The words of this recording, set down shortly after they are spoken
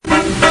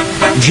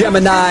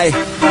Gemini,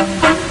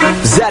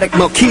 Zadok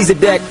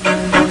Melchizedek,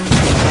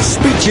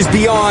 speeches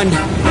beyond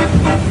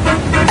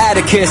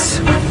Atticus.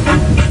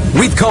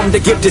 We've come to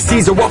give to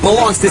Caesar what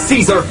belongs to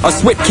Caesar. A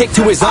swift kick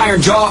to his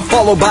iron jaw,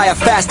 followed by a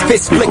fast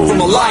fist flick from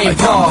a lion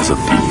paw.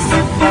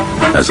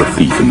 As a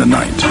thief in the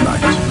night.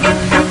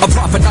 A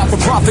prophet, not for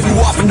profit, who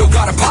often know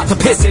got a pot to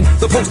piss in.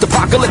 The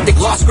post-apocalyptic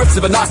lost scripts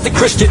of a Gnostic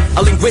Christian.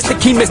 A linguistic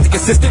key mystic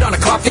assisted on a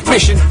Coptic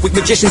mission. With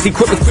magicians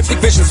equipped with cryptic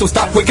vision, so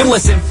stop quick and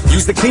listen.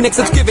 Use the Kleenex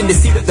that's given to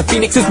see that the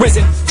phoenix is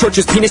risen.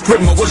 Churches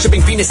penis-driven while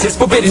worshipping Venus is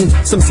forbidden.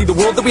 Some see the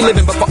world that we live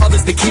in, but for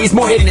others the key is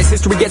more hidden. As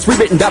history gets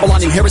rewritten,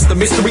 Babylon inherits the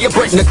mystery of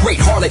Britain. A great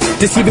harlot,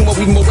 deceiving while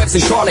weaving more webs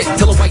in Charlotte.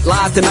 Telling white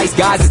lies to nice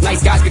guys as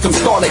nice guys become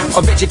scarlet.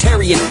 A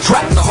vegetarian,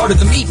 trapped in the heart of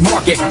the meat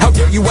market. How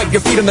dare you wipe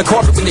your feet on the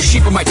carpet when the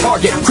sheep are my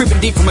target. Creeping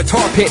deep from a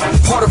tar pit,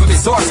 part of a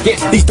bizarre skit.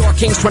 These dark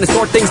kings trying to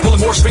start things, pulling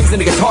more strings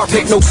than a guitar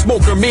pick. No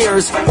smoke or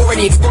mirrors, or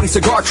any exploding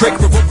cigar trick.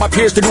 Revoke my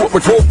peers to do what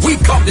we're told. We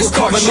come to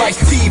start shit. Like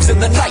thieves in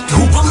the night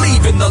who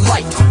believe in the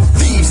light.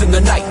 Thieves in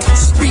the night,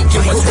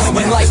 speaking what's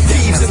coming like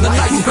thieves in the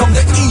night who come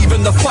to Eve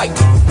in the fight.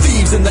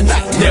 Thieves in the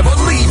night, never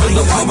leave in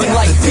the coming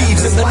like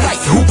thieves in the night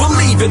who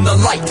believe in the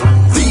light.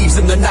 Thieves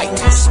in the night,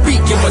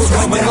 speaking what's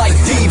coming like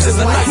thieves in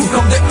the night who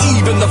come to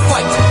Eve in the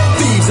fight.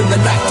 Thieves in the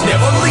night,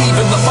 never leave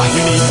in the fight.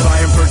 You need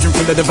divine virgin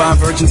from the divine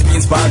virgin to be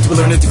inspired to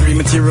learn a degree.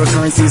 Material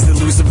currencies, the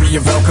illusory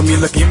of alchemy.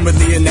 Look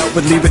inwardly and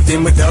outwardly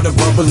within without a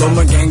bubble. Oh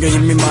my ganga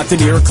in me, my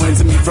ear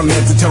cleansing me from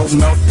head to toe.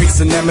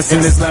 Mouthpiece and nemesis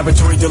in this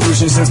laboratory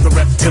delusion. Since the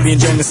reptilian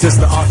genesis,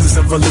 the authors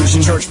of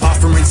illusion. Church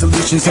offering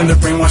solutions in the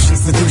brainwash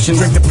institution.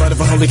 Drink the blood of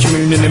a holy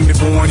communion and be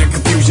born in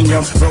confusion.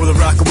 Yo, roll the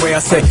rock away, I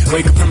say.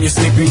 Wake up from your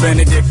sleeping.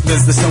 Benedict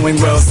does the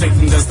sowing well.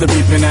 Satan does the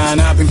reaping.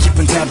 And I've been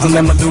keeping tabs on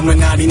them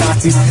Illuminati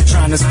Nazis.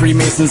 Shriners,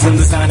 Freemasons, and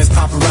designers,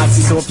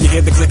 paparazzi. So if you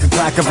hear the click and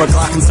clack of a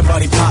Glock and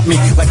somebody pop me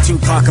like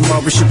Tupac and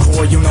Maurice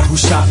Shakur, you know who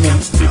shot me.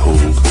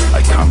 Behold,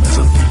 I come as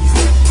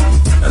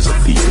a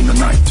thief in the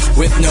night.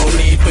 With no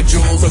need for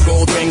jewels or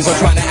gold rings or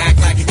trying to act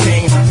like a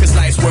king. Cause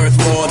life's worth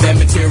more than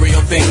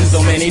material things.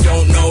 Though many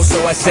don't know, so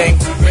I sing.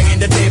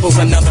 Bringing to tables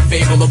another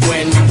fable of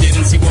when you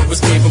didn't see what was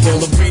capable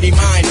of greedy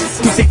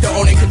minds who seek to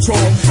own and control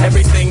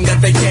everything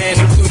that they can,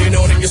 including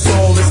owning your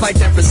soul. It's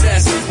like they're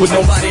possessed with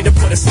nobody to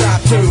put a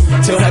stop to.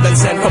 Till heaven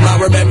sent from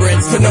our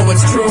remembrance to know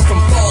what's true from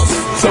false.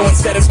 So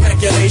instead of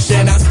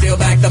speculation, I steal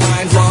back the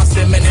minds lost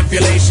in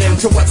manipulation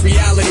to what's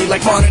reality,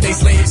 like modern day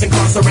slaves,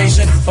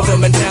 incarceration of the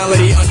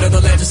mentality under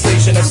the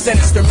legislation of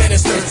sinister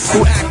ministers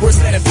who act worse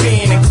than a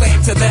fiend and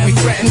claim to them we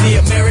threaten the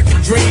American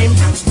dream.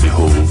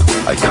 Behold,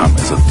 I come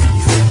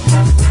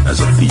as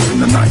a thief in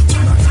the night.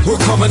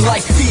 We're coming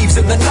like thieves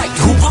in the night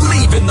who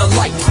believe in the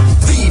light.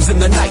 Thieves in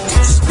the night,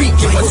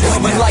 speaking what's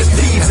coming like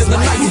thieves in the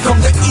night who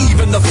come to Eve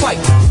in the fight.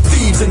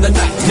 Thieves in the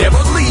night,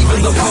 never leave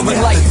in the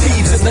coming like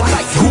thieves in the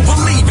night who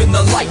believe in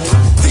the light.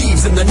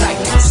 Thieves in the night,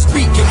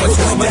 speaking what's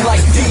coming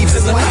like thieves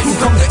in the night who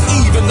come to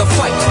Eve in the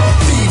fight.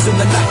 Thieves in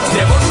the night,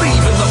 never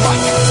leave in the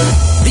fight.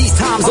 These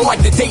times are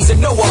like the days of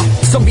Noah.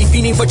 Some be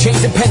fiending for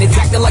chains and penance,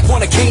 acting like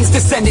one of Cain's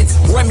descendants.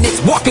 Remnants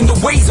walking the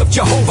ways of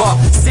Jehovah,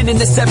 sinning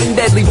the seven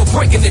deadly, we're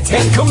breaking the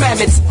 10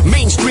 commandments.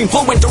 Mainstream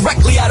flowing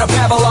directly out of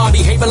Babylon,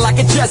 behaving like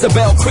a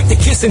Jezebel, quick to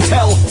kiss and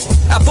tell.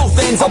 At both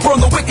ends, I'll burn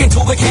the wick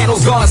until the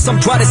candle's gone.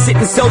 Some try to sit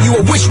and sell you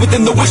a wish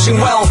within the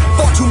wishing well.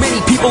 Far too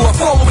many people are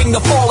following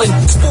the fallen,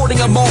 sporting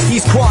a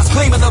Maltese cross,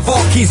 claiming the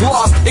vault key's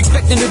lost,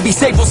 expecting to be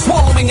safe while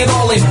swallowing it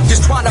all in.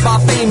 Just trying to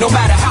buy fame no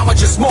matter how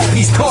much a small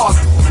piece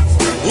costs.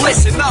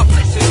 Listen up,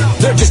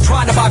 they're just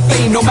trying to buy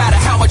fame no matter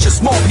how much a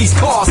small piece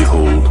costs.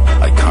 Behold,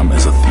 I come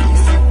as a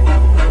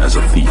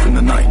thief in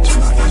the night.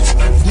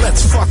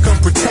 Let's fuck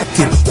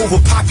unprotected,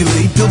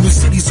 overpopulate, build new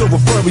cities over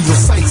burial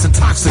sites and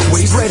toxic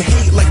waste. Spread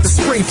hate like the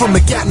spray from a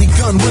Gatling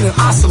gun when it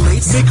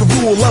oscillates. Make a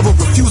rule of a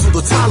refusal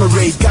to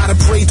tolerate. Gotta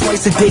pray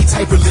twice a day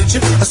type religion.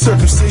 A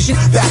circumcision,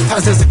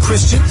 baptized as a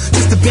Christian.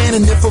 Just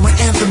abandon it for an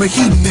anthem of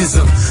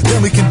hedonism.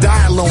 Then we can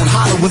die alone,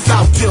 hollow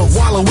without guilt.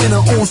 Wallow in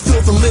our own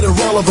filth and litter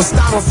all of a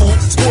styrofoam.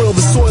 Spoil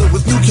the soil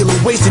with nuclear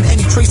waste and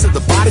any trace of the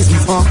bodies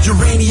we've hung.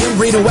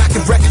 Uranium,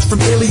 radioactive wreckage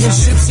from alien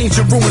ships,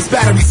 ancient ruins,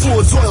 battery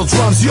fluids, oil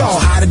drums.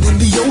 Y'all hiding in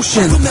the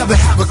ocean, we'll never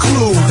have a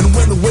clue. And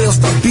when the whales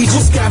start beaching,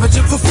 we'll scavenge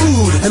it for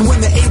food. And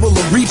when they're able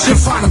to reach it,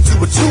 find them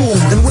to a tomb.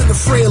 And when they're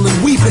frail and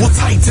weeping, we'll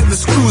tighten the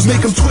screws,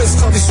 make them twist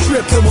till they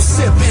strip. Then we'll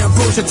sip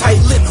ambrosia tight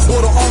lit,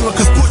 order armor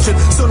cause butchered,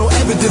 so no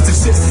evidence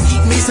exists.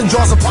 Eat mason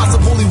jars of pots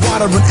of only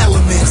water and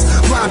elements.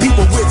 Blind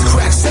people with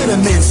cracked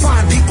sentiments.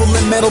 Find people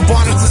in metal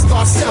bonnets and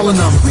start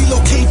selling them.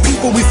 Relocate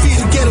people we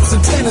feed in ghettos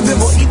and tenements. Then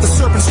we'll eat the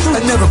serpent's fruit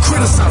and never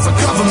criticize our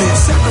government.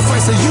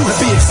 Sacrifice our youth,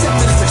 be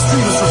accepted as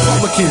extremist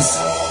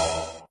Republicans.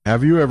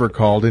 Have you ever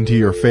called into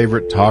your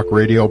favorite talk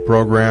radio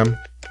program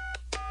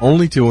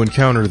only to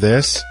encounter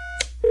this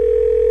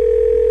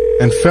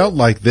and felt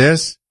like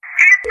this?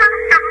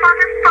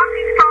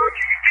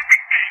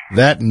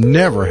 That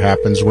never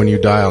happens when you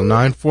dial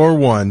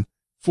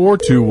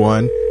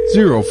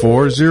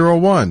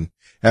 941-421-0401.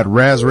 At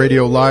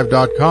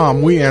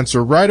RazRadioLive.com, we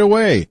answer right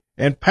away.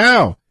 And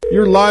pow,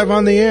 you're live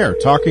on the air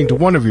talking to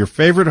one of your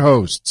favorite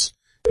hosts.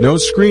 No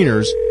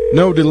screeners,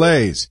 no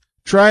delays.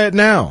 Try it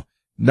now.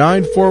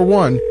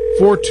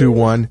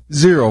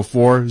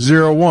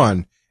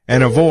 941-421-0401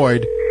 and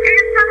avoid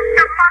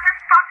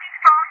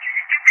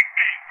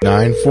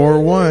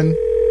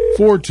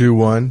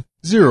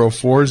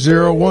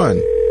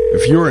 941-421-0401.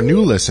 If you're a new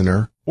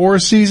listener or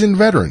a seasoned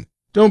veteran,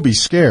 don't be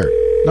scared.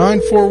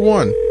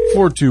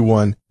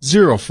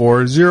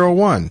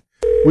 941-421-0401.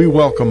 We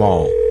welcome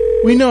all.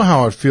 We know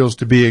how it feels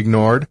to be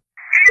ignored.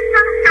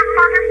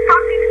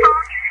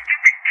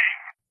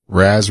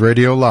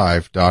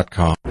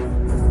 RazRadioLive.com.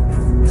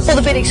 Well,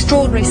 the been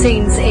extraordinary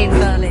scenes in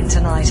Berlin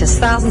tonight as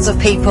thousands of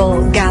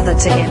people gathered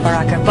to hear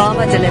Barack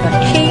Obama deliver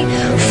a key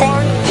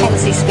foreign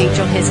policy speech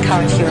on his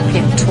current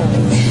European tour.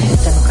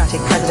 Democratic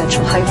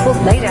presidential hopeful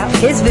laid out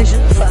his vision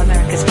for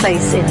America's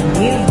place in a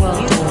new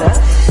world order,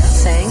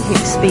 saying he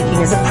was speaking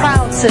as a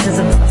proud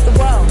citizen of the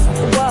world, of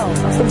the world,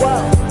 of the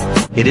world.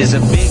 It is a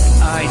big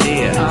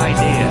idea.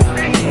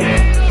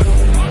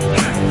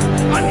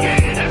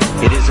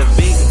 It is a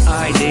big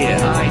idea.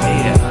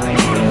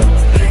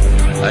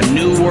 A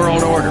new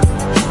world order.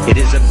 It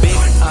is a big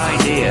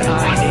idea.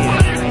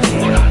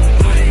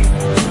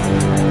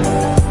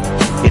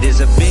 It is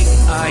a big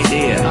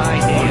idea.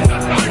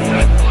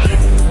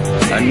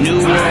 A new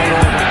world order.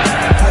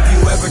 Have you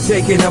ever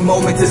taken a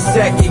moment to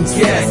second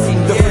guess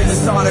the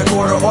Freemasonic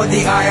Order or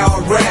the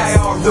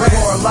IRS, the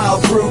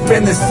Carlisle Group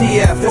and the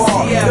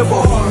CFR, the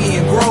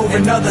Bohemian Grove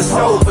and others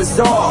so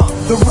bizarre?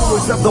 The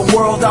rulers of the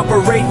world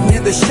operating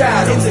in the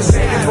shadows,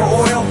 begging for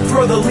oil,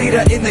 throw the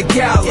leader in the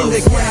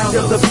gallows. Land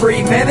of the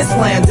free man, it's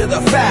land of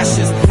the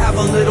fascists. Have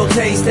a little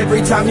taste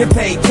every time you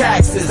pay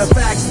taxes. The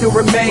facts still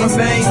remain,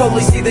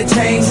 slowly see the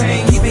change,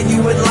 keeping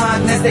you in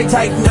line as they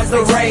tighten up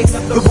the reins.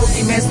 The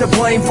boogeyman's to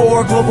blame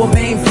for a global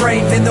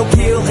mainframe, and they'll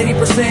kill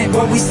 80%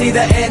 when we see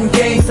the end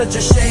game. Such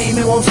a shame,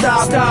 it won't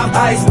stop.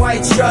 Eyes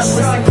wide shut,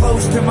 listen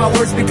close to my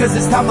words because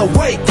it's time to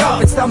wake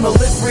up. It's time to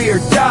live free or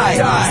die.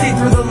 See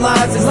through the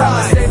lies, it's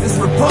time to save this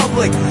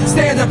republic.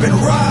 Stand up and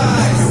rise.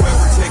 Have you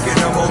ever taken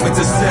a moment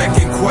to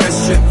second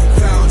question?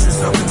 Found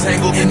yourself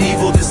entangled in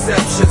evil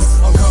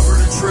deceptions.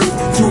 Uncover the truth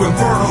to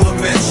infernal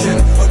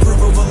dimension. A group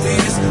of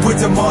elitists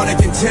with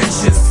demonic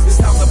intentions. It's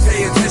time to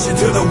pay attention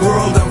to the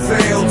world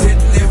unveiled,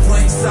 hidden in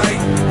plain sight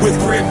with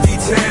grim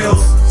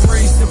details. 3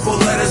 simple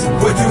letters,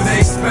 what do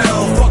they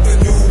spell? Fuck a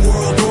new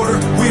world order,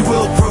 we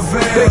will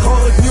prevail. They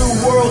call it new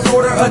world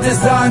order, a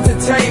design to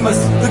tame us.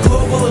 The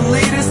global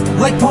elitists,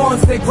 like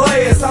pawns they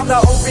play us. I'm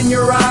not open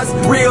your eyes,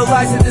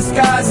 realize the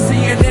disguise.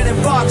 CNN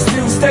and Fox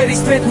News steady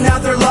spitting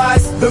out their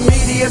lies. The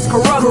media's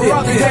corrupted,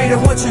 the data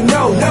what you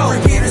know.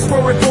 Repeaters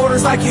for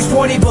reporters like you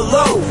 20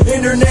 below.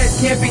 Internet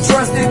can't be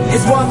trusted,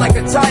 it's one like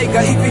a tiger.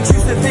 If you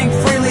choose to think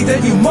freely,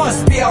 then you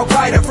must be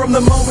Al-Qaeda. From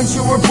the moment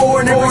you were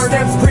born, every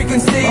step's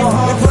preconceived.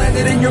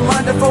 Implanted in your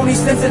mind a phony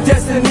sense of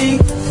destiny.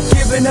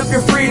 Giving up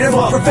your freedom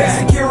for fake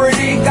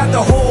security. Got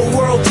the whole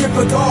world tripped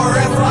with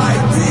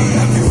RFID.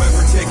 Have you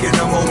ever taken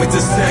a moment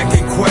to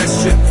second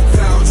question?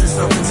 Found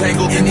yourself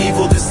entangled in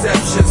evil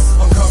deceptions.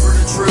 Uncover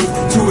the truth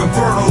to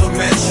infernal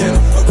dimension.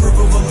 A group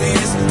of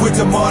elitists with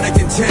demonic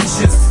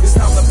intentions. It's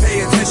time to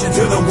pay attention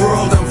to the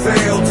world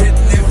unveiled,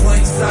 hidden in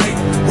plain sight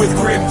with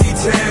grim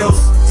details.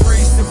 3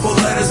 simple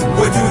letters,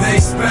 what do they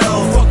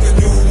spell? Fuck a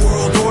new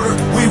world order,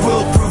 we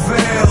will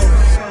prevail.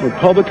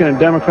 Republican and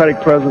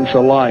Democratic presidents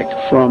alike,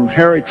 from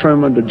Harry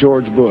Truman to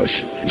George Bush,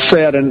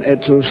 said, and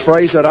it's a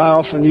phrase that I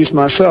often use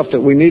myself,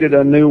 that we needed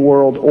a new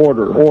world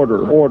order. And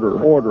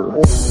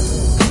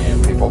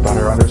people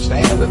better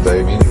understand that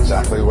they mean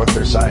exactly what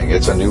they're saying.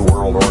 It's a new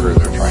world order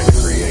they're trying to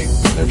create.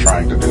 They're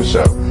trying to do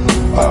so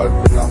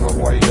not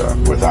only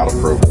without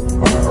approval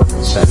or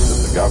consent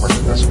of the government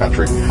in this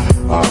country,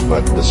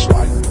 but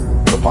despite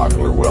the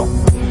popular will.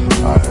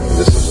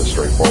 This is a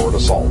straightforward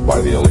assault by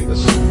the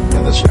elitists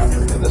in this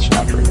country.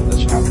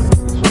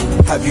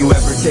 Have you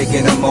ever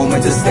taken a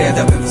moment to stand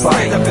up and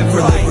fight for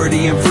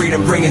liberty and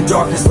freedom, bringing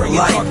darkness to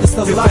light?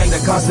 Defend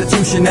the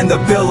Constitution and the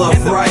Bill of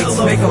Rights.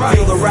 Make them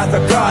feel the wrath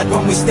of God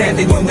when we stand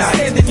and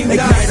unite.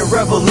 Ignite a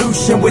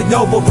revolution with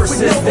noble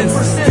persistence.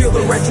 Feel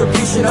the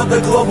retribution of the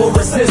global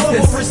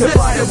resistance.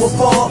 Divided will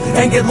fall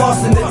and get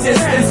lost in the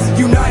distance.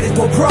 United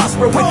will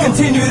prosper with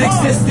continued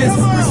existence.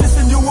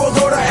 Resist the New World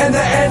Order and the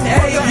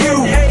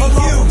NAU.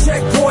 Unlawful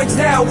checkpoints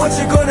now, what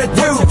you gonna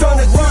do? Don't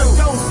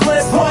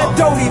slip,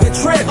 don't even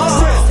trip.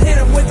 Hit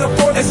him with a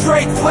fork and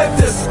straight flip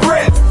the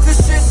script.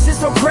 This shit's just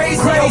so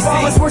crazy.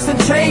 Obama's worse than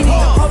Cheney.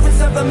 The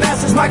puppets of the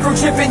masters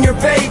microchipping your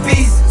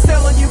babies.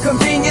 Selling you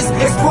convenience,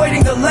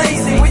 exploiting the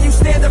lazy. When you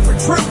stand up for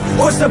truth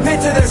or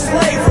submit to their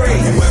slavery.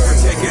 Have you ever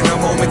taken a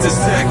moment to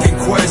second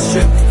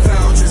question?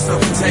 Found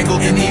yourself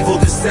entangled in evil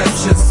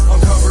deceptions.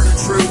 Uncover the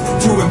truth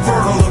to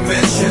infernal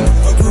dimension.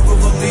 A group of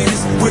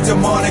elitists with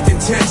demonic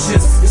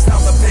intentions. It's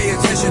time to pay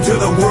attention to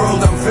the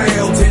world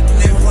unveiled,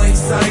 hidden in plain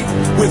sight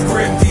with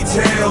grim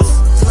details.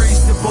 3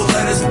 simple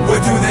letters,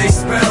 what do they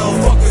spell?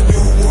 Fuck a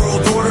new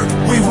world order,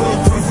 we will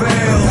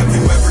prevail. Have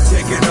you ever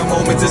taken a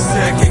moment to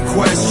second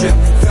question?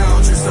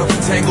 Found yourself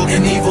entangled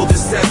in evil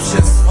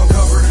deceptions.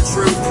 Uncover the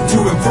truth to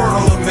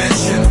infernal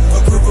dimension.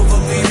 A group of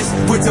elitists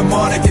with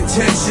demonic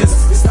intentions.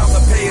 It's time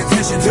to pay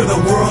attention to the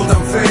world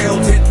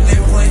unveiled, hidden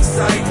in plain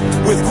sight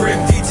with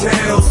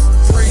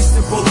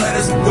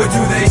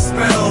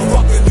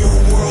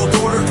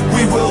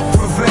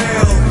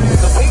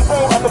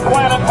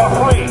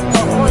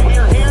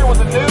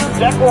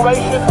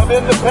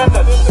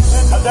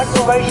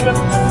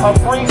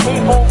free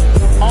people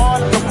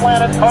on the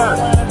planet Earth.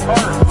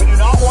 We do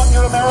not want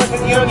your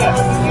American Union.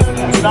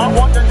 We do not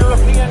want your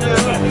European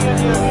Union.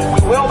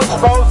 We will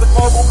expose the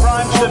global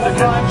crime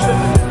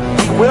syndicate.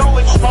 We will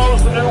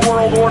expose the New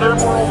World Order.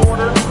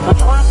 The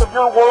truth of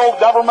your world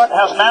government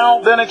has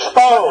now been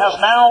exposed.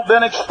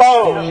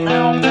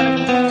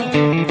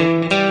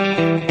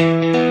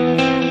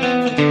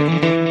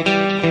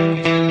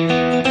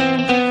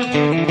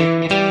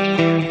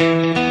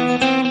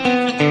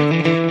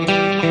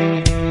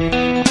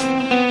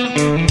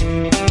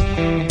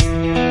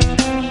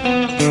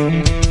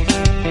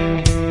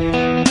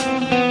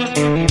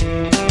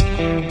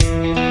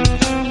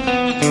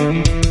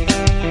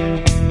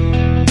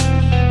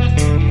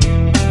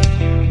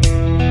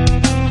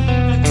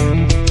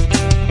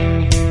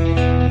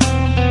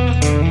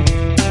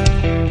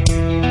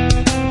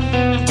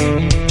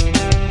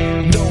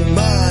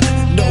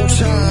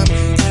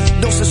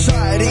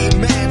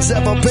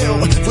 Ever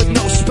built with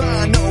no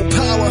spine, no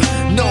power,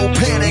 no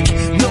panic,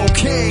 no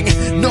king,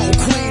 no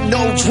queen,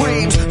 no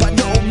dreams, by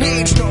no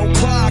means, no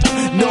clock,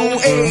 no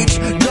age,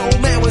 no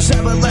man was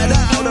ever let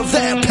out of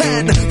their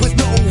pen with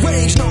no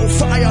rage, no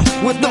fire,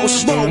 with no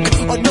smoke,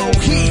 or no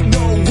heat,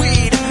 no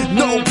weed,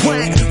 no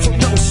plant from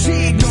no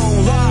seed,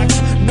 no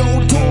locks,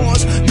 no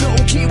doors, no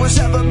key was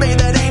ever made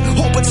that ain't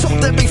opened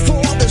something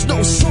before. There's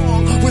no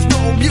song with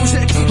no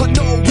music, or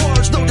no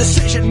words, no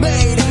decision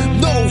made,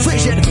 no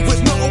vision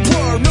with no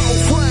word, no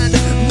friend,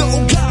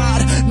 no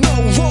God, no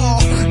law,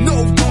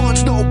 no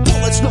guns, no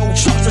bullets, no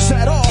justice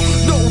at all,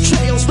 no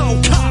jails,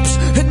 no cops,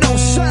 and no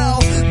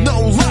cell, no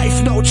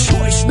life, no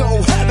choice,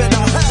 no heaven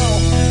or hell.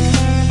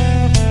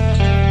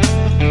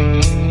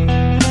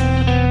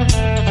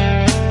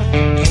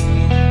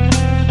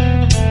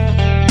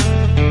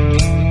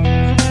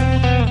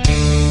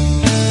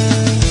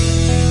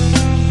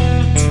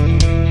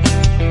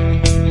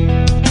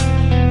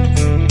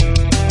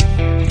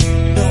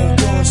 No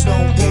guns, no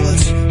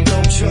bullets,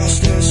 no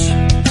justice.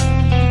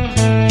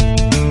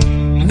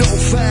 No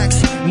facts,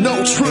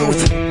 no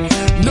truth,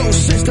 no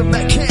system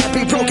that can't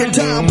be broken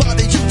down by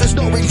the youth. There's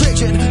no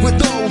religion with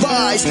no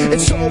lies.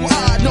 It's so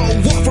odd, no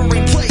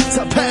offering plate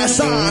to pass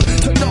on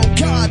to no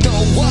God, no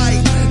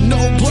white,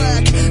 no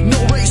black,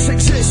 no race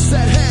exists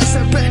that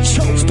hasn't been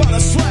choked by the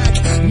slack.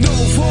 No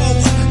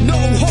vote, no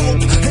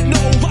hope, and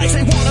no life.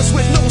 They want us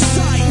with no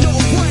sight, no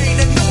brain,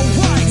 and no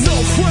right. No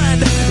friend,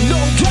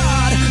 no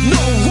God,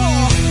 no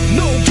law,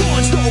 no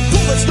guns, no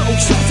bullets, no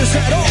justice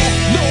at all.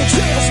 No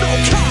jails, no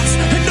cops,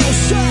 and no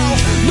cell.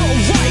 No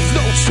life,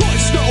 no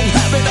choice, no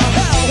heaven or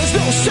hell. There's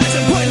no sense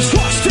in putting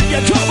trust in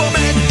your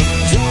government.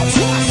 Don't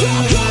trust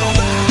your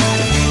government.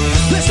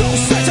 There's no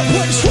sense in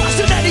putting trust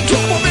in any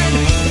government.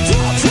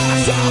 Don't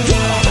trust your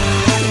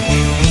government.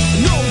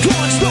 No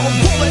guns, no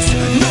bullets,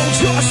 no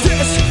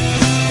justice.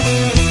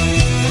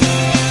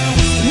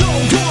 No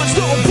guns,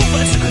 no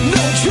bullets,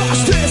 no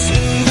justice.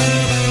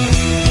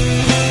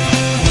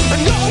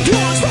 No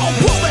guns, no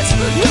bullets,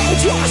 no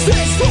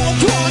justice. No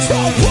guns,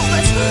 no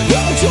bullets,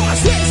 no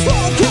justice. No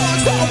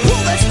guns, no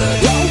bullets,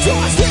 no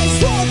justice.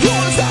 No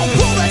guns, no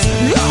bullets,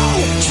 no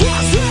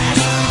justice.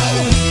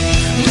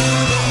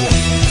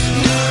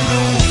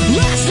 No,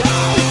 let's go,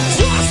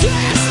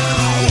 justice.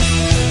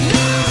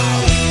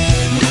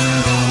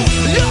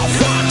 No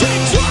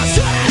fucking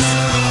justice.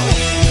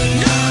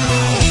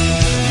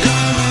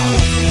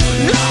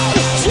 No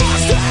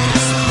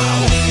justice.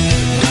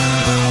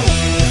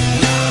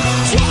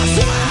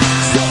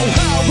 So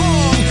how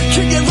long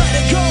can you let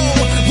it go?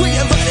 Will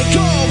you let it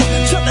go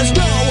till there's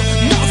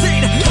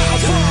nothing? How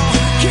far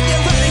can you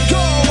let it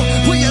go?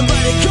 Will you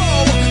let it go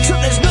till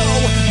there's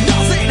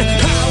nothing?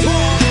 How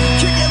long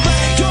can you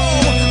let it go?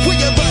 Will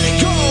you let it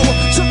go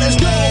till there's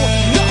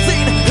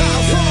nothing? How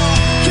far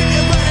can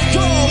you let it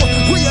go?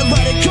 Will you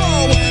let it go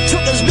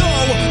till there's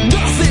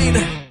nothing?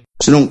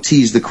 So don't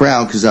tease the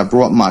crowd because I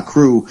brought my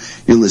crew.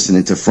 You're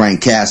listening to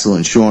Frank Castle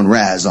and Sean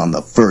Raz on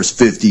the First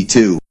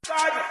 52.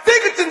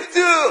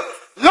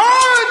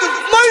 Lord of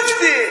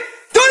mercy,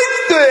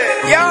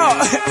 yo,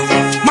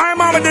 my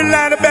mama didn't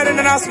land a bed in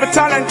an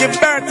hospital and give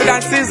birth to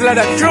that sizzler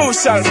that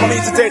crucial for me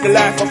to take the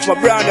life of my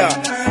brother.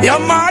 You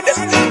mad?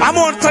 I'm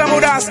on to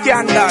about that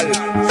scandal.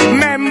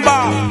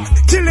 Remember,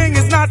 killing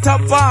is not a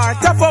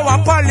part of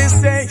our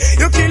policy.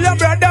 You kill your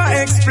brother,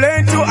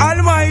 explain to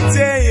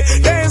Almighty.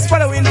 Days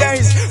following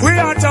days, we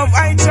out of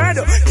hatred.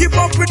 Keep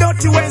up with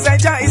dirty ways,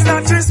 Jah is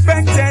not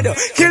respected.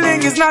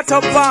 Killing is not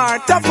a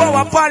part of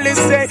our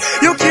policy.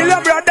 You kill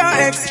your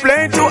brother,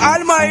 explain to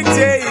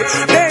Almighty.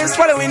 Days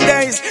following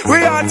days,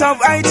 we out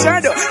of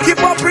hatred. Keep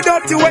up with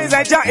dirty ways,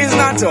 Jah is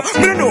not.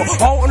 Me know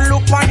how to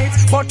look on it,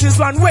 but it's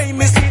one way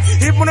me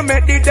see. Even to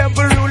make the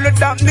devil rule,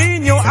 that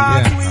mean you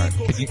are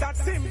weak.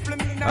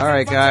 All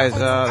right, guys,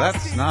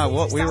 that's not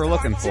what we were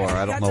looking for.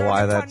 I don't know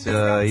why that's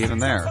even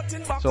there.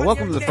 So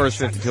welcome to the First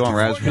 52 on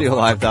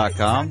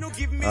RazRadioLive.com.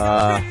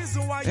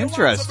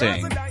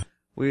 Interesting.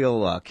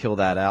 We'll kill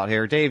that out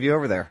here. Dave, you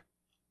over there?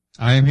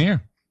 I am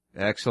here.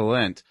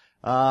 Excellent.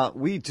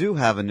 We do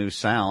have a new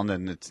sound,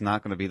 and it's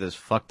not going to be this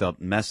fucked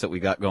up mess that we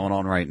got going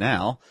on right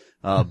now.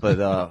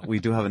 But we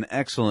do have an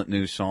excellent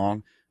new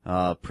song.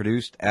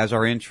 produced as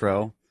our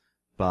intro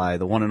by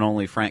the one and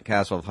only Frank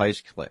Castle of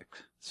Heist Click.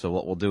 So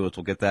what we'll do is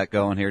we'll get that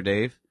going here,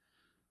 Dave.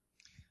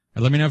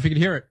 And let me know if you can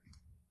hear it.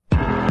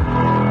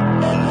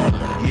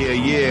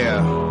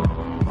 Yeah.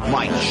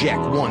 Mic check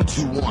 1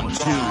 2 1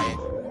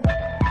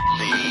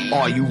 2.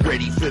 Are you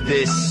ready for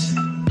this?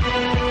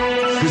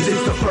 Cause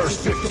it's the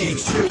first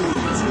 52.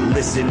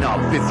 Listen up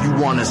if you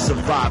wanna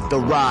survive the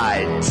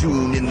ride.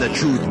 Tune in, the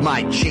truth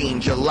might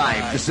change your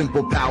life. The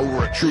simple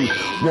power of truth.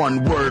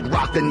 One word,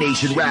 rock the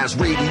nation.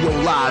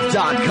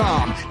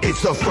 RazRadioLive.com.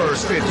 It's the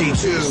first 52.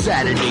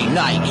 Saturday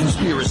night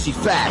conspiracy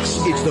facts.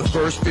 It's the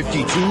first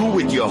 52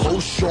 with your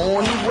host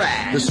Sean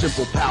Raz. The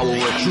simple power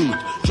of truth.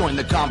 Join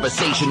the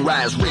conversation.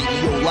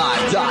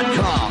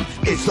 RazRadioLive.com.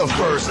 It's the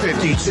first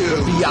 52.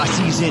 The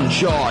VIC's in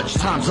charge.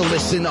 Time to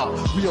listen up.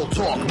 Real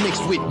talk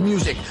mixed with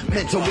music,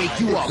 meant to wake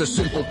you up. The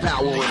simple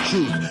power of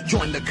truth.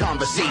 Join the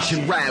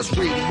conversation.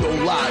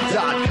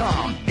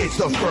 RazRadioLive.com. It's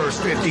the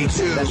first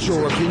 52. That's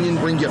your opinion.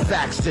 Bring your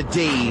facts to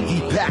Dave.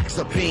 He packs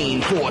the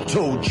pain.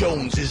 Four-Toe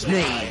Jones, his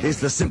name. It's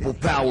the simple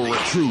power of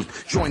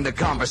truth. Join the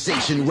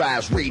conversation.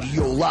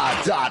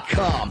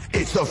 RazRadioLive.com.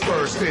 It's the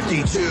first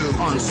 52.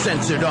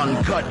 Uncensored,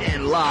 uncut,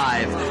 and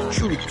live.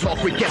 Truth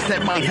talk with guests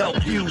that might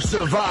help you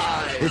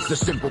survive. It's the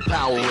simple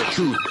power of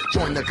truth.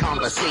 Join the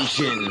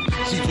conversation.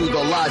 See through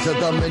the lies of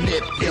the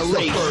manipulation. It's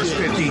the first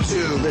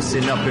 52.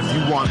 Listen up if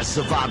you want to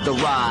survive the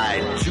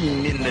ride.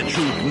 Tune in, the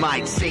truth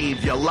might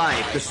save your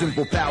life. The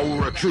simple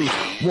power of truth.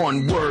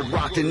 One word,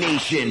 rock the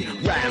nation.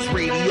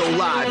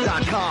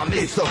 RazRadioLive.com.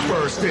 It's the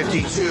first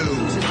 52.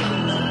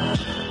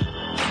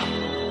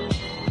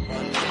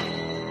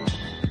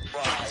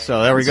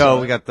 So there we go.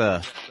 We got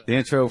the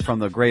intro from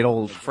the great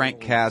old Frank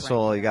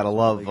Castle. You gotta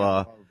love,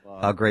 how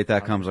great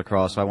that comes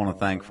across. I want to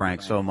thank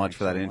Frank so much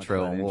for that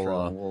intro. And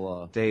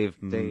we'll Dave,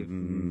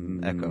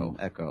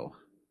 echo.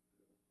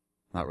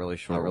 Not really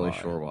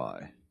sure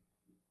why.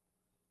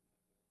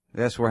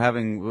 Yes,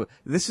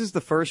 this is the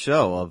first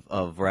show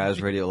of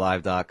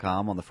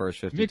RazRadioLive.com on the first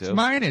 52. Mix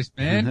minus,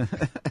 man.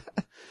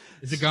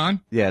 Is it gone?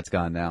 Yeah, it's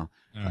gone now.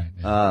 All right.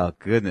 Oh,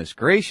 goodness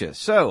gracious.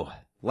 So,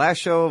 last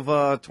show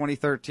of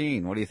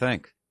 2013. What do you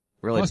think?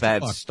 Really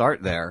bad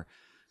start there.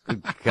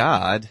 Good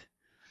God.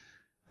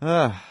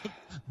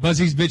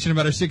 Buzzy's bitching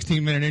about our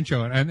 16-minute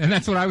intro, and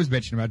that's what I was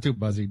bitching about too,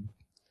 Buzzy.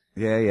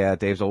 Yeah,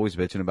 Dave's always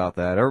bitching about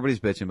that. Everybody's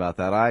bitching about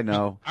that. I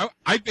know.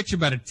 I bitch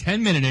about a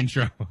 10-minute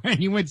intro,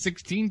 and you went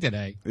 16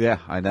 today. Yeah,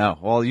 I know.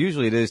 Well,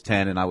 usually it is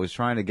 10, and I was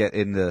trying to get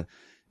into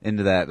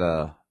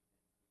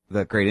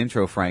that great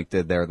intro Frank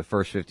did there, the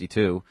first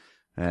 52.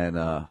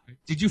 And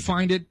did you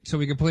find it so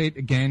we can play it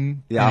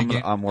again? Yeah,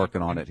 I'm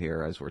working on it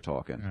here as we're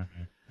talking.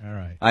 All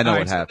right. I know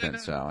what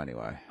happened. So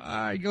anyway,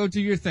 go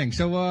do your thing.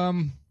 So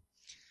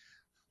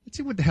let's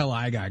see what the hell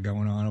I got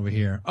going on over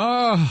here.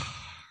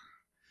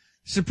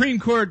 Supreme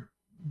Court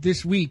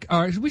this week.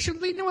 We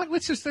should, you know what?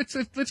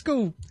 Let's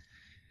go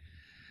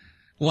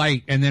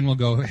light and then we'll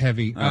go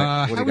heavy.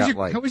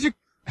 Right,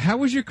 how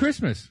was your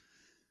Christmas?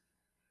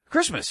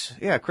 Christmas.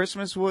 Yeah,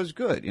 Christmas was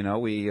good. You know,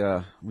 we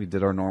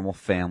did our normal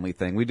family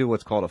thing. We do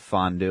what's called a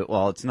fondue.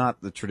 Well, it's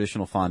not the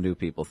traditional fondue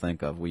people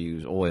think of. We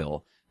use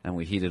oil and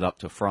we heat it up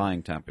to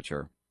frying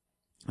temperature.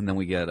 And then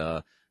we get,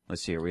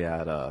 let's see here, we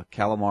had,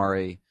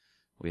 calamari,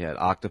 we had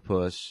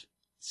octopus,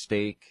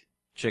 steak,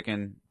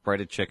 chicken,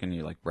 breaded chicken,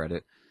 you like bread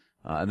it.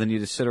 And then you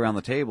just sit around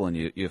the table and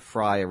you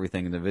fry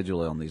everything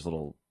individually on these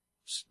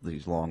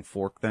long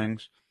fork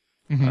things.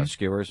 Mm-hmm.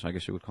 Skewers, I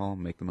guess you would call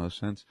them, make the most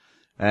sense.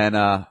 And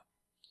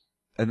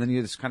then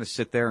you just kind of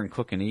sit there and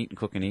cook and eat and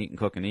cook and eat and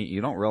cook and eat. You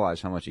don't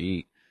realize how much you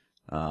eat,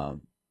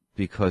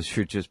 because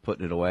you're just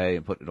putting it away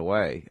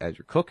as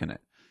you're cooking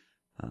it.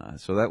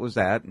 So that was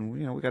that. And,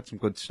 you know, we got some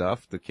good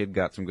stuff. The kid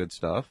got some good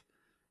stuff.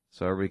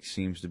 So everybody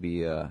seems to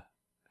be,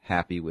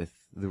 happy with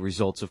the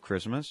results of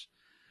Christmas.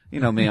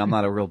 You know me, I'm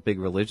not a real big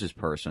religious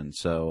person.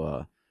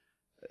 So,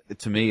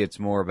 to me, it's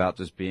more about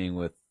just being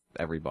with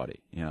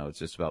everybody. You know, it's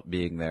just about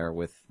being there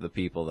with the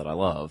people that I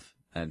love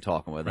and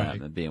talking with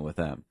them and being with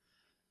them.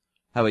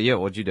 How about you?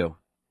 What'd you do?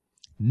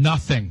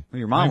 Nothing. Well,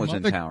 your mom was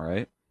in town,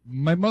 right?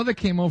 My mother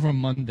came over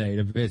Monday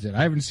to visit.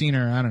 I haven't seen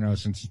her, I don't know,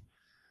 since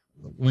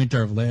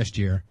winter of last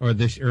year or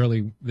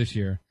early this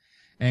year.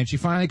 And she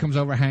finally comes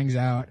over, hangs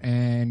out,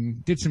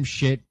 and did some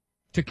shit,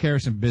 took care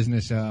of some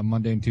business,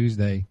 Monday and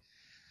Tuesday.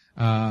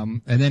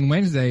 And then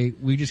Wednesday,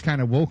 we just kind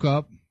of woke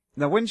up.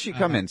 Now, when did she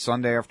come in?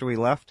 Sunday after we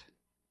left?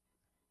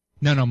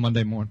 No,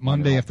 Monday morning.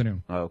 Monday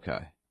afternoon. Okay.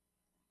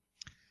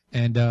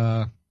 And,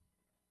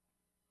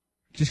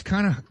 just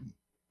kind of,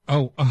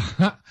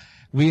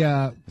 we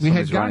had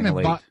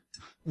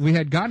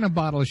gotten a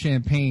bottle of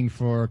champagne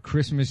for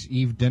Christmas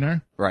Eve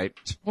dinner. Right.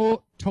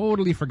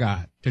 Totally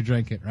forgot to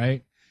drink it,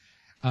 right?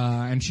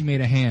 And she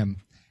made a ham.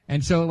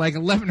 And so like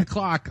 11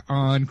 o'clock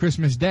on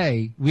Christmas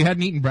Day, we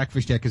hadn't eaten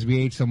breakfast yet because we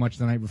ate so much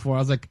the night before. I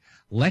was like,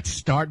 let's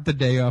start the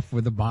day off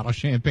with a bottle of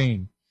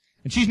champagne.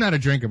 And she's not a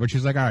drinker, but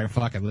she's like, all right,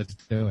 fuck it, let's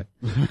do it.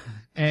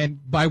 And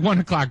by 1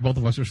 o'clock, both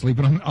of us were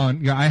sleeping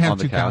on I have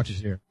two couches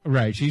here.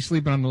 Right. She's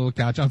sleeping on the little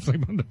couch. I'm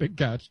sleeping on the big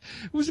couch.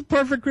 It was a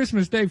perfect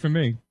Christmas day for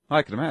me.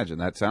 I can imagine.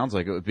 That sounds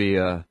like it would be,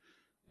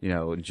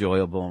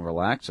 enjoyable and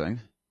relaxing.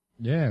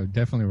 Yeah,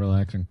 definitely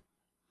relaxing.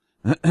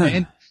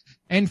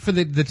 and for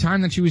the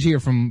time that she was here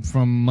from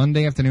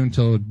Monday afternoon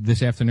till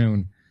this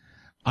afternoon,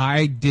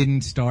 I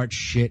didn't start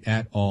shit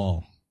at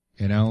all.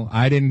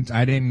 I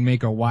didn't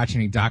make her watch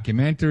any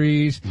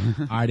documentaries.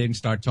 I didn't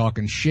start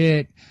talking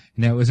shit.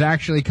 And it was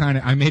actually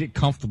I made it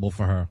comfortable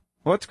for her.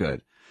 Well, that's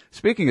good.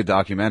 Speaking of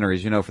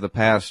documentaries, for the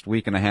past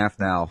week and a half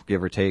now,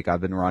 give or take,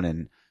 I've been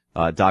running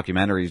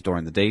documentaries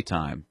during the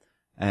daytime.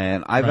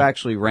 And I've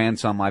actually ran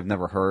some I've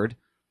never heard.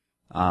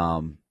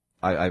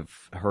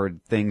 I've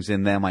heard things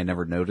in them I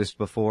never noticed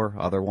before,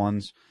 other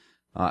ones.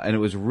 And it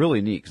was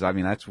really neat because,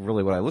 that's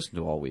really what I listened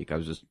to all week. I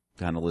was just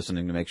kind of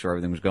listening to make sure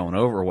everything was going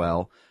over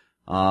well.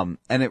 And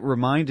it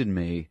reminded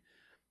me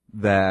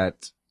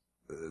that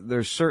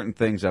there's certain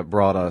things that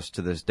brought us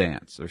to this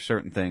dance. There's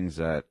certain things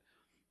that,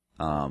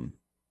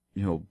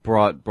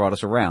 brought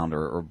us around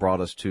or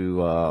brought us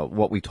to,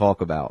 what we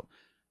talk about.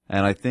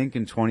 And I think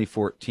in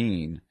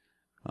 2014,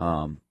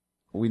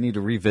 we need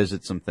to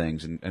revisit some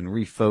things and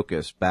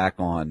refocus back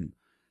on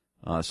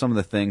some of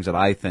the things that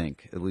I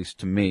think, at least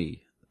to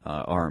me,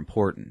 are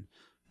important.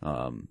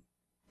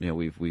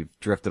 We've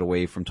drifted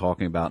away from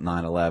talking about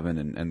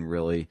 9/11 and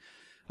really,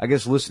 I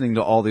guess listening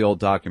to all the old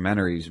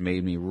documentaries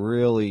made me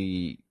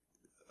really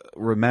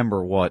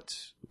remember what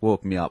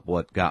woke me up,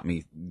 what got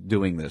me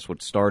doing this,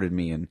 what started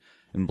me in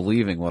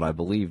believing what I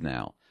believe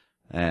now.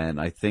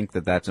 And I think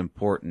that that's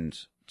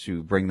important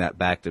to bring that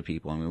back to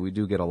people. We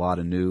do get a lot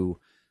of new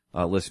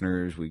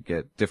listeners. We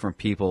get different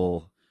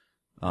people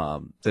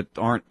that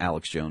aren't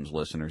Alex Jones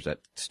listeners that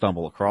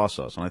stumble across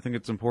us. And I think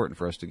it's important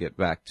for us to get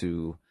back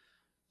to,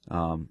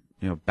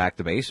 back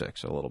to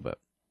basics a little bit.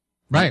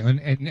 Right.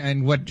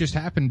 And what just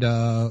happened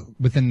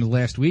within the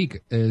last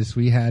week is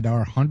we had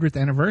our 100th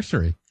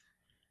anniversary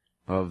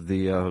of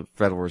the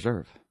Federal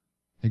Reserve.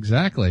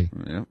 Exactly.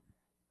 Yep.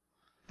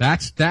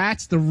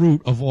 That's the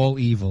root of all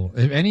evil.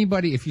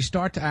 If you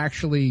start to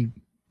actually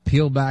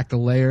peel back the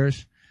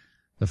layers,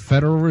 the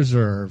Federal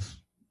Reserve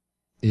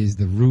is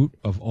the root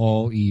of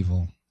all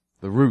evil.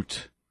 The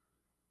root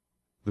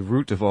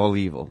of all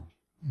evil.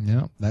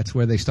 Yeah, that's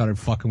where they started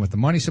fucking with the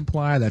money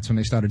supply. That's when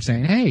they started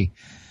saying, hey,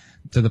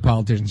 to the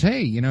politicians,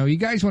 hey, you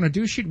guys want to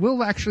do shit?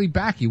 We'll actually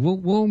back you.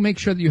 We'll make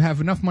sure that you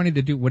have enough money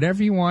to do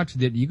whatever you want,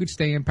 that you could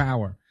stay in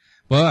power.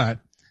 But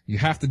you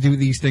have to do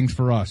these things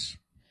for us.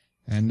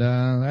 And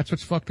that's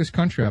what's fucked this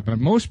country up.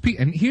 And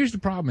and here's the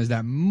problem is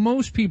that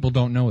most people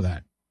don't know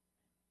that.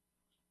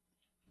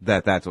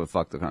 That's what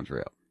fucked the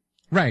country up.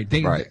 Right.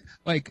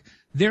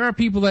 There are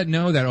people that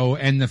know that,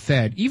 end the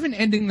Fed. Even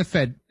ending the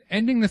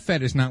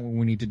Fed is not what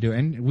we need to do.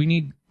 And we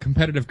need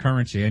competitive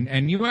currency.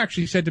 And you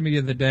actually said to me the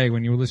other day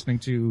when you were listening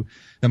to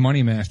the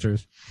Money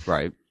Masters.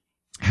 Right.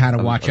 How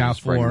to watch out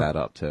for. Bring that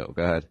up too.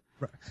 Go ahead.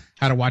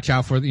 How to watch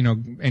out for,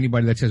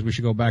 anybody that says we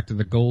should go back to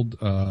the gold,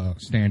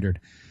 standard.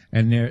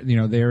 And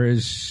there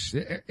is,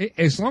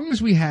 as long as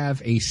we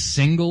have a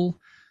single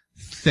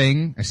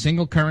thing, a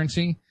single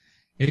currency,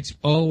 it's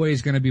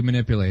always going to be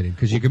manipulated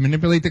because you can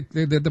manipulate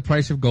the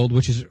price of gold,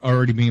 which is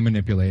already being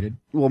manipulated.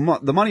 Well,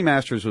 the Money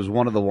Masters was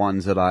one of the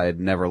ones that I had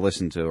never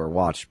listened to or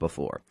watched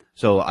before.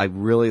 So I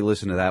really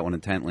listened to that one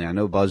intently. I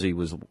know Buzzy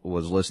was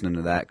listening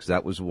to that because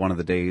that was one of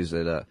the days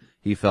that,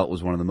 he felt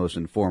was one of the most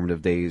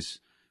informative days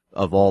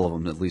of all of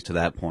them, at least to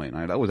that point.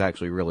 That was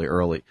actually really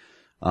early.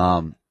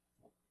 But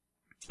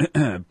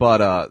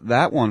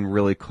that one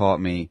really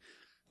caught me,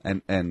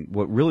 and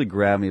what really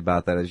grabbed me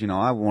about that is,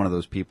 I'm one of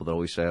those people that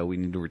always say, we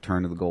need to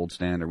return to the gold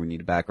standard, we need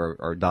to back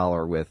our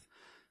dollar with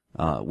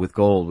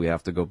gold, we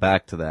have to go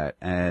back to that.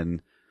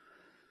 And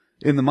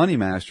in the Money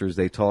Masters,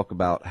 they talk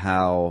about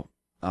how,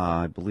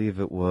 I believe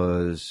it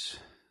was,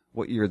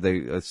 what year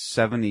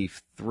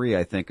 73,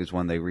 I think, is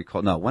when they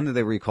recall, no, when did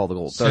they recall the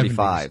gold?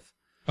 35. 70s.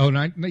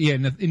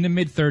 In the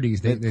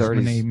mid-30s, when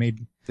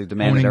they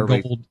demanded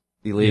everybody gold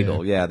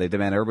illegal. Yeah, they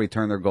demand everybody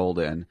turn their gold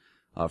in,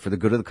 for the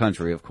good of the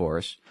country, of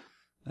course.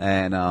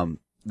 And,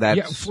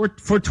 that's. For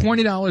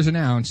 $20 an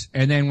ounce.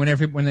 And then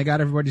when they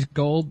got everybody's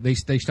gold, they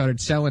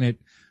started selling it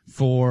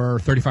for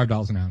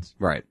 $35 an ounce.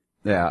 Right.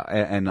 Yeah.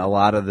 And a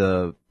lot of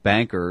the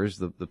bankers,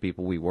 the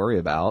people we worry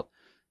about,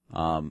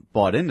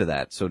 bought into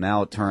that. So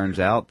now it turns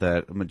out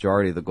that a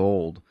majority of the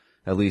gold,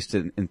 at least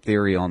in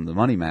theory on the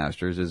Money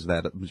Masters, is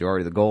that a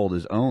majority of the gold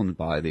is owned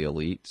by the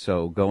elite.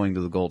 So going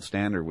to the gold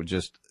standard would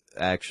just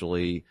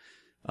actually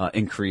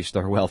increase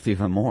their wealth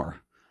even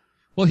more.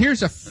 Well,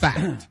 here's a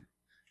fact.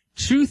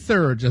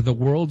 2/3 of the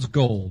world's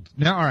gold.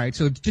 Now, all right.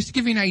 So just to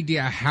give you an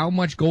idea how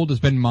much gold has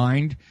been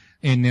mined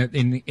in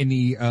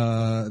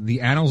the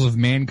annals of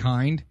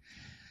mankind,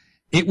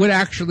 it would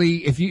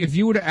actually, if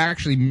you were to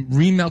actually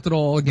remelt it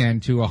all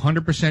again to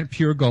 100%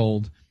 pure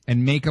gold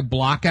and make a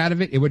block out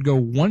of it, it would go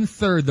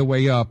 1/3 the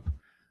way up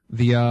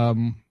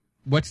the,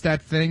 what's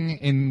that thing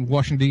in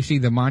Washington D.C.,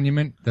 the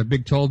monument, the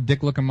big tall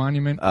dick-looking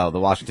monument? Oh, the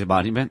Washington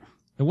Monument?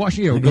 The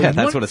Washington, yeah,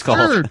 that's what it's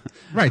called.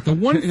 Right, the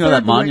 1/3.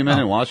 That monument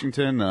in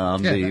Washington,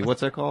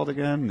 what's that called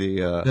again?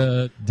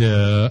 The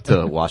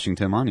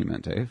Washington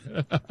Monument, Dave.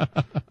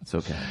 It's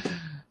okay.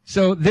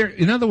 So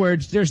in other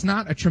words, there's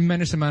not a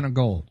tremendous amount of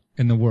gold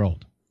in the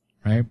world.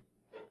 right?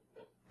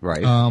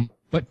 Right.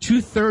 But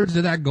 2/3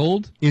 of that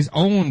gold is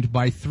owned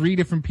by 3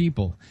 different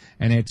people,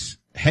 and it's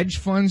hedge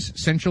funds,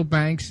 central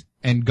banks,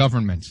 and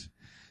governments.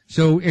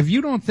 So if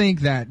you don't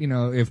think that,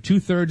 if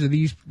 2/3 of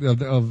these of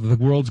the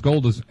world's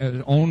gold is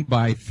owned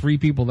by 3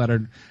 people that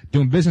are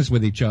doing business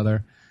with each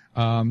other,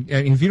 and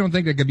if you don't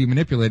think that could be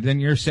manipulated,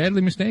 then you're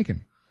sadly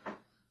mistaken.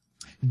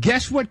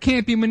 Guess what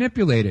can't be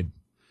manipulated?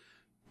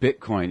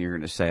 Bitcoin, you're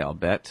going to say, I'll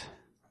bet.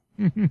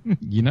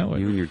 You know it.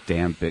 You and your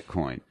damn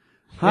Bitcoin.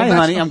 Hi,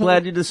 honey. I'm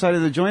glad you decided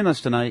to join us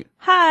tonight.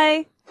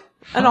 Hi.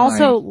 And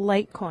also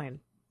Litecoin.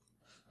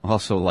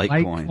 Also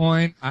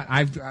Litecoin.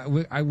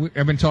 Litecoin.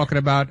 I've been talking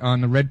about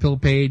on the Red Pill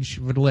page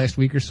for the last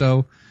week or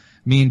so.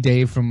 Me and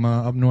Dave from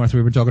up north,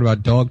 we were talking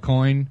about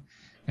Dogcoin,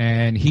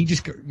 and he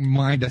just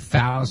mined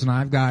 1,000.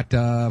 I've got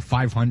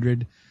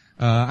 500,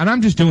 and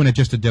I'm just doing it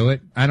just to do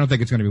it. I don't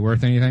think it's going to be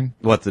worth anything.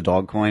 What, the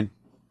Dogcoin?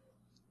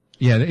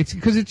 Yeah, it's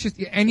because it's just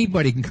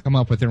anybody can come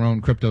up with their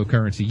own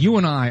cryptocurrency. You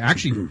and I,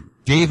 actually,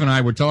 Dave and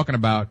I were talking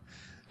about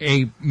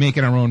A,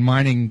 making our own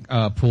mining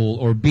pool,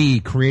 or B,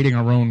 creating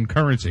our own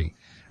currency,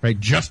 right?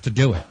 Just to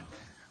do it.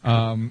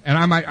 And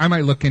I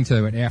might look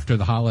into it after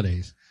the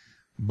holidays.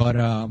 But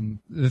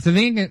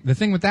the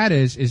thing with that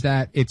is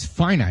that it's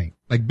finite.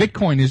 Like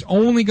Bitcoin is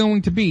only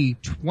going to be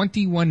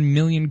 21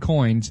 million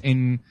coins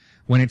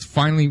when it's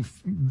finally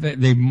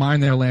they mine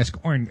their last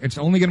coin. It's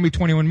only going to be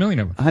 21 million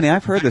of them. Honey,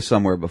 I've heard this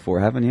somewhere before,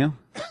 haven't you?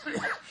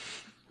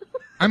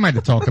 I might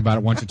have talked about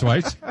it once or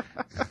twice.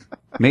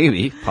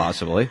 Maybe,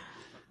 possibly.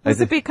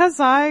 Is it because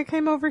I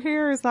came over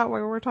here? Is that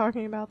why we're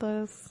talking about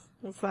this?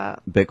 Is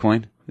that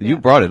Bitcoin? Yeah. You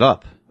brought it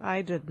up.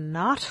 I did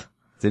not.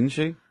 Didn't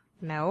she?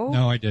 No.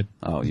 No, I did.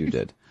 Oh, you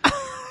did.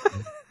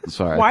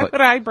 Sorry. Why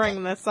would I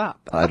bring this up?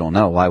 I don't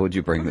know. Why would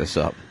you bring this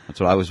up? That's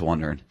what I was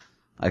wondering.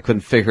 I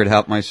couldn't figure it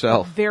out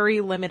myself. Very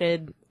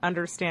limited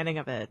understanding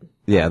of it.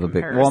 Yeah,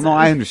 well, no,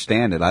 I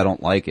understand it. I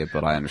don't like it,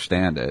 but I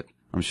understand it.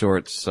 I'm sure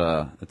it's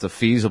a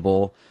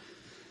feasible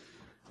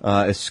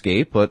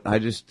escape, but I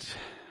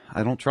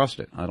don't trust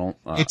it. I don't.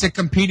 It's a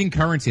competing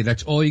currency.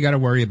 That's all you got to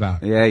worry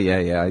about. Yeah.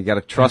 You got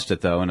to trust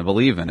it though, and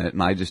believe in it.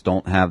 And I just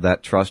don't have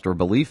that trust or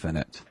belief in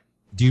it.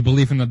 Do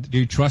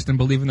you trust and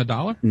believe in the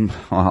dollar?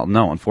 Well,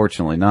 no,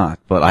 unfortunately not.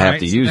 But I have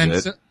to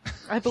use it.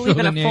 I believe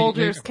in a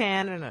Folgers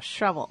can and a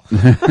shovel.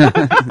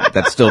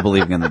 That's still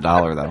believing in the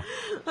dollar, though.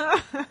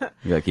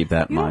 You got to keep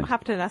that in mind. You don't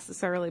have to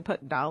necessarily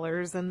put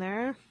dollars in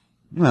there.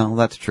 Well,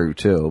 that's true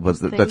too. But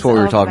that's what we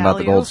were talking about,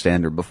 the gold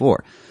standard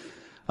before.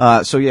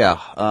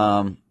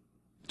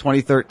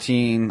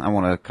 2013, I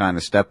want to kind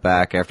of step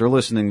back after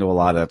listening to a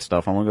lot of that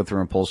stuff. I'm going to go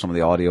through and pull some of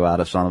the audio out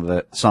of some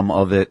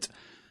of it.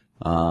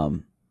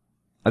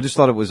 I just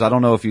thought it was, I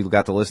don't know if you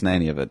got to listen to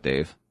any of it,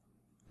 Dave.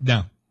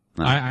 No.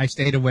 I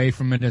stayed away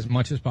from it as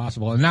much as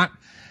possible. And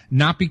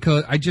not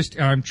because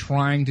I'm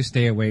trying to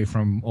stay away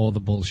from all the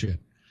bullshit.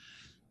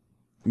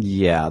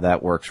 Yeah,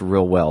 that works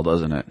real well,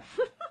 doesn't it?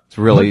 It's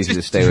real easy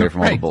to stay away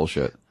from all the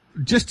bullshit.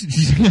 Just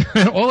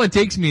all it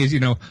takes me is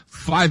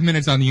 5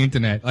 minutes on the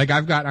internet. Like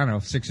I've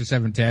got 6 or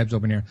 7 tabs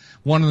open here.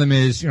 One of them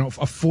is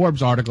a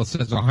Forbes article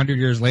says 100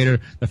 years later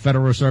the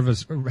Federal Reserve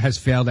has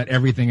failed at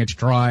everything it's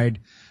tried.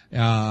 You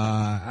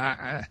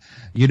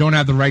don't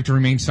have the right to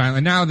remain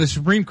silent. Now the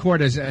Supreme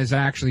Court has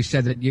actually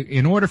said that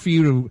in order for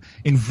you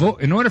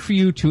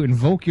to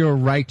invoke your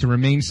right to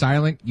remain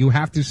silent, you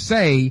have to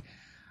say,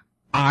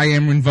 "I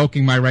am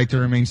invoking my right to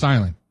remain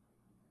silent."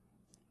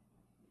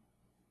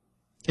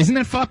 Isn't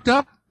that fucked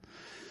up?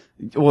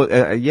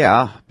 Well,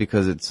 yeah,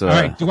 because it's. All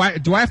right. Do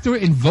I have to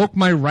invoke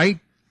my right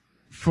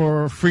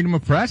for freedom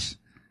of press?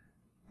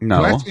 No.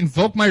 Do I have to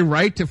invoke my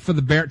right to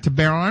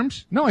bear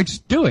arms? No, I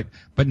just do it.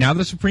 But now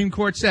the Supreme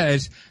Court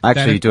says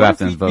actually you do have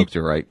to invoke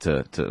your right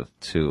to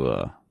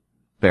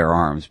bear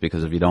arms,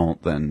 because if you don't,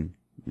 then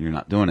you're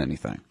not doing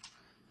anything.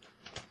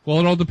 Well,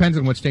 it all depends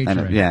on what state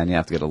you're in. Yeah, and you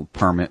have to get a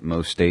permit in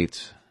most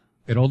states.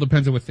 It all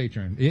depends on what state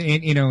you're in.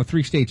 In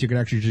 3 states, you could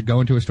actually just go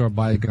into a store,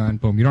 buy a gun,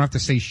 boom. You don't have to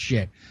say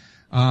shit.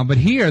 But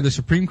here, the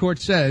Supreme Court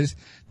says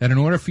that in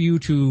order for you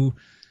to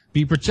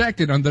be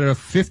protected under the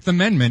Fifth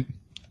Amendment,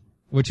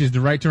 which is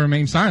the right to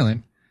remain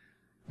silent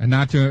and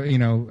not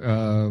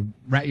to,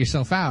 rat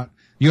yourself out,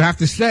 you have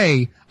to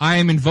say, "I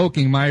am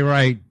invoking my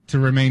right to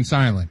remain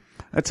silent."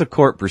 That's a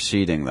court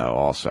proceeding, though,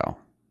 also.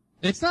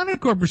 It's not a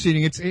court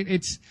proceeding.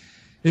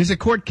 It's a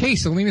court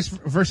case, Salinas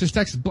versus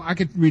Texas. I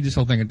could read this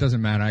whole thing. It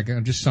doesn't matter. I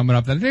can just sum it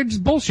up. They're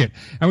just bullshit.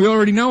 And we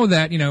already know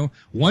that,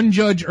 one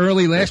judge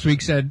last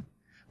week said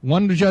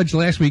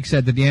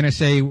that the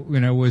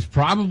NSA, was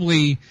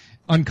probably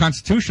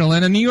unconstitutional.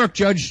 And a New York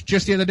judge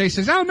just the other day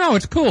says, "Oh, no,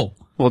 it's cool."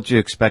 Well, did you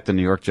expect a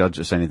New York judge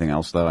to say anything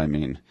else, though? I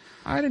mean,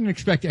 I didn't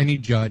expect any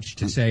judge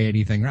to say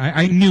anything.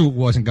 I knew it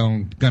wasn't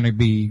going to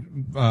be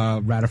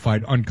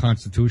ratified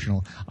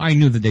unconstitutional. I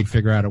knew that they'd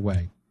figure out a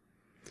way.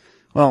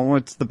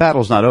 Well, the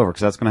battle's not over,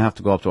 because that's going to have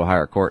to go up to a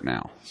higher court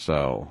now.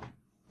 So,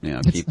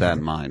 keep that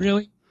in mind.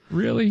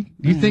 Really?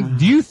 Do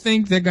you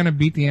think they're going to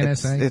beat the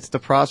NSA? It's the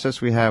process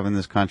we have in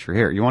this country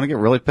here. You want to get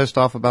really pissed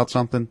off about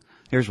something?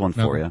 Here's one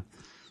for you.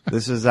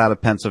 This is out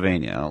of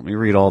Pennsylvania. Let me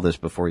read all this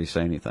before you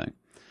say anything.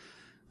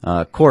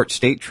 Court,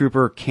 state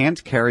trooper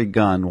can't carry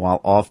gun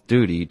while off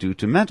duty due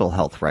to mental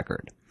health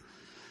record.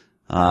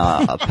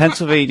 A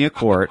Pennsylvania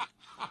court.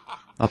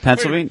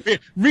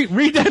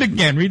 Read that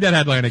again. Read that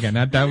headline again.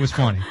 That was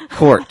funny.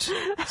 Court,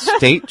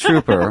 state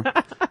trooper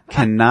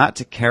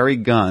cannot carry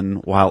gun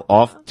while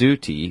off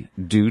duty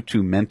due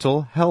to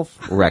mental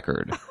health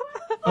record.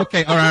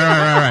 Okay, all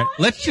right.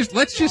 Let's just.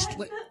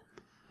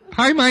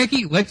 Hi,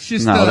 Mikey. Let's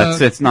just. No,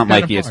 it's not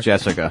Mikey. It's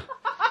Jessica.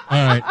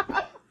 All right.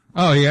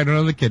 Oh, you had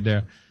another kid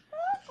there.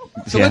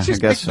 So Yeah, let's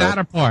just I pick guess that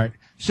so. apart.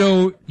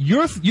 So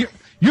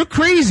you're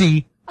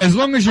crazy as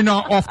long as you're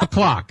not off the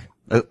clock.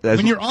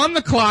 When you're on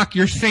the clock,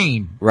 you're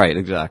sane. Right,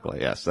 exactly.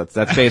 Yes, that's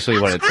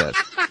basically what it says.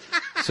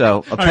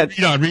 So,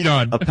 read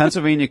on. A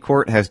Pennsylvania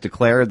court has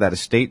declared that a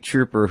state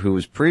trooper who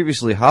was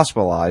previously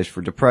hospitalized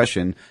for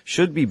depression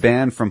should be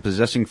banned from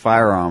possessing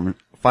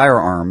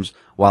firearms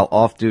while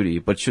off duty,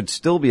 but should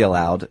still be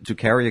allowed to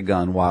carry a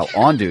gun while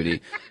on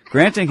duty,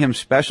 granting him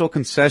special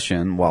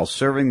concession while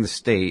serving the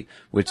state,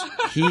 which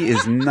he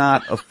is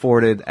not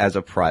afforded as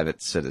a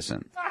private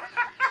citizen.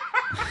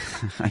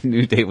 I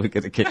knew Dave would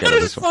get a kick out of That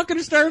this is one. fucking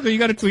hysterical. You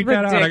got to tweet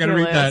that out. I got to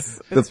read that.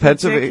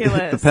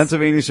 The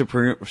Pennsylvania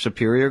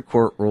Superior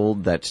Court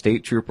ruled that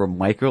State Trooper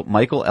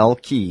Michael L.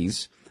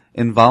 Keys'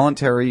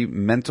 involuntary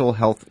mental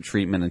health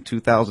treatment in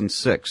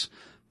 2006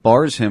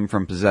 bars him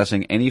from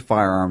possessing any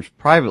firearms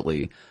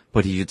privately,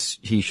 but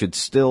he should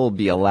still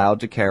be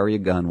allowed to carry a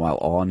gun while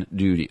on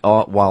duty,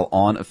 while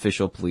on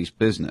official police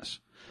business.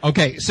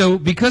 Okay, so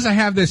because I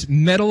have this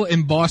metal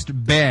embossed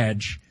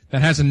badge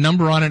that has a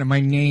number on it and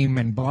my name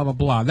and blah, blah,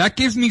 blah, that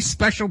gives me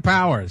special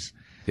powers.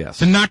 Yes.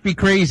 To not be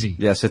crazy.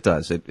 Yes, it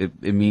does.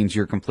 It means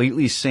you're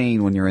completely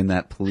sane when you're in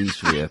that police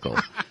vehicle.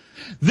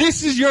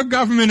 This is your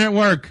government at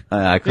work.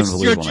 I couldn't It's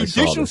believe your when I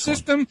saw judicial this one.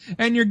 system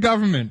and your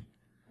government.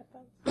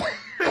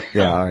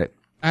 Yeah, all right.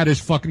 That is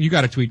fucking, you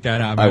gotta tweet that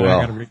out, I man. will.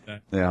 I gotta read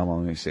that. Yeah, well,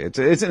 let me see. It's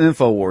an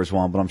InfoWars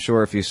one, but I'm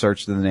sure if you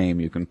search the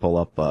name, you can pull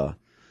up,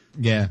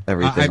 Yeah.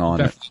 everything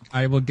on it.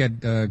 I will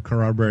get,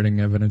 corroborating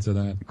evidence of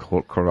that.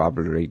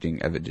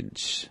 Corroborating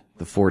evidence.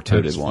 The That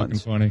four-toed is fucking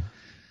ones. funny.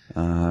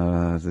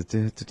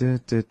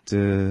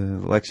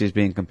 Lexi's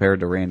being compared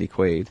to Randy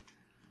Quaid.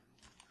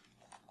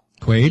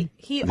 Quaid?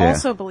 He Yeah.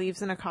 also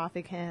believes in a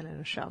coffee can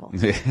and a shovel.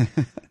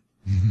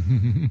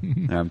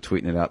 I'm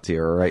tweeting it out to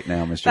you right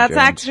now, Mr. That's Jones.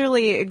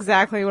 actually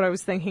exactly what I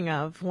was thinking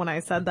of when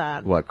I said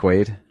that. What,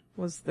 Quaid?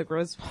 Was the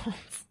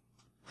Griswolds.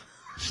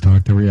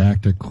 Start the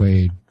reactor,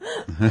 Quaid.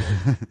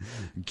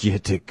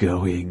 Get it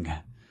going.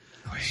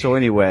 So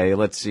anyway,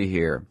 let's see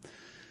here.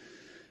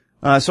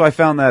 So I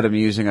found that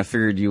amusing. I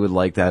figured you would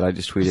like that. I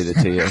just tweeted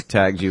it to you.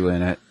 Tagged you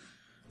in it.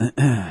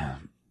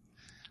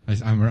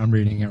 I'm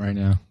reading it right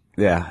now.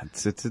 Yeah,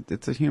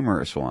 it's a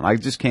humorous one. I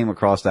just came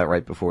across that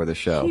right before the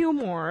show.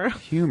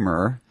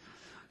 Humor.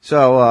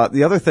 So,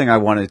 the other thing I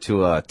wanted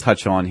to,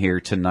 touch on here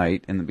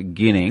tonight in the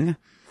beginning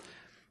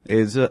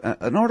is,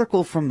 an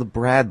article from the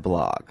Brad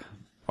blog,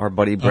 our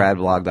buddy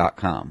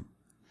bradblog.com.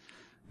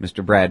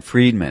 Mr. Brad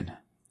Friedman.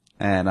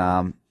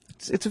 And,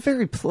 it's a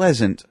very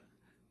pleasant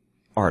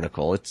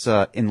article. It's,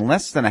 in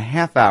less than a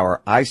half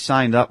hour, I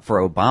signed up for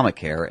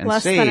Obamacare and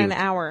Less saved. than an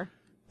hour.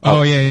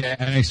 Oh, yeah.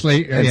 And I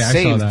saved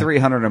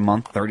 $300 a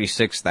month,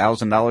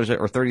 $36,000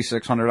 or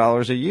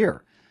 $3,600 a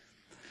year.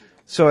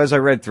 So as I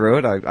read through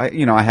it,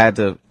 I had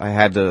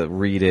to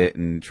read it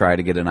and try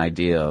to get an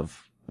idea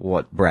of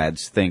what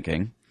Brad's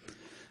thinking.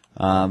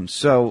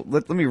 So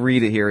let me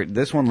read it here.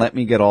 This one let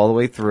me get all the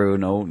way through.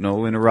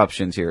 No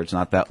interruptions here. It's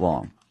not that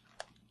long.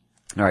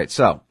 All right.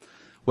 So,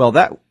 well,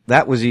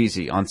 that was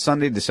easy. On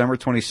Sunday, December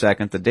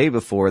 22nd, the day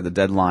before the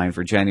deadline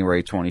for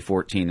January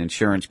 2014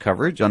 insurance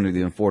coverage under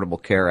the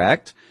Affordable Care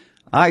Act,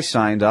 I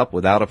signed up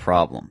without a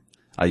problem.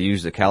 I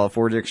used the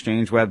California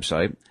Exchange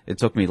website. It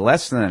took me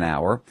less than an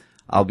hour.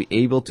 I'll be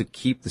able to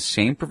keep the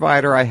same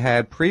provider I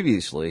had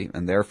previously,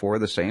 and therefore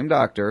the same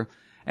doctor,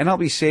 and I'll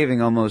be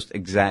saving almost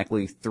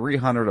exactly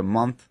 $300 a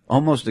month,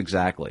 almost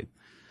exactly.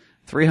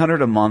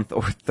 $300 a month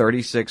or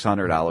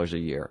 $3,600 a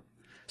year.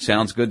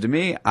 Sounds good to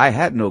me. I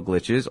had no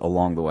glitches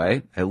along the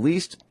way, at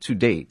least to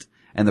date,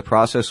 and the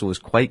process was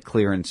quite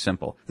clear and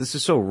simple. This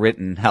is so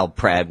written how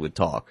Brad would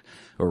talk,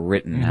 or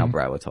written how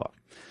Brad would talk.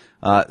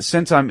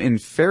 Since I'm in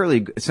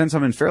fairly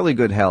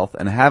good health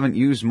and haven't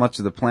used much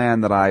of the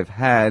plan that I've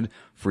had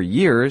for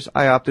years,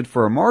 I opted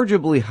for a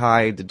marginally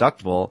high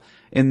deductible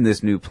in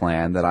this new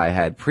plan that I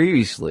had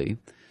previously,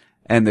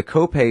 and the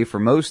copay for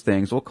most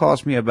things will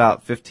cost me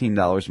about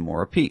 $15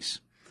 more apiece.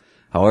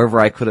 However,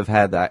 I could have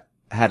had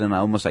an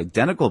almost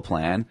identical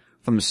plan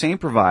from the same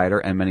provider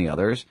and many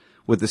others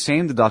with the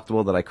same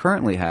deductible that I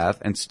currently have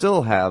and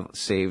still have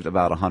saved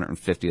about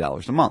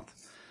 $150 a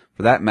month.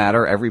 For that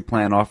matter, every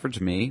plan offered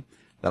to me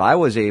that I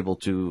was able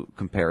to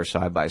compare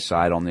side by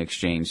side on the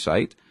exchange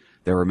site,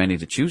 there were many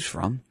to choose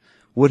from,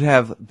 would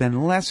have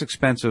been less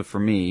expensive for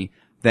me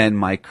than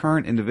my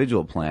current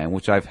individual plan,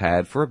 which I've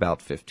had for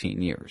about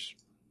 15 years.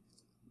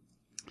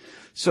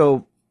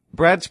 So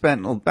Brad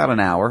spent about an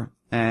hour,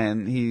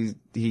 and he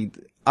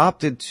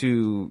opted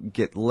to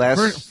get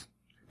less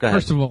Go ahead.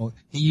 First of all,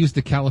 he used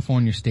the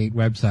California State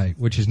website,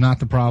 which is not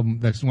the problem.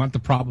 That's not the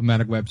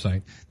problematic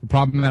website. The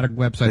problematic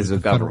website is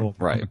the federal.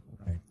 Right.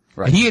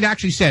 He had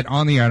actually said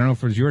on the air, I don't know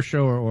if it was your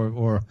show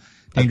or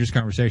Dangerous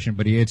Conversation,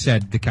 but he had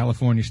said the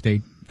California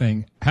State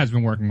thing has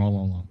been working all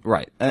along.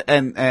 Right.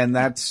 And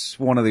that's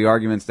one of the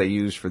arguments they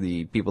use for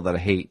the people that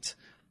hate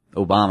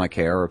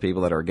Obamacare or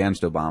people that are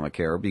against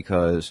Obamacare,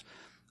 because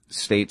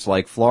states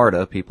like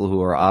Florida, people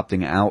who are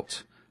opting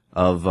out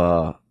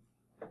of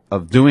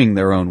doing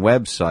their own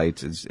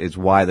websites is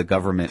why the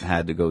government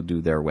had to go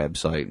do their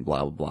website and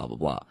blah, blah, blah, blah,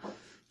 blah.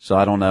 So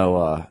I don't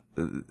know,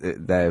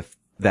 that if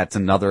that's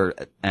another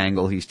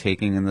angle he's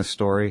taking in this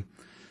story.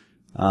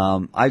 I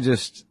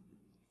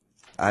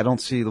don't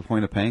see the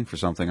point of paying for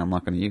something I'm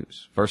not going to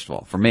use. First of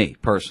all, for me,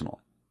 personal,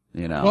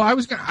 you know.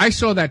 Well, I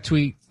saw that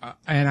tweet,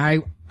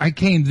 and I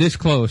came this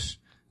close,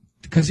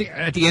 because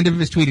at the end of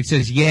his tweet it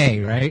says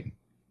yay, right?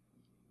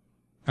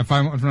 If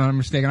I'm not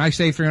mistaken, I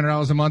say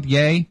 $300 a month,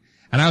 yay.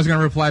 And I was going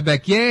to reply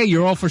back, yay,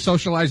 you're all for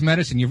socialized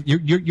medicine.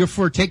 You're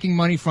for taking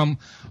money from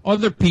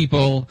other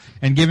people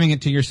and giving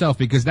it to yourself,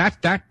 because that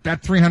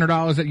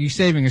 $300 that you're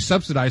saving is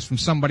subsidized from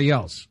somebody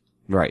else.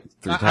 Right.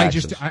 I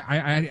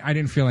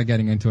didn't feel like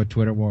getting into a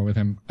Twitter war with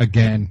him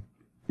again.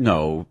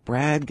 No,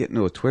 Brad, get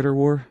into a Twitter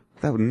war?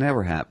 That would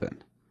never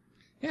happen.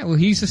 Yeah, well,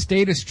 he's a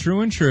statist true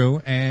and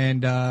true,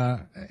 and,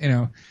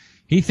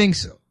 he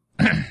thinks,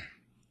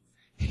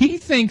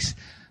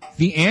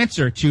 the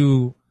answer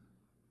to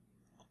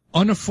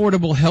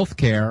unaffordable health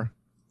care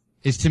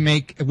is to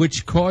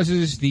which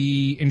causes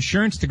the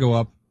insurance to go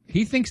up.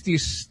 He thinks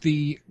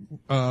the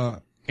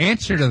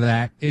answer to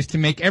that is to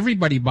make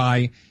everybody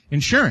buy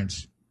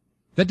insurance.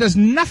 That does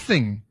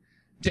nothing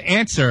to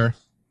answer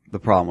the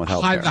problem with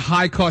healthcare. The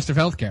high cost of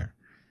healthcare.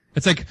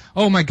 It's like,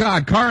 oh my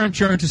God, car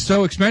insurance is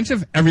so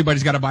expensive,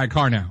 everybody's got to buy a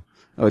car now.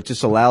 Oh, it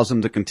just allows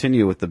them to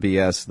continue with the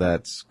BS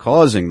that's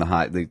causing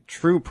the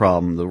true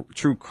problem, the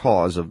true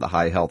cause of the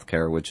high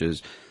healthcare, which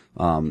is,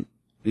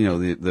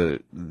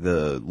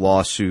 the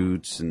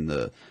lawsuits and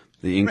the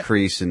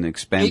increase in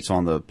expense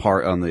on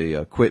the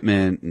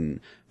equipment and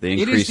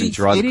the increase in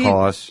drug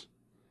costs.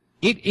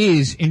 It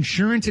is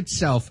insurance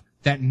itself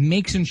that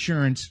makes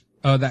insurance,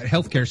 that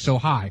healthcare so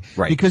high.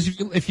 Right.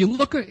 Because if you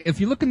look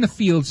in the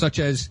field such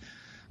as,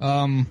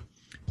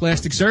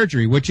 plastic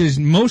surgery, which is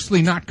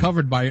mostly not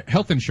covered by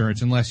health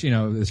insurance unless,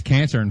 there's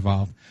cancer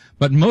involved.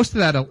 But most of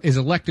that is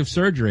elective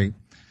surgery.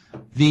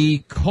 The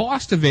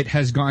cost of it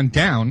has gone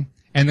down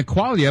and the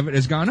quality of it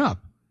has gone up.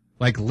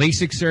 Like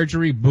LASIK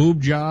surgery,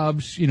 boob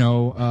jobs,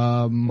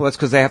 well, that's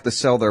because they have to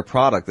sell their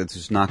product that's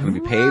just not going to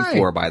be paid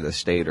for by the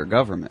state or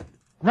government.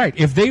 Right.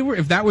 If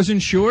that was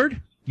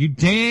insured, you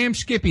damn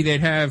skippy,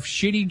 they'd have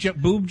shitty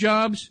boob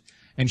jobs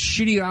and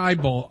shitty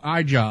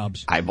eye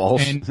jobs.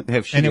 Eyeballs? And, They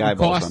have shitty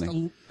eyeballs,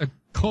 honey.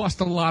 Cost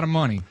a lot of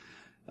money.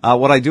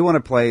 What I do want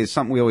to play is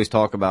something we always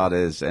talk about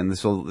is, and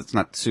it's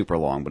not super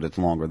long, but it's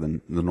longer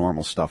than the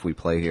normal stuff we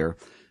play here.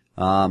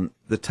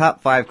 The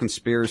top 5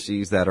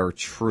 conspiracies that are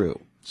true.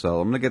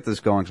 So I'm going to get this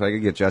going, so I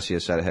can get Jesse a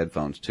set of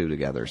headphones too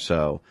together.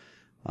 So,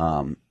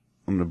 I'm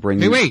going to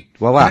bring you. Wait.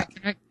 Well, what?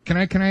 Can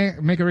I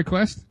make a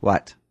request?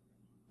 What?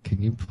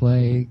 Can you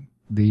play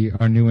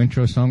our new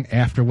intro song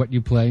after what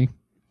you play?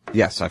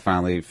 Yes, I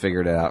finally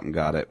figured it out and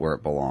got it where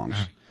it belongs.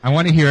 I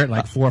want to hear it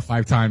like 4 or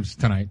 5 times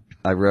tonight.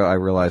 I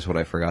realized what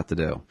I forgot to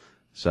do.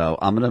 So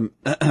I'm going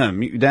to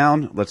mute you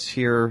down. Let's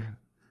hear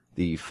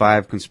the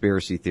 5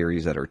 conspiracy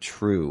theories that are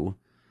true.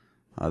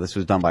 This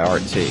was done by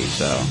RT,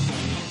 so.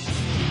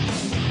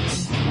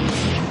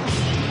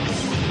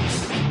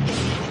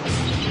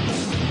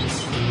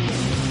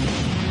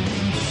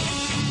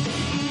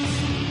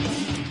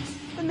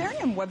 The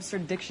Merriam-Webster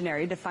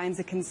Dictionary defines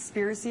a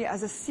conspiracy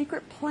as a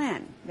secret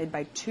plan made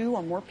by 2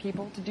 or more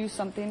people to do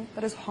something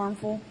that is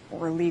harmful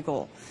or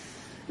illegal.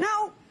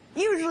 Now,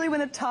 usually when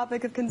the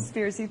topic of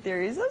conspiracy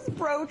theories is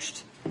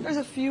broached, there's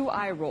a few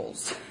eye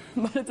rolls.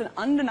 But it's an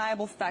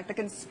undeniable fact that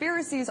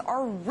conspiracies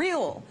are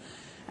real.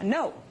 And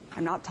no,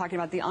 I'm not talking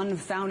about the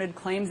unfounded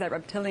claims that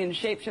reptilian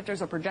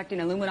shapeshifters are projecting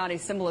Illuminati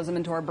symbolism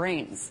into our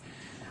brains.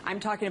 I'm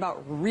talking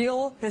about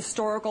real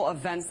historical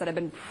events that have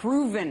been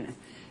proven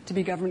to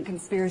be government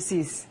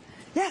conspiracies.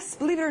 Yes,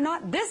 believe it or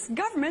not, this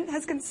government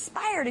has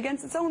conspired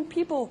against its own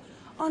people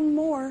on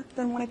more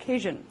than one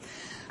occasion.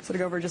 So to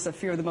go over just a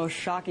few of the most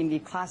shocking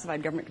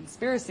declassified government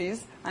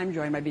conspiracies, I'm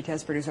joined by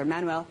BTS producer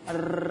Manuel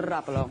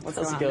Rapolo. What's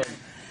going on?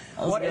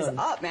 What is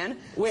up, man?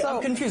 Wait,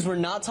 I'm confused. We're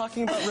not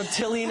talking about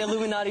reptilian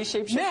Illuminati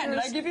shapeshifters? Man, did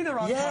I give you the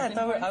wrong I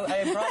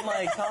brought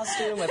my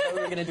costume. I thought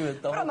we were going to do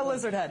it. Put on the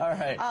lizard head. All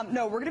right.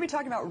 No, we're going to be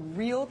talking about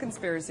real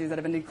conspiracies that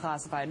have been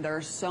declassified. There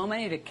are so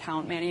many to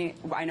count, Manny.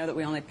 I know that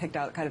we only picked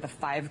out kind of the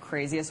 5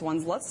 craziest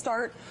ones. Let's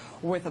start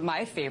with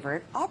my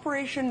favorite,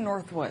 Operation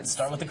Northwoods.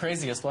 Start with the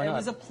craziest. Why not? It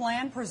was a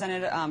plan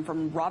presented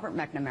from Robert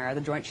McNamara,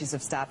 the Joint Chiefs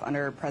of Staff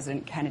under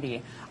President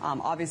Kennedy.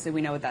 Obviously,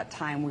 we know at that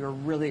time we were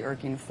really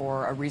irking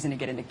for a reason to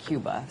get into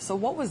Cuba. So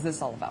what was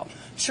this all about?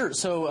 Sure.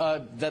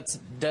 So that's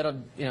dead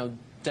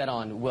Dead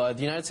on. Well,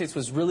 the United States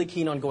was really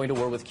keen on going to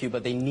war with Cuba.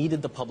 They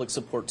needed the public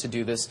support to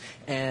do this.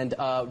 And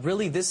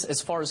really this,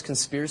 as far as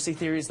conspiracy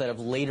theories that have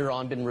later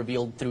on been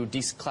revealed through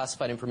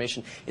declassified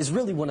information, is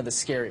really one of the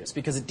scariest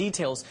because it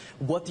details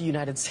what the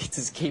United States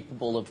is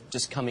capable of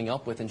just coming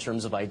up with in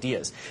terms of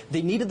ideas.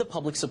 They needed the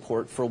public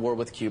support for a war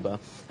with Cuba.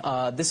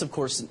 This, of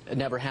course,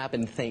 never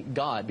happened, thank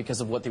God,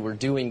 because of what they were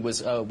doing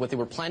was, what they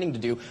were planning to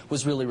do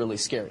was really, really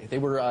scary. They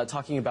were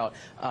talking about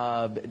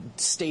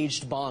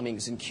staged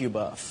bombings in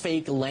Cuba,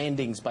 fake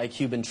landings by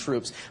Cuban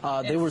troops.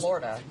 In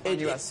Florida, on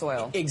U.S.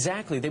 soil.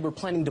 Exactly. They were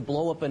planning to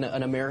blow up an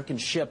American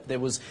ship. There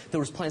was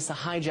plans to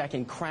hijack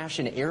and crash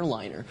an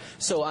airliner.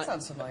 So that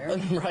sounds familiar.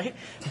 Right?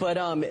 But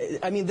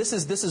I mean, this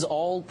is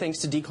all thanks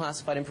to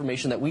declassified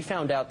information that we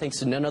found out thanks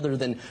to none other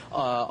than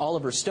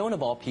Oliver Stone,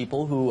 of all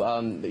people, who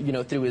you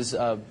know, through his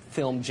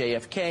film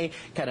JFK,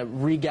 kind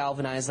of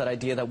re-galvanized that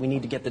idea that we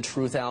need to get the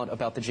truth out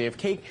about the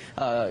JFK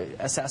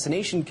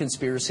assassination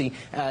conspiracy.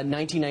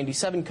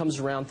 1997 comes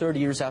around, 30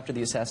 years after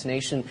the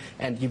assassination,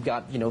 and you've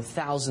got, you know,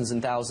 thousands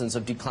and thousands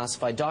of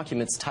declassified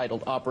documents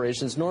titled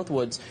Operations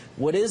Northwoods.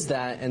 What is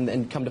that?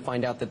 And come to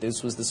find out that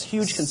this was this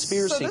huge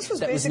conspiracy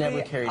that was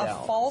never carried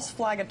out. A false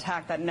flag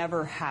attack that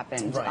never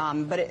happened.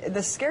 Right. But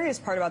the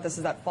scariest part about this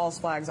is that false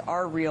flags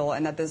are real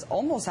and that this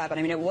almost happened.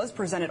 I mean, it was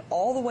presented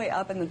all the way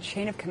up in the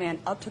chain of command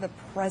up to the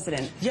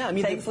president. Yeah, I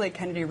mean, thankfully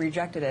Kennedy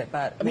rejected it.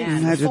 But I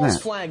mean,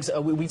 false flags.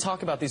 We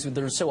talk about these;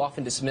 they're so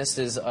often dismissed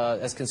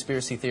as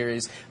conspiracy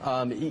theories.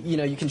 You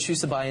know, you can choose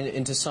to buy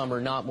into some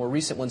or not, more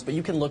recent ones, but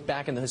you can look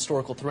back in the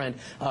historical thread.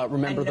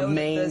 Remember the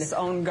main this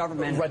own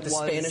government, right?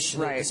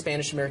 The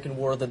Spanish-American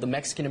War, the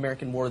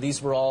Mexican-American War.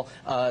 These were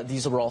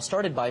all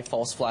started by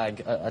false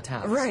flag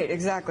attacks. Right,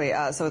 exactly.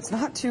 So it's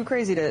not too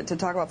crazy to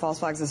talk about false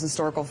flags as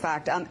historical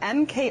fact.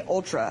 MK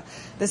Ultra.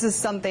 This is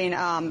something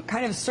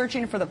kind of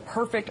searching for the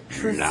perfect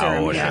truth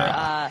serum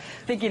here,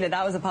 thinking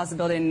that was a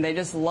possibility, and they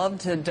just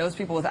loved to dose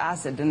people with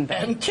acid, didn't they?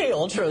 MK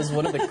Ultra is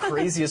one of the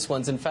craziest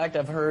ones. In fact,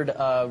 I've heard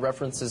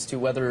references to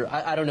whether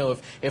I don't know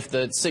if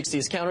the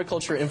 60s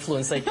counterculture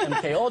influenced like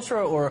MK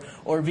Ultra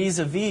or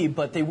vis-a-vis,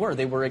 but they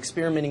were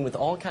experimenting with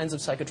all kinds of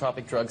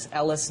psychotropic drugs,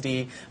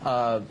 LSD,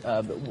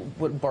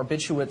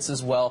 barbiturates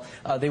as well.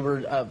 They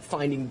were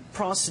finding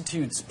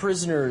prostitutes,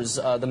 prisoners,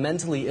 the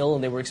mentally ill,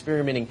 and they were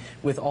experimenting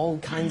with all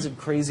kinds of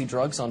crazy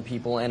drugs on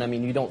people. And I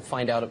mean, you don't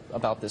find out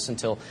about this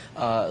until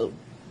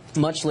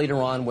much later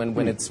on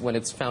when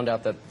it's found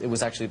out that it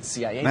was actually the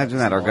CIA. Imagine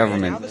that, our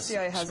government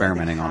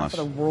experimenting on us.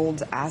 The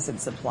world's acid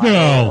supply,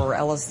 or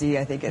LSD,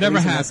 I think, at Never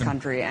least happened. in this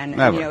country, and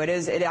Never. you know,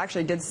 it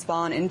actually did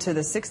spawn into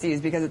the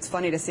 60s, because it's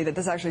funny to see that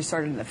this actually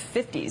started in the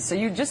 50s. So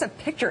you just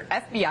picture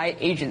FBI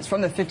agents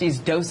from the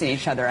 50s dosing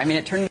each other. I mean,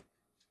 it turned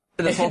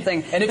this whole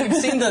thing. And if you've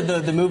seen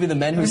the movie The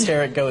Men Who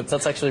Stare at Goats,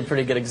 that's actually a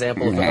pretty good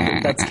example of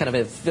that's kind of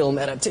a film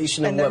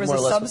adaptation of and there what was more or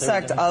a less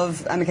subsect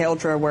of MK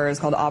Ultra where it's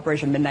called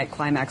Operation Midnight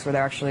Climax, where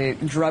they're actually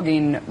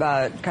drugging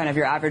kind of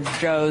your average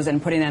Joes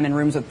and putting them in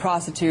rooms with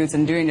prostitutes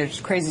and doing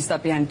just crazy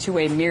stuff behind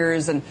two-way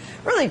mirrors and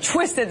really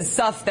twisted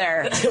stuff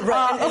there.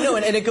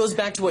 Right. And it goes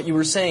back to what you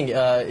were saying,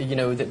 you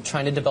know,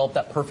 trying to develop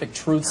that perfect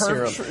truth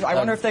serum. I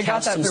wonder if they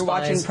got that through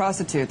watching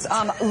prostitutes.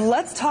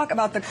 Let's talk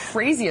about the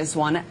craziest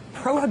one,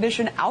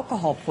 prohibition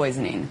alcohol poisoning.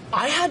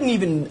 I hadn't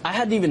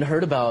even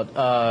heard about.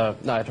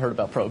 No, I'd heard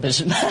about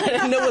prohibition. I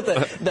didn't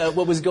know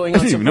what was going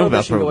on. So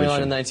prohibition going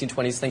on in the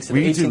 1920s, thanks to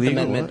the 18th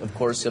Amendment, of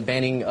course,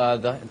 banning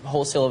the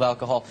wholesale of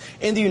alcohol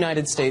in the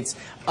United States.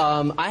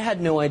 I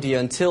had no idea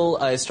until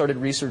I started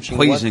researching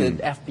what the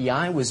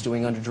FBI was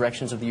doing under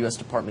directions of the U.S.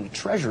 Department of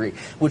Treasury,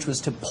 which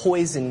was to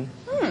poison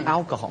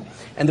alcohol.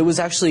 And there was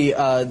actually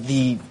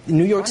the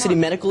New York City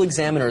Medical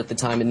Examiner at the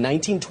time in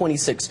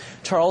 1926,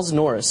 Charles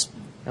Norris.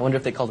 I wonder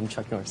if they called him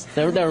Chuck Norris.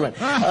 Never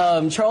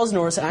mind. Charles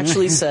Norris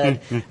actually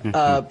said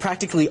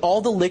practically all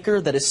the liquor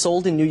that is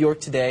sold in New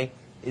York today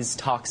is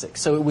toxic.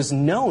 So it was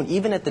known,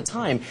 even at the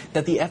time,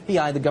 that the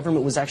FBI, the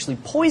government, was actually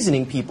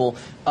poisoning people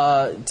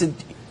to...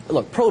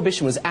 Look,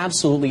 prohibition was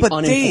absolutely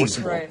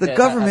unenforceable. Dave, the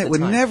government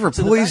would never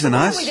poison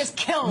us. We just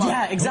kill them.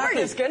 Yeah, exactly.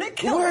 We're just gonna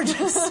kill them. We're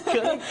just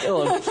gonna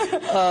kill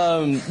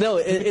them. No,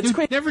 it's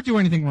crazy. Never do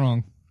anything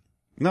wrong.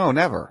 No,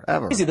 never,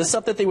 ever. The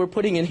stuff that they were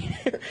putting in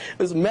here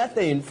was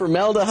methane,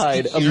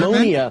 formaldehyde,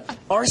 ammonia,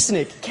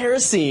 arsenic,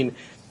 kerosene,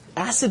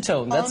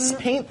 acetone. That's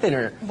paint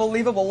thinner.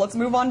 Unbelievable. Let's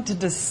move on to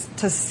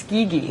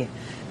Tuskegee,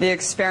 the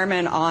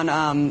experiment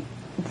on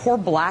poor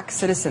black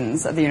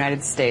citizens of the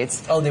United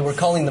States. Oh, they were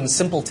calling them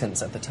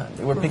simpletons at the time.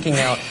 They were picking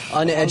out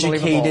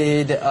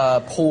uneducated,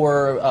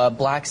 poor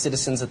black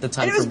citizens at the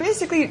time. And it was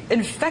basically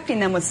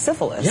infecting them with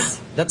syphilis. Yeah,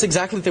 that's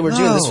exactly what they were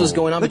doing. This was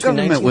going on between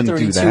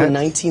 1932 and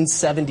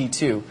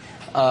 1972.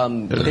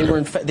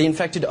 They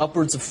infected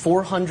upwards of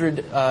 400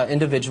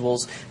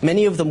 individuals,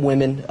 many of them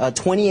women.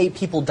 28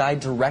 people died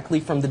directly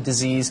from the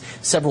disease.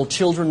 Several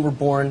children were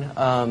born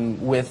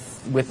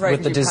with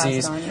the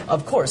disease.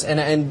 Of course,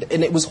 and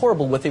it was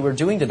horrible what they were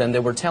doing to them. They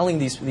were telling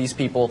these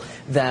people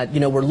that, you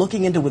know, we're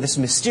looking into this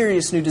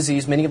mysterious new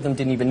disease. Many of them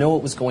didn't even know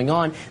what was going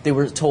on. They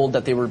were told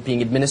that they were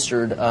being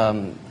administered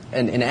an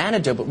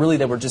antidote, but really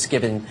they were just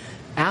given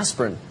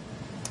aspirin.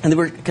 And they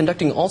were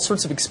conducting all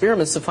sorts of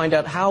experiments to find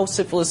out how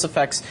syphilis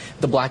affects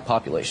the black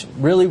population.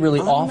 Really, really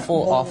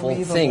awful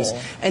things.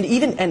 And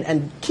even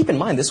and keep in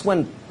mind,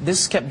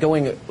 this kept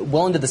going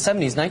well into the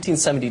 70s,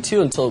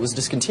 1972, until it was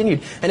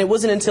discontinued. And it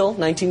wasn't until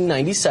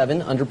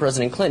 1997, under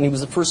President Clinton, he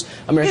was the first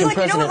American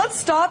president. You know what? Let's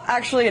stop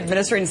actually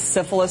administering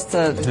syphilis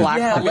to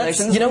black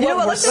populations. You know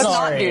what? Let's just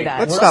not do that.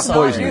 Let's stop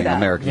poisoning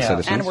American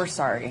citizens. And we're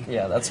sorry.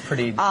 Yeah, that's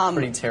pretty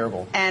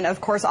terrible. And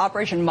of course,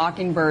 Operation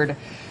Mockingbird.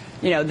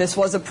 You know, this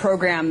was a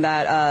program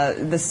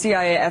that the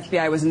CIA,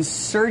 FBI was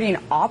inserting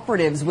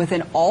operatives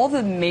within all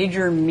the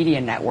major media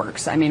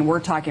networks. I mean,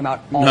 we're talking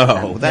about all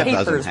of them.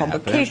 Papers,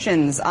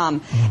 publications. And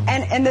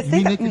the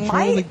thing that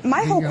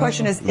my whole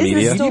question is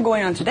this still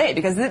going on today?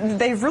 Because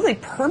they've really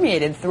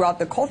permeated throughout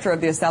the culture of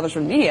the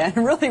establishment media.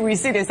 And really, we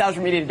see the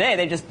establishment media today,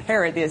 they just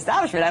parrot the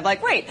establishment. I'm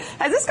like, wait,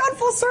 has this gone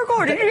full circle?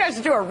 Or did you guys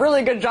do a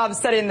really good job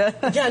setting the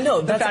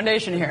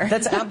foundation here?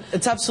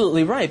 It's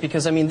absolutely right.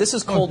 Because, I mean, this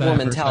is Cold War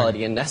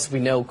mentality. And as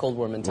we know, Cold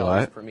War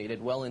mentality is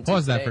permeated well into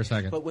Pause that for a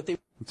second.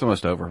 It's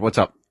almost over. What's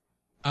up?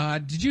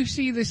 Did you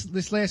see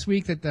this last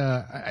week that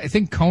I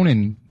think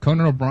Conan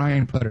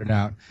O'Brien put it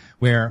out,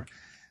 where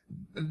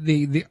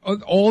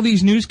all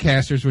these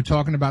newscasters were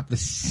talking about the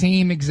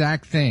same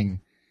exact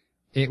thing.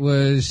 It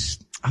was,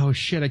 oh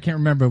shit, I can't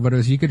remember, but it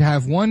was, you could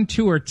have 1,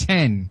 2, or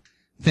 10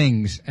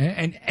 things,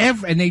 and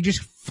they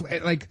just,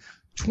 like,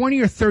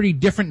 20 or 30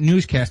 different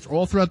newscasts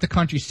all throughout the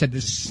country said the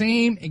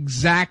same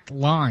exact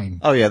line.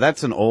 Oh yeah,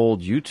 that's an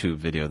old YouTube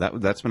video.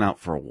 That's been out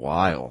for a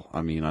while.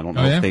 I mean, I don't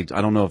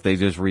know if they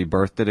just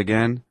rebirthed it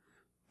again,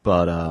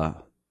 but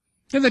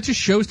yeah, that just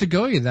shows to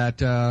go you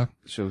that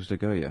shows to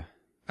go you.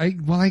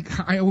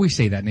 I always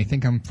say that, and they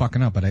think I'm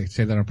fucking up, but I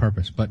say that on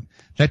purpose. But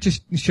that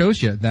just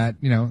shows you that,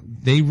 you know,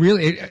 they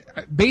really,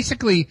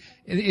 basically,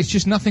 it's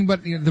just nothing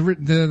but, you know,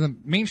 the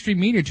mainstream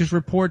media just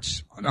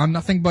reports on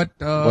nothing but,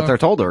 what they're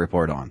told to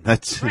report on.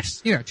 That's,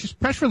 just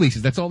press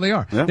releases. That's all they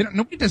are. Yeah.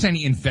 Nobody does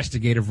any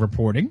investigative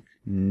reporting.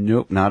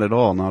 Nope, not at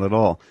all, not at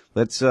all.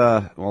 Let's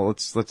do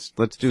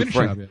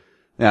Frank.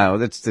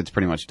 Yeah, it's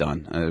pretty much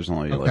done. There's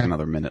only like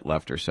another minute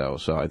left or so.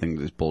 So I think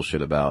this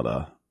bullshit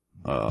about,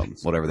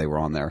 whatever they were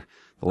on there.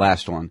 The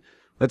last one.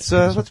 Let's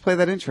play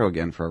that intro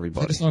again for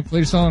everybody. Play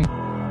the song.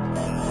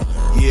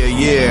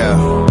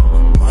 Yeah.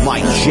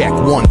 Mic check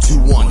 1 2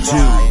 1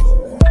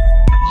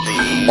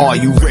 2. Are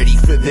you ready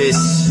for this?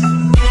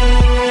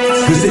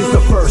 Cause it's the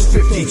first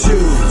 52.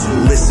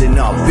 Listen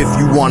up if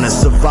you wanna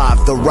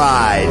survive the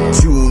ride.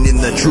 Tune in,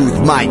 the truth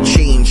might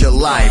change your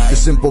life. The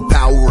simple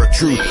power of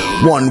truth.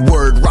 One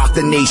word, rock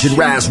the nation.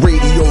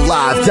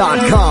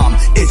 RazRadioLive.com.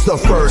 It's the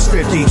first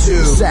 52.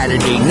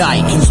 Saturday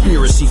night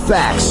conspiracy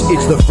facts.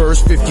 It's the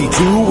first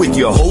 52 with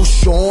your host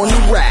Sean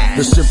Raz.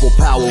 The simple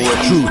power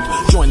of truth.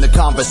 Join the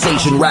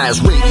conversation.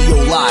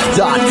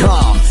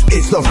 RazRadioLive.com.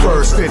 It's the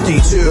first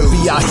 52. The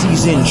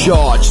VIC's in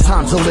charge.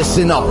 Time to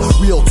listen up.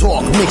 Real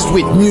talk mixed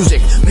with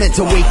music, meant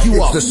to wake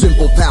you up. It's the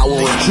simple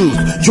power of truth.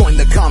 Join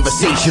the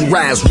conversation.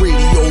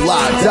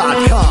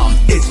 RazRadioLive.com.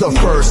 It's the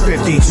first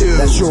 52.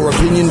 That's your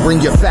opinion. Bring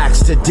your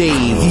facts to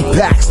Dave. He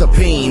packs the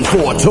pain.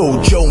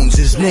 Four-Toe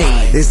Jones'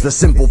 name. It's the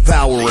simple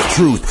power of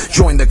truth.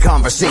 Join the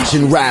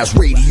conversation.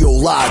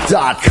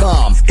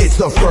 RazRadioLive.com. It's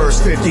the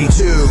first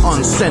 52.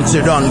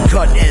 Uncensored,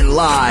 uncut, and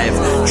live.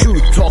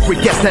 Truth talk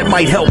with guests that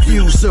might help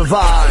you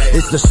survive.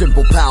 It's the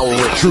simple power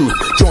of truth.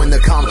 Join the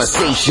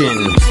conversation.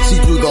 See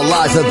through the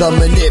lies of the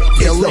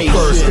manipulation. It's the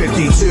first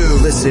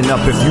 52. Listen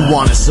up if you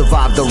want to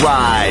survive the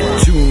ride.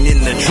 Tune in,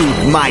 the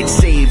truth might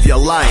save your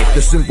life.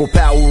 The simple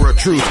power of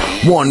truth.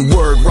 One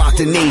word, rock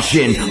the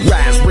nation.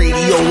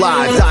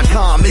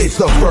 RazRadioLive.com. It's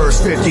the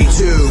first 52.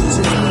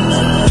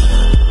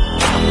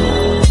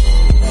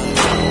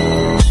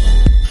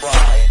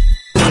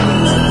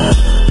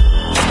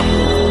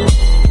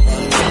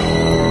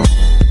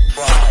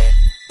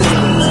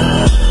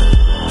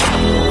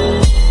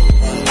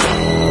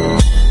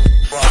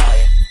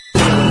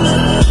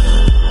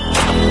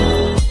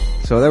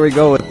 So there we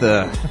go with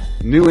the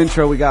new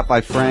intro we got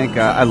by Frank.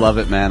 I love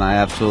it, man. I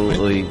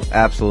absolutely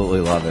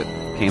love it.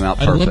 Came out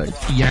perfect. I love the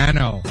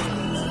piano.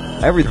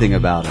 Everything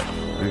about it.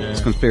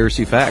 It's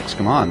conspiracy facts.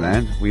 Come on,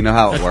 man. We know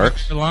how it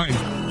works. That's line.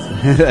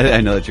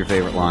 I know that's your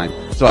favorite line.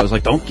 So I was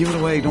like, don't give it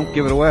away. Don't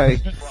give it away.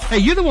 Hey,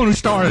 you're the one who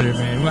started it,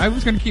 man. I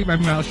was going to keep my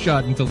mouth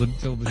shut until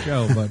the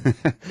show, but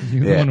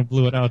you're the one who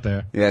blew it out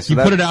there. Yeah, so you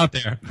put it out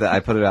there. I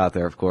put it out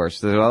there, of course.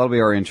 So that'll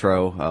be our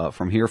intro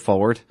from here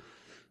forward.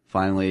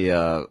 Finally,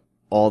 all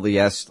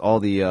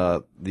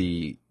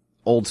the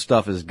old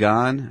stuff is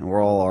gone, and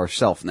we're all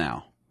ourself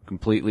now,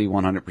 completely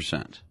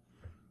 100%.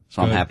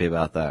 So I'm happy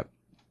about that.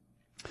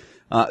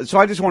 So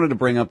I just wanted to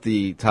bring up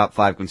the top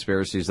 5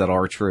 conspiracies that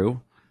are true,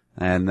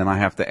 and then I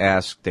have to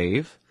ask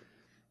Dave,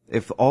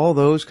 if all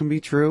those can be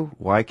true,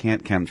 why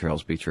can't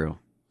chemtrails be true?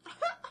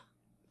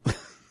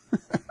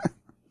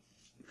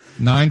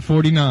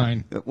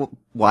 949. Well,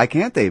 why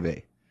can't they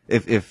be?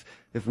 If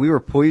we were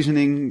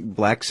poisoning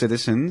black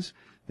citizens,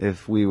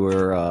 if we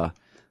were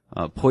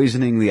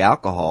poisoning the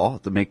alcohol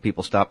to make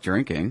people stop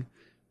drinking.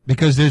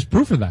 Because there's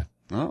proof of that.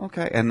 Oh,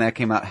 okay. And that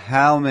came out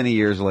how many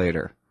years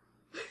later?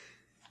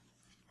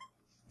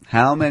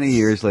 How many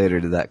years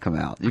later did that come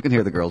out? You can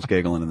hear the girls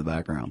giggling in the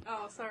background.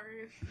 Oh,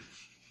 sorry.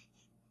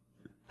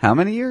 How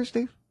many years,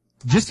 Steve?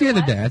 Just the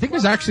other day. I think it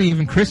was actually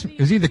even Christmas.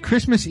 It was either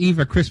Christmas Eve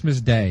or Christmas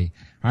Day.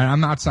 Right?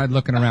 I'm outside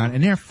looking around,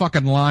 and there are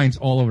fucking lines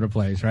all over the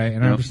place, right?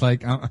 And I'm just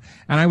like, and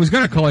I was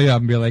gonna call you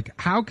up and be like,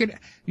 how could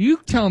you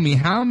tell me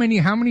how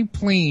many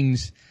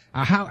planes?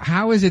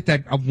 How is it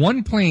that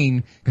one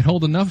plane could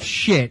hold enough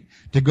shit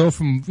to go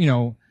from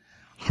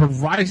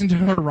horizon to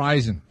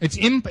horizon?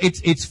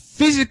 It's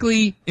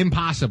physically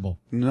impossible.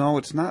 No,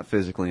 it's not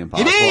physically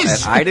impossible. It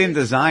is. And I didn't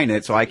design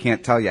it, so I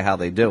can't tell you how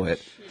they do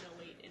it.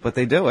 But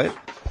they do it.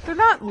 They're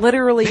not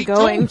literally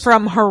going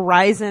from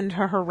horizon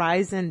to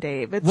horizon,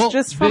 Dave. It's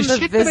just from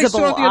the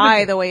visible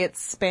eye, the way it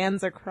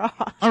spans across.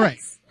 All right.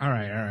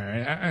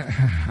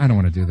 I don't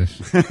want to do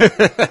this.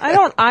 I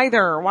don't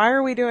either. Why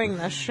are we doing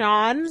this,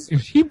 Sean?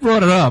 He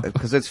brought it up.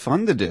 Because it's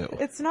fun to do.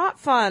 It's not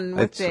fun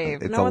with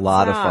Dave. It's no, a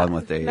lot not. of fun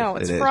with Dave. No,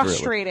 it's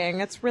frustrating.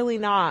 Really. It's really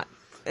not.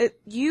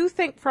 You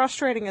think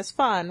frustrating is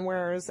fun,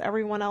 whereas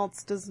everyone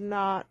else does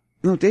not.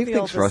 No, Dave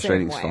thinks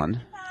frustrating is fun.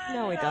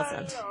 No, he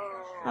doesn't.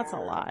 That's a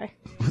lie.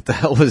 What the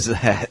hell was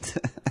that?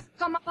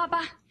 Come on,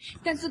 Papa.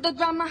 Dance to the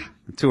drama.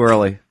 Too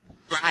early.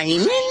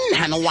 Whining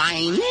and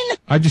whining.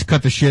 I just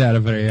cut the shit out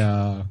of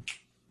a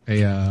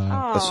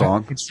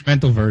song?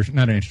 Instrumental version.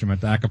 Not an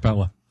instrumental, a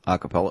cappella. A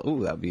cappella.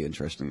 Ooh, that'd be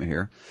interesting to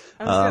hear.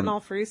 I was getting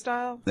all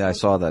freestyle. Yeah, I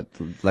saw that.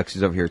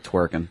 Lexi's over here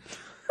twerking.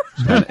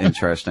 It's kind of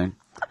interesting.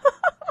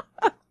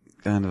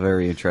 Kind of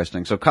very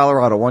interesting. So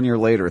Colorado, 1 year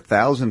later,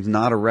 thousands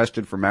not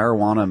arrested for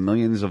marijuana,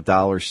 millions of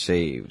dollars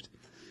saved.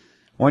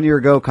 1 year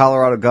ago,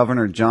 Colorado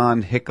Governor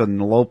John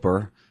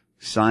Hickenlooper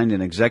signed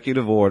an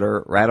executive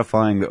order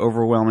ratifying the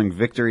overwhelming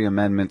Victory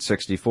Amendment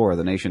 64,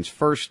 the nation's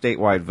first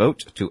statewide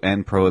vote to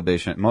end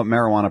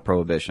marijuana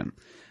prohibition.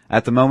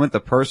 At the moment, the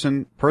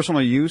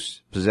personal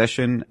use,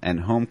 possession, and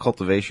home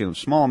cultivation of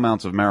small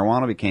amounts of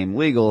marijuana became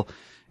legal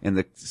in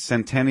the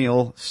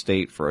Centennial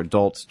State for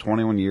adults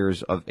 21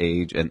 years of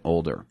age and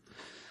older.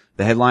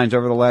 The headlines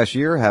over the last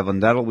year have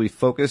undoubtedly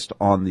focused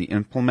on the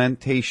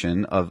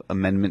implementation of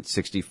Amendment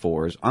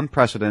 64's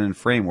unprecedented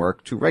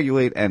framework to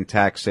regulate and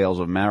tax sales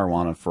of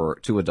marijuana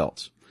to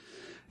adults.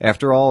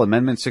 After all,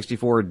 Amendment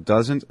 64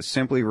 doesn't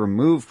simply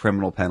remove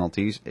criminal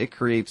penalties, it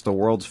creates the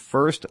world's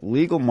first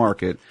legal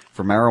market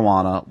for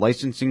marijuana,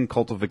 licensing,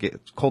 cultivation,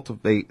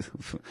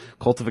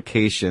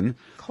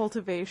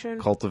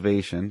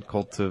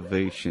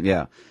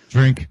 yeah.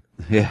 Drink.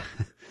 Yeah.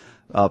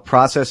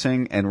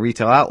 Processing and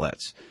retail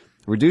outlets.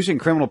 Reducing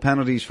criminal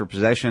penalties for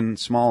possession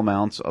small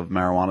amounts of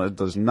marijuana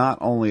does not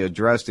only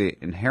address the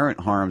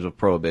inherent harms of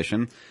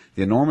prohibition,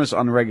 the enormous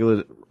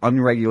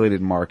unregulated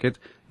market,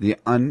 the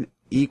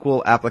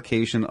unequal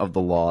application of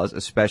the laws,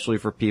 especially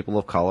for people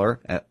of color,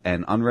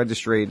 and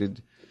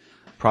unregistered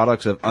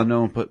products of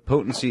unknown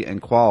potency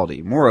and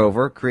quality.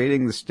 Moreover,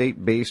 creating the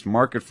state-based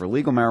market for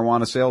legal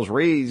marijuana sales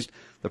raised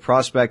the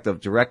prospect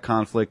of direct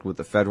conflict with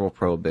the federal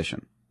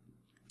prohibition.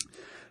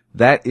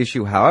 That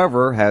issue,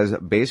 however, has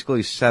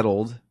basically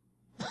settled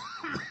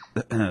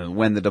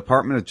when the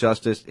Department of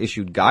Justice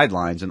issued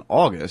guidelines in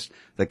August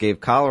that gave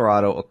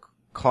Colorado a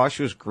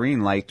cautious green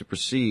light to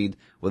proceed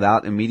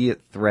without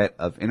immediate threat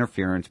of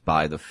interference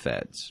by the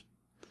feds.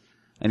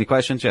 Any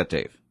questions yet,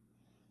 Dave?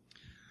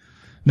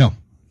 No.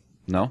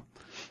 No?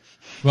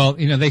 Well,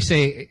 they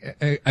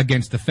say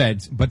against the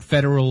feds, but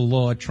federal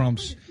law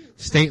trumps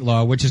state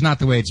law, which is not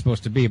the way it's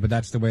supposed to be, but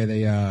that's the way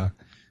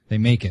they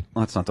make it.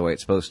 Well, that's not the way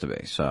it's supposed to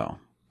be, so.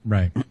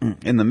 Right.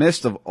 In the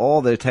midst of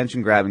all the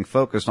attention-grabbing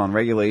focus on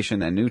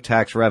regulation and new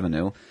tax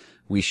revenue,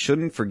 we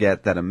shouldn't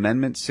forget that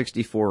Amendment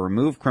 64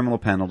 removed criminal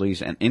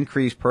penalties and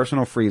increased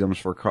personal freedoms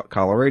for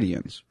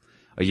Coloradians.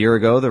 A year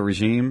ago, the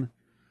regime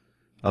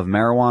of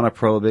marijuana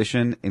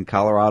prohibition in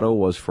Colorado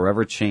was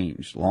forever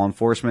changed. Law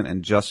enforcement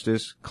and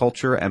justice,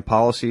 culture, and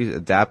policies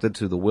adapted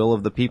to the will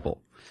of the people.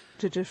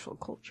 Judicial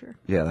culture.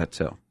 Yeah, that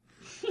too.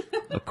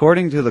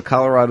 According to the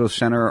Colorado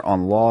Center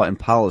on Law and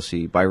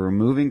Policy, by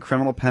removing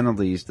criminal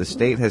penalties, the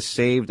state has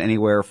saved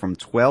anywhere from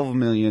 $12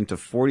 million to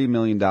 $40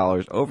 million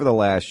over the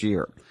last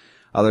year.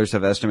 Others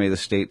have estimated the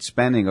state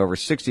spending over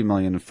 $60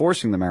 million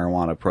enforcing the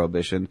marijuana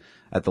prohibition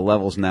at the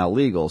levels now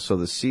legal, so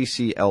the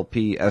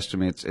CCLP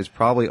estimates is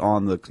probably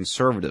on the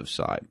conservative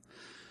side.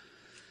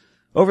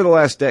 Over the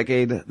last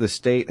decade, the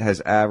state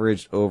has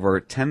averaged over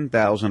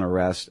 10,000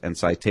 arrests and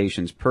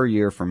citations per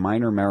year for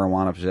minor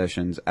marijuana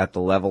possessions at the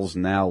levels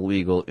now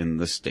legal in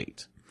the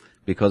state.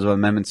 Because of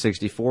Amendment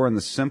 64 and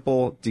the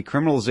simple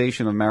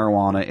decriminalization of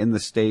marijuana in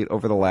the state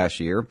over the last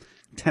year,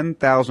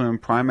 10,000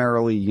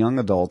 primarily young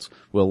adults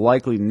will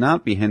likely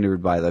not be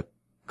hindered by the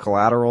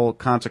collateral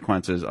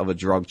consequences of a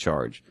drug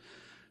charge.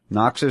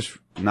 Noxious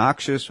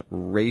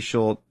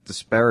racial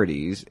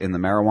disparities in the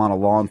marijuana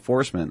law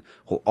enforcement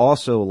will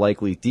also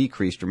likely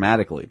decrease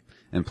dramatically.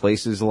 In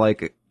places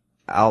like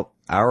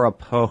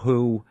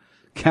Arapahoe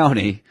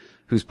County,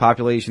 whose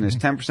population is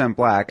 10%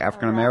 black,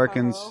 African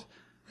Americans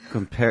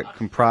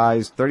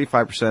comprise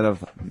 35%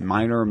 of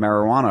minor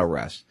marijuana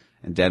arrests.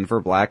 In Denver,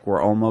 black were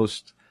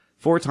almost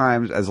 4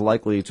 times as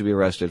likely to be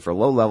arrested for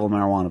low-level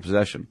marijuana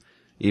possession.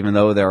 even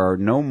though there are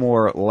no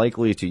more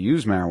likely to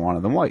use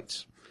marijuana than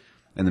whites.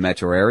 In the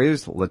metro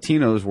areas,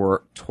 Latinos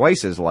were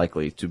twice as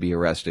likely to be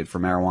arrested for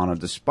marijuana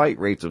despite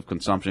rates of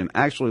consumption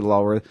actually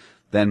lower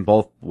than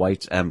both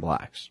whites and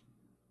blacks.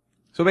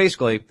 So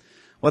basically,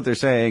 what they're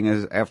saying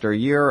is after a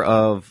year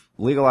of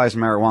legalized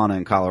marijuana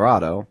in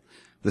Colorado,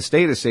 the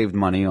state has saved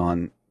money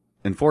on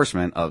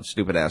enforcement of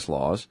stupid-ass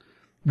laws.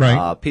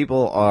 Right.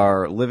 People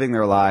are living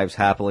their lives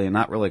happily and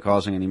not really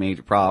causing any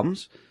major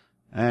problems.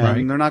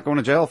 And they're not going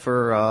to jail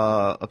for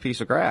a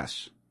piece of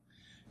grass.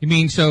 You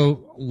mean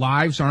so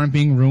lives aren't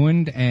being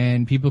ruined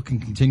and people can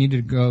continue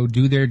to go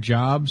do their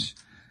jobs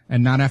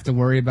and not have to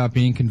worry about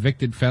being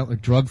convicted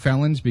drug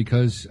felons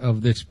because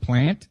of this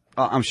plant?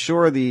 I'm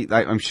sure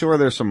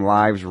there's some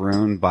lives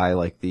ruined by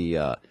like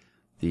the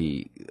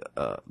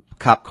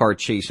cop car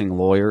chasing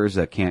lawyers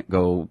that can't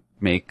go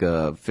make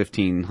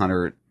 $1,500,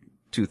 $2,000,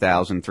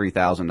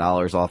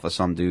 $3,000 off of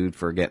some dude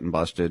for getting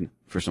busted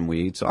for some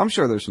weed. So I'm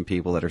sure there's some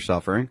people that are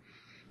suffering.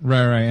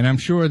 Right. And I'm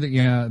sure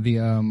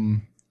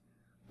that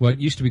what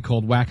used to be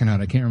called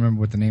Wackenhut, I can't remember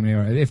what the name they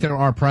are. If there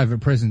are private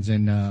prisons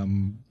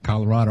in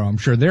Colorado, I'm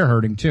sure they're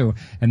hurting too,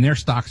 and their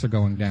stocks are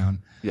going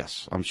down.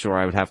 Yes, I'm sure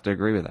I would have to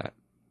agree with that.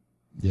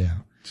 Yeah.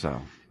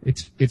 So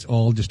it's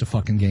all just a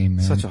fucking game,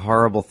 man. Such a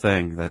horrible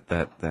thing that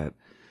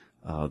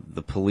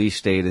the police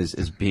state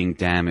is being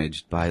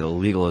damaged by the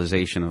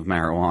legalization of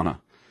marijuana.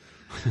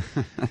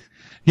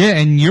 Yeah,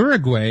 and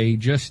Uruguay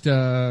just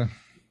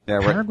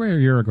Paraguay or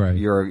Uruguay?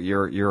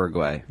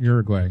 Uruguay.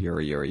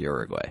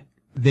 Uruguay.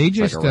 They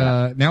just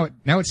now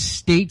it's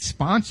state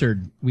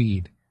sponsored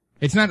weed.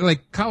 It's not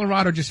like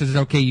Colorado just says,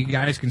 okay, you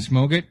guys can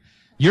smoke it.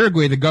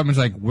 Uruguay, the government's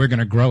like, we're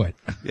gonna grow it.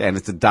 Yeah, and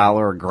it's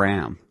 $1 a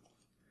gram.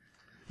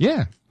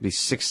 Yeah. It'd be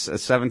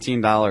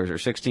 $17 or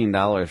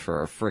 $16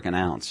 for a frickin'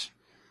 ounce.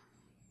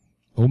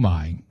 Oh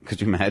my.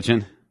 Could you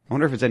imagine? I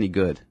wonder if it's any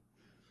good.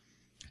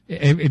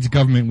 It's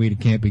government weed,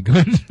 it can't be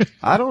good.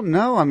 I don't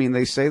know. I mean,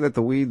 they say that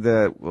the weed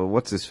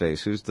what's his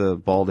face? Who's the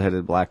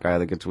bald-headed black guy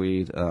that gets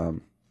weed?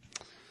 The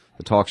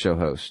talk show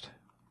host.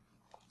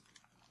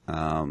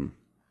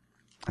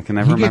 I can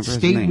never remember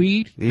his name.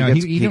 He gets state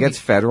weed? He gets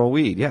federal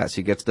weed. Yes,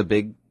 he gets the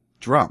big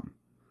drum.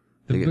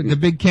 The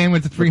big can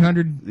with the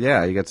 300?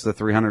 Yeah, he gets the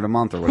 300 a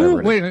month or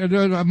whatever. Wait,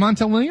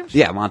 Montel Williams?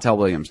 Yeah, Montel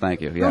Williams,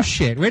 thank you. Yeah. Oh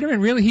shit. Wait a minute,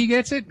 really? He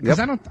gets it? Because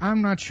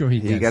I'm not sure he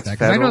gets that.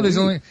 Because I know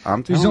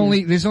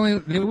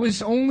there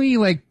was only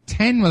like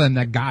 10 of them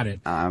that got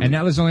it. And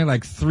now there's only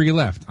like 3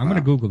 left. I'm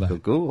gonna Google that.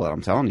 Google it,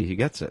 I'm telling you, he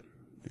gets it.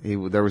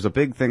 There was a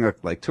big thing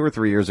like 2 or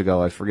 3 years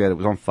ago, I forget, it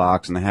was on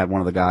Fox, and they had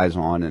one of the guys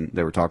on, and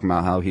they were talking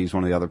about how he's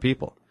one of the other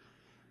people.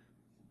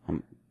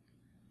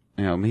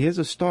 He is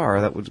a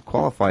star that would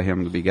qualify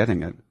him to be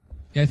getting it.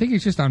 Yeah, I think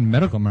he's just on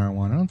medical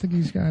marijuana. I don't think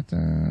he's got,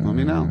 Let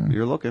me know.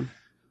 You're looking.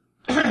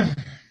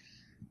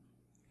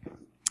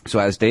 So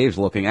as Dave's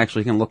looking,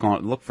 actually you can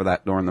look for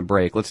that during the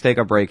break. Let's take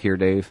a break here,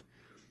 Dave.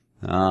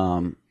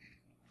 Play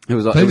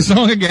the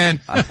song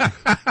again.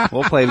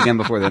 We'll play it again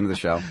before the end of the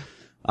show.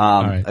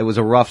 Right. It was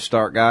a rough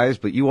start, guys,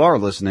 but you are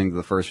listening to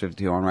the First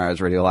 52 on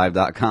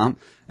RazRadioLive.com,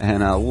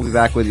 and we'll be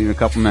back with you in a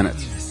couple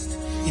minutes.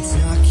 It's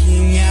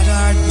knocking at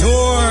our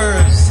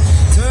doors,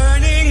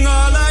 turning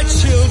all our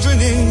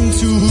children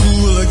into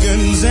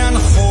hooligans and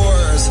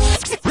whores.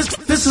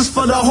 This is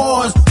for the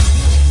whores.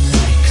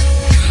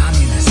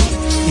 Communist.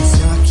 It's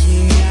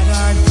knocking at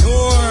our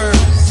doors,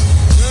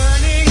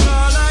 turning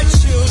all our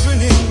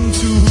children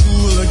into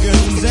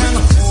hooligans and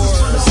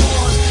whores.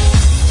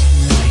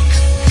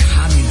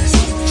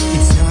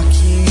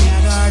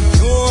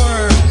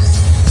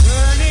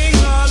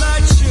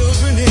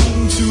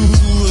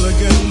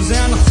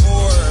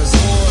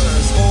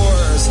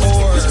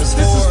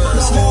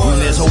 When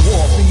there's a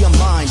war for your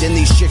mind and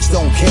these chicks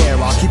don't care,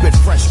 I'll keep it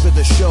fresh for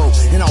the show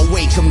and I'll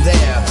wake them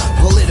there.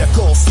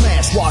 Political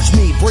smash, watch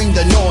me bring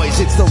the noise.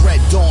 It's the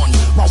Red Dawn,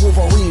 my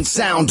Wolverine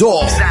sound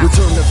off.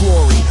 Return to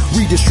glory,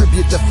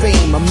 redistribute the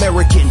fame.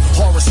 American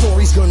horror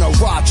stories gonna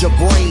rot your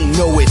brain.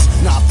 No, it's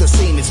not the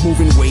same, it's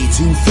moving way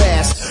too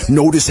fast.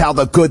 Notice how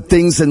the good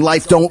things in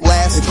life don't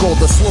last. It's called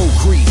the slow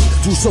creep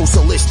through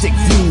socialistic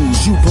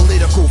views. You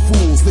political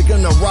fools, they're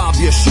gonna rob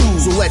your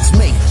shoes. So let's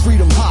make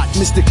freedom hot,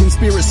 Mr.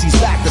 Conspiracy's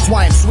back. That's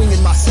why I'm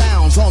swinging my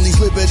sounds on these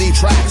Liberty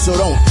tracks. So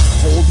don't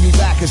hold me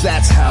back, cause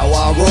that's how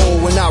I roll.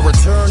 When I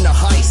return to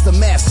heist the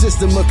mass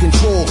system of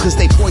control, cause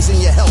they poison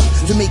your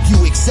health to make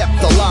you accept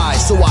the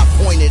lies. So I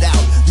point it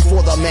out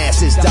before the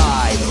masses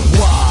die.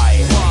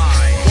 Why?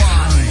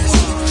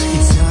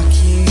 It's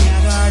knocking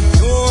at our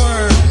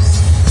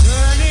doors,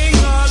 turning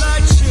all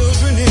our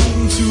children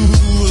into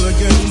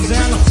hooligans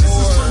and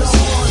whores.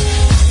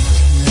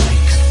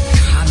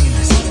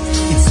 Communist.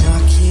 It's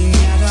knocking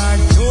at our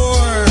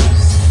doors,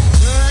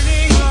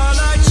 turning all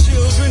our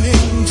children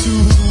into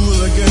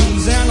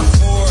hooligans and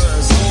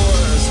whores.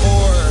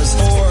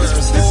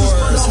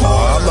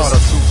 I'm not a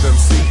truth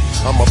MC,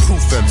 I'm a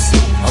proof MC.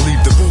 I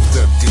leave the booth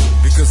empty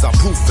because I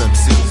proof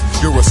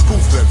MCs. You're a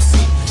spoof MC,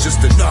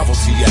 just a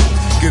novelty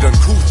act. Get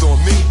uncouth on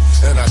me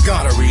and I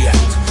gotta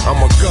react.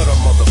 I'm a gutter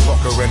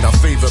motherfucker and I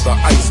favor the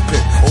ice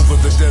pick over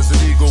the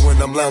Desert Eagle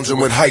when I'm lounging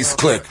with Heist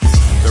Click.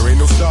 There ain't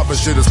no stopping,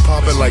 shit is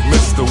popping like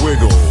Mr.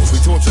 Wiggles. We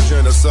torture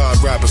genocide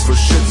rappers for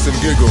shits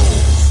and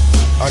giggles.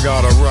 I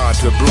got a rod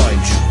to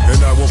blind you, and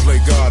I will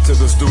play God to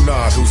the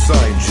Stunad who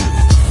signed you.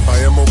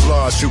 I am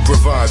obliged to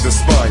provide the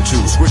spine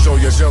to switch all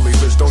your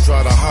jellyfish, don't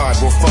try to hide,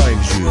 we'll find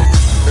you.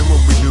 And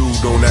when we do,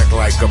 don't act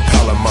like a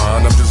pal of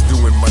mine. I'm just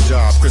doing my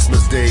job,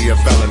 Christmas Day or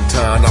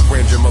Valentine. I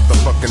brand your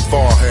motherfucking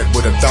forehead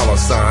with a dollar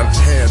sign.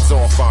 Hands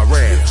off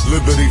Iran,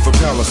 liberty for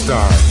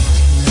Palestine.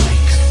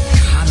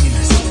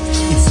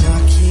 It's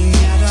knocking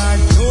at our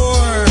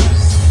doors,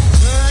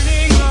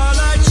 turning all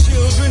our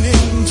children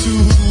into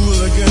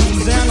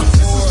hooligans and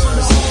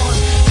whores.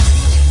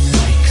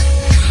 Like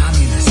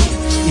communists,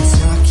 it's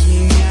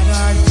knocking at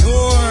our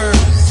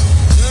doors,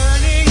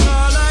 turning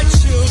all our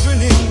children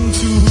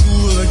into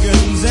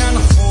hooligans and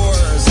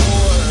whores.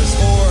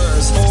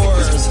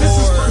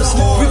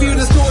 Review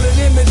distorted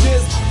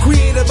images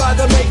created by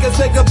the makers.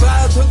 Say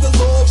goodbye to the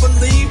Lord,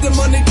 believe the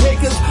money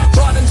takers,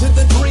 brought into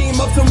the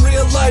dream of some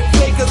real life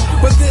fakers.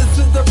 But this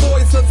is the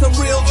voice of some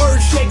real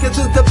earth shakers.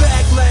 It's the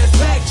backlash,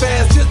 back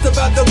fast, just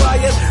about the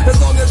riot. As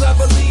long as I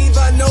believe,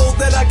 I know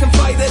that I can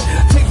fight it.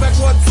 Take back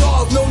what's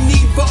ours, no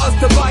need for us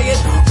to buy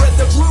it. Read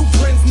the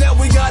blueprints, now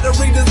we gotta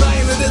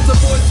redesign it. It's the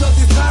voice of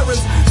these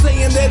tyrants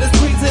saying that it's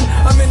treason.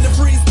 I'm in the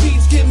free speech,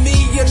 give me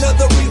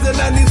another reason.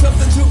 I need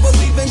something to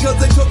believe in, cause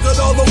they took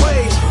it all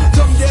away.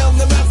 Come down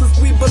the masses,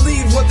 we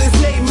believe what they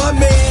say. My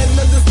man,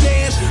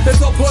 understand, it's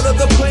all part of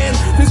the plan.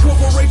 These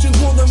corporations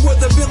ruling, we're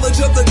the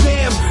village of the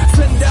damned.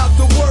 Send out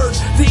the word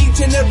to each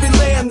and every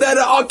land that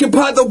I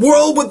occupy the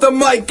world with the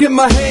mic in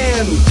my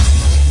hand.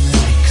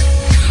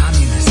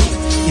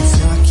 It's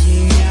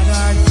knocking at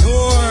our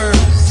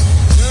doors,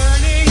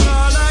 turning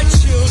all our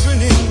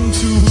children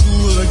into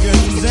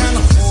hooligans and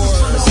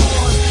whores.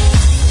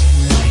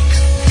 Like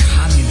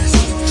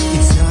communists,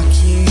 it's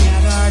knocking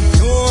at our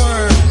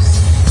doors,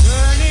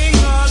 turning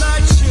all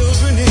our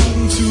children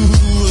into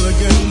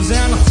hooligans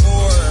and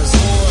whores.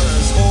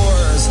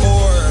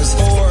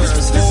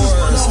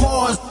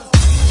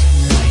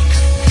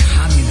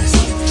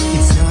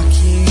 It's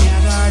knocking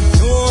at our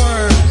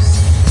doors,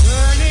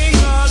 turning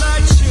all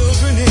our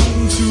children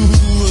into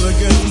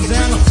hooligans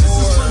and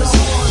whores.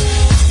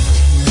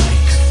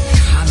 Like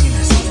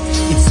communists,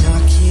 it's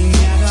knocking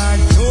at our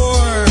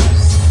doors,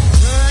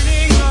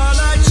 turning all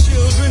our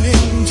children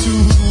into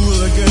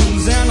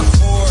hooligans and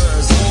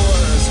whores.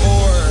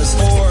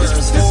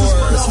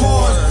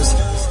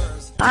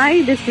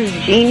 Hi, this is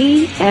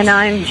Jeannie, and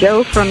I'm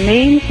Joe from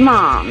Maine's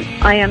mom.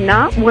 I am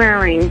not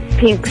wearing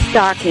pink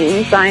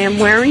stockings. I am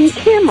wearing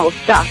camo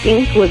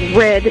stockings with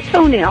red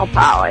toenail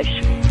polish.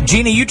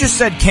 Jeannie, you just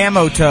said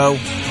camo toe.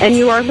 And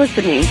you are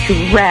listening to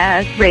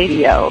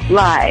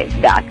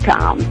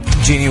RazRadioLive.com.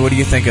 Jeannie, what do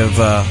you think of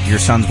your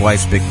son's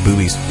wife's big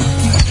boobies?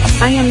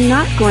 I am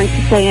not going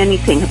to say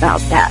anything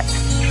about that.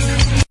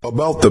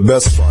 About the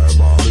best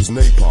firebomb is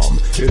napalm.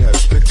 It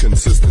has thick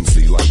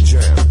consistency like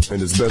jam,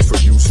 and is best for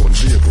use on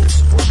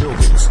vehicles or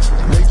buildings.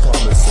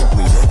 Napalm is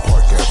simply 1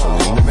 part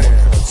gasoline, man.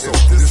 So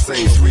this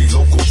ain't 3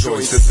 local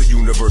joints, it's a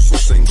universal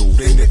single.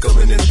 They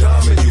nickelin' and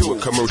diming you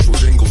with commercial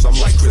jingles. I'm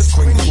like Chris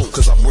Kringle,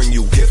 cause I bring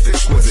you gift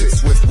exquisite,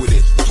 swift with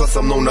it. Plus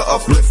I'm known to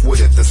uplift with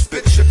it, to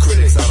spit your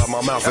critics out of my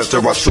mouth after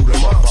I shoot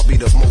them up. I'll be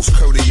the most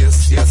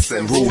courteous, yes,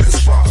 and rude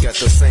as fuck. At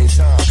the same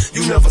time,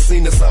 you never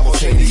seen the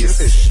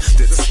simultaneous-ish.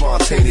 This is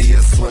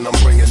spontaneous when I'm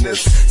bringing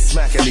this.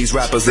 Smacking these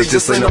rappers, they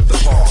just ain't up to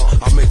par.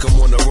 I make them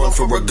wanna run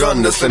for a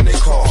gun that's in their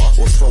car,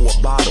 or throw a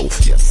bottle,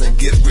 yes, and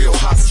get real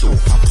hostile.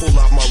 I pull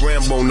out my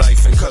Rambo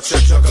knife and cut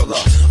your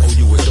jugular. Oh,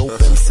 you a dope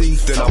MC?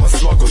 Then I'ma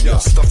smuggle ya.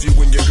 Stuff you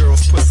in your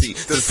girl's pussy,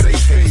 the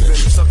safe haven.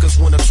 Suckers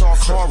wanna talk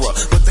horror,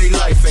 but they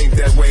life ain't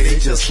that way. They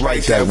just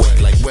right that way,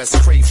 like Wes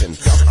Craven.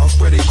 I'm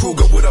Freddy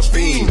Krueger with a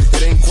beam.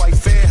 It ain't quite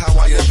fair how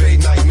I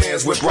invade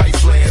nightmares with bright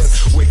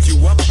flares. Wake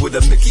you up with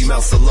a Mickey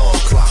Mouse alarm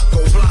clock.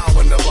 Go blind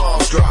when the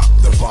bombs drop.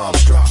 The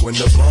bombs drop. When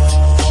the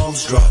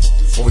bombs drop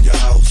on your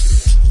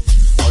house.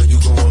 Are you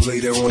gonna lay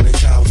there on the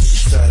couch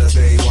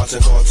Saturday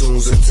watching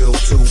cartoons until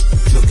 2,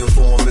 looking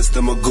for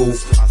Mr. Magoo?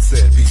 I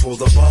said before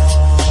the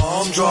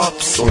bomb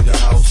drops on your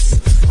house,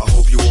 I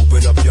hope you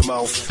open up your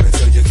mouth and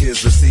tell your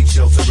kids to seek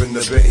shelter in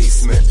the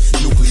basement.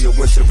 Nuclear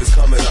winter is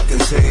coming, I can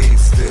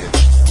taste it.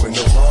 When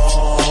the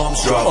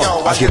bombs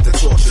drop, I get to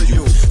torture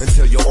you and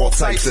tell you all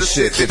types of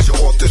shit that you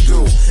ought to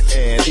do,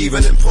 and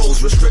even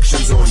impose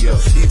restrictions on you,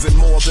 even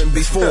more than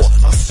before.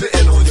 I'm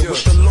spitting on you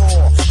with the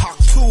law. Hawk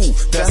 2,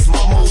 that's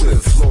my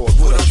motive. Lord,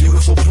 what a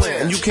beautiful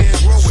plan. You can't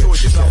grow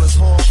it. It's not as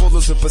harmful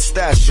as a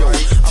pistachio.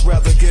 I'd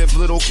rather give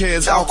little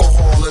kids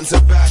alcohol and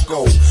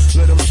tobacco.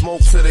 Let them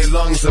smoke till their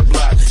lungs are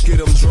black. Get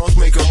them drunk,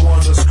 make them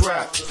want to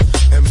scrap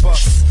and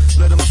bust.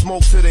 Let them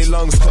smoke till their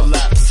lungs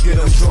collapse. Get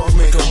them drunk,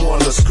 make them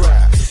want to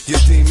scrap. You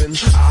demon,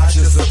 I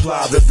just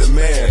apply the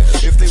demand.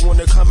 If they want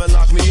to come and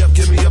lock me up,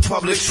 give me a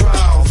public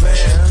trial,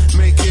 man.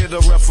 Make it a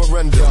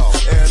referendum,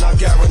 and I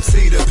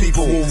guarantee the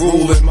people will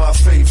rule in my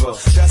favor.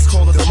 That's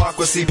called a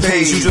democracy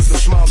page. You just a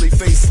smiley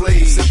face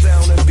slave. Sit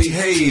down and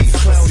behave.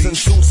 Clowns in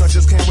suits, I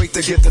just can't wait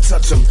to get to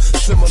touch them.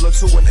 Similar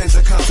to an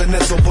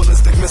intercontinental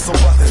ballistic missile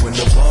button. When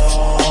the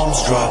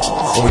bombs drop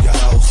on your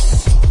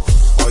house,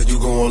 Are you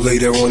gonna lay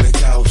there on the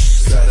couch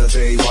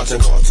Saturday watching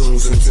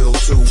cartoons until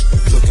 2?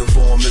 Looking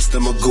for Mr.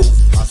 Magoo.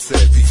 I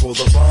said before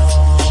the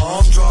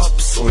bomb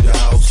drops on your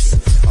house,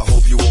 I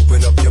hope you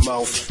open up your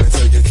mouth and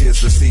tell your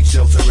kids to seek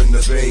shelter in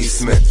the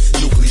basement.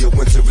 Nuclear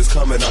winter is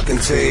coming, I can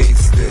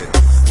taste it.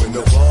 When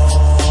the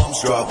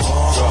bombs drop,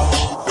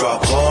 drop,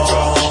 drop,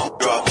 drop,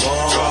 drop,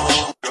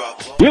 drop,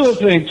 drop. You're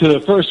listening to the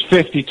First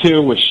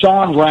 52 with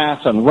Sean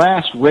Rass on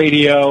Rass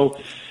Radio.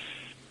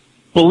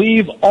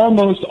 Believe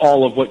almost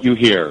all of what you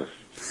hear,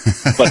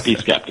 but be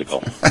skeptical.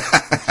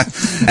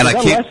 And Is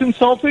that less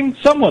insulting?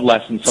 Somewhat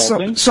less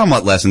insulting.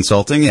 Somewhat less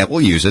insulting. Yeah, we'll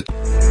use it.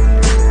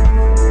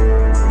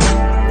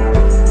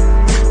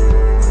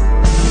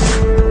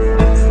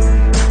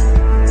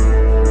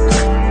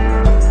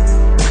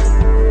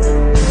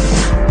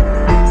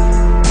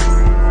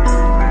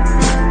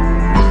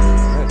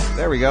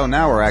 There we go.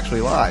 Now we're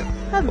actually live.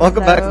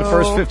 Welcome back to the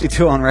First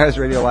 52 on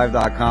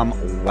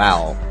RazRadioLive.com.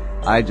 Wow.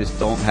 I just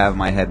don't have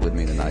my head with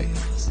me tonight.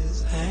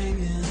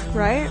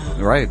 Right?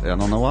 Right. I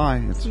don't know why.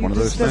 It's one of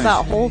those things. Did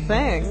that whole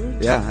thing.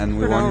 Yeah, and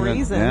we for no wanted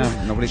reason.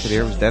 Yeah, nobody could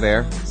hear. It was dead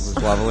air. It was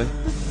lovely.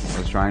 I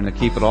was trying to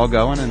keep it all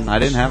going, and I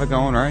didn't have it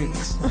going right.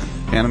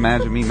 Can't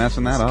imagine me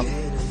messing that up.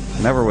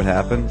 Never would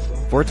happen.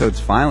 Four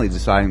Toad's finally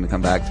deciding to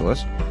come back to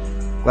us.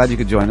 Glad you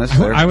could join us.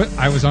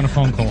 I was on a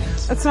phone call.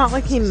 It's not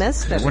like he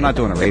missed it. We're not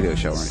doing a radio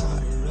show or anything.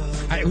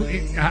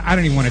 I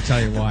don't even want to tell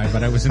you why,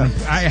 but I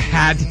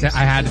had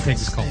to take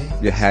this call.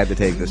 You had to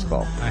take this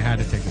call. I had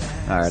to take this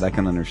call. All right, I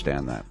can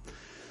understand that.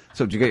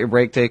 So, did you get your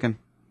break taken?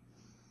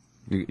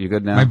 You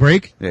good now? My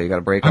break? Yeah, you got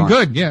a break I'm on?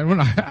 good, yeah. When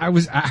I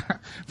was,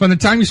 from the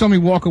time you saw me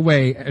walk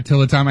away till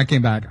the time I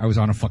came back, I was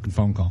on a fucking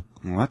phone call.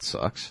 Well, that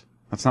sucks.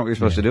 That's not what you're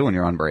supposed to do when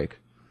you're on break.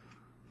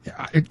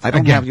 I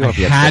don't have you up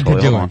yet. I had to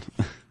do it.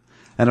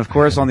 And of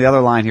course, on the other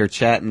line here,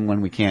 chatting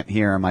when we can't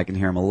hear him, I can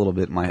hear him a little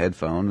bit in my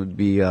headphone, would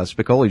be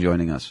Spicoli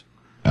joining us.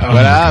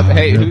 What up?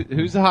 Hey,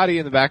 who's the hottie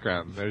in the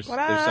background? There's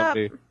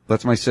somebody.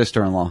 That's my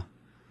sister-in-law.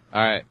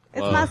 All right.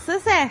 It's my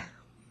sissy.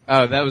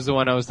 Oh, that was the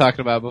one I was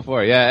talking about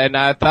before. Yeah, and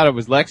I thought it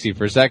was Lexi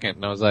for a second,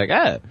 and I was like,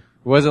 it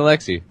wasn't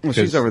Lexi. Well,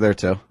 she's over there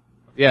too.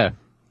 Yeah.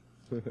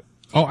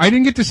 Oh, I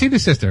didn't get to see the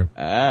sister.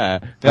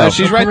 No,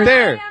 she's right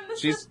there.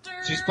 She's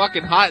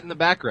fucking hot in the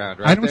background,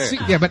 right I don't there. see.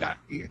 Yeah, but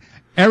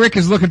Eric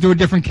is looking through a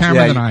different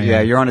camera than I am.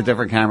 Yeah, you're on a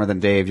different camera than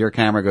Dave. Your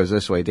camera goes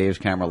this way. Dave's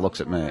camera looks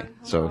at me,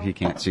 so he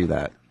can't see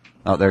that.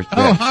 Oh, there's.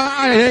 Oh,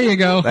 hi. There you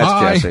go. That's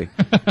hi. Jesse.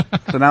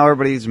 So now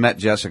everybody's met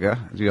Jessica.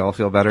 Do you all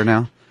feel better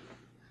now?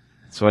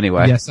 So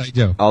anyway. Yes, I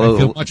do. Although I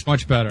feel much,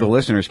 much better. The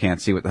listeners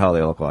can't see what the hell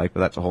they look like, but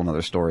that's a whole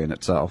nother story in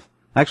itself.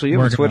 Actually, you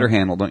have a Twitter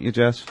handle, don't you,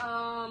 Jess?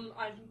 I've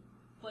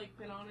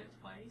been on it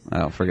twice.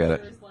 Oh, forget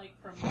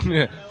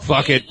it.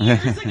 Fuck it.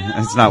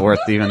 It's not worth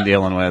even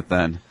dealing with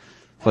then.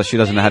 Plus, she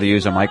doesn't know how to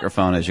use a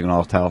microphone, as you can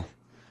all tell.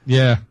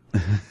 Yeah.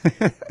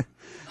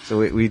 So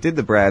we did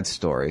the Brad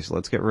story, so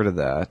let's get rid of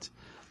that.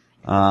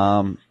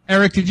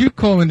 Eric, did you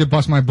call in to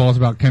bust my balls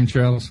about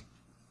chemtrails?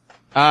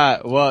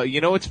 Well, you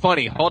know what's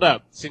funny? Hold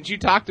up. Since you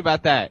talked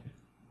about that,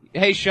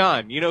 hey,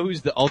 Sean, you know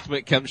who's the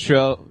ultimate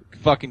chemtrail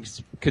fucking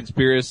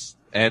conspiracist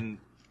and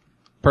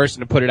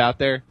person to put it out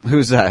there?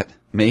 Who's that?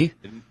 Me?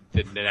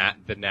 The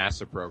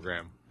NASA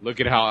program. Look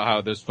at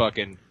how those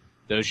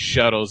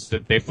shuttles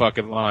that they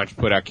fucking launched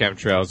put out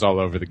chemtrails all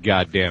over the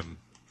goddamn,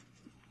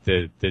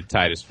 the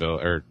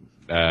Titusville, or,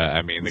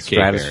 the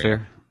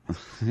stratosphere.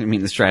 You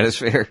mean the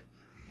stratosphere?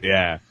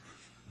 Yeah.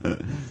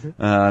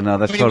 No,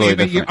 that's totally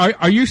different.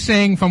 Are you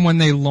saying from when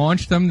they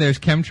launched them, there's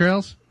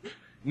chemtrails?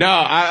 No,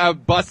 I'm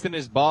busting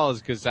his balls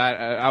because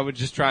I was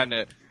just trying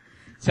to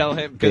tell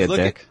him, because look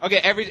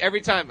at,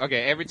 every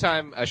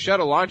time a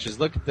shuttle launches,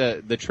 look at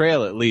the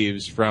trail it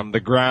leaves from the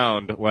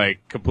ground,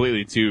 like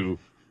completely to,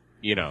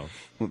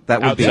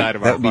 that would be jet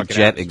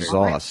atmosphere.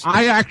 exhaust.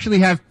 I actually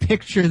have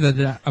pictures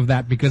of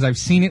that because I've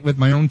seen it with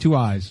my own two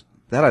eyes.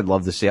 That I'd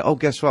love to see. Oh,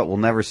 guess what? We'll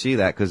never see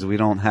that because we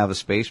don't have a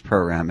space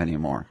program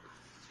anymore.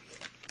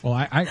 Well,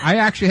 I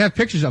actually have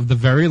pictures of the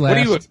very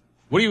last.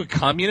 What are you, a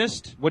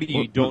communist? What do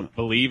you don't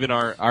believe in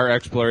our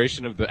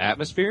exploration of the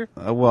atmosphere?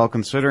 Well,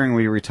 considering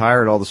we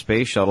retired all the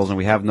space shuttles and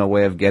we have no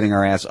way of getting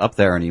our ass up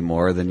there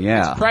anymore, then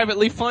yeah. It's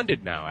privately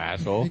funded now,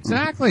 asshole.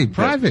 Exactly,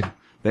 private.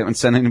 They haven't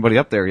sent anybody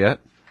up there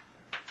yet.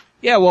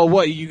 Yeah, well,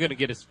 what, are you gonna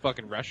get a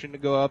fucking Russian to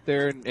go up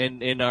there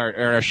and in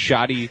our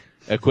shoddy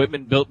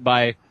equipment built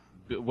by,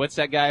 what's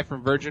that guy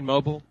from Virgin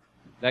Mobile?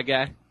 That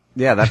guy?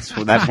 Yeah, that's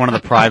one of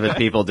the private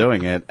people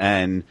doing it,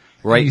 and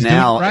right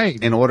now,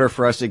 in order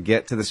for us to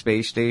get to the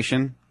space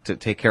station, to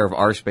take care of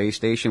our space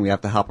station, we have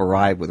to hop a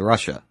ride with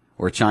Russia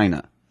or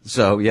China.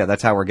 So yeah,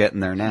 that's how we're getting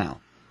there now.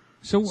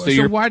 So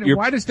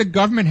why does the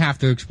government have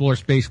to explore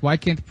space? Why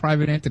can't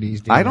private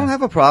entities do that? I don't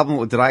have a problem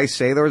with, did I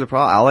say there was a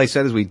problem? All I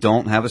said is we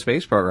don't have a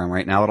space program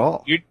right now at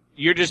all.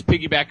 You're just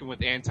piggybacking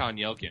with Anton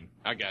Yelkin.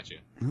 I got you.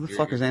 Who the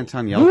fuck is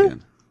Anton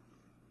Yelkin?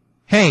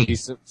 Hey.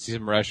 He's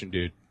some Russian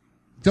dude.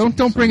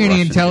 Don't bring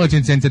any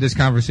intelligence into this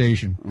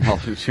conversation. Well,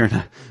 sure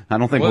not. I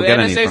don't think we'll the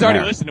get any NSA's from already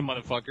there. listening,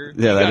 motherfucker.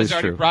 Yeah, that is You guys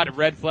already true. brought a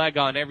red flag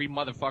on every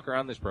motherfucker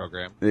on this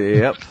program.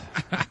 Yep.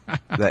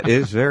 That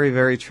is very,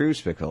 very true,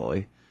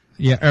 Spicoli.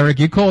 Yeah, Eric,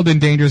 you called in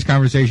dangerous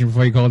conversation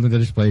before you called into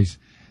this place.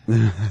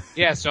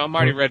 Yeah, so I'm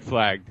already red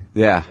flagged.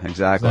 Yeah,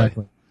 exactly.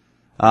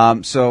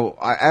 So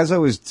as I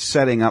was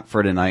setting up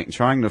for tonight and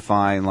trying to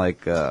find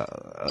like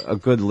a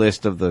good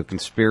list of the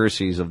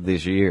conspiracies of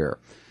this year,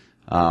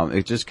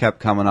 it just kept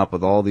coming up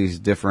with all these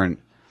different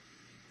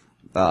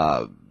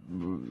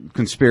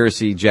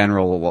conspiracy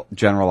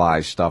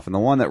generalized stuff. And the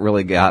one that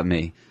really got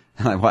me,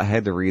 I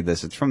had to read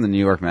this. It's from the New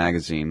York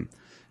Magazine.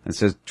 It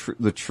says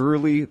the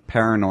truly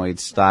paranoid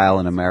style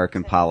in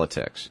American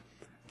politics.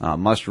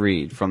 Must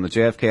read. From the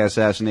JFK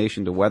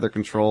assassination to weather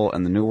control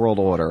and the New World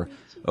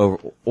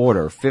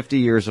Order, 50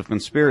 years of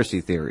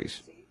conspiracy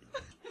theories.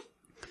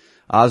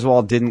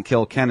 Oswald didn't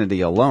kill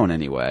Kennedy alone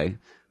anyway.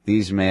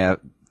 These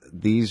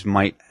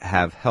might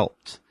have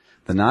helped.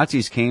 The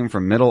Nazis came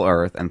from Middle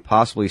Earth and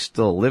possibly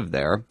still live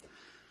there.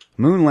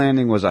 Moon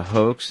landing was a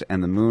hoax,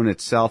 and the moon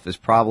itself is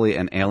probably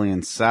an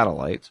alien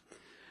satellite.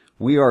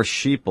 We are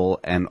sheeple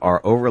and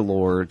our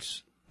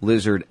overlords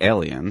lizard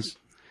aliens.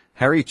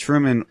 Harry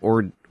Truman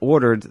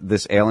ordered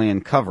this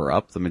alien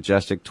cover-up, the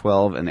Majestic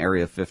 12 and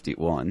Area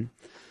 51.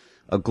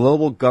 A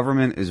global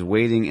government is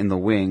waiting in the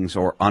wings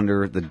or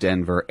under the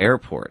Denver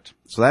airport.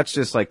 So that's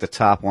just like the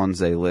top ones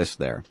they list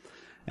there.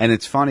 And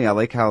it's funny, I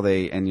like how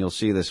and you'll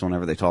see this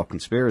whenever they talk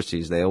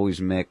conspiracies, they always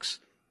mix,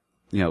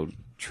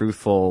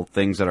 truthful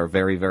things that are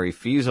very, very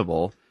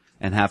feasible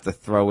and have to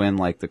throw in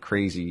like the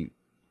crazy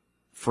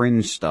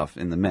fringe stuff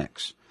in the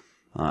mix.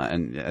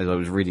 And as I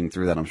was reading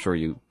through that, I'm sure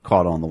you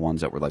caught on the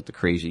ones that were like the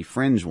crazy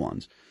fringe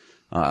ones.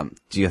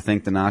 Do you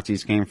think the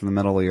Nazis came from the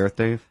middle of the earth,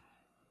 Dave?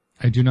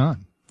 I do not.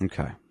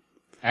 Okay.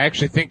 I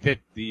actually think that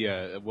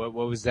the what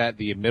was that?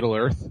 The Middle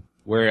Earth,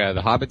 where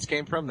the hobbits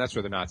came from. That's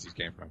where the Nazis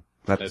came from.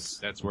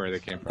 That's where they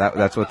came from.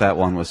 That's what that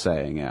one was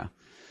saying. Yeah.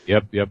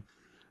 Yep.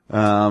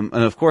 And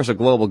of course, a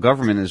global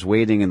government is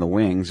waiting in the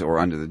wings or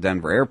under the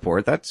Denver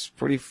airport. That's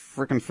pretty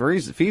freaking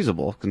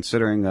feasible,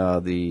 considering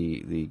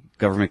the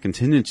government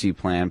contingency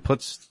plan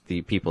puts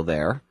the people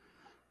there,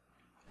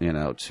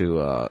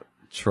 to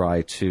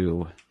try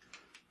to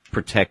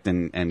protect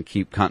and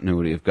keep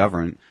continuity of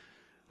government.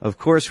 Of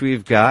course,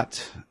 we've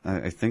got,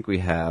 I think we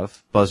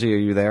have, Buzzy, are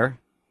you there?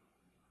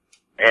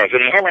 Yeah, can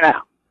you hear me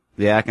now?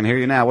 Yeah, I can hear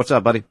you now. What's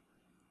up, buddy?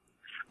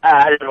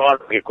 I just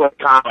want to make a quick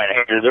comment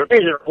here. The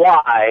reason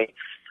why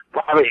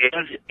private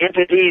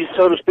entities,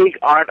 so to speak,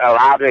 aren't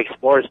allowed to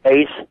explore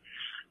space,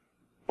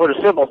 for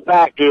the simple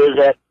fact is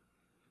that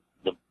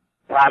the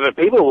private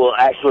people will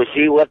actually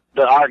see what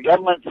our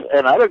governments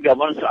and other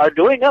governments are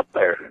doing up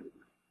there.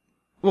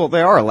 Well,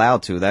 they are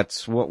allowed to.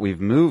 That's what we've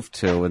moved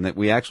to, and that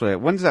we actually.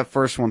 When's that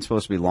first one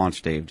supposed to be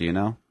launched, Dave? Do you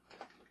know?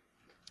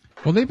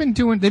 Well, they've been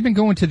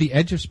going to the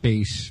edge of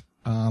space.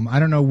 I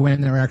don't know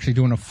when they're actually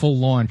doing a full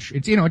launch.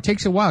 It's it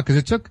takes a while because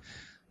it took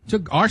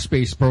our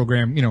space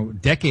program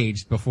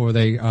decades before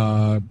they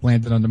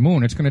landed on the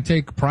moon. It's going to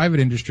take private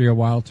industry a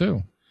while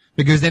too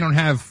because they don't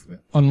have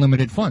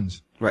unlimited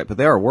funds. Right, but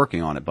they are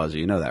working on it, Buzzy.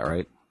 You know that,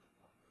 right?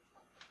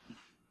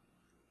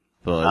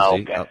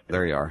 Buzzy, okay. Oh,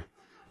 there you are.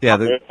 Yeah.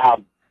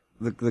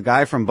 The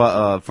guy from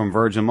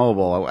Virgin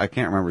Mobile, I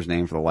can't remember his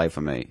name for the life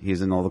of me.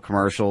 He's in all the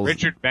commercials.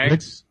 Richard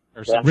Banks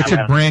or something.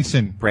 Richard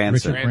Branson.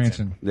 Richard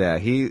Branson. Yeah,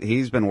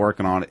 he's been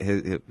working on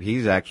it.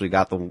 He's actually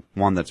got the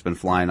one that's been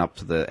flying up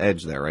to the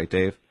edge there, right,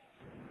 Dave?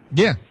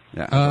 Yeah.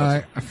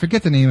 Yeah. I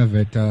forget the name of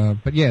it,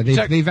 but yeah,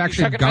 they've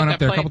actually gone up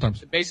there a couple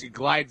times. It basically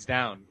glides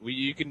down.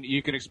 You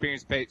can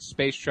experience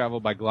space travel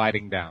by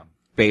gliding down.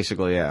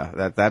 Basically,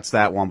 yeah. That's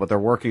that one, but they're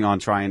working on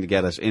trying to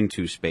get us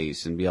into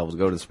space and be able to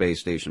go to the space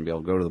station, be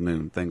able to go to the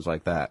moon, things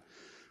like that.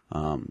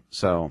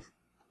 So,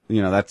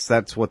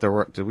 that's what they're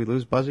working. Did we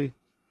lose Buzzy?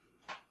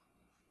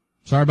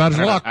 Sorry about his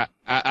luck.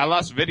 I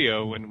lost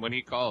video when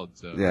he called.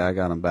 So. Yeah, I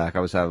got him back. I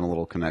was having a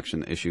little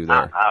connection issue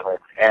there.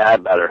 Yeah,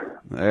 better.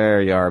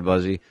 There you are,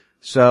 Buzzy.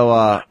 So,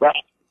 well,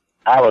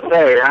 I would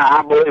say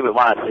I believe it when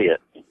I see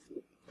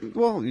it.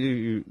 Well,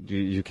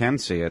 you can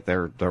see it.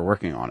 They're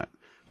working on it.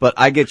 But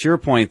I get your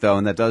point, though,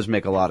 and that does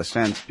make a lot of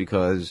sense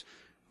because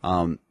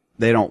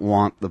they don't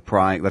want the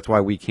prying. That's why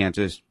we can't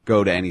just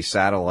go to any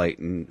satellite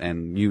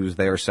and use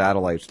their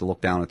satellites to look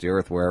down at the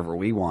Earth wherever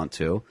we want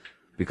to,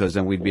 because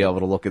then we'd be able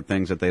to look at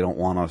things that they don't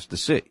want us to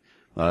see.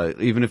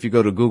 Even if you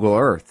go to Google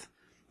Earth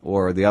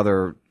or the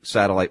other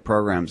satellite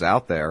programs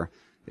out there,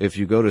 if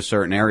you go to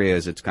certain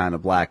areas, it's kind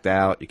of blacked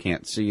out. You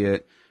can't see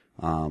it.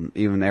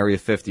 Even Area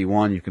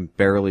 51, you can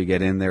barely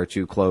get in there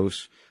too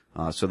close.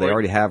 So they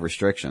already have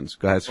restrictions.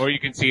 Go ahead. Or you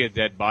can see a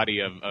dead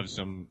body of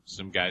some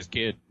guy's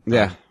kid.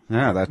 Yeah,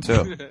 that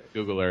too.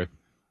 Google Earth.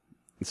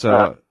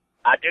 So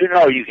I do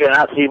know you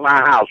cannot see my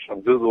house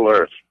from Google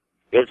Earth.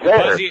 It's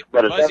there,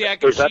 but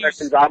it's under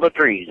some all the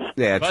trees.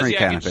 Yeah, Buzzy, tree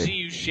canopy. I can see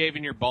you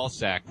shaving your ball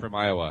sack from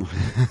Iowa.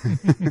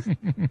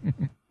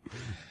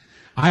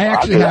 I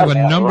actually have a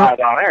number. Right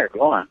on air.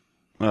 Go on.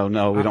 Oh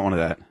no, we don't want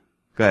that.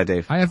 Go ahead,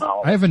 Dave. I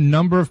have a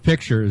number of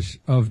pictures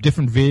of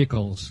different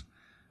vehicles.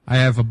 I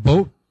have a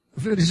boat.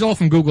 This is all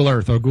from Google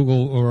Earth or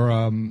Google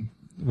or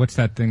what's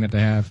that thing that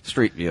they have?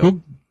 Street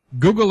View.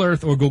 Google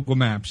Earth or Google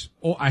Maps.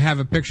 Oh, I have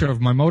a picture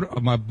of my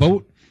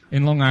boat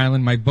in Long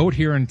Island, my boat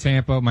here in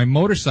Tampa, my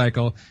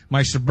motorcycle,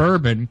 my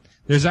Suburban.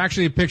 There's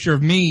actually a picture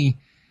of me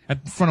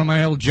at the front of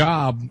my old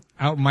job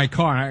out in my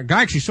car. A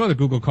guy actually saw the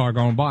Google car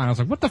going by, and I was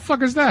like, what the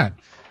fuck is that?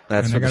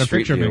 That's and I got the a Street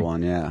picture of View me.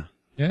 one, yeah.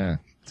 Yeah.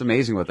 It's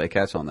amazing what they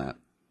catch on that.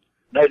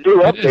 They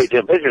do update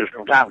their pictures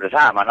from time to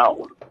time, I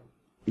know.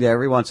 Yeah,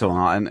 every once in a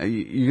while. And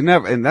you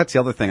never, and that's the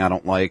other thing I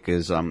don't like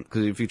is, cause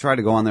if you try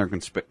to go on there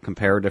and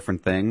compare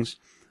different things,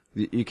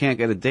 you can't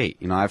get a date.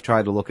 You know, I've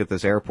tried to look at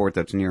this airport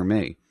that's near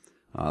me,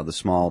 the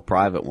small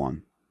private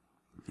one.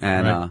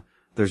 And, Right.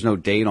 There's no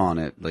date on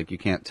it. Like, you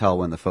can't tell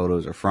when the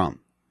photos are from.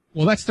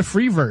 Well, that's the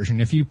free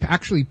version. If you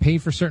actually pay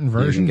for certain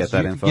versions, You can get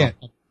that info.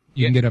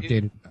 You can get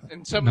updated.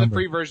 And some of the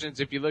free versions,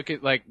 if you look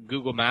at like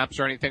Google Maps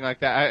or anything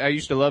like that, I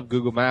used to love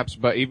Google Maps,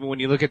 but even when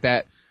you look at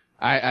that,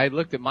 I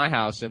looked at my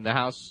house, and the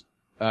house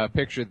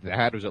picture that I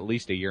had was at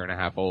least a year and a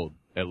half old,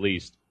 at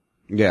least.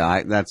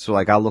 Yeah, that's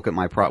like, I'll look at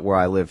my where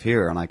I live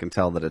here, and I can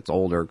tell that it's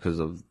older because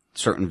of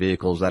certain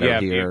vehicles that are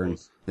here.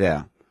 Vehicles. And,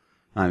 yeah.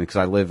 I mean, because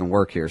I live and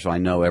work here, so I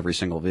know every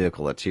single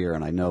vehicle that's here,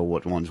 and I know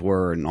what ones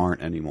were and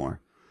aren't anymore.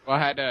 Well,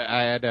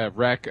 I had a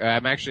wreck.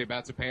 I'm actually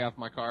about to pay off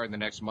my car in the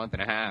next month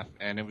and a half,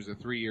 and it was a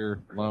 3-year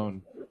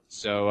loan.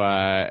 So,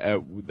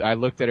 I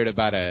looked at it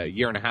about a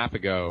year and a half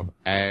ago,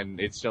 and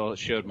it still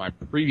showed my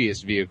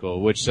previous vehicle,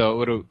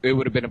 it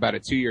would have been about a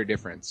 2-year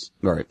difference.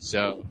 Right.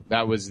 So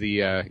that was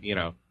the,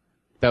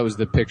 that was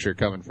the picture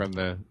coming from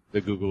the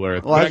Google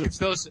Earth. Well, but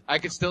I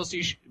could still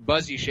see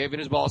Buzzy shaving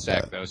his ball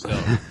sack though, still.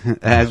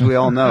 As we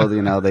all know,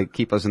 they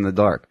keep us in the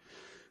dark.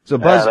 So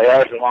Buzz, they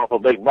are some awful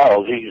big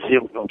balls. You can see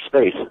them from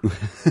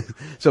space.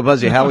 So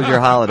Buzzy, how was your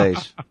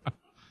holidays?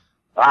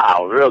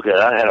 Wow, real good.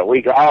 I had a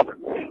week off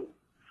and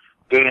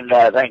gained,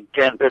 I think,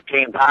 10,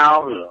 15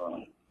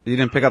 pounds. You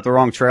didn't pick up the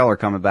wrong trailer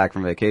coming back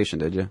from vacation,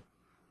 did you?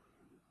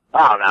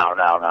 Oh,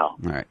 no. All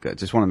right, good.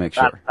 Just want to make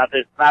sure.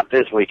 Not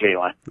this week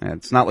anyway. Yeah,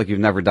 it's not like you've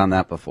never done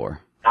that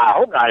before. I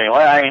hope not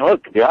anyway. I ain't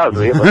looked, to be honest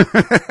with you.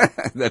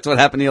 But, That's what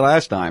happened to you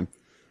last time.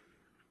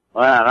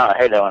 well, no, I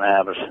hate that when it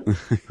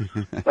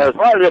happens. But as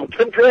far as the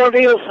chemtrail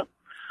deals,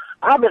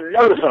 I've been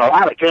noticing a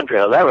lot of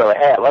chemtrails. I really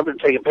have. I've been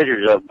taking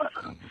pictures of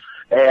them.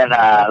 And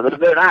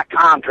they're not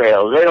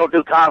contrails. They don't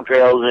do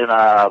contrails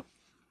in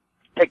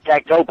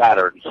tic-tac-toe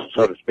patterns,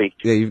 so to speak.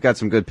 Yeah, you've got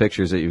some good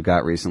pictures that you've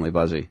got recently,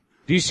 Buzzy.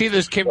 Do you see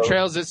those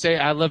chemtrails that say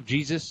 "I love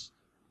Jesus"?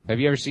 Have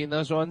you ever seen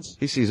those ones?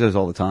 He sees those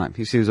all the time.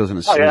 He sees those in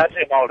his Oh, sleep. yeah, I see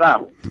them all the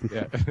time.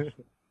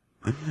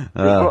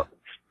 Yeah.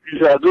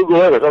 Just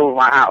Google Earth over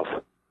my house.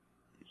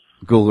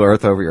 Google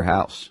Earth over your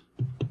house.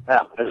 Yeah,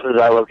 this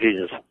is I love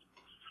Jesus.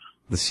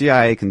 The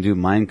CIA can do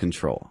mind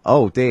control.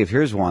 Oh, Dave,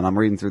 here's one. I'm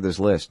reading through this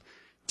list.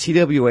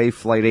 TWA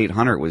Flight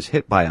 800 was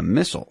hit by a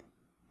missile.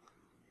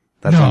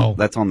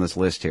 That's on this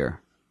list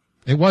here.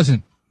 It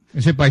wasn't. It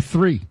was hit by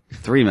 3.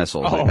 3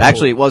 missiles. Oh.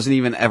 Actually, it wasn't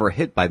even ever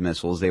hit by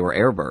missiles. They were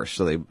airbursts,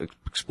 so they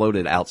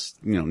exploded out,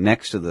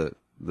 next to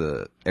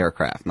the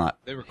aircraft, not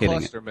They were hitting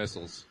cluster it.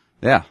 missiles.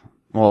 Yeah.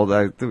 Well,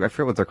 I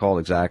forget what they're called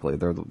exactly.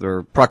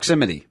 They're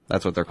proximity.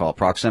 That's what they're called.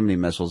 Proximity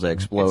missiles. They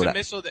explode. It's a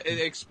missile that it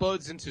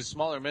explodes into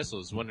smaller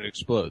missiles when it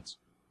explodes.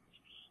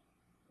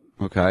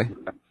 Okay.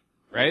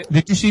 Right?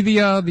 Did you see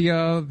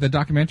the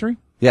documentary?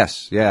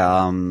 Yes.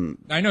 Yeah.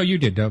 I know you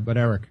did, but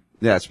Eric.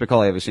 Yeah,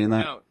 Spicoli, have you seen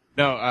that?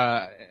 No,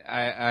 I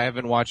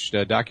haven't watched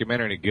a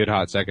documentary in a good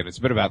hot second. It's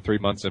been about 3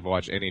 months I've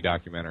watched any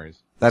documentaries.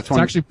 That's It's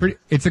actually pretty.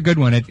 It's a good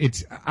one.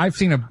 I've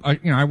seen I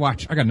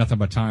got nothing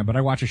but time, but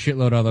I watch a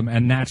shitload of them,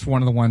 and that's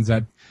one of the ones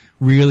that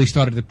really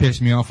started to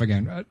piss me off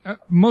again.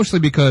 Mostly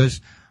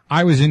because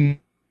I was in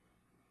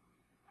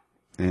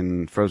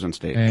Frozen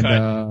State.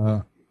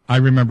 and I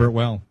remember it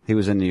well. He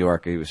was in New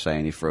York. He was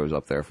saying he froze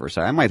up there for a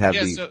second. I might have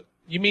So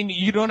you mean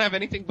you don't have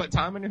anything but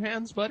time on your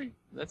hands, buddy?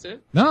 That's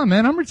it? No,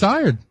 man, I'm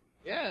retired.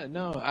 Yeah,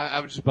 no, I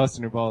was just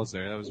busting your balls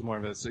there. That was more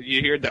of a. So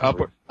you hear the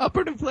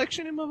upward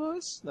inflection in my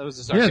voice? That was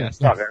a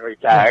sarcastic. Fucking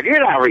retired. You're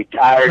not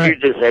retired. Right.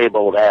 You're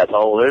disabled,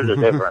 asshole. There's a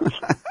difference.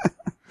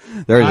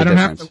 There is I a don't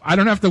difference. I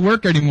don't have to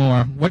work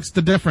anymore. What's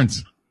the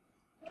difference?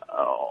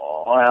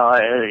 Oh,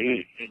 well,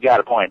 you got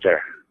a point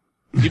there.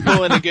 You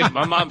pull in a good.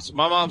 My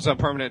mom's on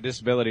permanent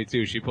disability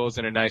too. She pulls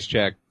in a nice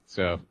check,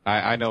 so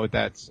I know what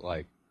that's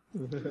like.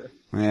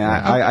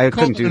 Yeah, I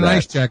couldn't do a that.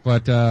 nice check,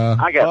 but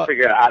I got to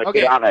figure out how to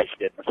get on that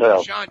shit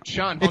myself.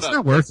 Sean, hold it's up.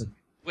 not worth it.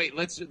 Wait,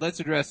 let's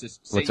address this.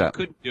 Say What's you that?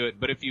 couldn't do it,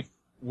 but if you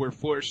were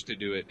forced to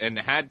do it and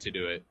had to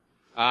do it,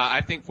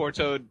 I think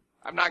Fortoad.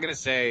 I'm not gonna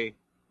say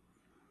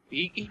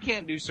he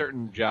can't do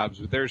certain jobs,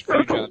 but there's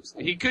few jobs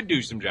he could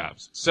do some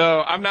jobs.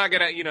 So I'm not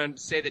gonna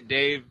say that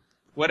Dave.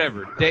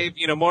 Whatever, Dave.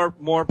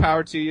 More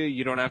power to you.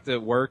 You don't have to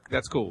work.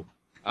 That's cool.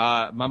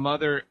 My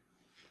mother.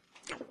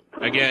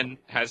 Again,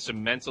 has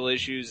some mental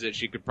issues that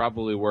she could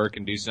probably work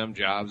and do some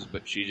jobs,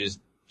 but she just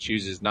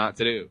chooses not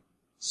to do.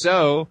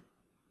 So,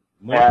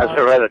 It's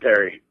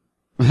hereditary.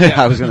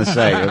 I was going to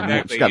say,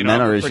 Exactly. she's got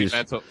mental I'm pretty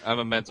issues. I'm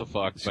a mental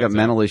fuck. She's got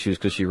mental issues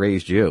because she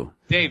raised you.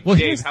 Dave, Well,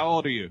 Dave, how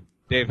old are you?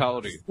 Dave, how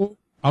old are you?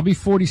 I'll be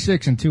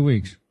 46 in 2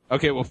 weeks.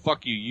 Okay, well,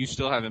 fuck you. You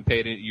still haven't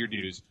paid your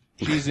dues.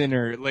 She's in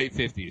her late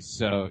 50s,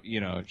 so,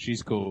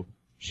 she's cool.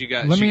 She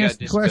got Let me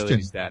ask you a disability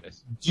question.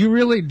 status.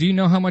 Do you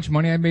know how much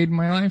money I made in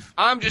my life?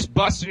 I'm just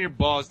busting your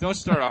balls. Don't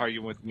start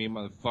arguing with me,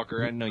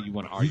 motherfucker. I know you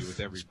want to argue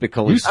with everybody.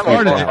 Because I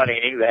make more money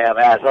than you have,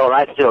 asshole.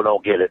 I still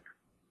don't get it.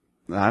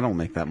 I don't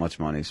make that much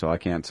money, so I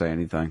can't say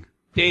anything.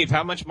 Dave,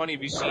 how much money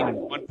have you seen in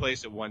one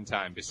place at one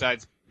time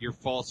besides your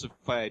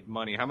falsified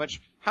money? How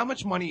much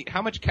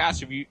cash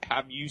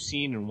have you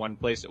seen in one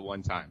place at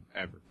one time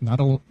ever?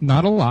 Not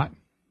a lot.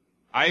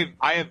 I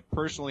have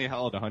personally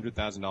held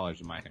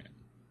 $100,000 in my hand.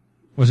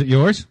 Was it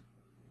yours?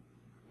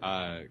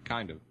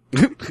 Kind of.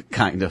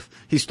 Kind of.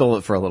 He stole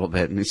it for a little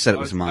bit, and he said it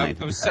was mine.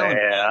 I was selling.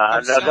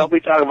 Don't be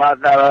talking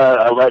about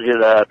alleged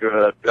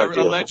drug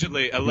deal.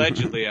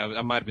 Allegedly,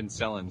 I might have been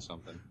selling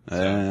something.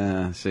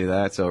 See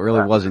that? So it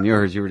really wasn't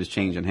yours. You were just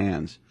changing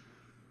hands.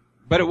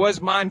 But it was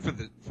mine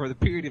for the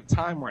period of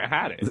time where I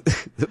had it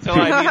until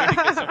I needed to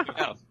get something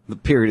else. The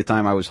period of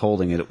time I was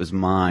holding it was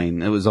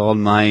mine. It was all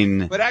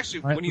mine. But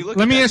actually, when you look,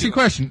 let me ask you a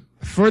question.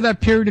 For that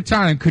period of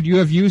time, could you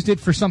have used it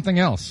for something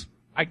else?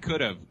 I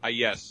could have.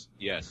 Yes.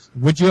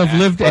 Would you have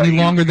lived any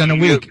longer than a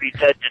week?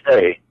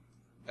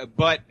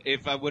 But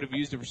if I would have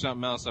used it for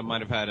something else, I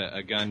might have had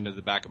a gun to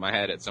the back of my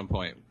head at some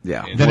point.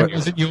 Yeah. Then it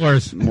wasn't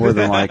yours. More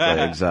than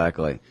likely,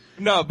 exactly.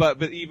 No,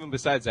 but even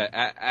besides that,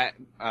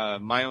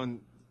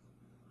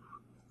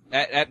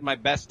 at my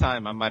best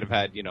time, I might have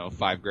had,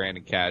 $5,000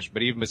 in cash.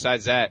 But even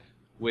besides that,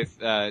 with,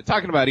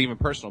 talking about even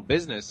personal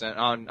business and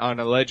on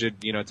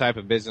alleged, type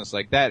of business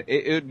like that,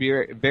 it would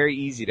be very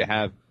easy to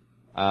have,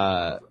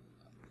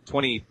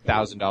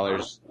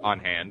 $20,000 on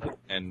hand,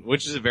 and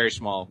which is a very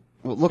small.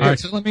 Well, all right,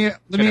 so let me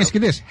ask you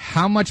this: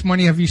 how much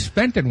money have you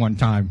spent at one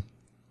time?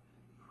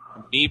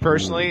 Me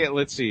personally,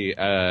 let's see.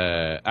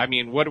 I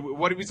mean, what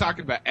are we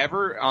talking about?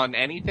 Ever on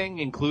anything,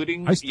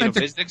 including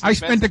business? I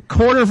spent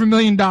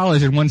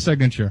 $250,000 in one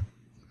signature.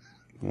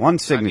 One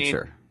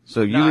signature.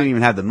 So you didn't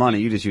even have the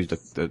money; you just used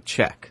the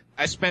check.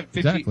 I spent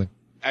Exactly.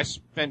 I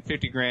spent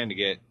 $50,000 to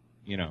get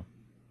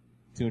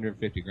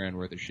 $250,000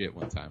 worth of shit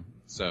one time.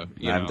 So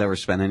I've never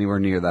spent anywhere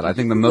near that. I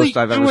think the most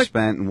I've ever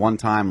spent in one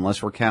time,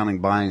 unless we're counting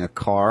buying a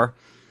car,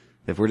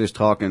 if we're just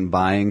talking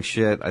buying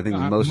shit, I think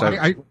the most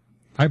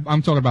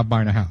I'm talking about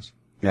buying a house.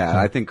 Yeah,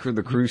 I think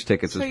the cruise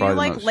tickets is probably the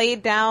most. So you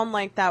laid down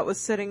like that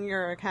was sitting in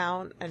your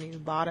account and you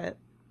bought it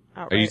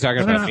outright? Are you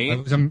talking about me?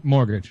 It was a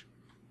mortgage.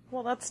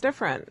 Well, that's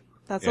different.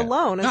 That's a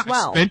loan as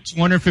well. I spent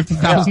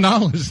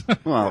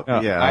 $250,000. Well,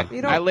 yeah.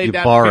 I laid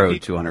down borrowed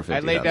 $250,000. I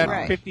laid down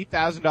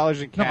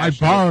 $50,000 in cash.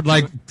 No, I borrowed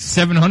like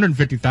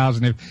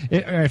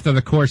 $750,000 after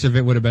the course of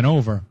it would have been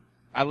over.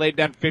 I laid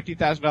down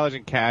 $50,000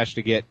 in cash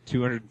to get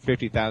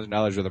 $250,000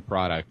 worth of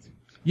product.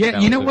 Yeah,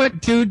 you know what,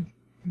 dude?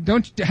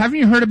 Haven't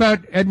you heard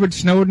about Edward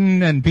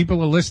Snowden and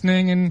people are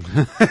listening and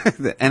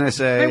the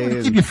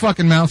NSA? Keep your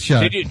fucking mouth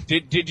shut.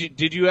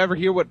 Did you ever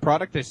hear what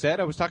product I said?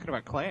 I was talking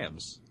about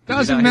clams.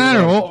 Doesn't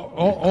matter.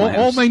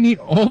 All they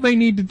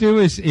need to do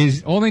is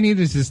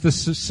the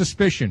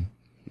suspicion.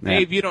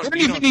 Dave, you don't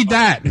even need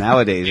that.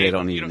 Nowadays, they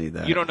don't even need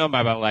that. You don't know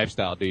my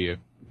lifestyle, do you?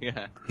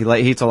 Yeah. He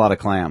eats a lot of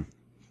clam.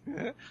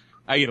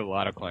 I eat a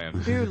lot of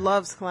clams. Dude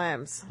loves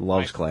clams.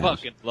 Loves clams.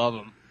 Fucking love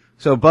them.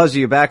 So, Buzzy,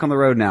 you're back on the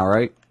road now,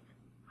 right?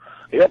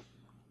 Yep.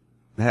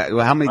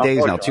 How many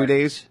days now? 2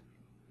 days?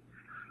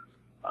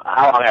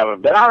 How long have I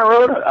been on the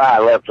road? I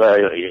left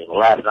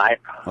last night.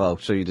 Oh,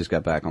 so you just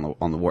got back on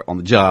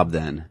the job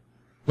then?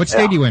 What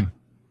state are you in?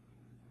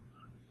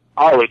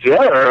 All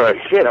together,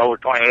 over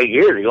 28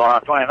 years. You're going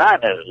on 29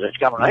 this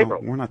coming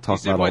April. We're not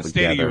talking about all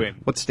together.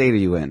 What state are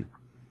you in?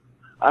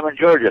 I'm in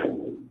Georgia.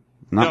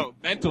 No,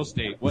 mental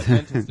state. What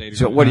mental state?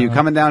 So, what are you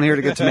coming down here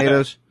to get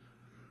tomatoes?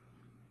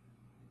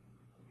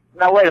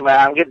 No, wait a minute.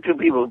 I'm getting two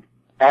people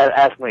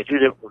asking me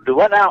to do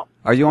what now?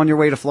 Are you on your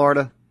way to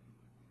Florida?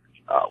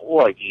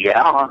 Well,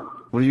 yeah.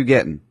 What are you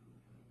getting?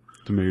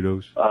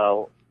 Tomatoes.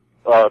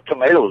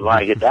 Tomatoes when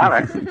I get down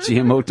there.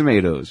 GMO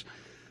tomatoes.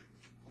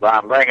 But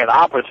I'm bringing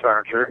office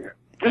furniture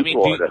to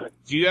Florida.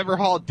 Do you ever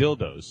haul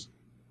dildos?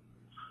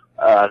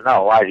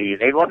 No. Why? Do you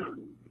need one?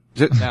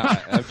 No,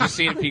 I'm just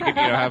seeing if you could,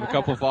 have a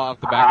couple fall off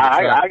the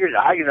back of the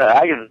truck.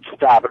 I can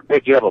stop and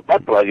pick you up a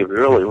butt plug if you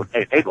really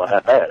need one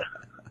that bad.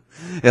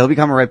 It'll be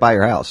coming right by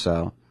your house,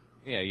 so.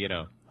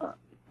 Yeah,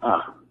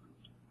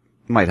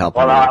 Might help.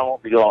 Well, no, I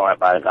won't be going right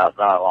by his house.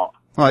 No, I won't.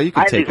 Well, you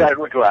can I take decided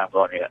which way I'm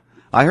going yet.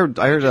 I heard.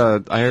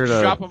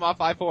 Drop them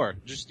off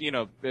I-4. Just,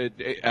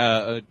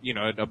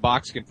 a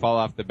box can fall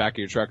off the back of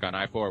your truck on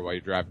I-4 while you're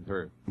driving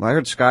through. Well, I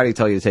heard Scotty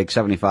tell you to take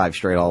 75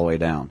 straight all the way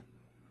down.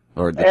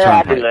 Or the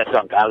I do that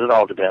sometimes. It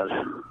all depends.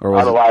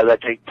 Otherwise, I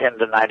take 10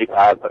 to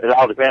 95. It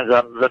all depends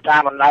on the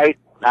time of night,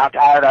 how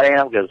tired I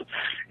am, because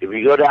if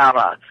you go down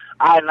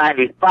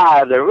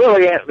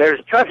I-95,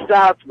 there's truck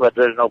stops, but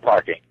there's no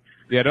parking.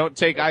 Yeah, don't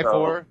take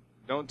I-4.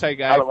 Don't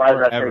take I-4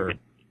 otherwise, ever. I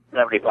take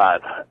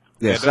 75.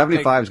 Yeah,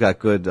 75's got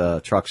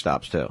good truck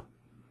stops, too.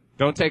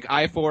 Don't take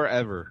I-4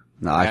 ever.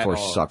 No, I-4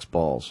 sucks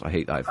balls. I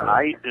hate I-4.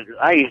 I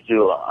used to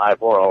do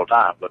I-4 all the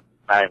time, but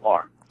not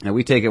anymore. And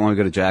we take it when we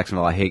go to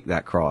Jacksonville. I hate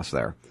that cross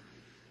there.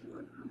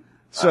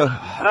 So,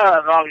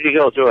 as long as you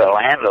go through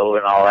Orlando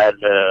and all that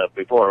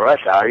before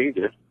rush hour, you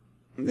good.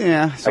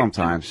 Yeah,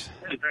 sometimes.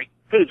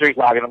 2, 3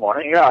 o'clock in the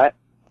morning. You're all right.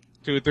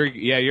 2 or 3.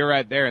 Yeah, you're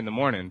right there in the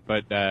morning.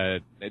 But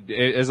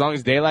as long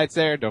as daylight's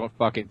there, don't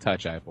fucking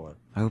touch I-4.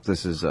 I hope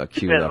this is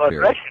queued Depends up what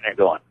here. direction you're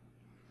going.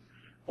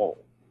 Well,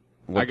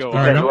 I go All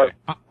right,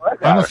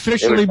 I'm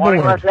officially bored.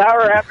 Morning rush hour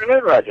or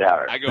afternoon rush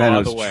hour? I go And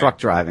all it the was way. truck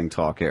driving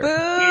talk here.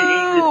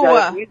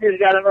 You just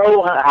got to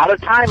know how to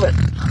time it.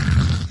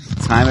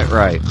 Time it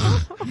right.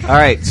 All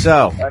right,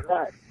 so That's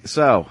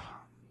right.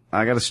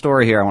 I got a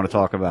story here I want to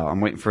talk about.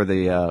 I'm waiting for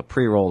the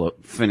pre-roll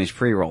to finish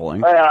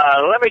pre-rolling.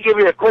 Let me give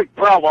you a quick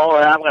promo,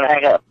 and I'm going to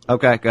hang up.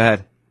 Okay, go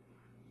ahead.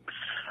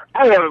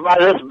 Hey,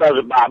 everybody, this is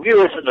Buzzer Bob.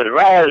 You listen to the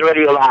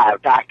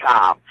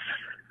RazRadioLive.com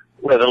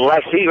with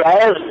Alexi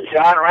Raz,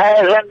 Sean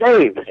Raz, and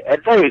Dave.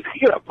 And Dave,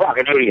 you're a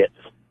fucking idiot.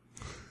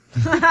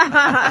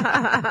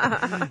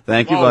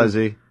 Thank you,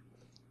 Buzzy.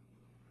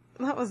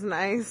 That was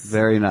nice.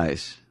 Very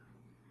nice.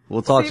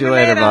 We'll talk See to you you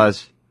later, later.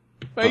 Buzz.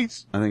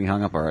 Thanks. I think he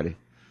hung up already.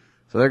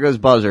 So there goes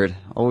Buzzard.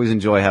 Always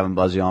enjoy having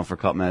Buzzy on for a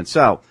couple minutes.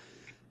 So,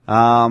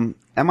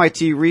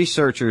 MIT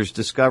researchers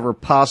discover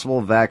possible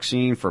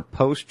vaccine for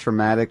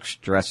post-traumatic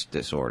stress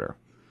disorder.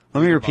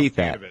 Let me repeat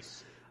that.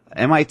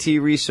 MIT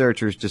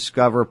researchers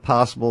discover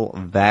possible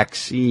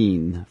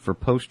vaccine for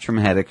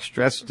post-traumatic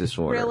stress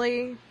disorder.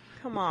 Really?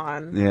 Come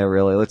on. Yeah,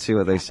 really. Let's see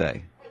what they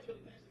say.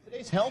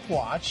 Today's Health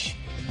Watch,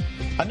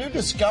 a new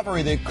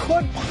discovery that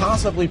could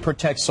possibly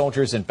protect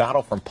soldiers in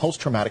battle from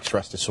post-traumatic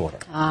stress disorder.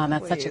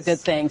 That's such a good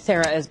thing.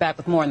 Sarah is back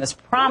with more on this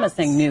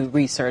promising new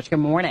research. Good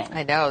morning.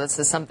 I know, this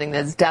is something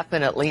that's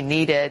definitely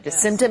needed.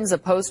 Yes. Symptoms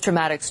of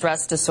post-traumatic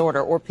stress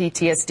disorder, or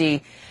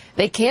PTSD,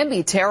 they can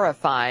be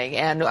terrifying.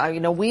 And,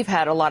 we've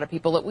had a lot of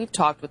people that we've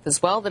talked with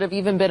as well that have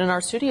even been in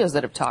our studios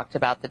that have talked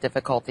about the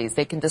difficulties.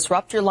 They can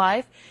disrupt your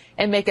life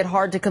and make it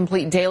hard to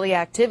complete daily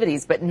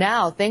activities. But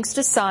now, thanks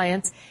to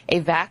science, a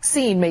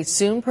vaccine may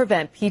soon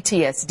prevent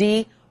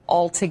PTSD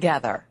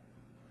altogether.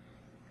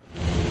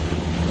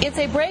 It's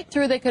a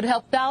breakthrough that could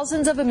help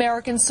thousands of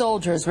American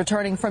soldiers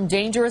returning from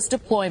dangerous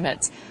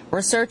deployments.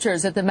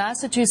 Researchers at the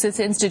Massachusetts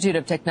Institute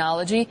of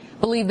Technology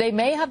believe they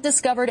may have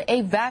discovered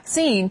a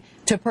vaccine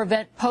to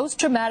prevent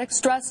post-traumatic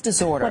stress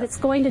disorder. What it's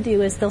going to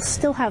do is they'll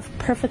still have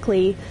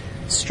perfectly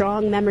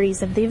strong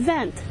memories of the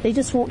event. They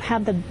just won't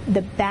have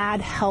the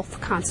bad health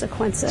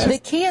consequences. The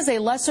key is a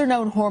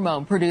lesser-known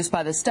hormone produced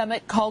by the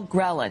stomach called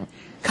ghrelin.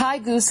 Kai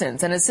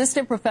Goosens, an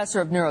assistant professor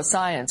of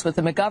neuroscience with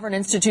the McGovern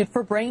Institute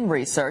for Brain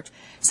Research,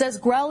 says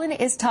ghrelin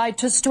is tied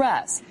to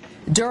stress.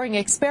 During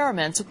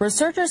experiments,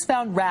 researchers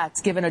found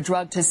rats given a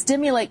drug to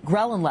stimulate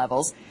ghrelin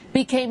levels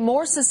became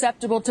more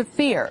susceptible to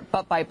fear,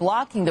 but by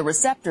blocking the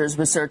receptors,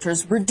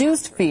 researchers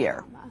reduced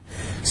fear.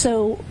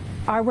 So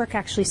our work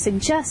actually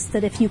suggests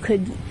that if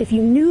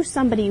you knew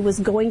somebody was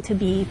going to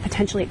be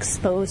potentially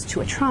exposed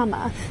to a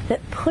trauma,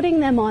 that putting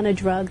them on a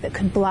drug that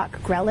could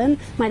block ghrelin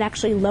might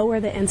actually lower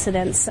the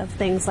incidence of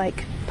things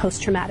like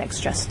post-traumatic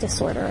stress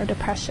disorder or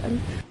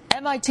depression.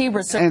 MIT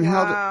research. And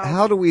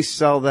how do we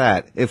sell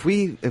that? If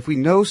we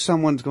know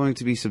someone's going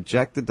to be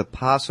subjected to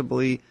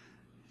possibly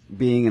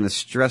being in a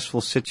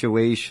stressful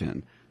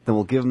situation, then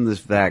we'll give them this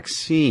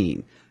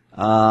vaccine.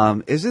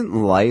 Isn't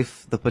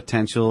life the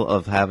potential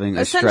of having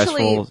a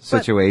stressful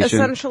situation?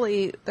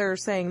 Essentially, they're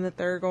saying that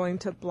they're going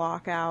to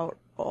block out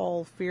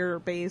all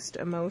fear-based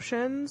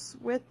emotions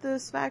with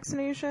this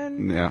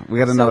vaccination. Yeah, we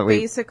got to know that.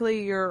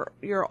 Basically,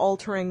 you're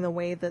altering the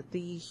way that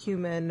the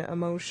human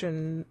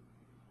emotion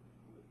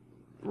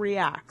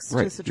reacts to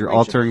a situation. You're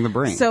altering the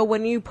brain. So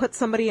when you put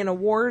somebody in a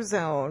war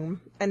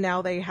zone and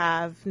now they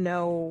have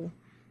no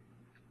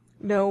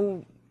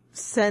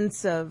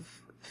sense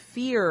of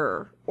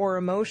fear or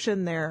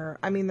emotion there,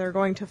 I mean, they're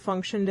going to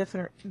function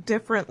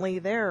differently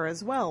there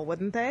as well,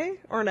 wouldn't they?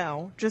 Or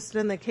no? Just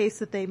in the case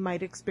that they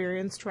might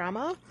experience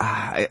trauma?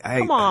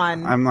 Come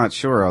on. I'm not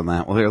sure on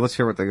that. Well, here, let's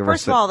hear what they got to say.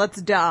 First of all,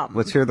 that's dumb.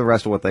 Let's hear the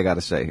rest of what they got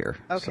to say here.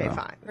 Okay,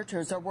 fine.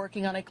 Researchers are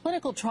working on a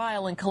clinical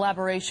trial in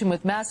collaboration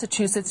with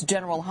Massachusetts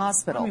General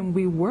Hospital. I mean,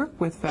 we work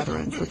with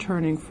veterans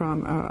returning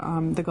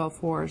from the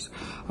Gulf Wars,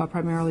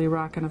 primarily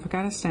Iraq and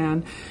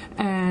Afghanistan,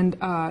 and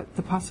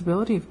the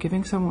possibility of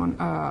giving someone,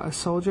 a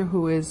soldier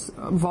who is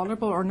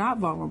vulnerable or not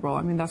vulnerable,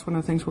 I mean, that's one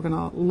of the things we're going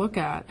to look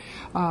at,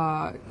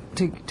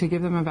 to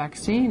give them a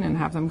vaccine and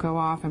have them go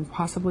off and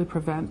possibly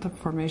prevent the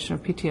formation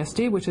of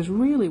PTSD, which is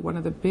really one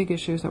of the big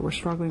issues that we're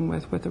struggling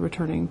with the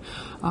returning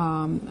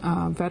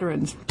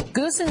veterans.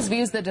 Goosens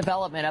views the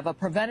development of a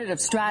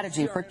preventative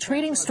strategy for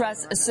treating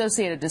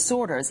stress-associated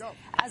disorders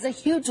as a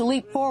huge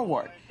leap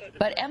forward.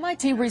 But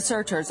MIT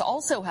researchers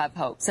also have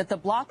hopes that the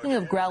blocking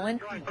of ghrelin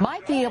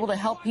might be able to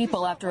help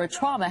people after a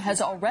trauma has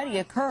already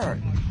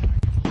occurred,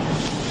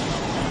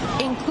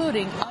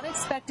 including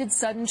unexpected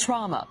sudden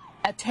trauma,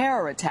 a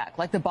terror attack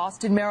like the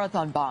Boston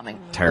Marathon bombing,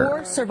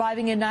 or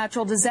surviving a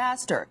natural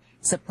disaster,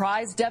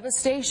 surprise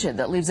devastation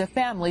that leaves a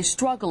family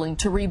struggling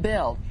to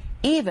rebuild,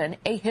 even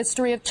a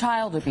history of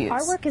child abuse.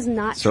 Our work is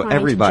not trying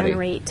to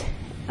generate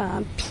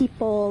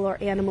people or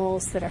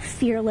animals that are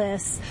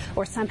fearless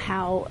or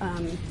somehow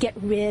get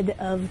rid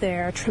of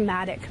their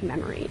traumatic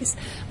memories.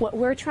 What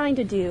we're trying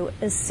to do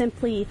is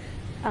simply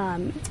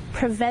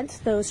prevent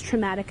those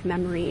traumatic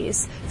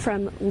memories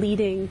from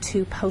leading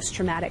to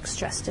post-traumatic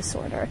stress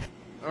disorder.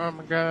 Oh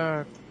my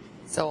God.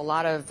 So a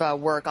lot of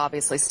work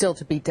obviously still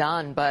to be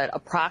done, but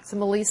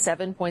approximately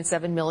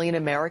 7.7 million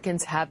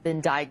Americans have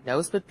been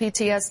diagnosed with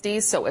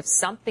PTSD. So if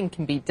something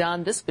can be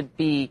done, this would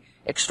be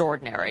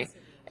extraordinary.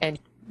 And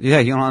Yeah,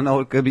 you want to know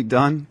what could be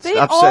done? They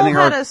Stop all sending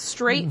had our... a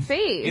straight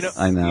face.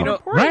 I know.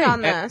 Reporting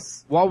on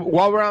this. While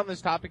we're on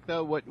this topic,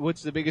 though,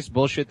 what's the biggest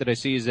bullshit that I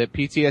see is that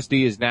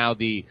PTSD is now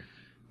the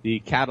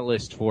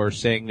catalyst for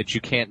saying that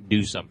you can't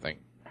do something.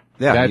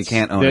 Yeah, you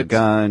can't own a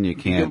gun, you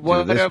can't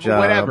do this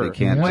job, you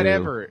can't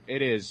whatever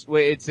it is.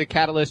 It's the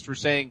catalyst for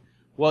saying,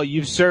 well,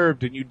 you've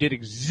served and you did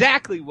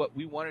exactly what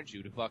we wanted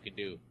you to fucking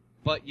do.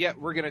 But yet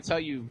we're going to tell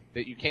you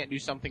that you can't do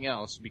something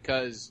else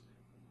because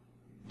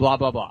blah,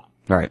 blah, blah.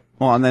 Right.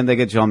 Well, and then they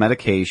get you on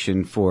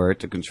medication for it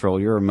to control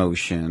your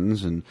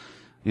emotions. And,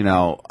 you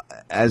know,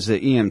 as an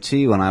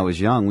EMT when I was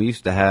young, we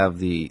used to have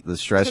the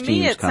stress To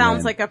teams me, it come sounds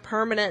in. like a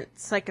permanent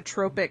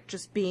psychotropic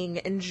just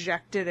being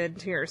injected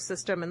into your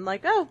system and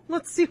like, oh,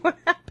 let's see what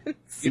happens.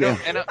 You know,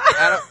 and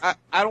I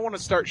don't want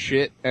to start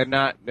shit and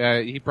not,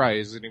 he probably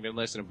isn't even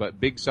listening, but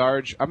Big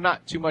Sarge, I'm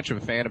not too much of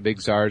a fan of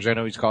Big Sarge. I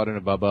know he's called in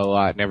a Bubba a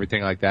lot and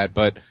everything like that,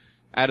 but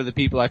out of the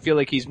people, I feel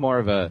like he's more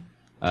of a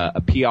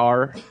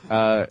PR,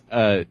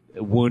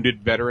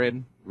 wounded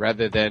veteran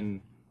rather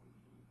than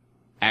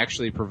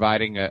actually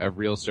providing a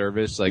real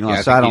service. Like, You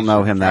know, so I don't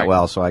know him that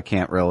well, so I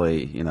can't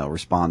really, you know,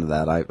 respond to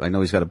that. I know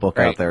he's got a book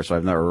out there, so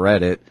I've never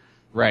read it.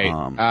 Right.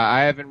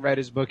 I haven't read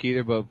his book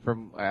either, but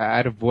from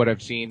out of what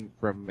I've seen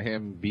from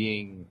him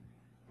being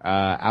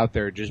out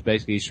there, just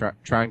basically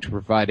trying to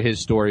provide his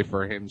story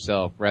for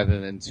himself rather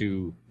than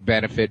to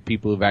benefit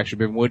people who've actually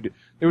been wounded.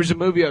 There was a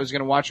movie I was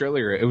going to watch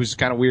earlier. It was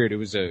kind of weird. It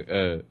was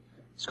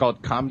it's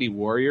called Comedy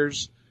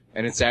Warriors,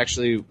 and it's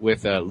actually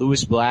with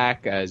Louis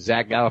Black,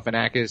 Zach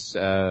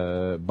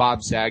Galifianakis,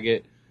 Bob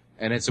Saget,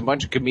 and it's a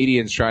bunch of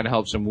comedians trying to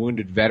help some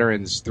wounded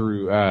veterans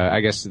through, I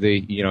guess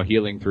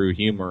healing through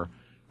humor.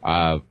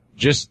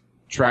 Just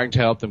trying to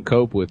help them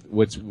cope with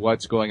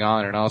what's going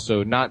on, and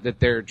also not that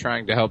they're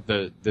trying to help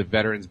the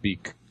veterans be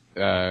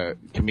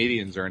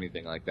comedians or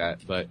anything like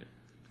that, but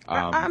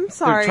I'm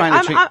sorry.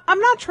 I'm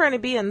not trying to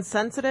be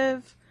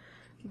insensitive,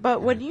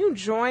 but when you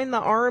join the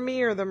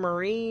Army or the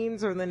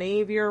Marines or the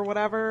Navy or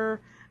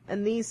whatever,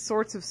 and these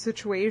sorts of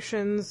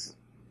situations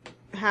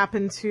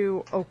happen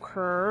to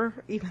occur,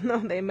 even though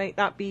they might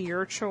not be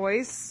your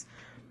choice,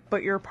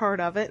 but you're part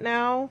of it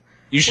now.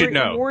 You should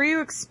know. Were you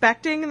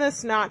expecting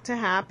this not to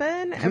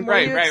happen? And were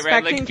Right, you right,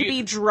 right. expecting Like, to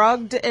be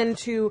drugged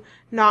into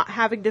not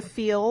having to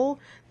feel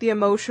the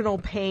emotional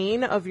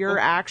pain of your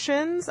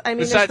actions? I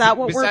mean, is that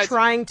what we're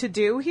trying to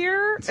do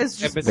here? Is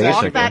just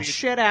block that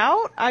shit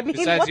out? I mean,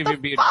 besides what even the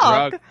being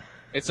fuck? drugged,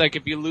 it's like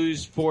if you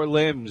lose 4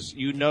 limbs,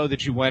 you know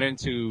that you went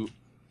into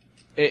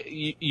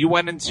you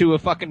went into a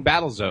fucking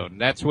battle zone.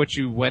 That's what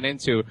you went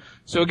into.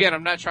 So again,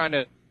 I'm not trying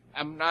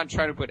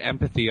to put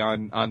empathy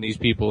on these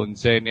people and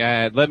saying,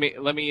 yeah, let me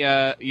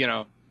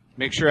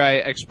make sure I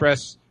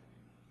express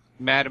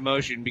mad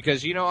emotion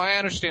because, you know, I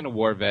understand a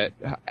war vet.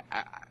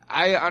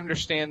 I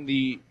understand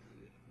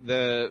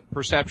the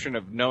perception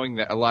of knowing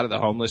that a lot of the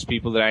homeless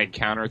people that I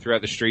encounter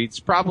throughout the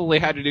streets probably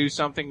had to do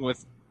something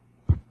with,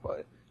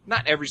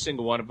 not every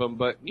single one of them,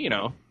 but, you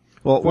know,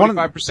 well,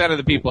 45% of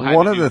the people had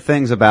One to of do the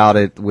things about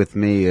it with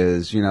me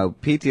is, you know,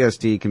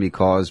 PTSD can be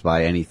caused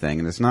by anything,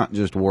 and it's not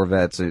just war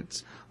vets,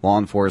 it's law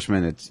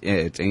enforcement,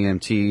 it's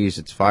EMTs,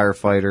 it's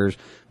firefighters,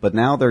 but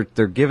now they're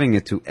giving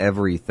it to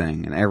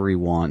everything and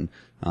everyone.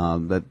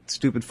 That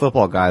stupid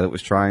football guy that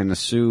was trying to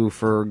sue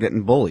for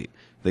getting bullied,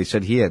 they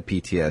said he had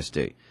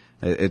PTSD.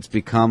 It's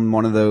become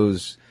one of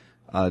those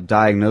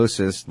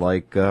diagnoses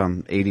like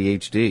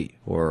ADHD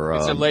or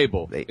it's a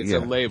label. It's a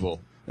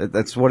label.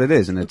 That's what it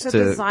is, and it's a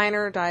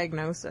designer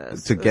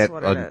diagnosis to get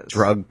a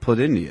drug put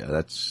into you.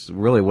 That's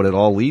really what it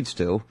all leads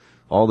to.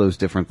 All those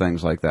different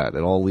things like that.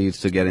 It all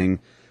leads to getting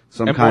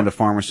some kind of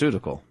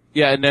pharmaceutical.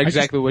 Yeah, and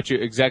exactly what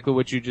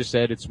you just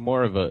said. It's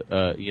more of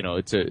a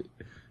it's a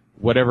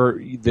whatever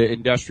the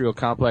industrial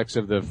complex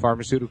of the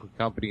pharmaceutical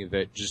company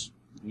that just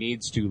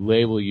needs to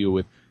label you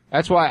with.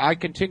 That's why I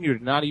continue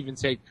to not even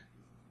take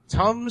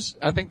Tums.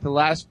 I think the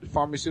last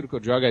pharmaceutical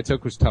drug I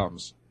took was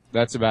Tums.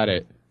 That's about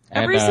it.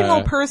 Every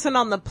single person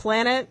on the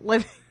planet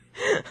living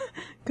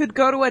could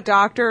go to a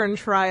doctor and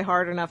try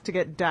hard enough to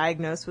get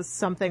diagnosed with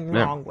something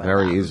wrong with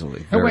very them.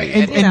 easily.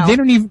 And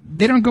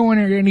they don't go in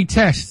any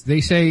tests.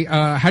 They say,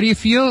 how do you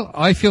feel?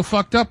 I feel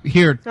fucked up.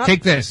 Here,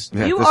 take this.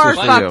 You are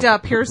fucked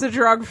up. Here's a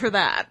drug for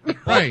that.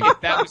 Right.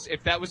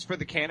 If that was for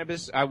the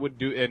cannabis, I would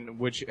do,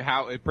 and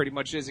how it pretty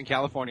much is in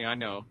California, I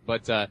know.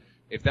 But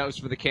if that was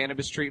for the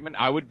cannabis treatment,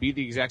 I would be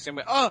the exact same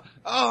way. Oh,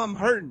 I'm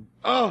hurting.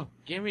 Oh,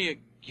 give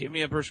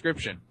me a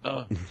prescription.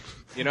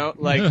 You know,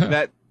 like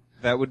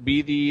that would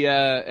be the,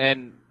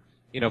 and,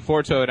 you know,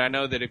 Fortoad, I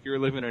know that if you're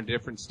living in a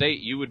different state,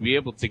 you would be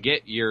able to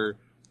get your,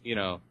 you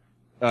know,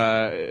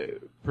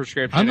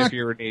 prescription if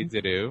you were need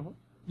to do.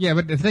 Yeah,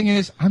 but the thing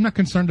is, I'm not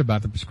concerned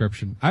about the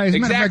prescription. As a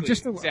matter of fact,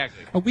 just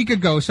a week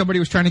ago, somebody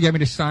was trying to get me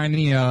to sign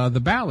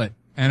the ballot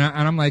And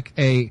I'm like,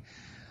 I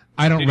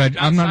don't Did you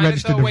I'm not sign it,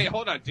 registered. though? Wait,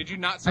 hold on. Did you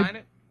not sign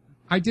it?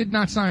 I did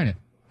not sign it.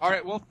 All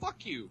right. Well,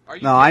 fuck you. Are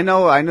you? No, I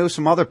know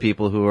some other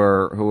people who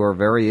are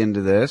very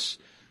into this,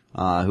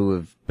 who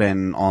have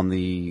been on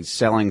the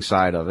selling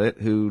side of it,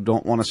 who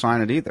don't want to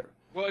sign it either.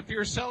 Well, if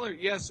you're a seller,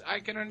 yes, I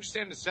can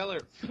understand the seller.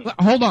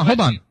 Hold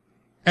on.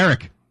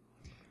 Eric,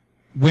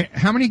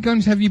 how many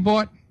guns have you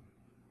bought?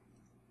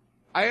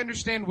 I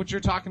understand what you're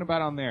talking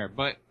about on there,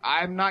 but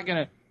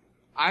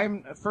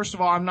first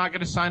of all, I'm not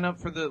gonna sign up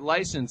for the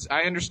license.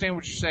 I understand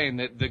what you're saying,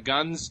 that the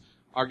guns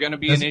are gonna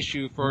be an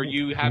issue for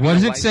you having What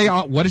does a it say?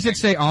 license. What does it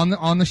say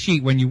on the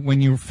sheet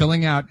when you're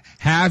filling out?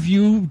 Have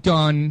you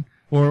done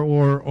or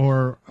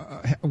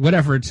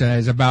whatever it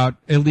says about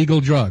illegal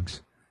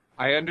drugs?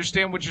 I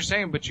understand what you're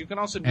saying, but you can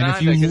also And deny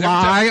if you that, 'cause every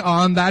lie time-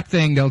 on that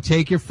thing, they'll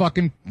take your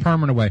fucking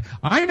permit away.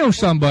 I know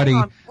somebody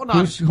hold on,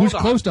 who's hold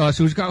on. close to us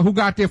who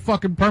got their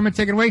fucking permit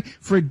taken away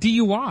for a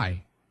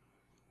DUI.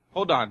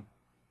 Hold on.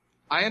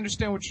 I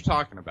understand what you're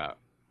talking about.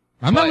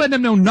 I'm not letting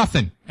them know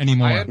nothing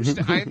anymore. I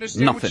understand what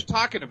Nothing. you're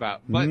talking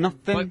about, but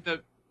Nothing.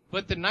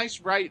 but the nice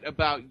right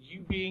about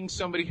you being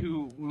somebody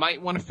who might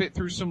want to fit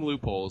through some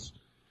loopholes,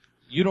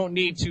 you don't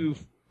need to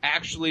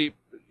actually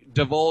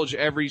divulge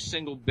every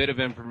single bit of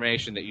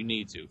information that you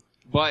need to.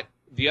 But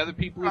the other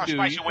people who do,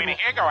 Spicy waiting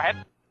here. Go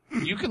ahead.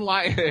 you can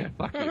lie.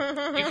 Fuck you.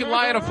 You can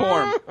lie in a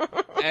form,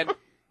 and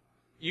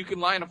you can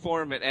lie in a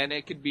form, and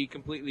it could be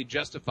completely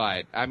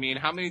justified. I mean,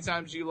 how many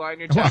times do you lie in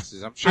your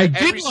taxes? I'm sure I every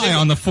did lie single-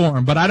 on the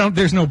form, but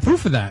there's no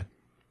proof of that.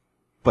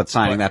 But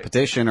signing that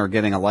petition or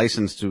getting a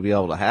license to be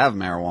able to have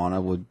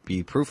marijuana would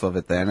be proof of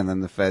it then, and then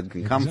the Fed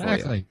can come for you.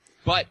 Exactly.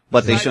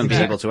 But they shouldn't be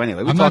able to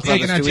anyway. We I'm not talked about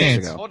taking this that 2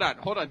 weeks chance.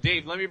 ago. Hold on,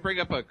 Dave. Let me bring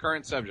up a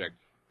current subject.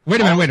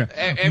 Wait a minute.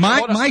 and My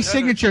hold on. No, no.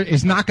 signature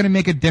is not going to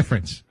make a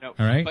difference. No,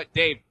 all right. But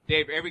Dave,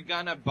 every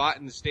gun I've bought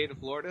in the state of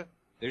Florida,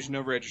 there's no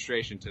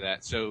registration to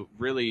that. So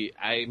really,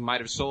 I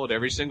might have sold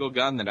every single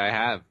gun that I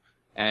have,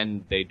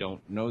 and they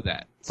don't know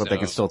that. But they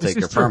can still take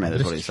your permit,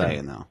 is what he's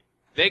saying, though.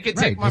 They could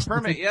Right, take my this-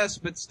 permit, yes,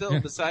 but still,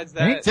 besides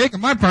They ain't that, taking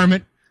my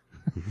permit.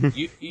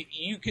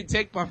 you could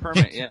take my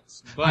permit,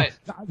 yes. But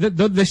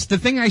The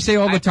thing I say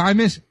all the time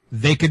is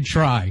they could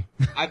try.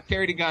 I've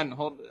carried a gun.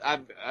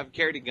 I've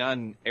carried a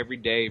gun every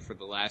day for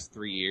the last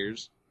 3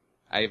 years.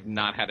 I have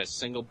not had a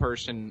single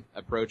person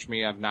approach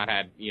me. I've not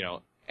had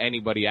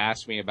anybody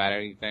ask me about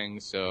anything.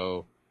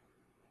 So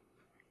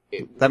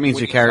That means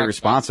when you carry talk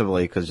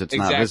responsibly because it's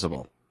not Exactly.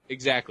 visible.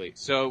 Exactly.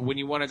 So when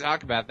you want to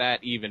talk about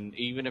that, even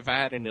if I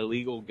had an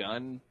illegal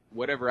gun,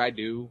 whatever I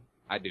do.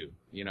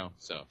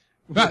 So.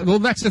 Well,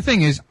 that's the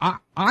thing is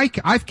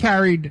I've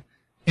carried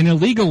an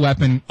illegal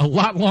weapon a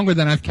lot longer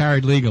than I've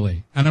carried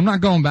legally, and I'm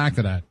not going back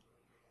to that.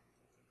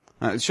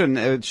 It shouldn't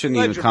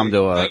even come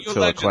to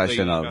a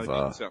question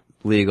of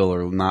legal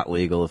or not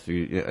legal.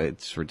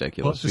 It's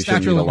ridiculous. The We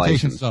shouldn't statute need of a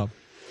limitations license.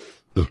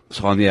 up.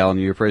 So on the Alan,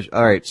 you appreciate.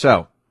 All right,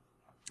 so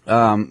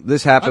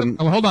this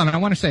happened. Hold on, I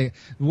want to say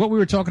what we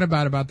were talking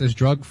about this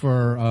drug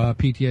for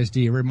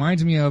PTSD. It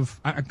reminds me of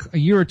a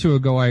year or two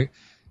ago. I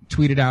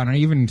tweeted out, and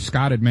even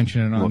Scott had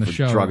mentioned it on What, the for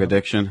show. drug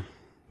addiction.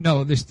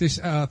 No, this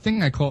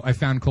thing I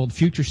found called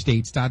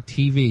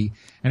FutureStates.tv,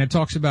 and it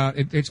talks about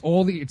it's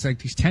like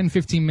these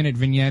 10-15 minute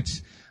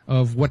vignettes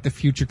of what the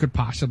future could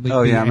possibly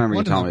Oh be. yeah, I And remember you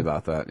one of telling me them-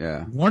 about that.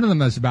 Yeah. One of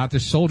them is about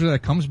this soldier that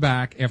comes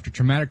back after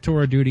traumatic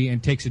tour of duty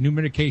and takes a new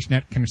medication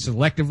that can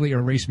selectively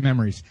erase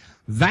memories.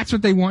 That's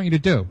what they want you to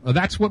do.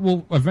 That's what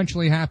will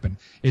eventually happen,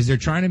 is they're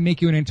trying to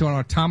make you into an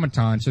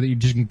automaton so that you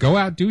just can go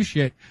out, do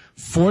shit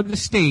for the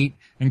state,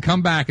 and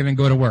come back and then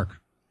go to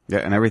work. Yeah,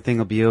 and everything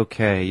will be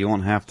okay. You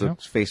won't have to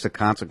face the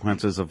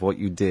consequences of what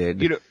you did.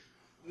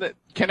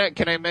 Can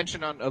I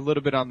mention a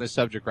little bit on this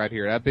subject right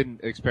here? I've been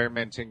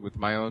experimenting with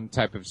my own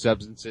type of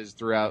substances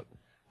throughout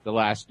the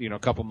last,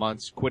 couple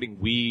months, quitting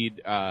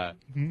weed,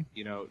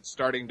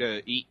 starting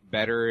to eat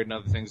better and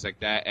other things like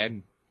that.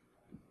 And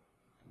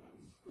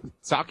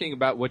talking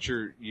about what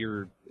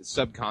your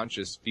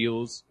subconscious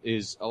feels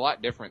is a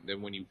lot different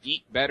than when you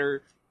eat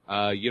better.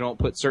 You don't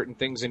put certain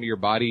things into your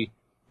body.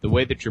 The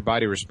way that your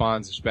body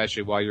responds,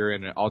 especially while you're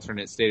in an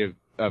alternate state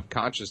of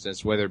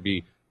consciousness, whether it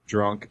be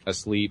drunk,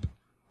 asleep,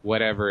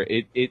 whatever,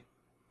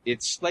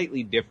 it's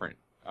slightly different.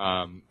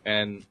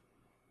 And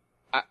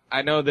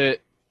I know that,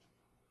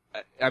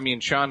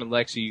 Sean and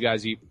Lexi, you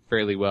guys eat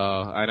fairly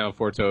well. I know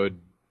Fortoad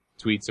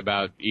tweets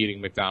about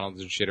eating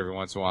McDonald's and shit every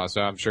once in a while, so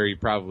I'm sure he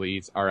probably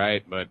eats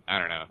alright, but I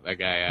don't know. That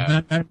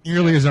guy, Not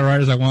nearly as alright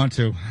as I want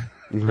to.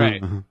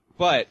 Right.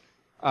 But,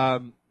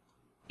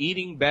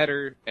 eating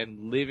better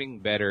and living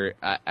better,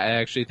 I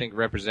actually think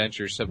represents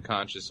your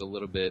subconscious a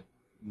little bit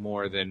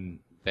more than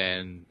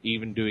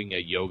even doing a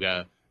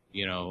yoga,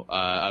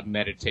 a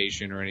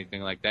meditation or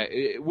anything like that,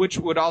 which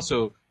would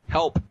also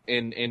help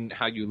in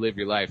how you live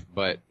your life,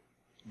 but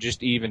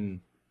just even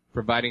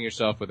providing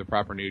yourself with a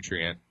proper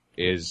nutrient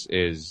is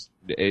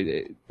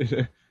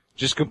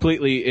just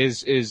completely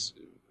is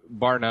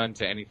bar none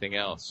to anything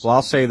else. Well,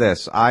 I'll say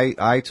this: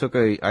 I took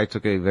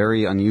a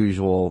very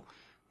unusual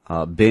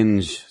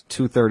binge,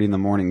 2:30 in the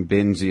morning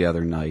binge the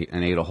other night,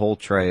 and ate a whole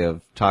tray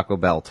of Taco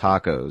Bell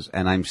tacos,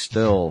 and I'm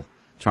still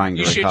trying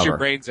to You recover. shit your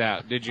brains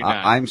out, did you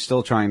not? I'm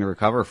still trying to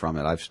recover from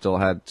it. I've still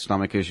had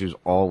stomach issues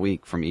all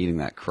week from eating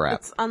that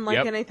crap. It's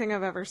unlike anything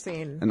I've ever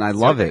seen. And I It's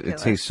love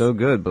ridiculous. it. It tastes so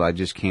good, but I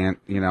just can't,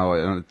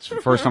 it's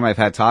the first time I've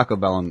had Taco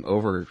Bell in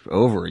over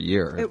a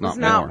year, It if was not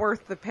not more.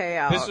 worth the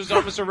payout. This was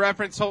almost a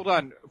reference. Hold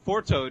on.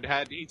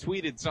 Fortoad he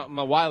tweeted something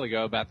a while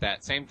ago about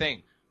that. Same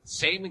thing.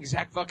 Same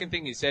exact fucking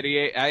thing. He said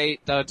I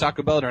ate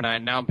Taco Bell tonight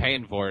and now I'm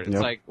paying for it. It's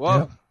Yep. like, well,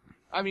 Yep.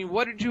 I mean,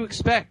 what did you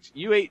expect?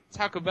 You ate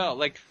Taco Bell.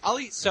 Like, I'll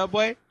eat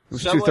Subway. It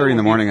was Subway 2:30 in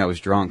the will be- morning. I was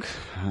drunk.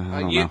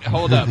 I don't know.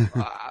 Hold up.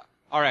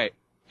 All right.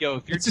 Yo,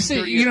 if you're It's the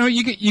same,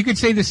 2:30 you could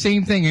say the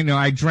same thing.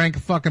 I drank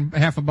fucking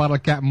half a bottle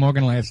of Captain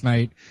Morgan last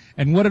night,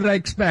 and what did I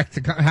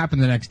expect to happen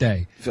the next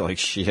day? I feel like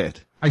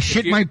shit. I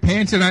shit my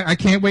pants and I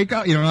can't wake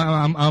up.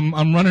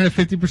 I'm running at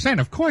 50%.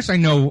 Of course I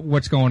know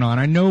what's going on.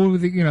 I know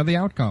the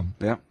outcome.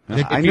 Yeah.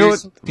 If I knew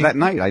it that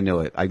night. I knew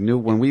it. I knew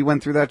when we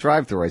went through that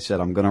drive-thru, I said,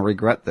 I'm going to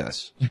regret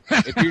this.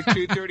 If you're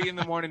 2:30 in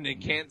the morning and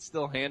can't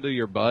still handle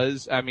your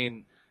buzz, I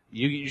mean,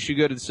 you should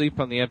go to sleep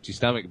on the empty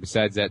stomach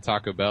besides that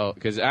Taco Bell.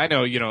 Cause I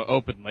know,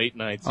 open late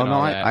nights Oh, and no,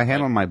 all that. I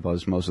handled my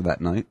buzz most of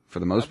that night, for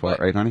the most part,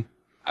 right, honey?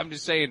 I'm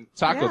just saying,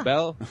 Taco Yeah.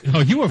 Bell.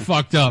 Oh, you were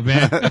fucked up,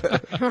 man.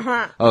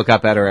 Oh, it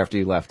got better after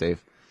you left, Dave.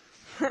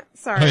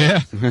 Sorry. Oh, yeah?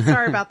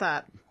 Sorry about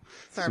that.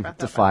 Sorry about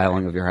that.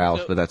 Defiling of your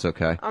house, but that's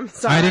okay. I'm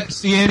sorry. I didn't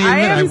see any of it. I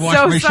I am washed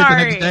so my shit the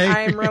sorry. next day. I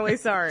am really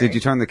sorry. Did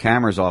you turn the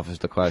cameras off is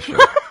the question.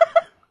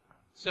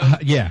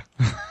 Yeah.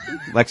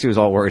 Lexi was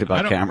all worried I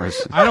about don't-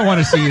 cameras. I don't want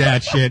to see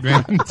that shit,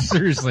 man.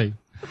 Seriously.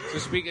 So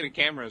speaking of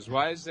cameras,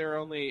 why is there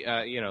only,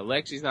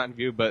 Lexi's not in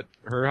view, but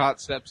her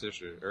hot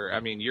stepsister,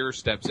 your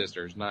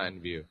stepsister is not in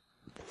view?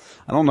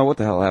 I don't know what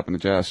the hell happened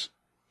to Jess.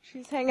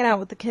 She's hanging out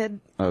with the kid.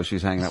 Oh,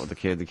 she's hanging out with the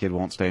kid. The kid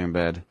won't stay in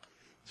bed.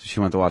 So she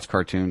went to watch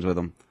cartoons with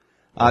him.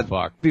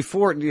 Fuck.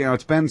 Before,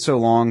 it's been so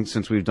long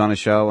since we've done a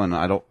show, and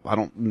I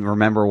don't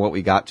remember what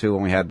we got to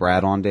when we had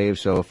Brad on, Dave.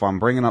 So if I'm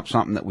bringing up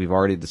something that we've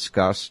already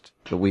discussed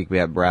the week we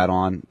had Brad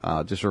on,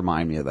 just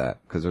remind me of that.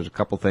 Because there's a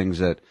couple things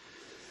that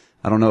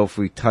I don't know if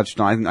we touched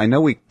on. I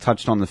know we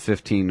touched on the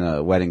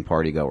 15 wedding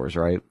party goers,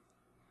 right?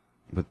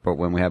 But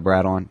when we had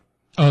Brad on.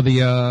 Oh,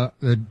 the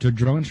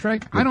drone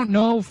strike? I don't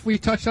know if we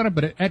touched on it,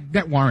 but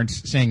that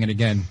warrants saying it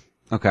again.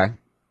 Okay.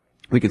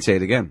 We can say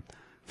it again.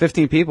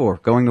 15 people were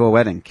going to a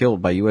wedding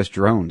killed by U.S.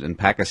 drones in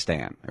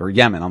Pakistan. Or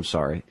Yemen, I'm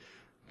sorry.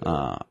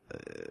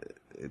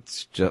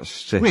 It's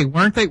just... Wait,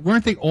 weren't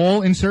they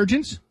all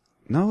insurgents?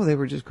 No, they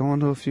were just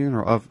going to a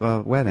funeral,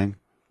 a wedding.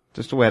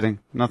 Just a wedding.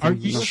 Nothing. Are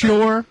you nothing.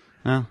 sure?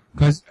 No.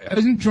 Because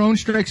isn't drone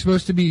strike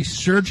supposed to be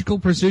surgical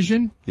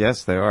precision?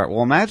 Yes, they are.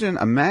 Well, imagine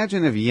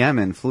if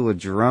Yemen flew a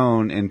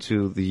drone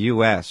into the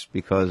U.S.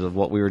 because of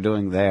what we were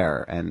doing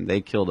there, and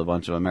they killed a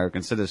bunch of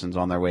American citizens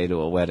on their way to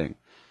a wedding.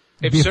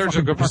 If Be a surgical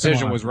fucking precision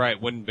parking lot. was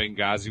right, wouldn't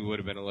Benghazi would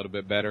have been a little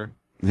bit better?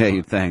 Yeah,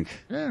 you'd think.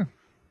 Yeah.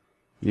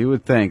 You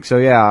would think. So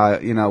yeah,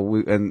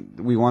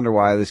 we wonder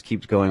why this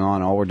keeps going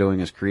on. All we're doing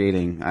is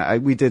creating.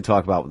 We did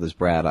talk about with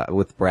Brad.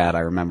 I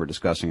remember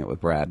discussing it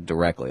with Brad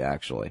directly,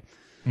 actually.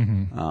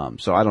 Mm-hmm.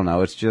 So I don't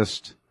know.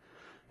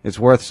 It's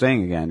worth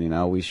saying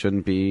again. We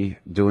shouldn't be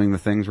doing the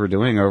things we're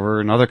doing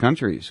over in other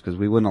countries because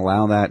we wouldn't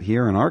allow that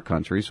here in our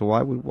country. So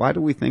why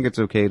do we think it's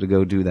okay to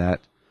go do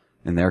that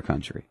in their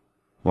country?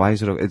 Why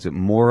is it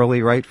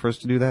morally right for us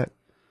to do that?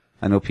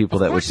 I know people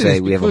that would course it say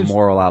is, we have a because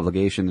moral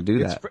obligation to do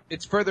It's that.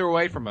 it's further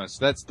away from us.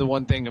 That's the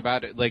one thing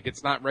about it. Like,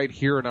 it's not right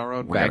here in our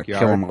own We gotta backyard.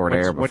 kill them over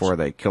there Once- before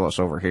they kill us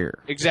over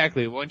here.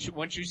 Exactly. Once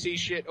you see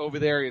shit over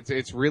there,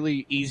 it's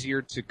really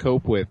easier to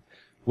cope with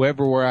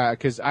wherever we're at.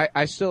 Cause I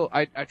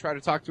try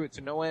to talk to it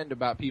to no end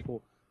about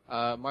people.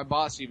 My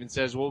boss even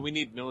says, well, we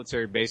need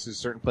military bases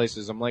certain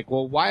places. I'm like,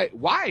 well,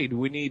 why do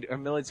we need a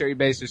military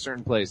base at a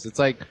certain place? It's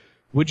like,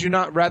 would you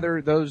not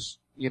rather those,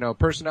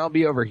 personnel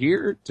be over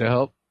here to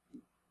help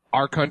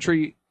our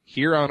country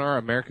here on our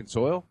American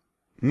soil?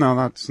 No,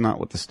 that's not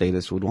what the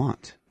statists would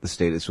want. The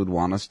statists would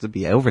want us to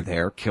be over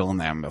there killing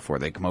them before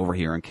they come over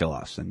here and kill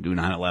us and do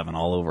 9/11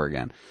 all over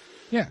again.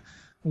 Yeah.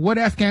 What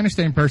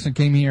Afghanistan person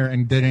came here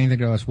and did anything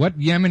to us? What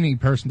Yemeni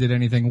person did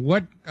anything?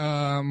 What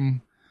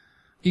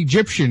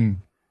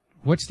Egyptian?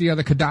 What's the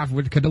other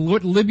Gaddafi?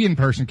 What Libyan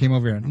person came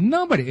over here?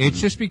 Nobody.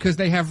 It's just because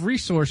they have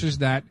resources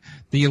that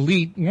the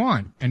elite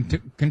want and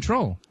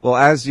control. Well,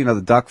 as you know,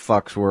 the duck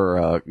fucks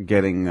were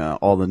getting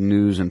all the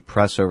news and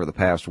press over the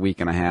past week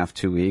and a half,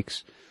 2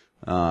 weeks.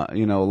 A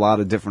lot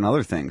of different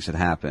other things had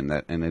happened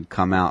and had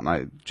come out.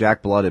 And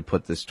Jack Blood had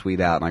put this tweet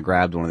out, and I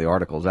grabbed one of the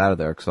articles out of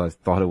there because I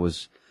thought it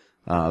was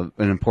an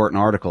important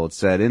article. It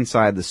said,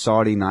 "Inside the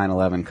Saudi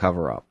 9/11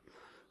 cover-up."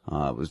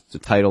 It was the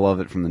title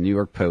of it from the New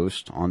York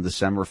Post on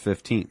December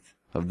 15th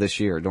of this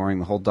year during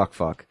the whole duck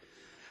fuck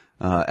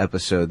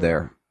episode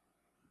there.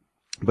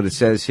 But it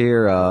says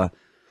here,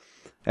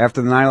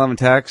 after the 9/11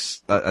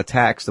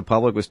 attacks, the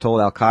public was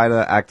told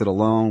Al-Qaeda acted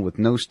alone with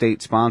no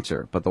state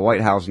sponsor, but the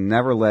White House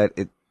never let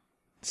it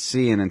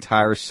see an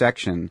entire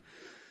section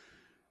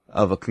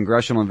of a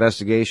congressional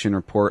investigation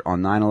report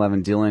on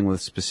 9/11 dealing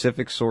with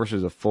specific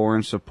sources of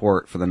foreign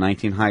support for the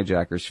 19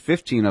 hijackers,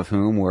 15 of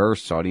whom were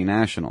Saudi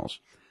nationals.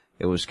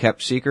 It was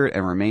kept secret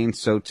and remains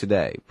so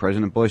today.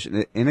 President Bush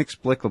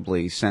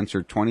inexplicably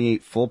censored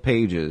 28 full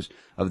pages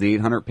of the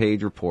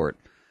 800-page report.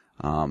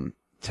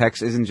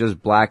 Text isn't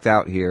just blacked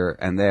out here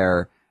and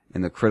there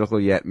in the critical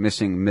yet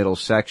missing middle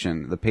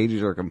section. The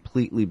pages are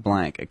completely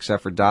blank,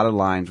 except for dotted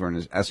lines where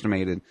an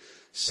estimated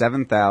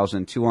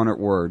 7,200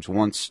 words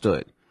once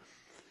stood.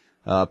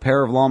 A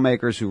pair of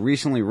lawmakers who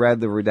recently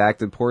read the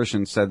redacted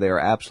portion said they are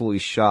absolutely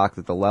shocked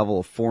at the level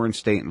of foreign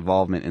state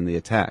involvement in the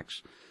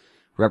attacks.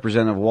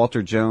 Representative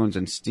Walter Jones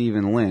and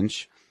Stephen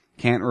Lynch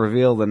can't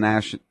reveal the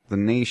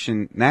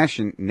nation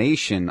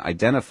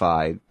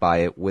identified by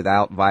it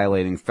without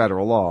violating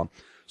federal law,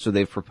 so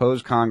they've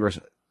proposed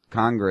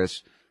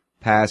Congress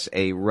pass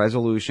a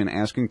resolution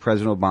asking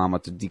President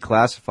Obama to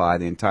declassify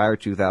the entire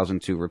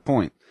 2002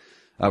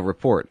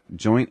 report.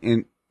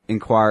 Joint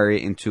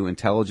inquiry into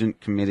intelligence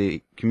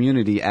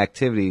community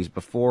activities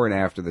before and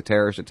after the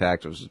terrorist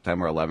attacks of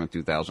September 11,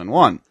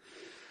 2001.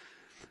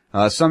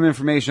 Some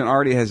information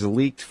already has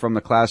leaked from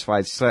the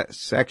classified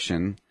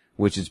section,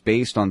 which is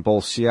based on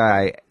both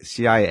CIA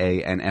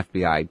and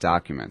FBI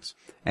documents,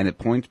 and it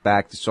points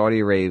back to Saudi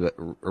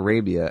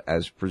Arabia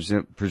as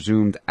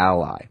presumed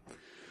ally.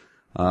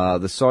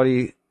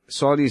 The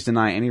Saudis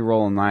deny any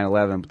role in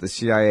 9/11, but the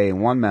CIA in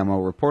one memo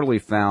reportedly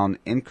found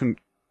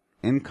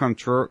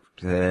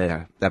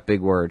that big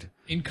word.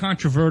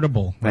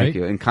 Incontrovertible, right? Thank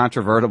you.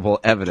 Incontrovertible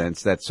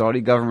evidence that Saudi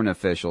government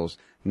officials,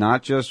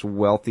 not just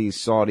wealthy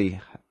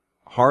Saudi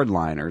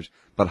hardliners,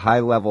 but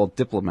high-level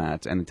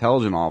diplomats and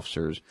intelligence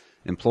officers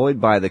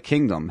employed by the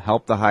kingdom,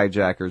 helped the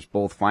hijackers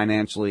both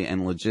financially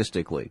and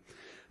logistically.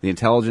 The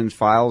intelligence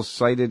files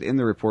cited in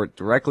the report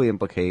directly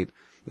implicate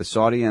the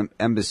Saudi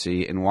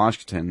embassy in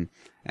Washington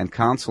and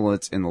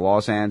consulates in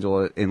Los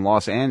Angeles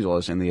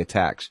in the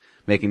attacks,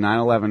 making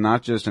 9/11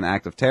 not just an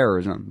act of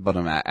terrorism, but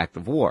an act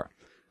of war,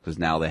 because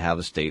now they have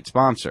a state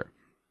sponsor.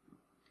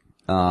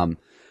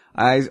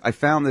 I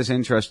found this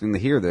interesting to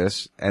hear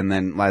this, and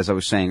then, as I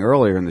was saying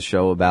earlier in the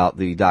show about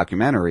the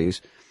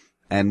documentaries,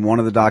 and one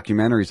of the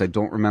documentaries, I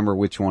don't remember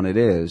which one it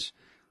is,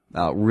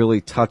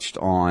 really touched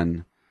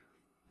on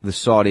the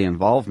Saudi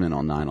involvement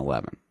on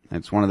 9/11.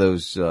 It's one of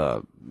those,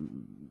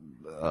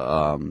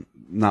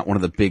 not one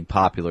of the big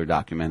popular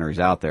documentaries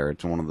out there.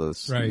 It's one of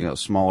those, right,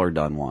 smaller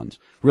done ones.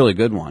 Really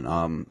good one.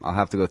 I'll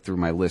have to go through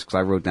my list because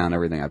I wrote down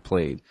everything I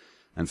played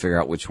and figure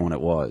out which one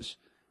it was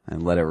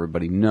and let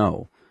everybody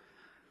know.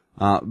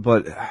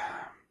 But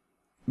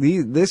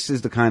this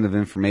is the kind of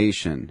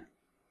information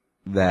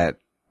that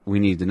we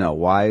need to know.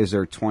 Why is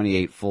there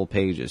 28 full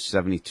pages,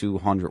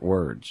 7,200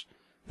 words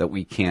that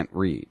we can't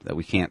read, that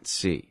we can't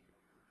see?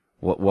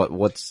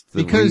 What's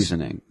the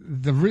reasoning?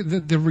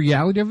 The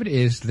reality of it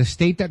is the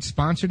state that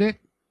sponsored it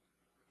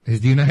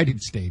is the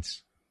United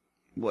States.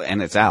 Well,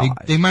 and its allies.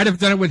 They might have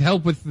done it with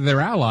help with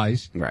their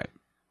allies. Right.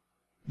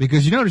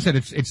 Because you notice that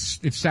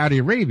it's Saudi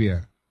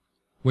Arabia,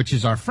 which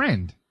is our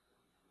friend.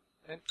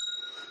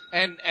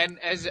 And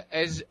as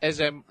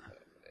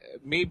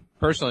me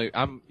personally,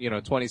 I'm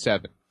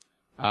 27.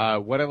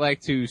 What I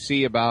like to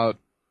see about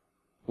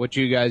what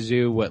you guys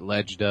do, what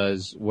Ledge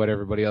does, what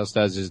everybody else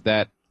does, is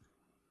that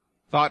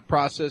thought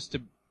process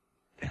to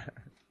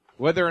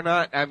whether or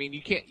not,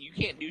 you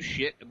can't do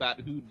shit about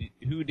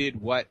who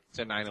did what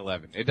to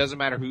 9/11. It doesn't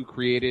matter who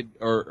created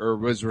or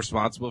was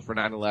responsible for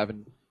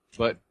 9/11,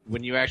 but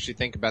when you actually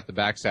think about the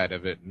backside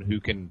of it and who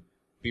can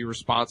be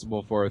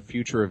responsible for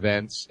future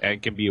events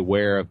and can be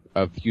aware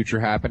of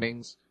future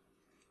happenings,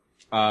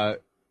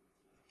 but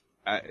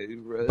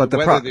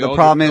the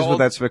problem is with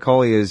that,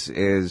 Spicoli,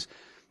 is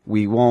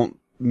we won't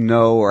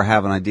know or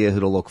have an idea who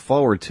to look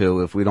forward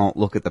to if we don't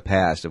look at the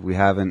past, if we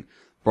haven't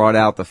brought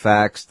out the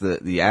facts,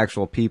 the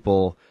actual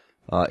people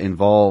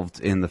involved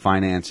in the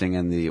financing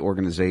and the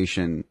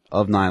organization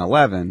of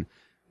 9/11.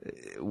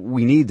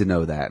 We need to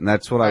know that, and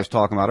that's what I was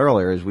talking about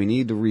earlier. Is we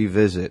need to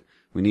revisit.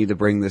 We need to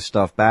bring this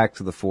stuff back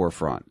to the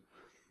forefront.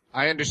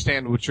 I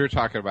understand what you're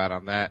talking about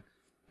on that,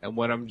 and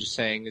what I'm just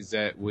saying is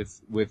that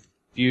with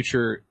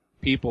future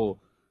people,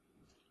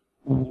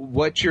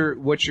 what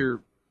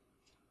you're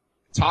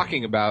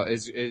talking about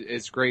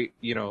is great,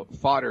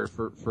 fodder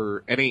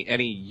for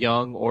any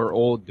young or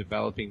old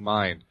developing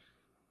mind.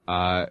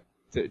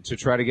 To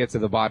try to get to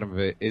the bottom of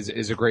it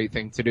is a great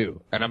thing to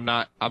do. And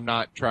I'm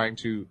not trying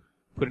to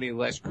put any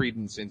less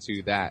credence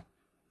into that.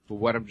 But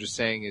what I'm just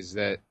saying is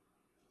that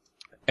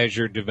as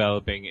you're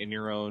developing in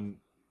your own,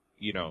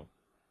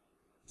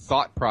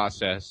 thought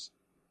process,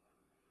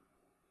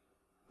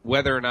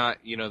 whether or not,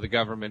 the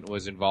government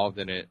was involved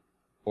in it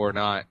or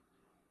not,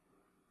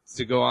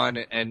 to go on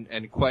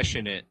and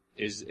question it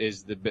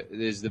is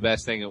the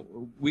best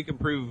thing. We can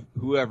prove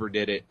whoever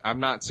did it. I'm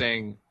not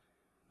saying,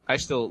 I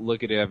still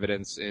look at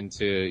evidence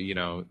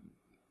into,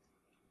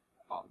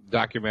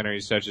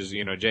 documentaries such as,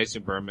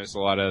 Jason Burmis, a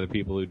lot of other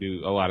people who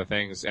do a lot of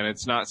things. And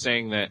it's not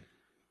saying that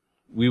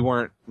we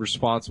weren't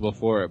responsible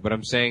for it, but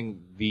I'm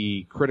saying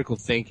the critical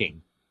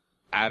thinking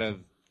out of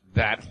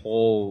that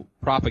whole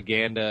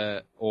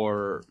propaganda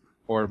or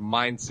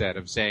mindset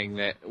of saying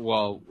that,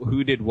 well,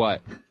 who did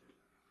what?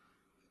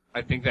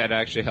 I think that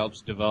actually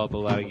helps develop a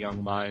lot of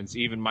young minds.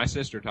 Even my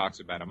sister talks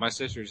about it. My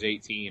sister's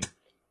 18,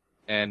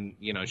 and,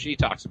 you know, she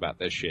talks about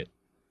this shit.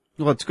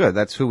 Well, it's good.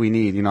 That's who we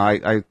need. You know,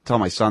 I tell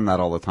my son that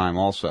all the time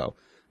also.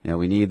 You know,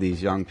 we need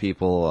these young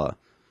people,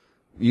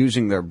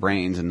 using their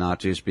brains and not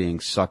just being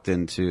sucked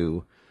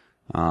into,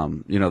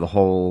 you know, the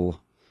whole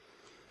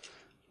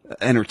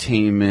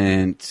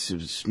entertainment,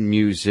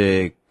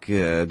 music,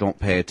 don't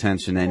pay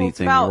attention to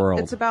anything world.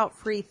 It's about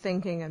free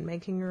thinking and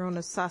making your own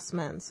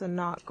assessments and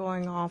not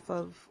going off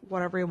of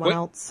what everyone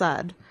else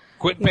said.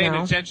 Quit paying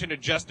attention to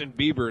Justin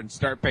Bieber and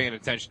start paying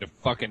attention to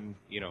fucking,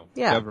 you know,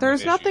 Yeah, government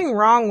there's issues. nothing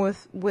wrong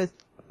with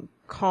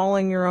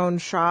calling your own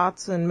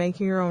shots and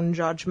making your own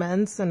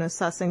judgments and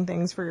assessing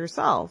things for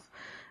yourself.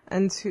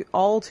 And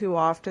all too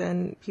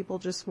often, people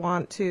just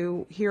want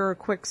to hear a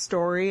quick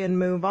story and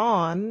move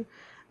on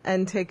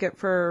and take it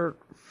for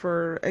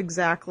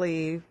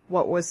exactly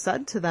what was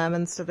said to them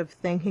instead of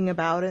thinking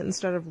about it,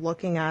 instead of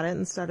looking at it,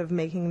 instead of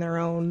making their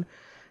own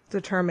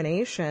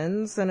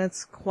determinations. And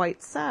it's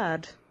quite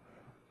sad.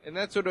 And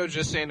that's what I was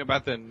just saying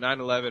about the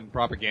 9/11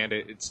 propaganda.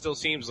 It still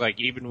seems like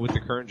even with the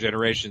current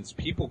generations,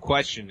 people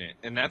question it.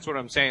 And that's what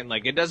I'm saying.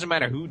 Like, it doesn't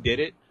matter who did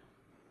it.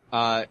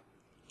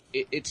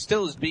 It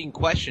still is being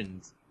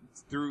questioned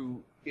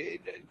through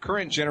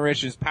current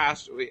generations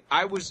past.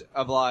 I was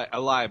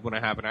alive when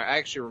it happened. I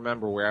actually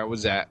remember where I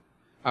was at.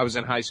 I was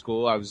in high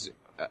school.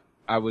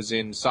 I was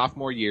in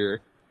sophomore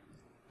year.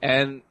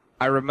 And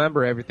I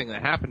remember everything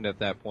that happened at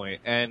that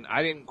point. And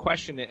I didn't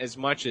question it as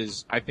much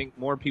as I think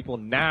more people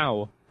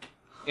now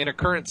in a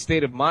current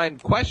state of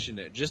mind question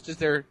it, just as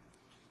they're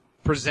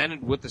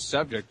presented with the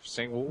subject,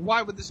 saying, well,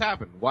 why would this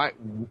happen? Why,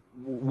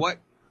 what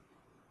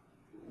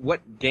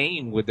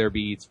gain would there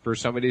be for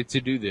somebody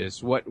to do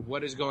this?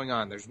 What is going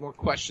on? There's more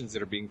questions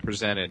that are being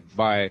presented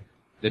by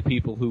the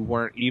people who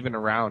weren't even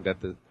around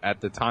at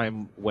the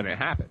time when it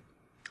happened.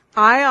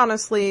 I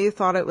honestly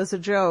thought it was a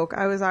joke.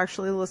 I was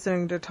actually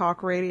listening to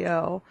talk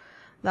radio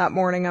that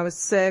morning. I was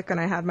sick and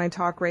I had my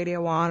talk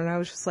radio on and I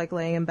was just like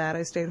laying in bed.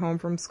 I stayed home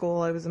from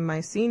school. I was in my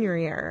senior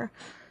year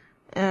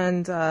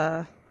and,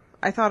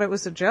 I thought it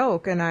was a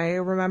joke. And I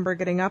remember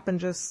getting up and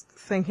just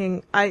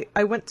thinking, I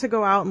went to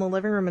go out in the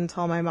living room and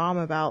tell my mom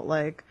about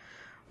like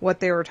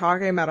what they were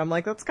talking about. I'm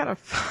like, that's kind of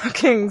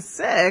fucking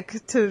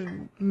sick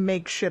to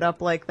make shit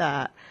up like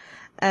that.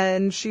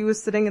 And she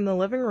was sitting in the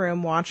living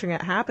room watching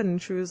it happen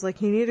and she was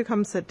like, you need to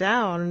come sit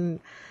down. And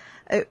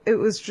it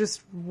was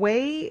just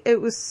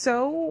it was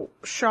so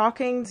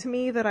shocking to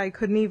me that I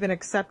couldn't even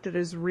accept it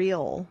as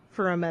real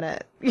for a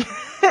minute.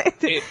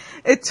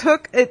 It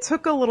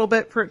took a little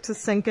bit for it to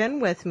sink in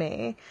with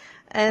me.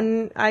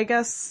 And I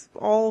guess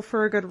all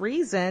for a good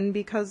reason,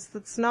 because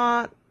it's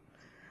not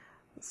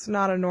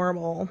a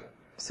normal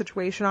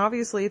situation.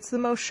 Obviously, it's the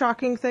most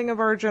shocking thing of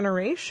our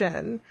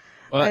generation.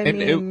 Well, I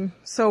mean,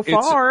 so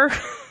far.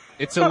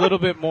 It's a little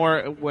bit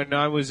more when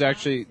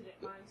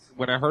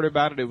I heard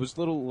about it, it was a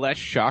little less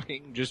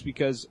shocking just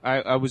because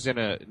I was in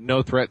a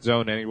no threat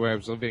zone anywhere. I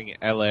was living in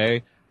LA.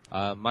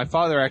 My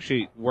father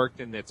actually worked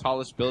in the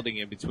tallest building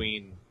in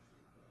between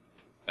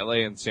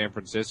LA and San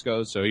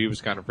Francisco, so he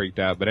was kind of freaked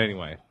out. But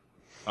anyway,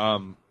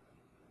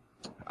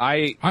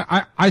 I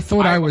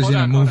thought I was in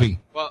a movie.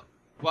 Well,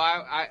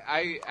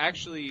 I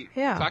actually,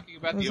 talking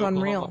about the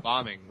Oklahoma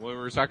bombing, when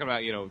we were talking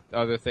about, you know,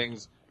 other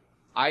things,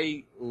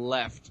 I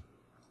left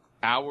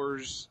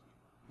hours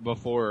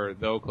before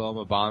the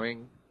Oklahoma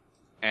bombing,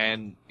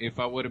 and if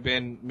I would have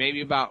been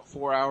maybe about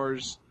 4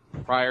 hours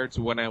prior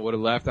to when I would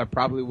have left, I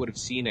probably would have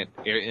seen it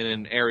in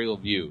an aerial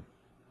view,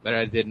 but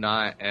I did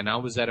not, and I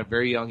was at a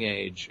very young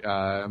age.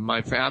 I'm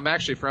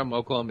actually from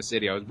Oklahoma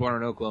City. I was born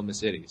in Oklahoma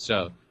City,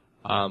 so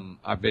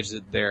I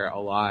visited there a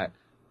lot.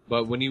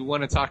 But when you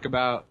want to talk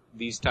about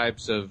these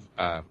types of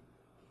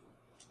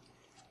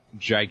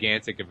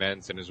gigantic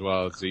events, and as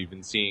well, so you've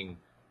been seeing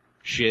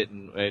shit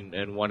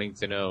and wanting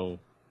to know,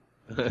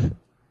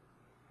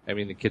 I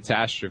mean, the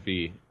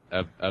catastrophe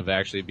of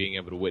actually being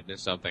able to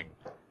witness something.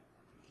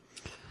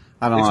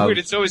 I don't know. It's weird.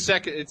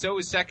 It's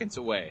always seconds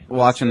away.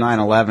 Watching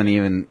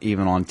 9/11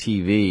 even on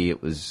TV,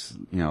 it was,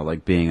 you know,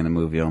 like being in a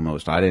movie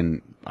almost. I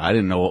didn't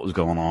know what was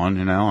going on,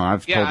 you know, and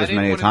I've told this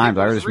many times.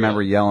 I just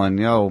remember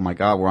yelling, "Oh my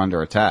God, we're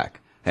under attack."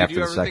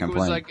 After the second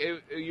plane.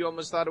 You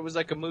almost thought it was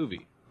like a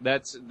movie.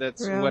 That's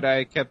what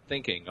I kept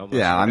thinking. Almost.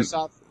 Yeah,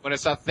 when I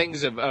saw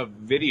things of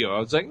video, I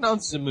was like, no,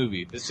 this is a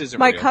movie. This isn't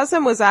My real.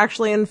 cousin was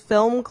actually in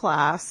film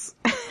class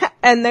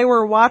and they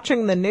were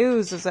watching the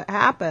news as it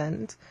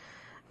happened.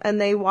 And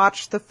they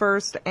watched the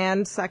first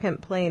and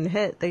second plane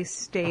hit. They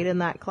stayed in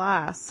that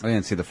class. I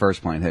didn't see the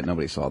first plane hit.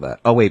 Nobody saw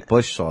that. Oh wait,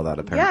 Bush saw that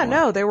apparently. Yeah,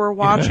 no, they were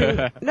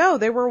watching.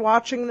 They were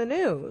watching the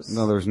news.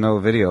 No, there was no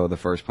video of the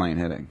first plane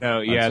hitting.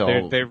 No, yeah,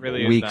 there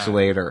really is weeks not.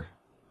 later,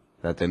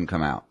 that didn't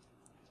come out.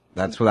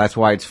 That's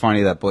why it's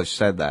funny that Bush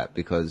said that,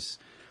 because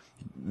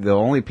the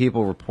only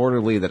people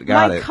reportedly that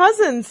got My it.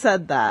 cousin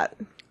said that.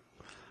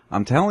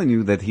 I'm telling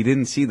you that he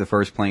didn't see the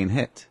first plane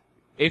hit.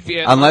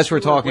 Unless we're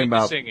talking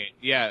about, it.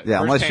 Yeah,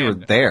 unless you were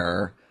firsthand.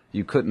 there,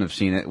 You couldn't have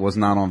seen it. It was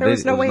not on video. There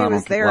was no way he not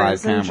was on there. He live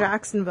was in camera.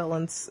 Jacksonville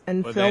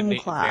in Well, film then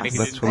class,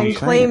 That's what I'm and saying.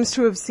 claims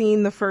to have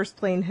seen the first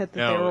plane hit that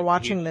No, they were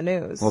watching the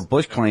news. Well,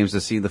 Bush claims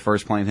to see the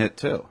first plane hit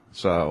too.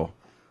 So,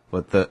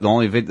 but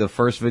the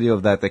first video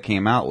of that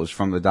came out was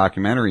from the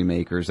documentary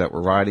makers that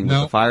were riding with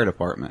No. the fire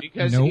department.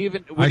 Because Nope.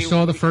 even I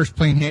saw the first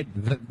plane hit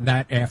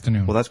that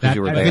afternoon. Well, that's 'cause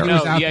you were there. video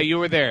was out yeah, there. you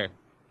were there.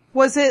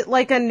 Was it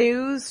like a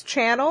news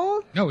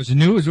channel? No, it was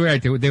news.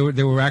 Right? They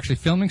were actually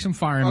filming some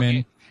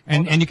firemen,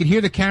 and you could hear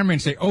the cameraman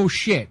say, "Oh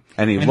shit!"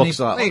 And he looks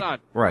they up. played- Hold on.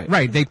 Right.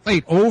 Right. They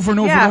played over and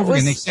over Yeah, and over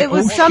it again. They was, said, it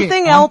was "Oh, shit,"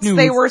 something on else news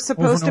they were over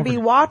supposed and to be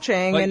over.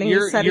 watching, But and he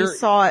you're- said he you're-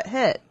 saw it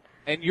hit.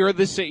 And you're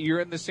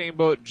in the same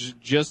boat,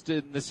 just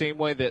in the same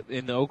way that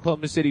in the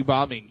Oklahoma City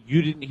bombing,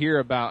 you didn't hear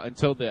about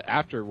until the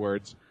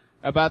afterwards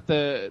about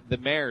the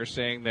mayor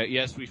saying that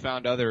yes, we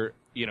found other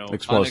Explosive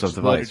unexploded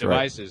device, right.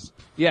 devices.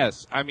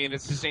 Yes, I mean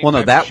it's the same. Well, no,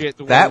 type that of shit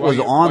to that where was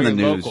you're- on where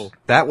the you're news. local.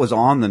 That was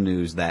on the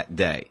news that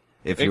day.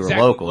 If you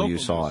Exactly, were local, you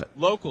news. saw it.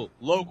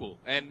 Local,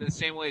 and the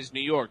same way as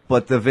New York.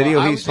 But the video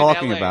I he's was in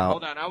talking LA. about-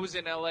 Hold on, I was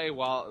in LA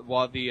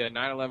while the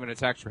 9/11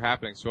 attacks were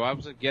happening, so I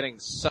wasn't getting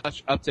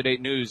such up to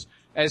date news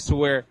as to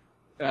where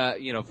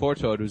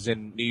Fortold was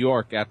in New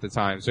York at the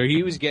time, so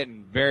he was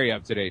getting very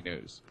up to date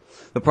news.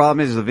 The problem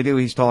is the video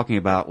he's talking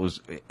about was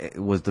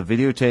the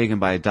video taken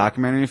by a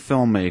documentary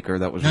filmmaker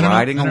that was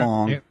riding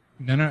along. It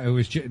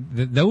was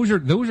those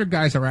are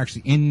guys that were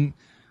actually in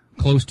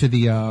close to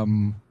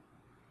the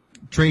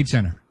Trade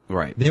Center.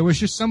 Right. There was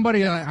just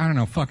somebody, I don't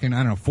know,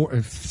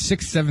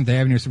 6th, 7th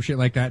Avenue or some shit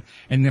like that,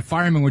 and the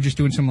firemen were just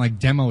doing some like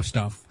demo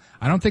stuff.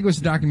 I don't think it was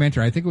a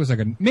documentary. I think it was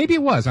maybe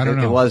it was. I don't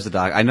know. It was the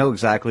doc. I know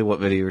exactly what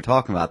video you're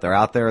talking about. They're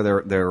out there.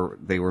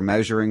 They were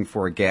measuring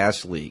for a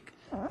gas leak,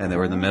 and they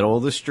were in the middle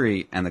of the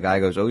street. And the guy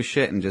goes, "Oh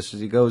shit!" And just as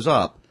he goes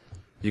up,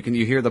 you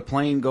hear the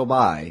plane go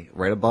by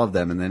right above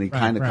them, and then he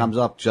kind of comes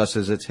up just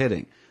as it's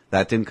hitting.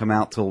 That didn't come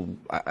out till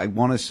I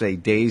want to say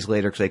days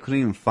later because they couldn't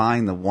even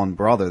find the one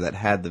brother that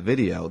had the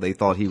video. They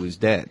thought he was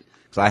dead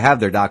because I have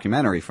their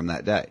documentary from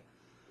that day,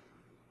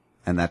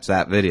 and that's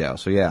that video.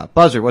 So yeah,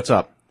 Buzzer, what's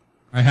up?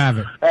 I have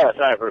it.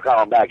 Sorry for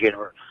calling back in.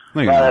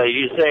 No, you're not.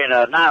 You saying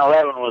 9/11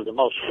 was the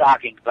most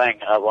shocking thing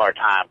of our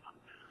time?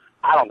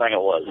 I don't think it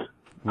was.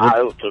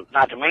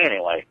 Not to me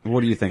anyway. What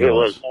do you think it it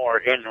was?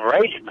 More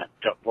enragement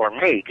for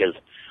me because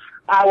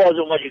I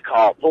wasn't what you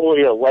call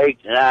fully awake,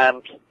 and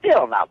I'm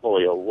still not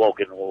fully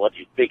awoken with what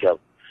you speak of.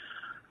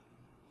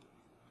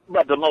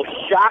 But the most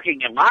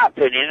shocking, in my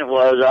opinion,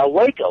 was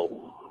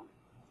Waco.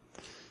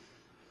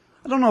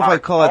 I don't know if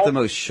I'd call it the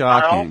most Our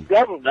own shocking.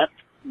 government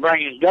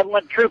bringing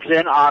government troops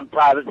in on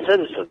private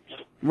citizens.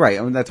 Right.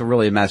 I mean, that's a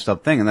really messed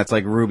up thing, and that's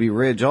like Ruby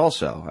Ridge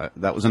also.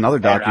 That was another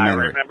And I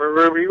documentary. remember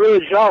Ruby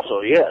Ridge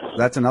also, yes.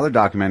 That's another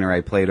documentary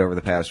I played over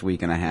the past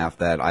week and a half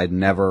that I've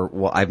never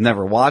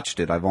watched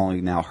it. I've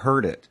only now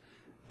heard it.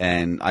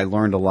 And I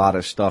learned a lot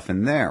of stuff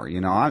in there.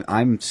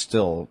 I'm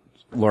still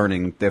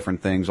learning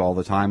different things all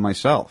the time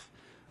myself.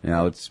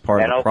 It's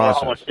part of the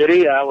Oklahoma process.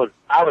 City, I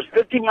was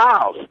 50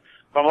 miles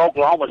from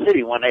Oklahoma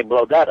City when they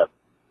blew that up.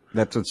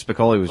 That's what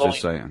Spicoli was Going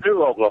just saying.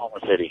 through Oklahoma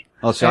City.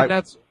 Oh, see,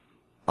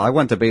 I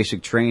went to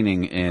basic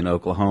training in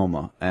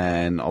Oklahoma,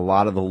 and a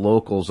lot of the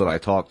locals that I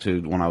talked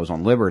to when I was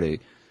on Liberty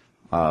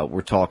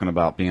were talking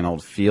about being able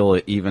to feel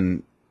it.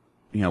 Even,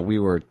 we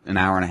were an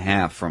hour and a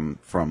half from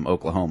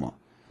Oklahoma.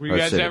 Were you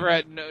guys ever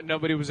at?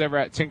 Nobody was ever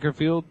at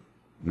Tinkerfield.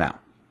 No.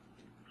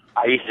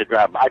 I used to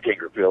drive by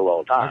Tinkerfield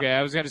all the time. Okay,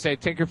 I was going to say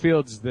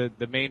Tinkerfield's the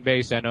main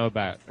base I know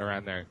about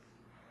around there.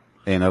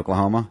 In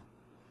Oklahoma?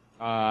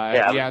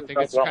 Yeah, I think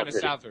it's kind of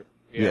southward.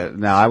 Yeah.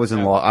 No, I was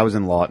in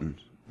Lawton,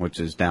 which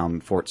is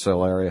down Fort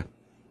Sill area.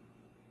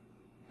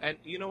 And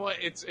you know what?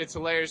 It's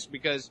hilarious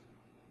because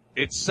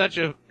it's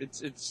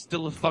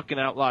still a fucking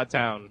outlaw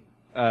town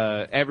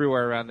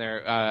everywhere around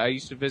there. I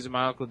used to visit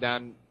my uncle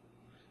down.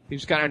 He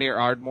was kind of near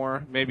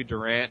Ardmore, maybe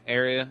Durant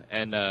area,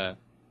 and I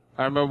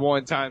remember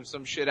one time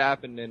some shit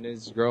happened, and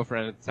his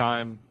girlfriend at the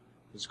time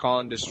was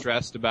calling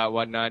distressed about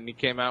whatnot, and he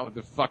came out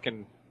with a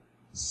fucking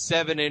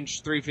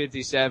 7-inch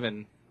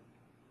 357.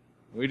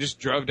 We just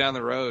drove down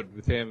the road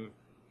with him.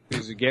 He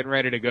was getting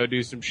ready to go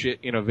do some shit,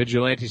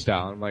 vigilante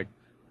style. I'm like,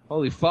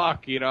 holy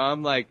fuck,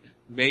 I'm like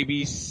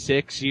maybe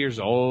 6 years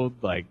old,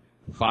 like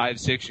 5,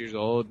 6 years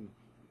old.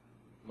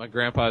 My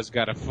grandpa's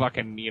got a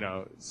fucking,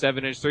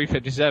 7-inch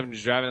 357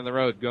 just driving on the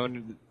road, going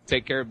to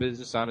take care of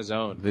business on his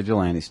own.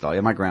 Vigilante style.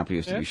 Yeah, my grandpa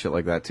used to do shit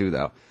like that too,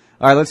 though.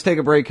 All right, let's take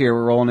a break here.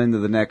 We're rolling into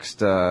the next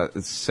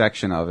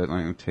section of it.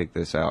 I'm going to take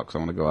this out because I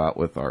want to go out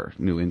with our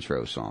new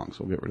intro song,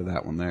 so we'll get rid of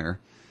that one there.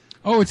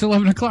 Oh, it's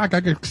 11 o'clock. I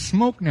could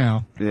smoke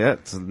now. Yeah,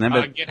 it's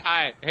Get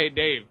high. Hey,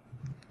 Dave.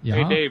 Yeah?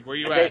 Hey, Dave, where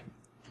you at?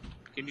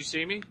 Can you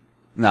see me?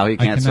 No, he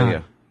can't see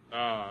you.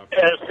 Yeah,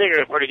 the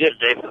cigarette's pretty good,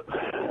 Dave.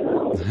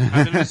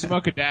 I'm going to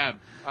smoke a dab.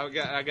 I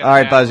got All right,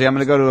 a dab. Buzzy, I'm going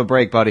to go to a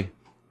break, buddy.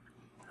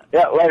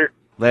 Yeah, later.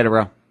 Later,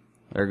 bro.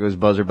 There goes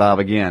Buzzer Bob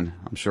again.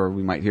 I'm sure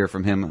we might hear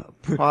from him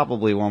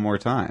probably one more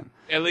time.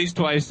 At least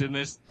twice in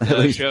this At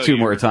least show. 2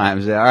 more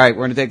times. Yeah. All right,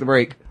 we're going to take the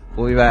break.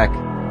 We'll be back.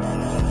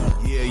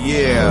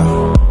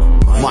 Yeah.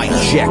 Mic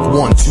check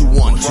 1 2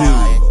 1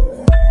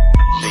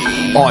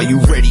 2. Are you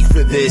ready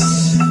for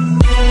this?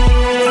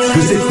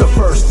 Cause it's the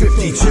first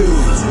 52.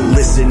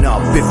 Listen up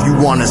if you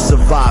wanna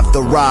survive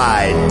the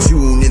ride.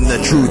 Tune in,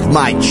 the truth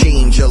might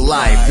change your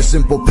life. The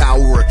simple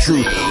power of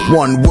truth.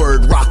 One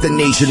word, rock the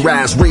nation.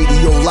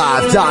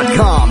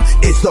 RazRadioLive.com.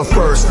 It's the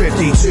first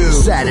 52.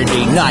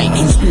 Saturday night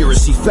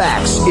conspiracy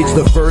facts. It's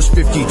the first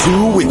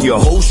 52 with your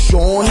host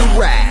Sean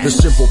Raz. The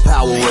simple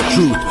power of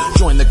truth.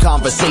 Join the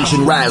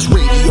conversation.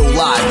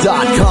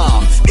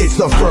 RazRadioLive.com. It's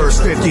the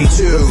first 52.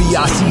 The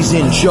VIC's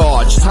in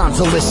charge. Time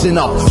to listen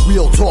up.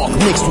 Real talk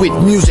mixed with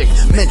music,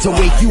 meant to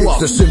wake you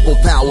up. It's the simple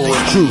power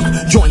of truth.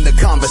 Join the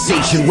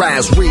conversation.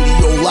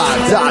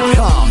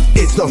 RazRadioLive.com.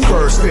 It's the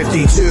first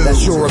 52.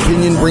 That's your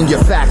opinion. Bring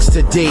your facts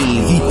to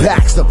Dave. He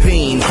packs the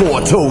pain.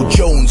 Four-Toe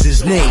Jones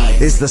his name.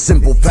 It's the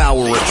simple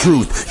power of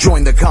truth.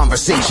 Join the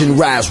conversation.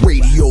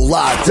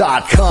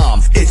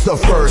 RazRadioLive.com. It's the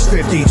first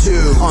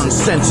 52.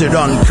 Uncensored,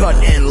 uncut,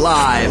 and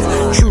live.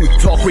 Truth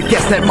talk with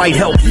guests that might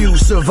help you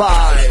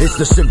survive. It's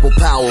the simple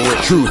power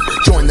of truth.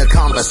 Join the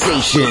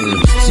conversation.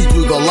 See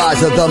through the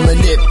lies of the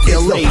manipulation.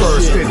 It's the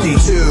first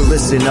 52.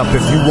 Listen up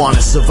if you want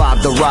to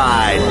survive the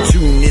ride.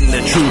 Tune in,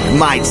 the truth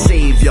might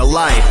save your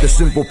life. The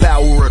simple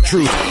power of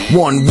truth.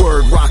 One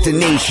word, rock the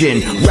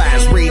nation.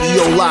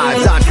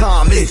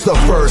 RazRadioLive.com. It's the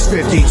first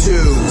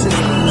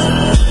 52.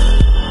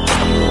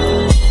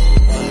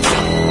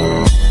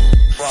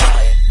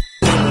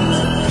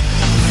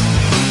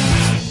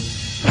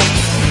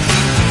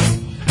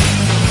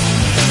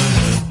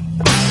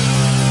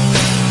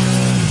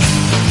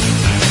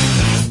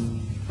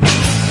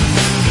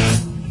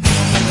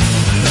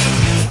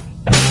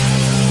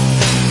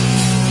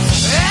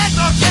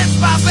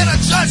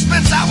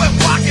 Judgments, I went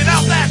walking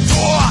out that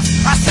door.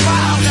 I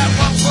smiled at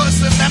one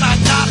person, then I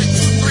nodded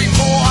 2, 3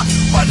 more.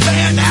 One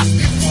man asked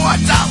me for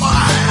 $1.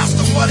 I asked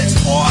him what it's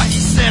for. He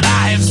said,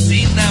 I have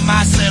seen them.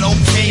 I said,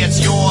 okay, it's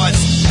yours.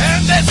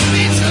 And then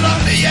featured on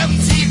the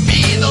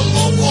MTV, the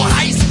local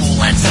high school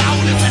lets out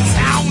and the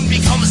town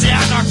becomes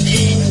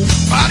anarchy.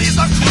 Bodies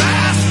are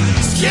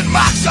crashed, skin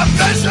marks are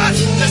measured.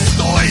 The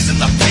stories in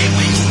the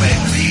paper, you may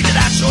read it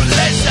at your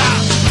leisure.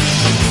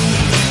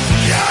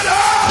 Get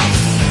up!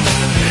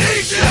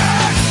 Eat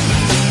it!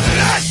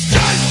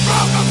 Escape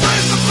from the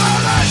prison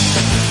planet!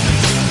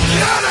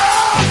 Get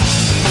up!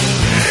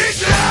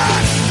 Eat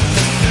it!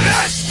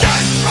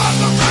 Escape from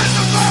the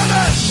prison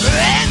planet!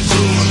 And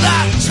to the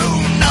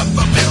tune of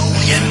 $1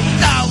 billion,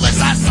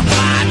 I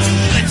supply to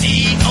the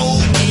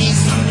DOE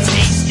some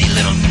tasty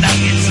little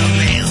nuggets of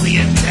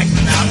alien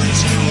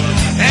technology.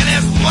 And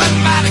as one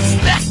might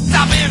expect,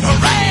 I've been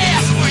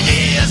harassed for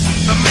years.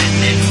 The men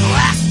in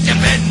black have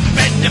been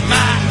bending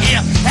my ear.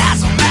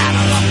 As a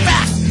matter of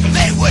fact,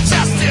 they were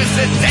just here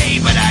today,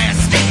 but I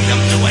escaped them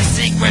through a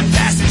secret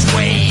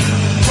passageway.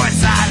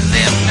 Once I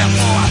lived there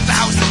for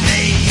 1,000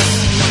 days.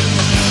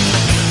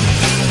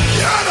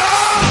 Get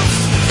up!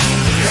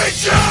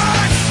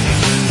 Eject!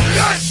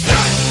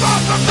 Escape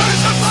from the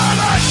prison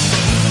planet!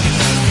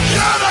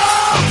 Get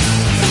up!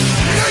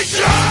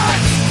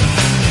 Eject!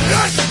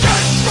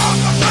 Escape from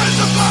the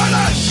prison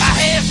planet! I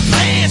have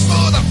plans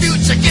for the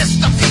future, guess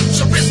the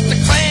futuristic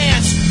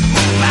plans.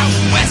 Move out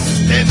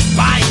west and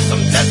buy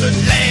some desert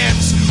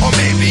lands. Or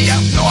maybe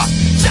up north,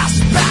 just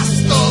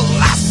past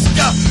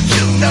Alaska.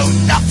 You'll know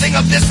nothing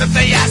of this if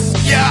they ask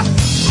ya.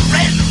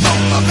 Red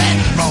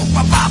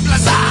rover, Bob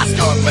Lazar's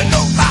going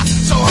over.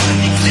 So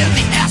honey, clear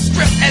the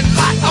airstrip and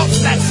light up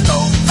that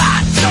stove.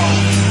 I know,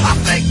 I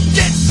think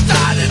it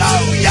started,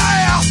 oh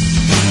yeah.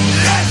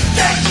 Let's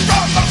get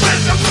from the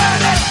prison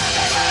planet.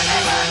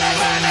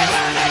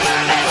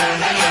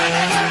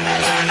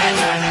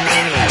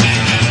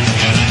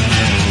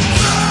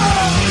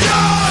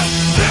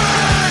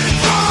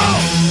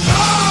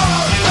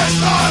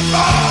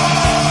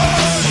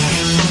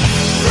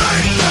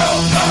 Bring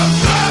till the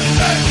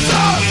blessings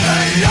of the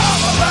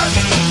elements.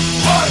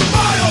 Put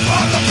my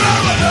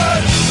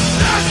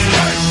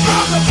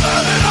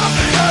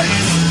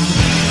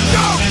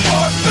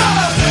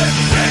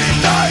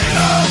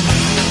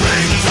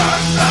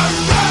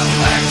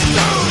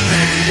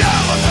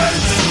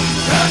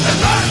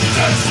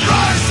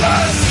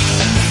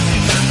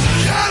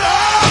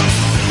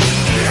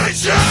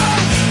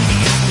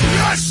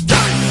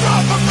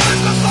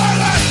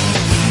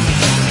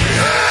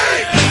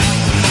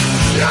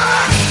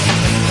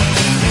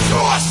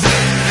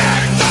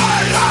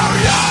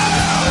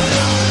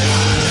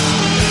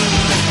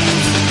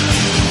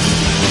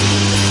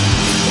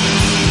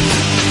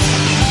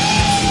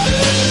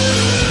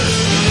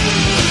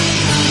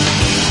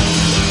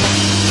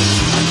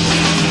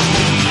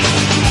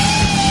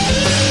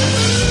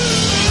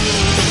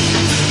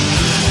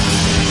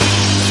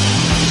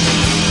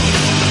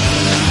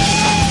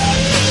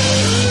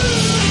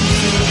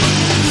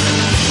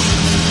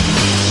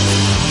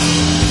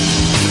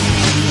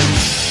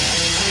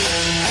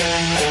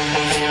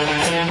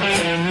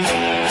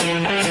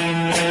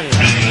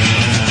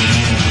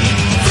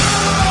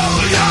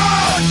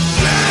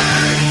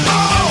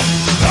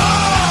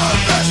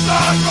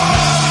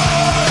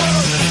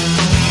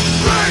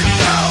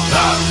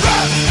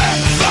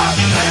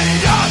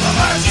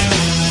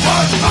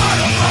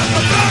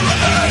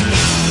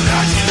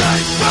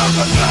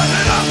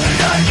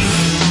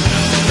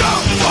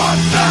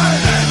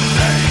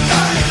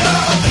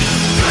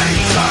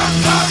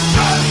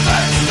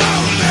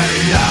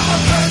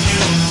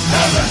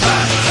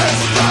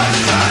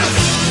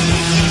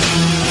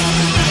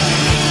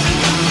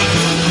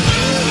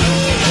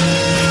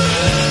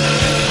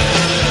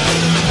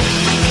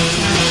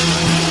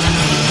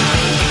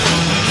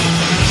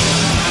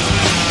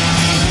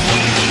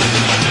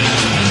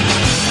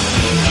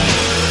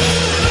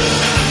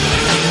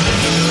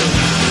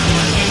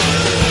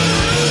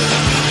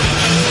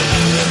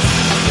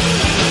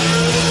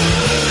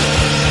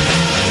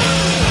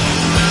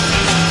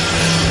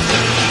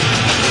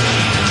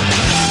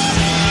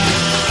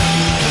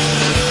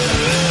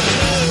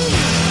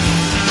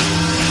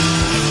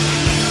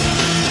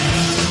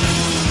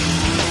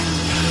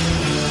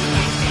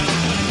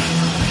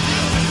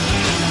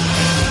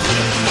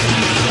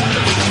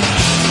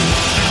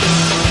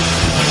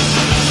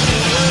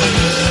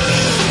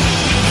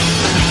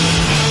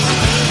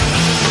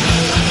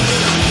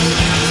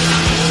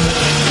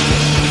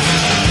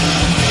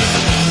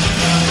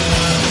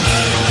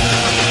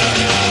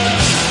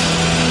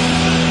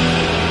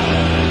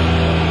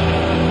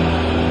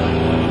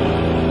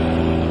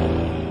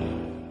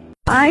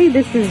Hi,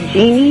 this is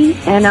Jeannie,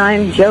 and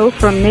I'm Joe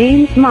from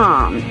Maine's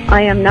mom.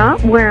 I am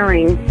not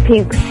wearing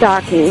pink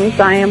stockings.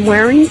 I am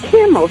wearing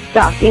camo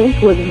stockings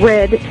with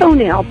red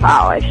toenail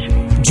polish.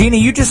 Jeannie,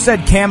 you just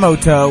said camo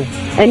toe.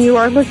 And you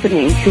are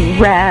listening to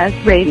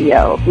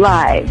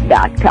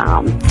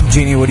RazRadioLive.com.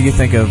 Jeannie, what do you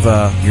think of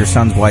your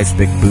son's wife's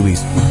big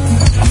boobies?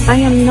 I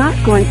am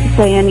not going to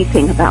say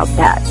anything about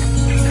that.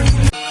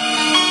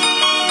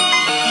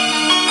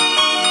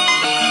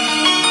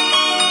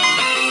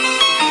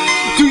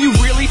 Do you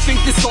really think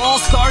this all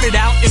started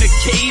out in a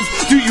cave?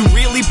 Do you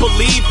really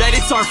believe that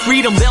it's our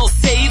freedom they'll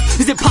save?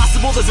 Is it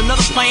possible there's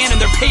another plan and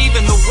they're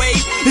paving the way?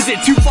 Is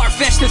it too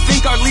far-fetched to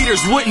think our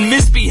leaders wouldn't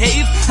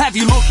misbehave? Have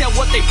you looked at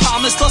what they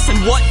promised us and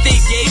what they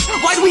gave?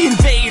 Why did we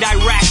invade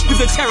Iraq if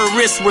the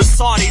terrorists were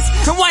Saudis?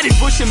 And why did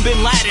Bush and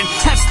Bin Laden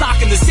have stock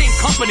in the same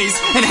companies?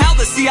 And how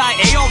the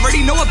CIA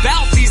already know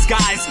about these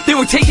guys? They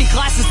were taking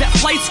classes at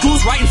flight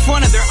schools right in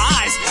front of their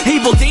eyes.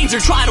 Able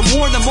Danger tried to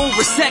warn them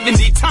over 70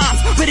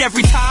 times, but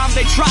every time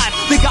they tried,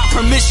 they got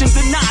permission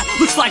denied.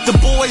 Looks like the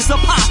boys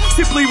up high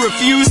simply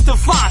refused to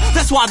find.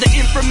 That's why the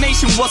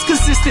information was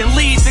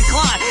consistently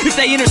declined. If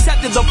they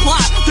intercepted the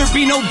plot, there'd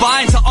be no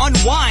bind to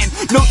unwind,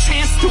 no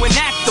chance to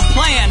enact the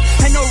plan,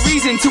 and no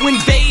reason to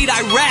invade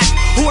Iraq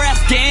or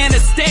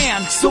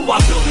Afghanistan. So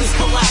I build this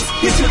collapse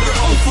into their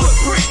own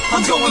footprint.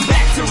 I'm going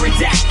back to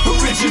redact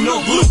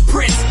original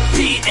blueprints.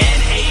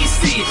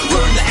 PNAC,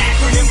 learn the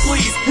acronym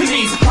please. It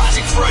means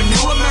Project for a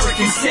New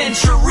American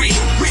Century.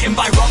 Written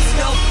by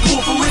Rumsfeld,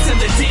 Wolfowitz, and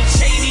the Dick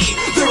Cheney.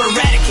 They're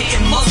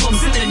eradicating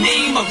Muslims in the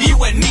name of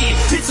you and me.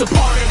 It's a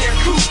part of their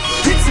coup.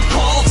 It's a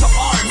call to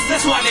arms.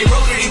 That's why they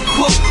wrote it in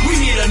quote. We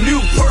need a new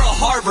Pearl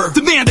Harbor.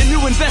 Demand a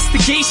new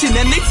investigation,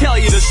 and they tell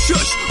you to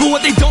shush. But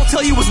what they don't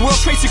tell you is World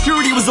Trade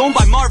Security was owned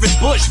by Marvin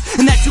Bush,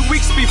 and that 2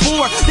 weeks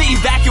before they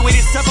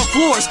evacuated several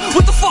floors.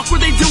 What the fuck were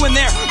they doing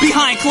there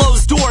behind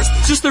closed doors?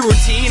 Just a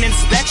routine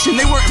inspection.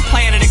 They weren't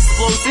planting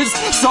explosives.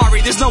 Sorry,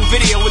 there's no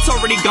video. It's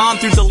already gone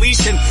through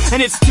deletion,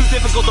 and it's too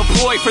difficult to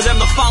deploy for them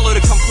to follow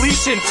to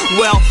completion.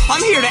 Well,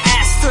 I'm here to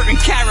ask certain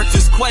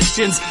characters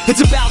questions.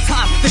 It's about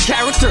time the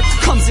character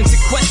comes into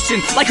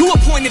question. Like who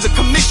appointed the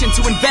commission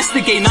to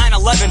investigate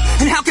 9/11?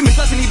 And how come it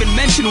doesn't even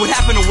mention what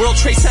happened to World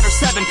Trade Center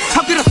 7?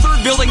 How could a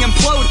third building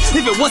implode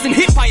if it wasn't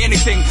hit by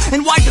anything?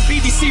 And why'd the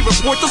BBC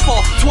report the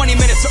fall 20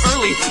 minutes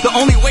early? The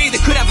only way they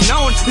could have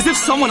known is if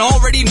someone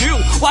already knew.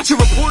 Watch a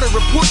reporter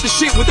report the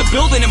shit with a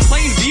building in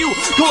plain view.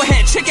 Go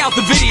ahead, check out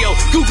the video.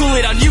 Google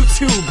it on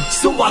YouTube.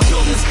 So I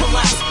build this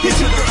collapse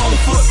into their own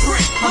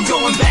footprint. I'm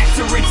going back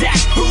to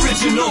redact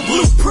original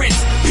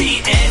blueprints.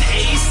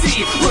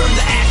 PNAC, learn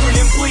the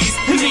acronym please.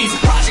 It means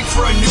Project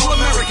for a New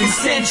American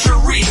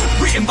Century.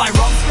 Written by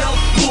Rumsfeld,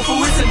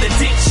 Wolfowitz, and the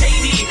Dick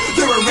Cheney.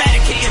 They're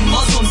eradicating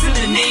Muslims in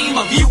the name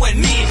of you and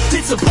me.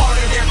 It's a part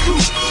of their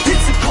coup.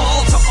 It's a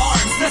call to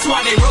arms. That's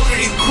why they wrote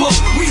it in quote.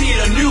 We need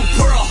a new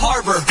Pearl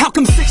Harbor. How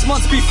come 6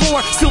 months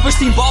before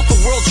Silverstein bought the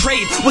World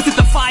Trade? Was it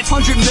the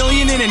 $500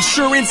 million in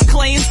insurance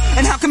claims?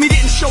 And how come he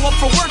didn't show up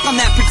for work on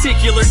that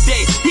particular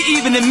day? He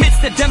even admits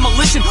that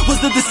demolition was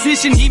the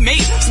decision he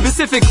made.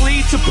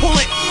 Specifically to pull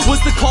it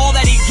was the call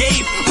that he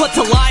gave. But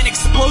to line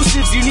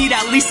explosives you need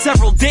at least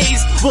several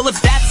days. Well,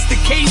 if that's the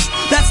case,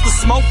 that's the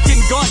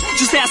smoking gun.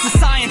 Just ask the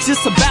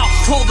scientists about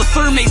all the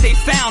thermate they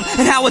found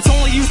and how it's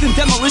only used in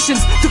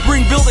demolitions to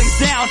bring buildings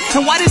down.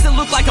 And why does it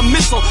look like a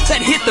missile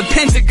that hit the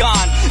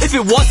Pentagon? If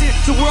it wasn't,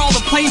 then were all the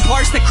plane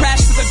parts that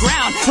crashed to the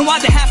ground? And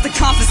why'd they have to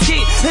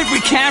confiscate every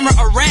camera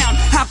around?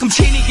 How come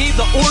Cheney gave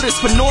the orders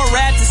for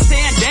NORAD to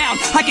stand down?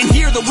 I can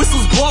hear the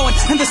whistles blowing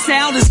and the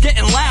sound is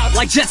getting loud,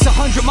 like jets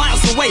 100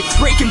 miles away,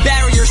 breaking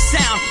barrier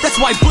sound. That's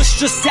why Bush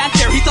just sat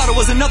there, he thought it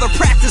was another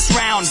practice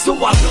round. So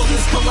I build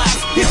this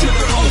collapse into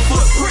their own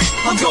footprint.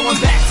 I'm going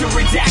back to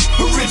redact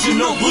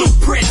original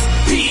blueprints.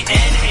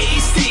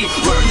 PNAC,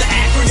 learn the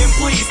acronym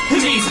please.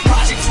 It means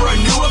Project for a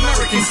New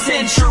American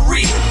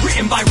Century.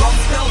 Written by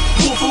Rumsfeld,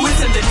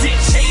 Wolfowitz, and the Dick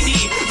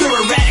Cheney. They're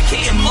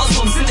eradicating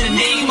Muslims in the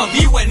name of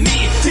you and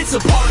me. It's a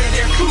part of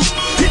their coup.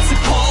 It's a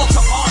call to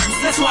arms.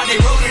 That's why they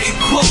wrote it in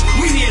quote.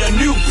 We need a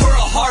new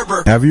Pearl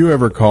Harbor. Have you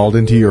ever called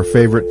into your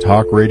favorite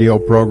talk radio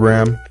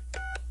program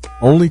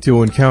only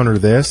to encounter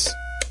this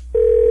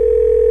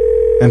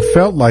and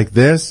felt like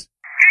this?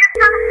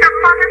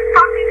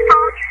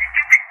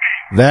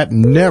 That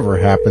never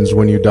happens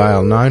when you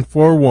dial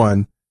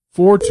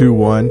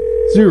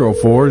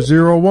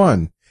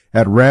 941-421-0401.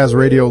 At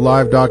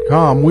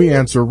RazRadioLive.com, we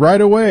answer right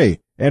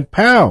away. And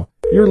pow,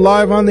 you're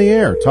live on the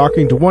air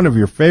talking to one of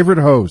your favorite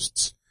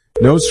hosts.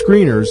 No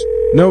screeners,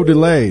 no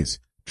delays.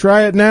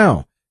 Try it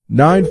now.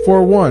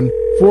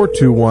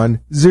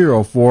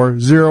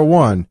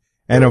 941-421-0401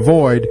 and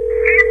avoid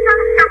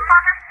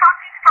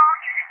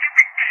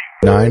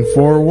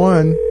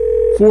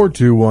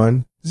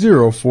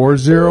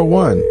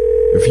 941-421-0401.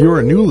 If you're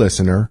a new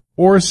listener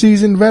or a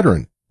seasoned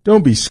veteran,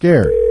 don't be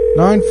scared.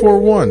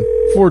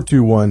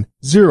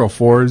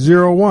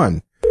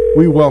 941-421-0401.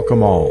 We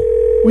welcome all.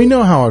 We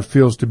know how it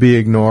feels to be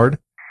ignored.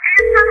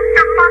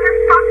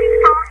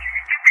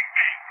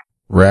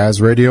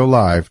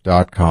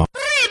 RazRadioLive.com.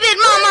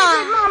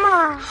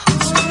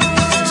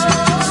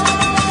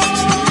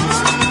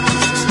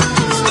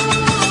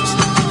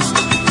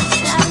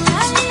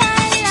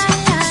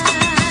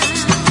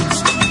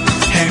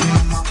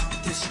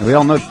 We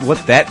all know what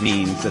that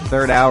means. The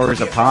third hour is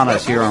upon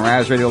us here on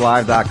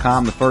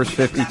RazRadioLive.com. The first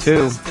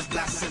 52.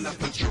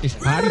 It's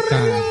party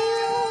time.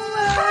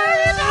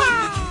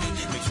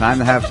 Time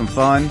to have some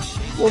fun.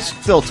 We'll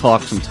still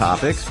talk some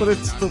topics, but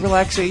it's the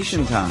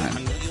relaxation time.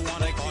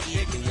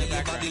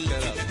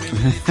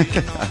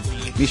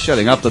 Me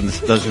shutting up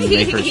doesn't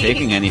make her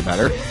shaking any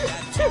better.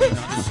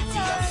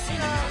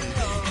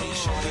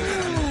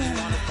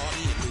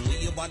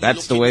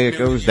 That's the way it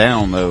goes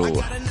down,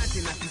 though.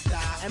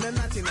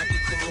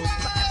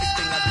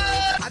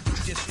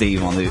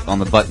 Steve on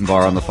the button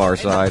bar on the far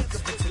side.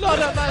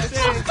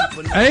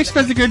 I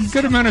spent a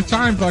good amount of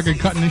time fucking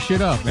cutting this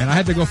shit up, man. I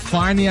had to go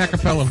find the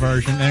acapella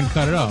version and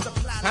cut it up.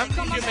 How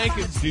many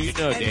Jamaicans do you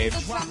know, Dave?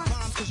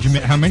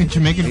 How many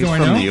Jamaicans do I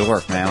know? He's from New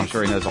York, man. I'm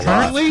sure he knows a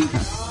Currently? lot.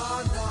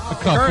 A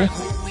couple.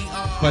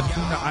 But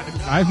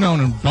I've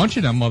known a bunch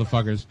of them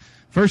motherfuckers.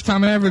 First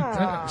time I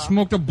ever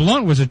smoked a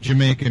blunt was a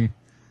Jamaican.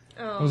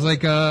 I was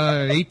like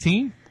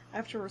 18. I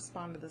have to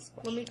respond to this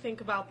question. Let me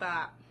think about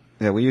that.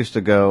 Yeah, we used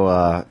to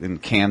go in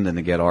Camden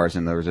to get ours,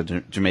 and there was a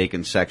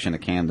Jamaican section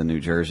of Camden, New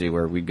Jersey,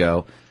 where we'd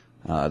go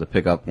to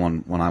pick up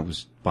one when I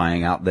was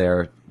buying out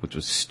there, which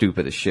was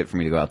stupid as shit for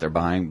me to go out there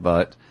buying.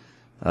 But,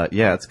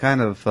 yeah, it's kind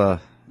of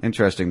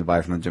interesting to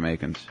buy from the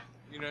Jamaicans.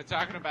 You know,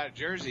 talking about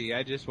Jersey,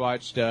 I just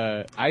watched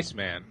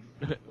Iceman,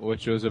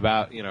 which was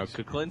about,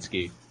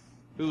 Kuklinski,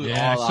 who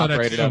all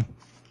operated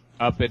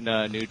up in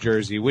New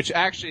Jersey, which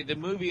actually the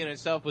movie in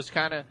itself was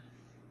kind of,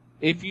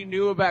 if you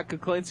knew about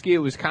Kuklinski, it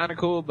was kind of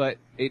cool, but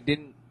it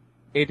didn't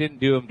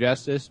do him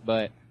justice.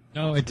 But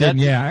no, it didn't.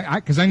 Yeah,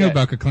 because I knew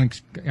about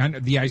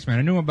Kuklinski, the Iceman.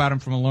 I knew about him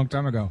from a long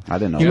time ago. I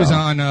didn't know. He was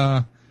on.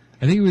 I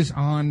think he was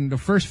on the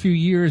first few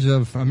years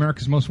of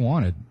America's Most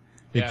Wanted.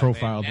 They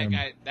profiled him.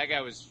 That guy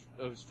was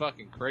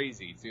fucking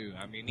crazy too.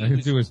 I mean,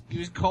 he was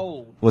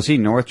cold. Was he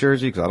North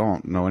Jersey? Because I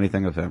don't know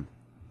anything of him.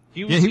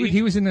 He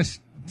was in this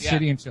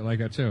city and shit like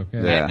that too.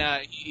 Yeah.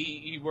 And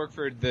he worked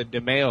for the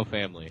DeMeo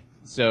family.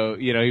 So,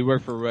 he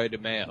worked for Roy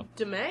DeMeo.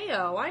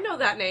 DeMeo, I know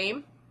that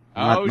name.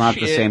 Not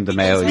the same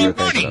DeMeo you're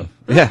thinking of.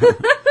 Yeah.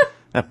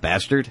 That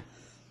bastard.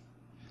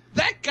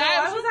 That guy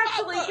I was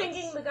actually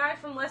thinking the guy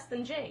from Less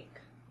Than Jake.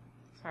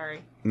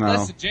 Sorry. No.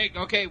 Less Than Jake.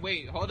 Okay,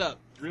 wait, hold up.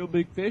 Real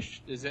Big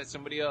Fish? Is that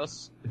somebody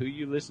else who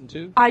you listen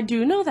to? I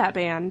do know that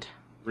band.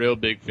 Real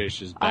Big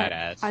Fish is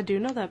badass. I do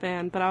know that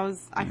band, but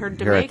I heard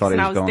Here, I DeMakes, thought he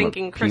and was I was going to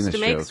thinking Chris penis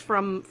DeMakes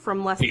joke.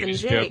 from Less Than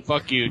Penis Jake. joke.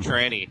 Fuck you,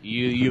 tranny.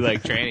 You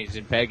like trannies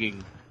and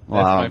pegging.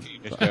 Wow. That's my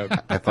penis joke.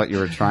 I thought you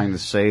were trying to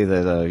say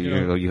that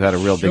you had a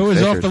real big Show is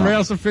fish off or the something.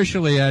 rails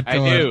officially at I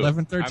do.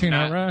 11:13.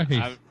 All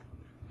right.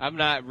 I'm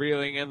not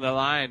reeling in the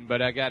line,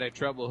 but I got a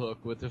treble hook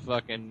with a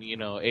fucking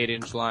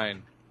 8-inch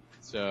line.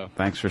 So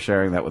Thanks for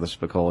sharing that with us,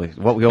 Spicoli.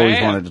 What we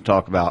always wanted to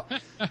talk about.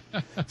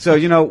 So,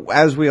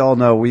 as we all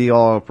know, we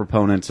all are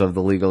proponents of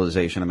the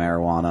legalization of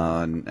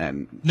marijuana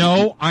and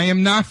No, I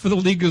am not for the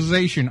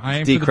legalization. I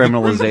am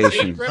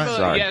decriminalization. For the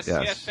Sorry, yes,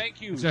 yes.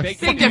 thank you. It's a Big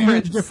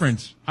fucking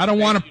difference. I don't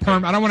want to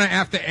I don't want to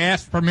have to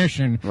ask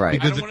permission Right.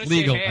 because I don't it's want to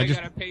legal. say, hey, I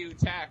gotta pay you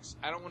tax.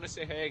 I don't want to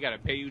say, hey, I gotta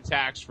pay you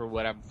tax for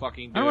what I'm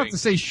fucking doing. I don't have to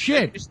say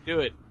shit. Just do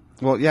it.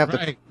 Well, you have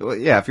to. Well,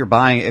 yeah, if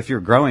you're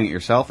growing it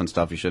yourself and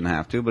stuff, you shouldn't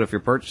have to. But if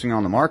you're purchasing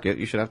on the market,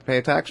 you should have to pay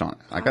a tax on it.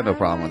 I got no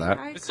problem with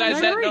that.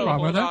 Besides that, no,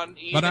 hold on.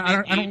 But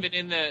Even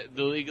in the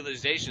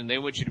legalization, they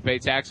want you to pay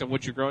tax on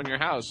what you grow in your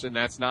house, and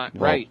that's not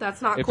Well, right.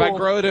 That's not if cool. I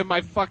grow it in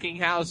my fucking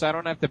house, I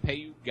don't have to pay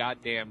you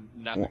goddamn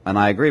nothing. And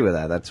I agree with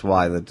that. That's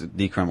why the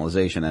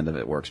decriminalization end of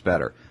it works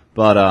better.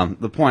 But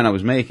the point I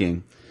was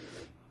making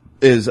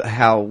is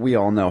how we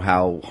all know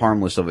how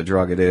harmless of a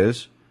drug it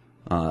is.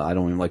 I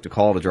don't even like to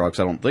call it a drug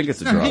because I don't think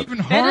it's a drug. Even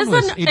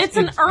harmless. It's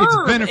an herb.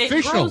 It's beneficial.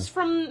 It grows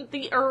from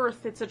the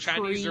earth. It's a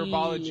Chinese tree.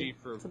 herbology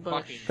for It's a bush.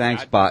 fucking.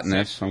 Thanks,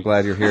 botanist. I'm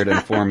glad you're here to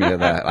inform me of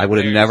that. I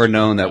would have never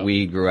known that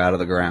weed grew out of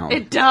the ground.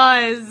 It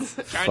does.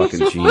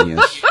 Fucking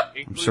genius.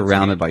 I'm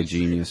surrounded by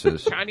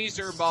geniuses. Chinese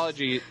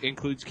herbology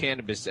includes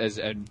cannabis as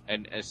an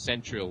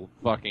essential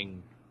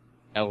fucking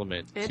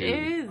element It to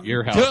is.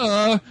 your health.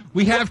 Duh.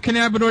 We have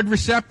cannabinoid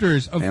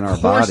receptors. Of In our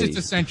course, body. it's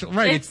essential.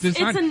 Right. It's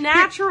designed. a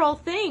natural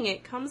thing.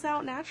 It comes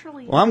out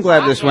naturally. Well, I'm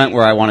glad this went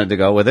where I wanted to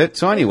go with it.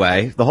 So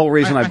anyway, the whole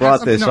reason I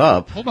brought this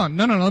up. Hold on.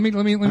 No. Let me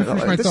finish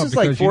my This thought. is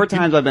like because 4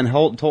 times I've been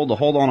told to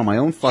hold on my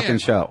own fucking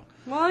show.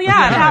 Well,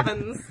 yeah, it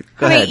happens.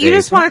 Go Honey, ahead, you Dave.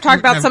 just want to talk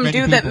about some Many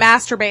dude that people.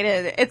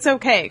 masturbated. It's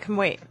okay. Come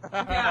wait.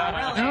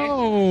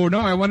 No.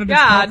 I wanted to Yeah,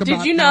 talk about.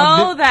 did you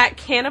know that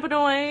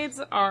cannabinoids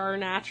are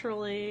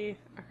naturally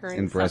occurring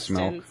In breast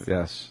milk, substance?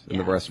 yes. In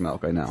the breast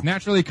milk, I know. It's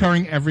naturally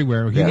occurring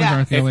everywhere. Humans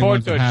aren't the Hey, only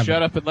ones that Forto, have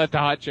shut it. up and let the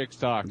hot chicks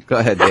talk. Go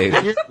ahead, Dave.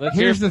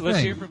 Here's the Let's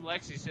thing. hear from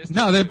Lexi's sister.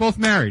 No, they're both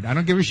married. I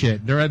don't give a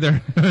shit. They're I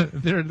don't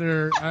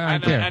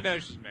care. I know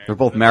she's married. They're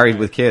both married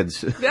with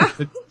kids.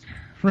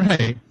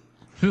 Right.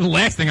 The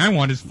last thing I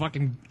want is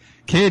fucking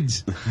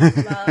kids. Fucking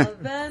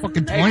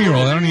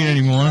 20-year-old. I don't need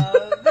any more.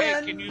 Hey,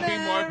 can you be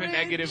more of a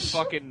negative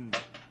fucking...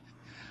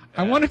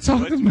 I want to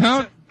talk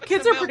about.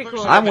 Kids are pretty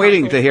cool. I'm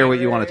waiting to hear what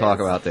you want to talk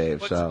about,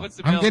 Dave. So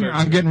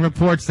I'm getting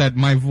reports that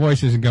my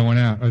voice isn't going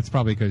out. It's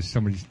probably because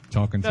somebody's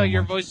talking. No, so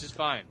your much. voice is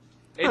fine.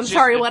 I'm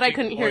sorry, what? I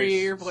couldn't hear you.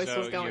 Your voice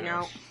was going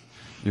out.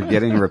 You're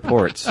getting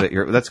reports that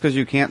that's because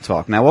you can't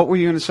talk. Now, what were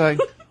you going to say?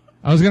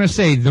 I was going to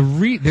say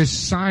there's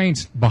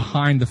science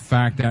behind the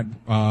fact that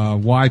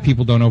why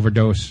people don't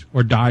overdose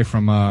or die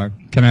from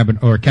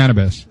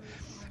cannabis,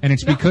 and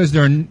it's because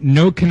there are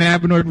no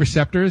cannabinoid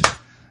receptors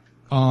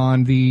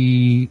on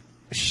the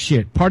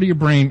part of your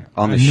brain.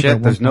 On the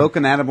shit, there's no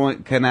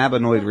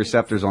cannabinoid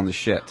receptors on the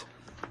shit.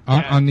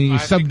 On the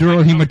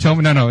subdural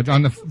hematoma, no, it's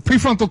on the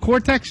prefrontal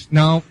cortex,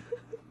 no,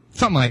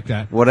 something like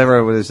that.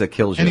 Whatever it is that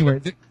kills you.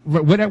 Anyway,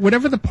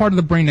 whatever the part of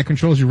the brain that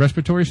controls your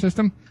respiratory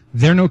system,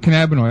 there are no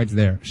cannabinoids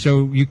there.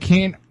 So you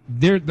can't,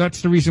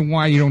 that's the reason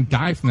why you don't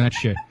die from that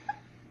shit.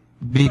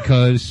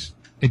 Because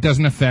it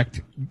doesn't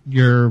affect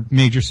your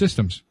major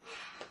systems.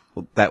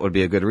 Well, that would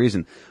be a good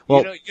reason.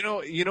 Well,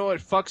 you know what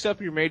fucks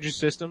up your major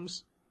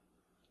systems?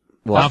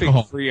 Well, Huffing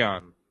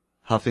Freon.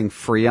 Huffing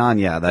Freon,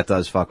 yeah, that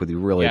does fuck with you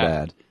really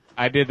bad.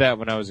 I did that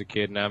when I was a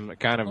kid, and I'm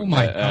kind of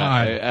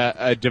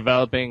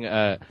developing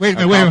a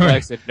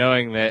complex of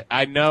knowing that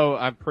I know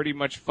I'm pretty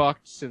much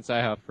fucked since I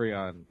have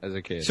Freon as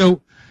a kid.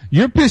 So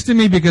you're pissed at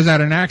me because I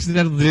had an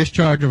accidental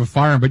discharge of a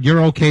firearm, but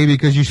you're okay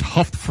because you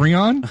huffed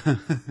Freon?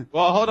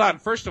 Well, hold on.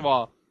 First of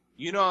all,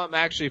 you know I'm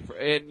actually,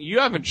 and you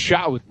haven't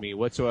shot with me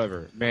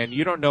whatsoever, man.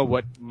 You don't know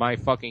what my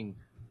fucking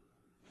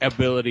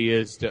ability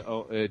is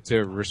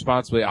to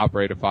responsibly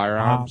operate a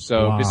firearm.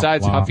 So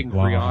besides huffing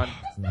Freon,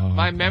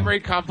 my memory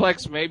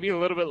complex may be a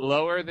little bit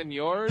lower than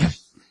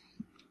yours.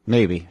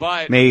 Maybe.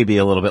 Maybe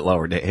a little bit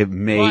lower. It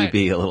may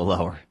be a little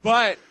lower.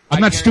 But I'm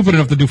not stupid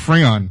enough to do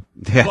Freon.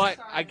 Yeah. But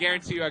I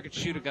guarantee you I could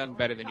shoot a gun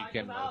better than you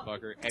can,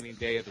 motherfucker, any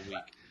day of the week.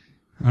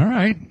 All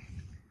right.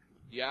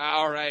 Yeah,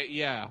 all right.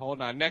 Yeah,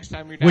 hold on. Next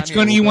time you're down Which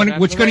gun are you going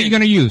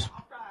to use?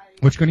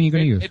 Which gun are you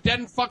going to use? It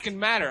doesn't fucking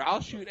matter.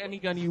 I'll shoot any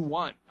gun you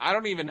want. I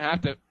don't even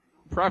have to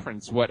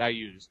preference what I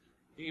use.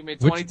 You give me a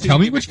 22, tell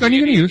me which gun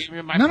you're going to use.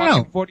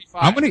 No.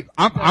 45.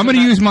 I'm going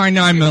to use my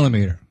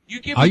 9mm.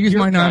 I'll use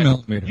my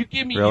 9mm. You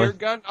give me your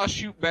gun, I'll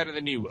shoot better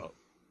than you will.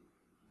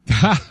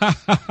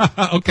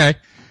 Okay.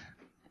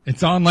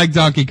 It's on like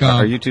Donkey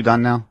Kong. Are you two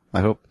done now? I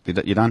hope.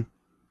 You done?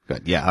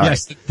 Good. Yeah, all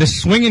yes, right. The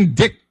swinging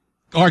dick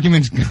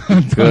argument's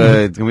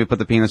good. Can we put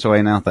the penis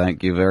away now?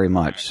 Thank you very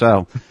much.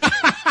 So.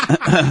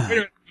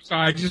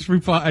 Sorry,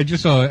 I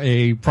just saw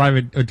a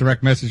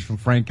direct message from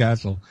Frank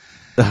Castle.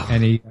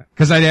 And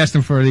cause I'd asked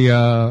him for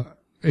the,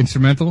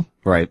 instrumental.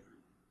 Right.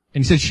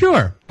 And he said,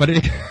 sure.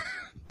 But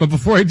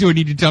before I do, I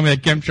need you to tell me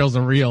that chemtrails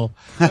are real.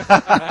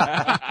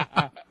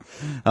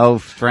 Oh,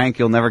 Frank,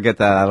 you'll never get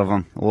that out of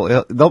him.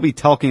 Well, they'll be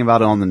talking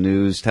about it on the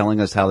news,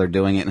 telling us how they're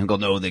doing it, and he'll go,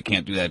 no, they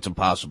can't do that. It's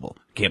impossible.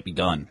 It can't be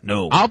done.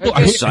 No.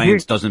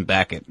 Science doesn't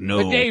back it.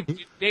 No. But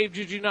Dave,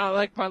 did you not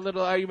like my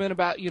little argument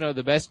about,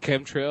 the best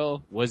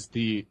chemtrail was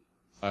the,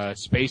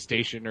 space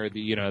station or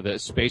the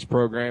space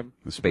program?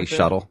 The space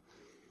shuttle?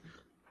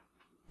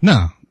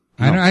 No.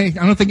 I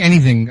don't think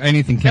anything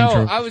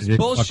chemtrail. No, I was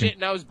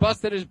bullshitting. I was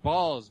busted his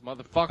balls,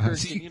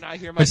 motherfucker. Can you not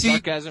hear my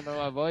sarcasm in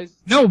my voice?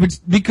 No, but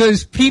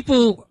because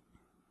people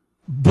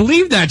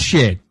believe that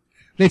shit.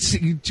 It's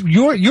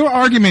your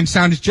argument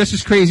sounds just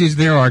as crazy as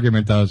their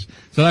argument does.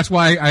 So that's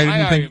why I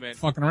didn't think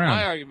fucking around.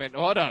 My argument.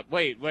 Hold up.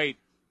 Wait.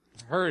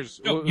 Hers.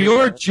 No,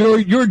 your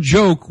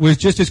joke was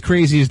just as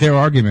crazy as their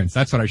arguments.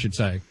 That's what I should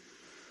say.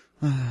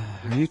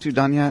 Are you two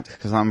done yet?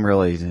 Because I'm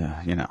really,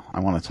 I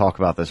want to talk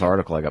about this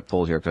article I got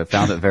pulled here because I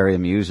found it very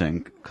amusing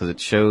because it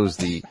shows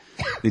the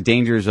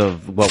dangers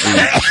of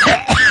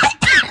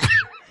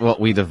what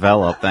we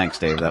develop. Thanks,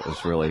 Dave. That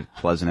was really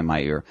pleasant in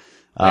my ear.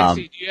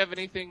 Lexi, do you have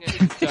anything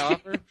to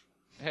offer?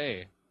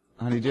 Hey.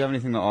 Honey, do you have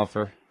anything to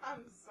offer?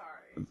 I'm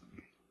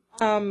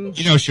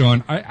sorry.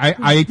 Sean,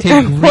 I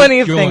take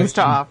plenty of things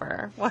to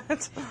offer.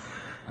 What?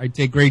 I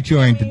take great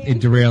joy in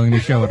derailing the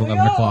show at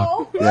 11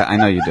 o'clock. Yeah, I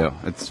know you do.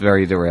 It's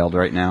very derailed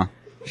right now.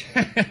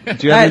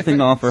 Do you have anything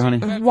to offer, honey?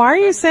 Why are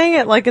you saying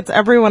it like it's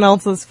everyone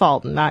else's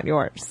fault and not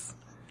yours?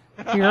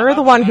 You're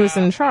the one who's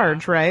in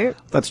charge, right?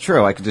 That's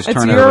true. I could just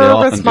turn everybody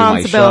off and do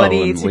my show and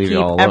leave you all alone. It's your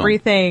responsibility to keep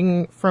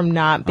everything from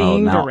not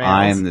being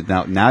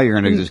derailed. Now you're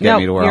going to just get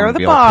me to where I'm going to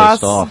be all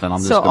pissed off, and I'm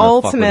just going to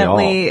fuck with you all. So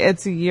ultimately,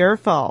 it's your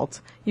fault.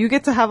 You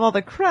get to have all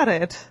the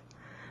credit,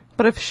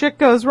 but if shit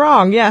goes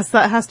wrong, yes,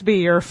 that has to be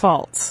your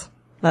fault.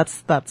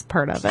 That's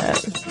part of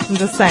it. I'm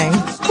just saying.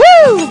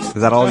 Woo! Is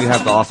that all you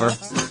have to offer?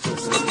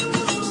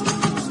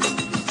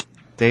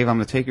 Dave, I'm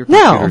going to take your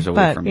computers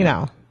away from you.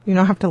 No, but, you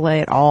don't have to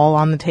lay it all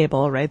on the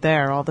table right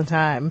there all the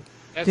time.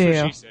 That's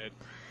what she said.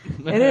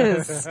 It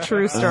is.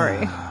 True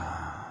story.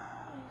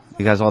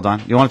 You guys all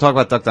done? You want to talk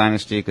about Duck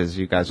Dynasty? Because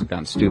you guys have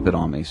gotten stupid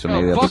on me, so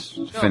maybe I'll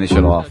just finish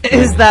it off.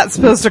 Is that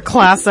supposed to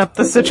class up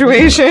the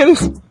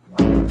situation?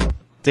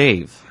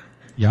 Dave.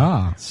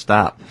 Yeah.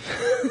 Stop.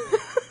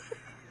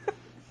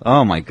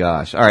 Oh my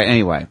gosh. All right,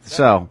 anyway.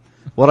 So,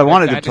 what I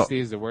wanted to talk... Dynasty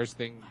is the worst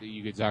thing that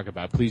you could talk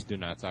about. Please do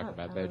not talk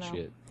about that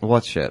shit.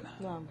 What shit?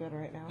 No, I'm good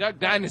right now. Duck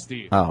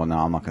Dynasty. Oh, no,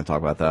 I'm not going to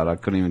talk about that. I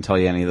couldn't even tell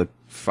you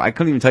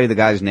the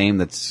guy's name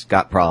that's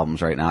got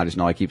problems right now. I just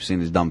know I keep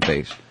seeing his dumb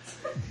face.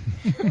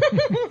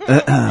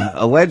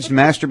 Alleged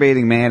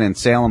masturbating man in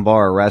Salem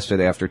bar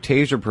arrested after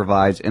taser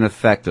provides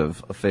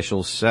ineffective,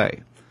 officials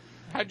say.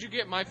 How'd you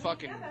get my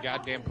fucking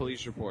goddamn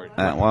police report?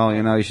 Well,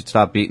 you should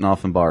stop beating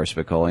off in bars,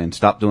 Spicoli, and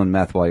stop doing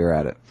meth while you're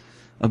at it.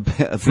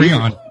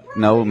 Freon.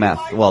 No,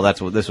 meth. Well,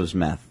 this was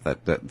meth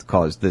that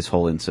caused this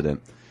whole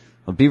incident.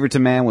 A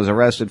Beaverton man was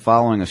arrested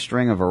following a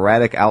string of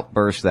erratic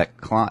outbursts that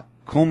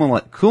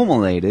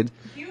culminated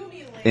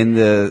in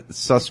the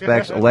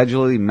suspects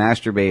allegedly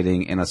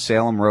masturbating in a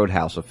Salem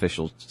roadhouse,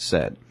 officials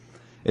said.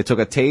 It took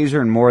a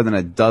taser and more than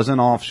a dozen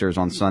officers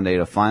on Sunday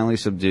to finally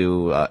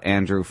subdue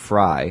Andrew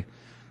Fry.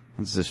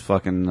 What's this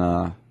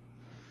fucking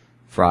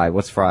Fry?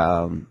 What's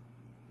Fry?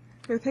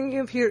 You're thinking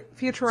of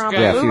Futurama.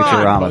 Yeah, Move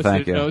Futurama. on.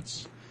 Thank you.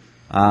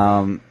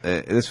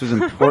 This was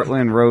in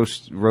Portland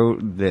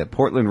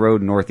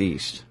Road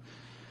Northeast.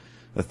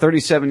 The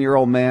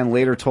 37-year-old man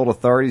later told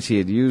authorities he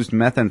had used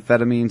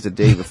methamphetamines the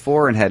day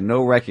before and had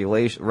no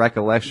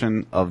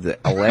recollection of the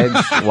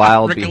alleged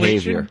wild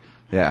behavior.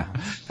 Yeah.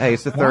 Hey,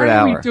 it's the third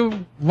hour.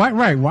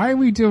 Why are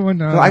we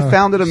doing? I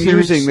found it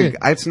amusing. serious shit?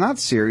 It's not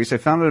serious. I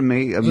found it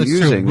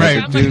amusing.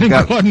 Right. That the dude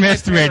got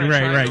masturbating.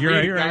 Right.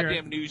 You're right.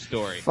 Goddamn news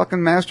story. fucking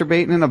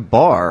masturbating in a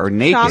bar or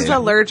naked. Sean's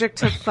allergic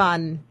to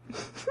fun.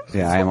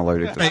 Yeah, I am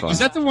allergic to Wait, fun. is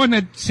that the one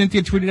that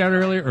Cynthia tweeted out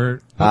earlier?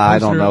 Or I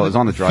don't know. It was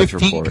on the Drudge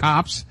 15 report.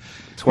 Cops.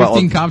 12.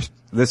 15 cops.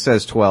 This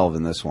says 12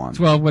 in this one.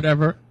 12,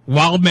 whatever.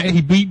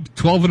 He beat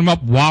 12 of them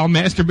up while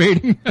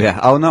masturbating. Yeah.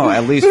 Oh no,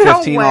 at least No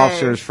 15 way.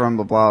 officers from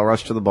blah blah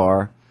rushed to the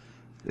bar.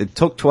 It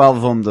took 12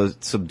 of them to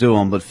subdue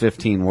them, but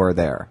 15 were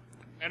there.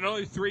 And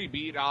only 3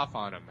 beat off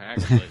on him,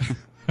 actually.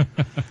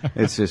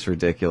 It's just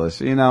ridiculous,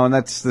 and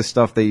that's the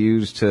stuff they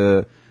use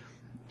to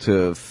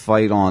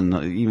fight on.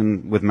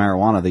 Even with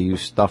marijuana, they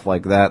use stuff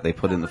like that. They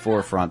put in the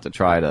forefront to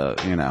try to,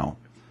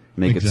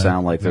 make it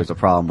sound like there's a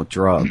problem with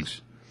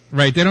drugs.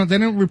 Right. They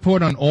don't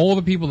report on all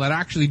the people that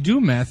actually do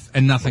meth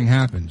and nothing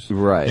happens.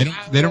 Right.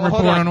 They don't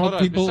report on all the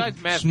people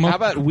Besides meth, smoke. how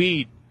about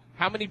weed?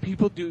 How many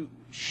people do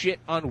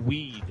shit on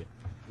weed?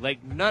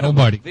 Like, none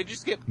Nobody. of them. They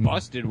just get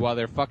busted while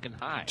they're fucking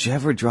high. Did you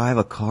ever drive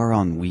a car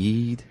on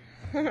weed?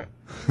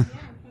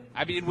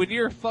 I mean, when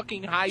you're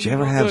fucking high, Did you you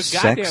ever don't have do a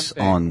goddamn sex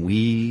thing. on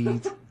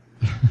weed?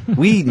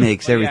 Weed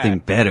makes everything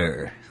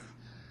better.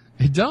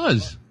 It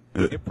does.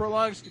 It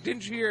prolongs.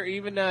 Didn't you hear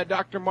even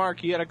Dr. Mark,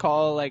 he had a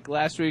call like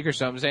last week or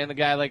something saying the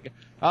guy like,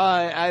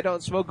 I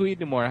don't smoke weed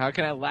anymore. How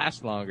can I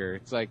last longer?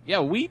 It's like,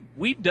 yeah, weed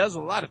does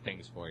a lot of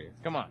things for you.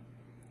 Come on.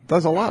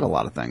 Does a lot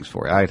of things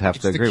for you. I'd have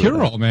to It's agree the with that.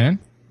 cure-all, man.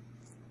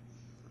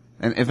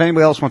 And if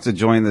anybody else wants to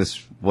join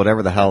this,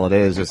 whatever the hell it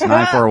is, it's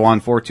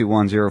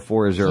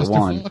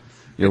 941-421-0401.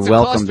 You're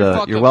welcome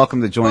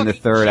to join the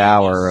third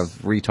hour of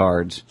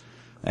retards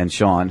and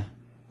Sean.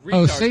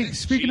 Oh, Retard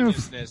speaking of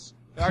geniusness.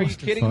 Are you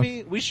kidding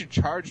me? We should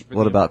charge for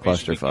What the about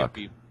information we give clusterfuck?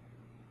 people.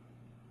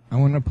 I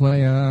want to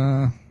play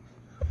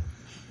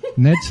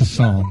Ned's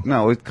song.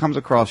 No, it comes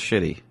across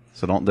shitty,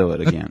 so don't do it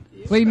again.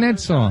 Play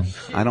Ned's song.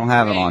 I don't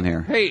have it on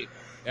here. Hey,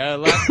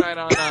 last night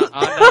on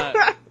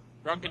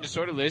Drunken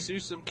Disorder, let's do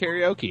some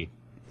karaoke.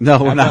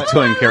 No, we're not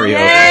doing karaoke.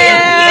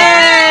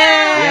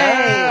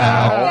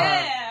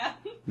 Yeah.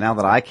 Now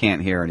that I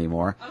can't hear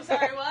anymore. I'm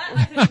sorry, what?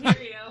 I didn't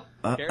hear you.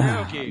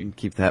 Karaoke.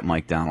 Keep that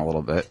mic down a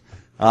little bit.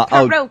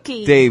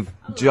 Karaoke. Dave,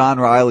 John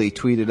Riley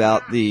tweeted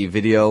out the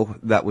video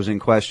that was in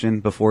question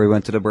before he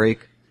went to the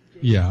break.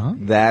 Yeah.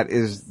 That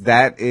is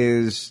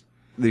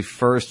the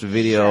first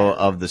video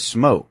of the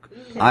smoke.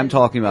 I'm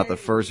talking about the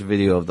first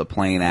video of the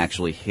plane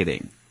actually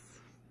hitting.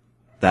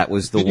 That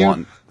was the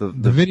one. The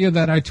video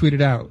that I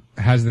tweeted out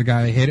has the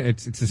guy hit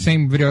it. It's the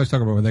same video I was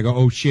talking about where they go,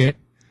 oh shit.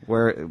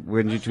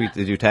 When did you tweet?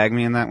 Did you tag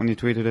me in that when you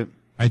tweeted it?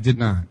 I did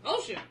not.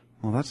 Oh shit.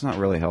 Well, that's not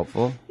really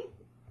helpful.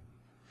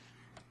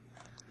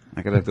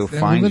 I gotta go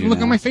find you Look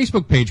now. on my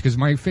Facebook page because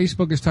my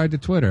Facebook is tied to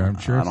Twitter. I'm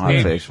sure I it's don't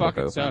have there. Facebook Fucking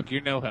open. suck.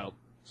 You're no help.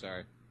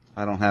 Sorry.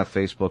 I don't have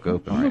Facebook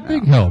open I'm right a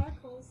big now. help.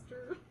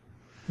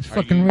 This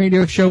fucking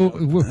radio show,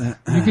 you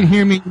can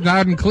hear me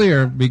loud and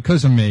clear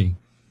because of me.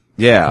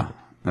 Yeah.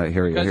 Here you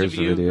go. Because Here's of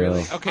the you, video.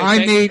 really. Okay,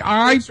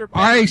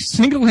 I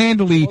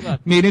single-handedly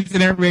made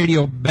internet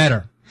radio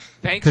better.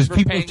 Thanks Because for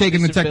people paying have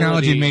taken the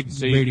technology and made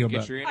disability radio so you can get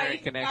better. your internet I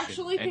connection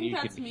actually and think you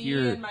that's can me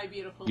hear and my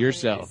beautiful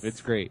yourself. voice.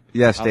 It's great.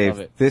 Yes, I Dave. love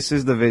it. This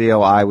is the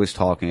video I was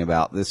talking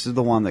about. This is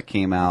the one that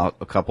came out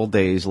a couple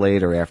days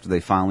later after they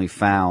finally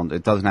found,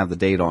 it doesn't have the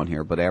date on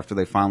here, but after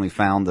they finally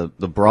found the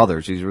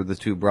brothers, these were the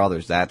two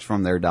brothers, that's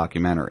from their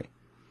documentary.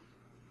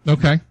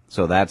 Okay.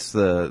 So that's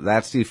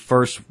the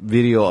first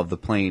video of the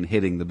plane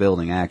hitting the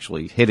building,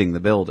 actually hitting the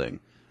building.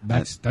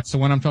 That's the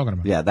one I'm talking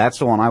about. Yeah, that's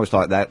the one I was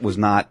talking, that was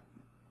not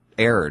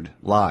aired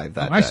live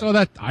that I day. saw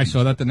that. I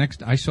saw that That I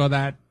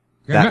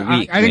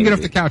week, didn't get off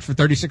maybe. the couch for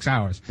 36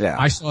 hours. Yeah.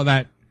 I saw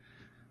that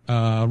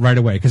right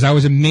away because I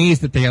was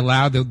amazed that they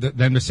allowed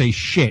them to say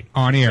shit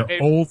on air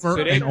over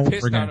so and over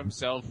pissed on again.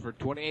 himself for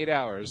 28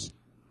 hours.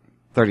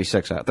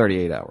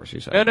 38 hours, you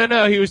said.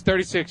 No, he was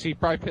 36. He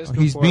probably pissed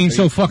He's before, being but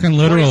so fucking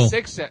literal.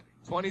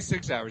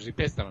 26 hours he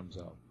pissed on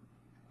himself.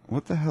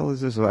 What the hell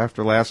is this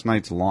after last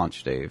night's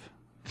launch, Dave?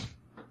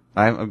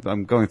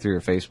 I'm going through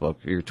your Facebook,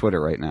 your Twitter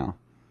right now.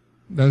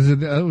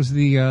 That was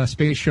the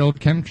space shuttle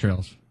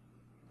chemtrails.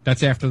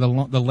 That's after the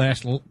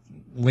last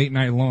late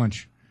night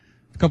launch.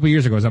 A couple of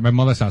years ago, I was at my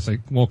mother's house. I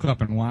woke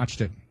up and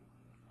watched it.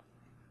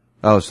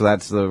 Oh, so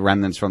that's the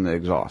remnants from the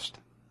exhaust.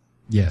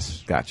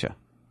 Yes. Gotcha.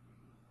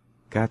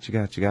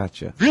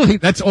 Really?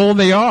 That's all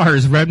they are,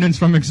 is remnants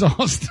from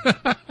exhaust.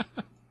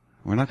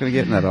 We're not going to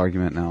get in that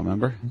argument now,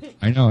 remember?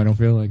 I know, I don't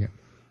feel like it.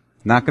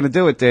 Not going to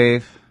do it,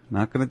 Dave.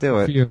 Not going to do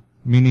it. For you.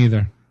 Me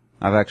neither.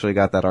 I've actually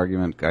got that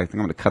argument. I think I'm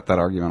going to cut that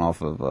argument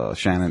off of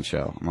Shannon's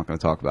show. I'm not going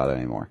to talk about it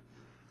anymore.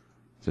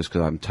 Just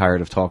because I'm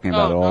tired of talking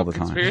about it all the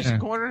time. Conspiracy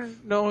corner?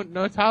 No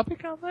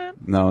topic on that?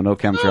 No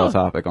chemtrail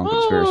topic on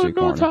Conspiracy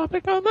Corner. No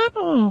topic on that?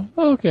 Oh,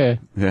 okay.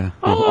 Yeah,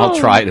 I'll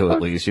try to at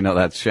least. You know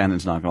that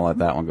Shannon's not going to let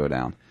that one go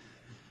down.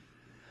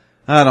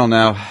 I don't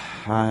know.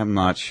 I'm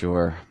not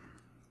sure.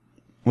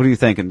 What are you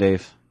thinking,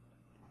 Dave?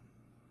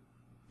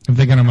 I'm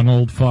thinking I'm an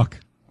old fuck.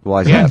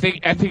 Why is Yeah, that?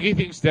 I think he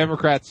thinks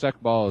Democrats suck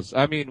balls.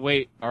 I mean,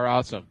 are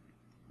awesome.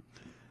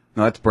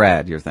 No, that's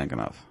Brad you're thinking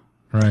of.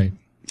 Right.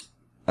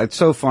 It's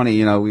so funny,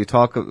 you know, we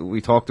talk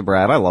to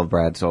Brad. I love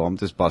Brad, so I'm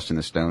just busting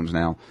his stones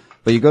now.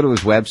 But you go to his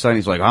website and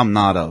he's like, I'm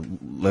not a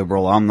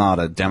liberal, I'm not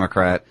a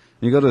Democrat.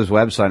 And you go to his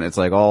website and it's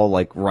like all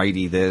like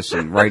righty this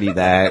and righty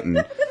that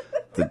and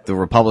the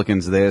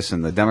Republicans this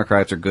and the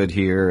Democrats are good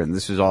here and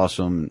this is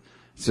awesome.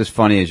 It's just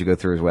funny as you go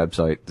through his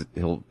website.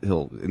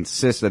 He'll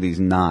insist that he's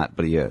not,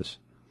 but he is.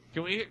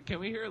 Can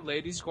we hear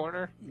Ladies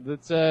Corner?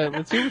 Let's see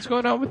what's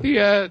going on with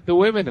the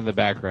women in the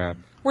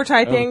background. We're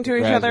typing to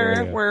each Raspberry,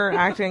 other. yeah. We're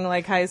acting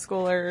like high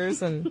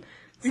schoolers and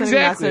sending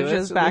Exactly.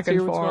 messages Let's back hear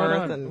and what's going forth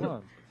on. and Come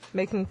on.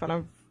 making fun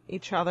of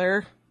each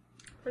other.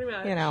 Pretty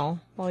much. You know,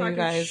 while you Talking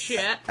guys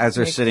shit. As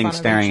they're make sitting fun of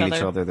staring at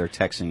each other, they're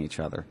texting each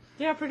other.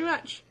 Yeah, pretty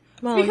much.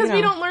 Well, It's because you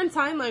we know. don't learn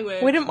sign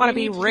language. We didn't want to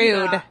be need do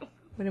rude. that.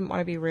 We didn't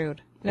want to be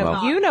rude. No,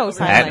 Well, you know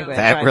sign That language.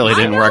 that right? really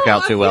didn't work know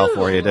out too a well few,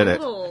 for you, did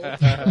it?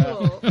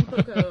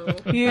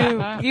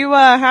 You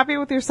happy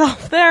with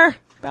yourself there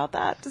about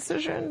that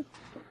decision?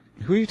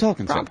 Who are you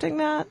talking to? Prompting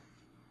that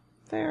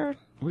there?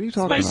 What are you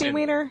talking Spicy about?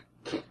 wiener?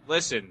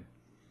 Listen,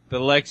 the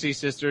Lexi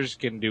sisters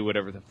can do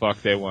whatever the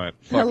fuck they want.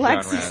 Fuck John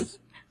Raz.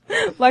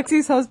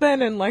 Lexi's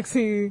husband and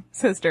Lexi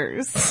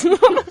sisters.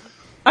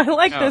 I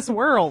like No. this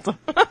world.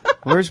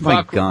 Where's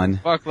my gun?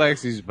 Fuck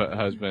Lexi's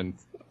husband.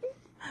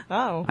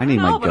 Oh. I need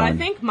my No, but I gun.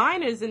 think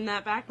mine is in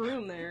that back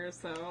room there,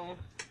 so.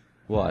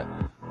 What?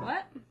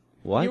 What?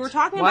 What? You were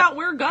talking about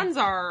where guns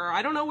are.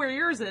 I don't know where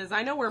yours is.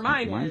 I know where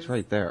mine Mine's is.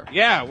 right there.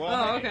 Yeah,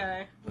 well. Oh,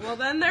 okay. Well,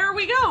 then there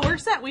we go. We're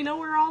set. We know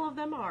where all of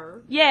them are.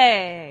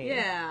 Yay.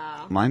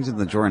 Yeah. Mine's in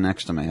the drawer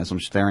next to me as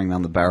I'm staring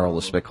down the barrel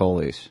of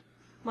Spicolis.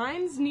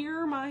 Mine's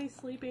near my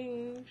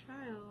sleeping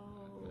child.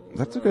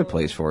 That's a good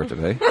place for it to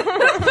be.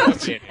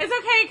 It's okay,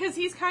 because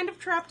he's kind of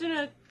trapped in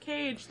a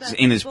cage. That's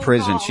In his full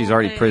prison. of She's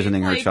already a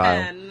prisoning her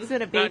child. playpen. He's in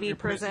a Not in baby your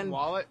prison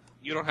wallet?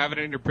 You don't have it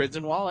in your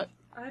prison wallet?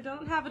 I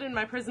don't have it in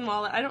my prison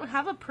wallet. I don't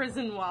have a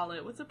prison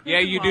wallet. What's a prison Yeah,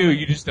 wallet? you do.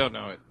 You just don't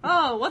know it.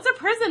 Oh, what's a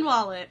prison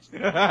wallet?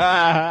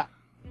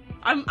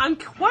 I'm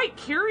quite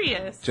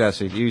curious.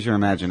 Jesse, use your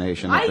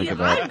imagination and think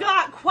about I've it.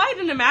 got quite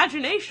an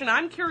imagination.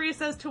 I'm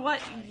curious as to what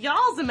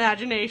y'all's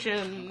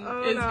imagination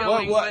is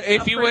going with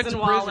if a you went to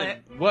prison prison,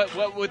 wallet.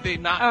 what would they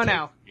not Oh, take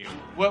no. from you?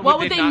 What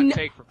would they not n-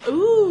 take from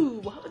Ooh,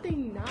 what would they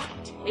not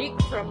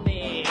take from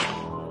me?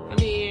 I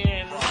mean,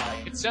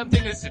 It's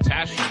something that's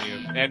detached from you,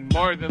 and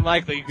more than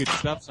likely you could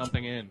stuff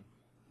something in.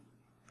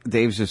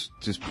 Dave's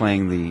just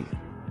playing the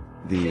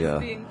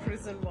being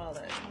prison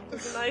wallet.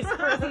 It's a nice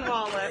prison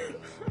wallet.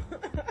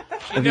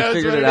 Have you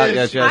figured it out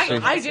yet, Jesse?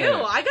 I do.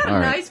 I got All a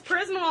right. nice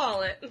prison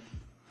wallet.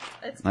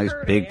 It's Nice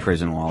pretty. big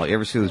prison wallet. You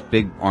ever see those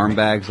big arm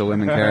bags the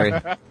women carry?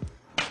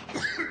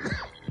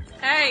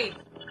 Hey,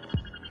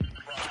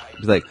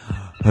 He's like,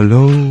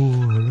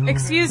 hello.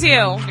 Excuse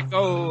you.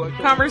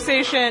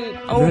 Conversation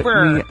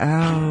over. Let me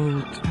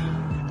out.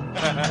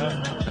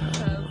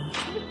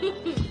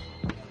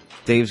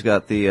 Dave's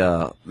got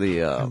the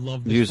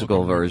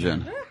musical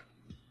version.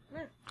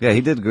 Yeah,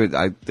 he did good.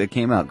 It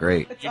came out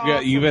great.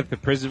 You got the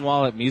prison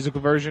wallet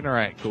musical version?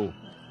 Alright, cool.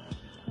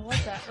 I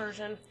like that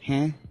version.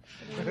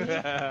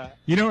 Huh?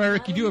 You know,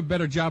 Eric, you do a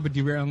better job of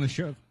derailing the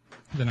show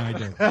than I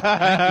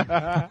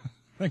do.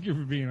 Thank you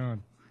for being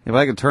on. If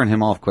I could turn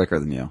him off quicker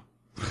than you.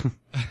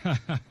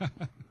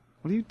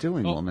 What are you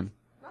doing, woman?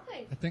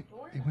 I think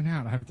it went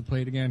out. I have to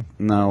play it again.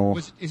 No.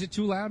 Is it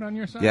too loud on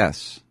your side?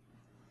 Yes.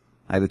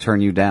 I had to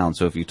turn you down,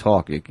 so if you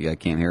talk, I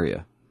can't hear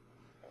you.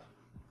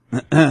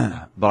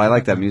 But I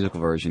like that musical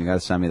version. You gotta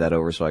send me that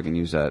over so I can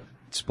use that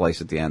splice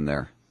at the end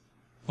there.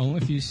 Only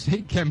if you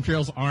say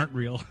chemtrails aren't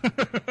real.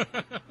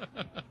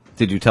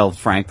 Did you tell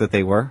Frank that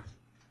they were?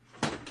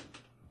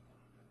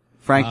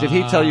 Frank, did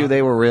he tell you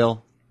they were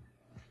real?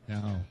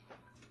 No.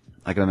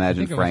 I can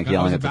imagine Frank I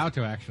yelling was at the... about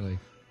to, actually.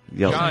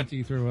 Yell- John, to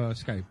you through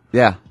Skype.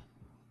 Yeah.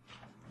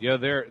 Yo,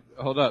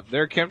 hold up.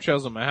 There are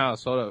chemtrails in my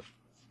house. Hold up.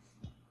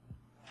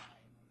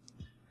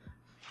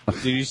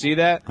 Did you see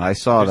that? I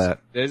saw that.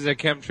 There's a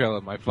chemtrail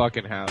in my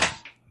fucking house.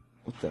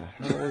 What the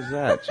hell is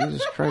that?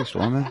 Jesus Christ,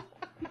 woman.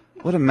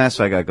 What a mess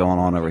I got going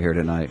on over here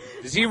tonight.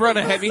 Does he run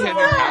a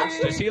heavy-handed house?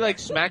 Does he like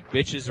smack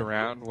bitches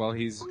around while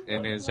he's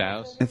in his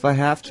house? If I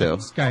have to.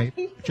 Skype.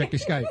 Check your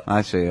Skype.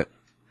 I see it.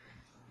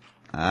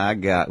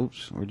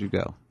 Oops, where'd you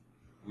go?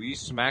 Will you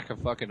smack a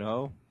fucking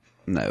hoe?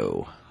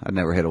 No, I'd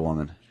never hit a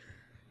woman.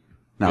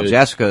 Now, Good.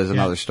 Jessica is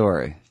another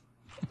story.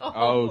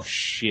 Oh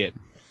shit.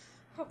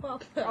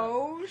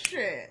 Oh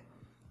shit.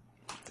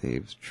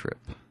 Dave's trip.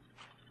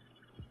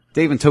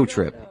 Dave and Toe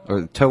Trip.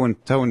 Or Toe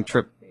and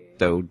Trip.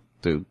 Do.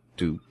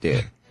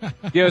 Yeah.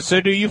 Yo,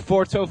 so do you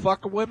four-toe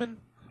fuck women?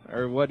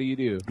 Or what do you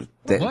do?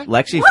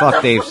 Lexi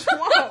fucked Dave's.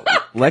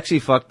 Lexi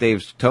fucked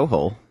Dave's toe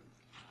hole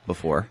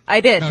before.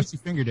 I did. No, she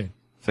fingered it.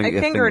 I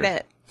fingered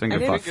it. Finger I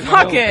didn't fuck.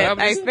 fuck it.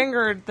 I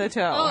fingered the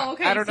toe. Oh,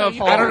 okay. I don't so know.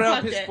 you I don't know if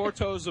fucked his it. 4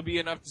 toes will be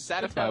enough to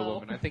satisfy a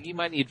woman. I think he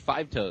might need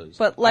 5 toes.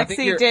 But I think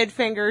Lexi you're- did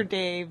finger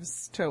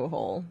Dave's toe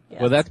hole.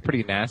 Yes. Well, that's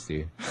pretty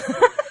nasty.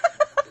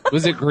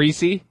 Was it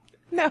greasy?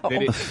 No.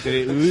 Did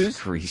it ooze?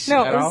 Greasy.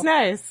 No, at it was all?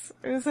 nice.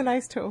 It was a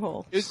nice toe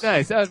hole. It was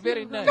nice. That was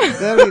very nice.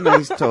 Very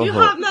nice toe You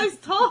hole. have nice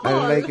toe I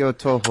like your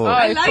toe hole.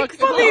 I like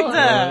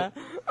Bonita.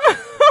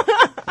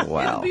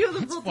 Wow.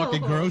 Beautiful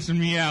Fucking toe. grossing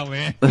me out,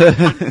 man.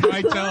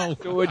 I tell.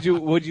 So would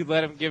you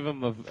let him give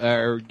him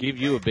or give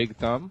you a big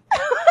thumb?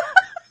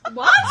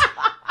 What?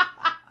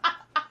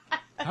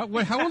 How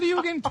old are you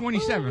again?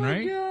 27,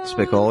 right?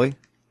 Spicoli?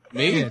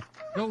 Me? Yeah.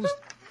 Joel's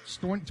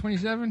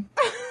 27?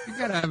 You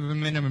gotta have a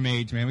minimum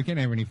age, man. We can't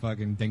have any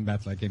fucking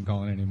dingbats like him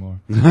calling anymore.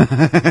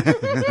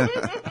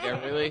 Yeah,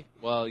 really?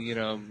 Well,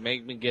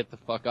 make me get the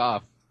fuck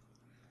off.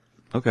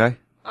 Okay.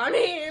 I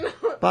mean,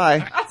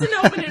 Bye. that's an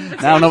open invitation.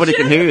 Now nobody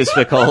can hear you,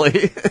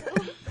 Spicoli.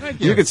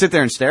 Thank You can sit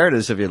there and stare at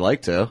us if you'd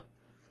like to.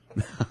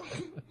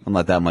 I'm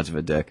not that much of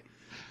a dick.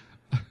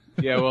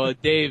 Yeah, well,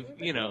 Dave,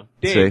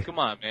 See? come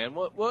on, man.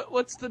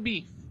 What's the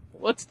beef?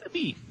 What's the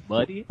beef,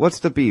 buddy? What's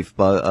the beef,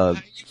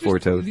 Four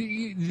Toes?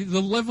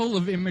 The level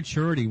of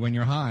immaturity when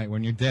you're high,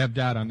 when you're dabbed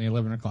out on the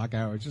 11 o'clock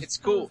hour. It's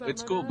cool, but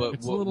It's a what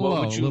little would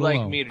low, you little like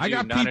low. me to I do?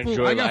 got Not people-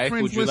 enjoy I got life?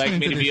 friends Would you like listening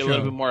me to to this be a little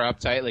show. bit more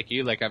uptight like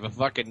you? Like have a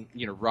fucking,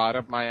 rod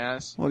up my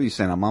ass? What are you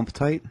saying? I'm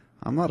uptight?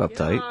 I'm not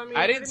uptight.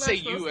 I didn't say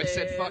you, I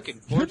said fucking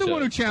You're the Forza.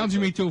 one who challenged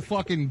me to a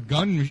fucking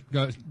gun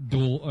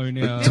duel.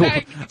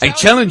 I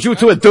challenge you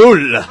to a duel.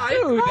 Dude,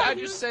 I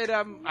just said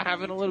I'm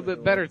having a little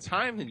bit better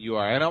time than you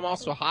are, and I'm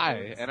also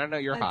high, and I know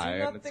you're high,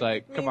 and it's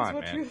like, come on,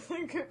 man.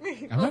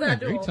 I'm having a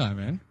great time,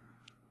 man.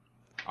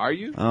 Are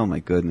you? Oh my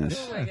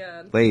goodness. Oh my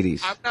God.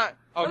 Ladies. I'm not.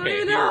 Okay, I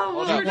here, know hold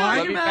what on. you're Let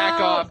talking me back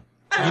about. off.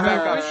 Let me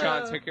back off,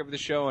 Sean. Take care of the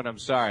show, and I'm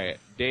sorry.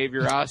 Dave,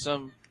 you're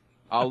awesome.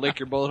 I'll lick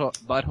your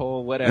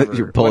butthole, whatever.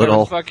 Your bullet whatever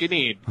hole. the fuck you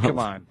need. Come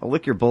on. I'll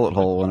lick your bullet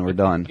hole when we're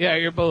done. Yeah,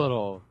 your bullet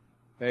hole.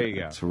 There you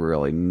go. It's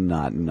really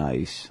not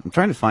nice. I'm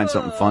trying to find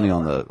something funny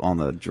on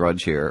the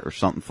drudge here, or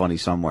something funny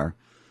somewhere.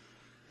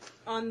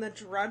 On the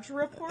Drudge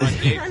Report?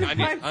 Dave's Trying to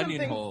find onion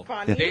something hole.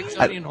 funny? Dave's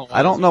onion hole.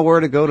 I don't know where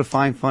to go to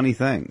find funny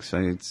things.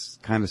 It's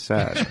kind of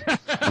sad.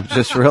 I'm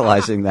just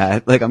realizing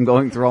that. Like, I'm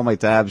going through all my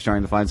tabs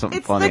trying to find something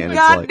It's funny, the and it's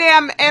like,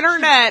 goddamn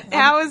internet.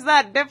 How is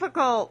that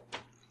difficult?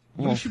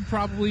 You should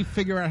probably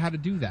figure out how to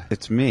do that.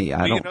 it's me.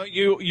 I Well, don't.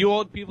 you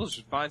old people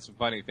should find some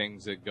funny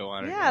things that go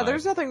on in your Yeah, life.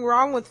 there's nothing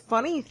wrong with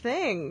funny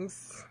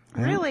things.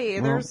 Yeah, Really,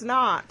 well, there's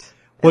not.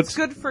 what's- It's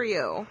good for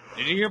you.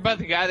 Did you hear about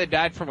the guy that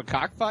died from a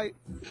cockfight?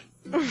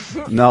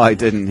 No, I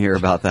didn't hear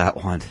about that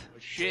one.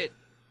 Shit.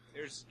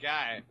 There's this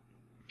guy,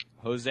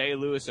 Jose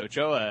Luis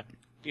Ochoa.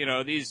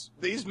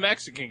 These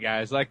Mexican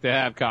guys like to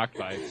have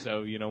cockfights.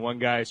 So, one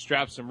guy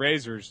strapped some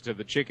razors to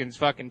the chicken's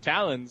fucking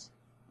talons.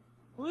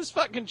 Well, this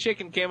fucking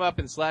chicken came up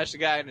and slashed the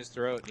guy in his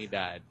throat and he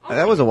died.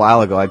 That was a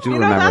while ago. I do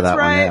remember that's that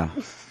right. one.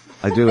 Yeah,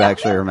 I do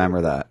actually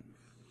remember that.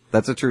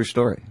 That's a true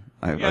story.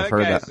 I've That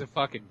heard guy's that. a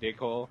fucking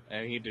dickhole,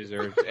 and he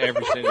deserves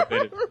every single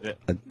bit of it.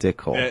 A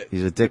dickhole.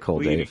 He's a dickhole,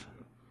 bleeding. Dave.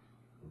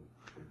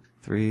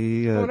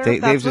 Three. I wonder if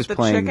that's Dave's what just the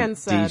playing chicken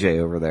said. DJ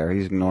over there.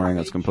 He's ignoring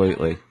us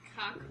completely.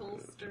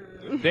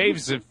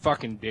 Dave's a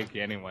fucking dick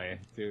anyway,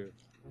 dude.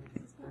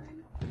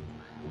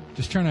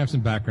 Just trying to have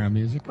some background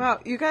music. Wow,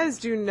 you guys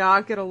do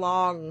not get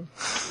along.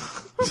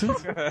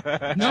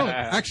 No,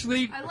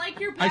 actually, I like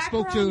your I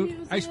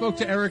background spoke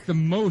to Eric the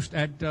most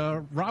at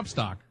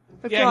Robstock.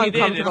 I feel Yeah, he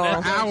did. And uncomfortable.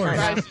 that's Hours.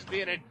 Christ is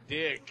being a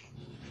dick.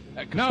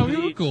 No,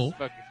 you were cool.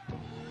 Fucking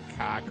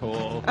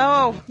cockhole.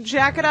 Oh,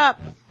 jack it up.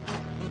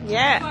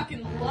 Yeah,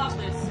 Fucking love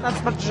this.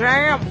 that's my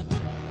jam.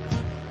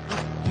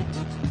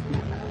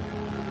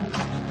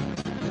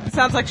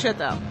 Sounds like shit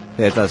though.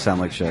 Yeah, it does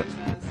sound like shit.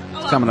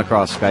 It's coming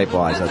across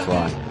Skype-wise, that's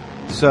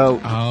why.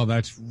 So, Oh,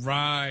 that's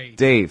right.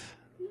 Dave,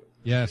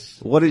 Yes,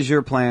 what is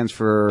your plans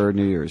for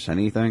New Year's?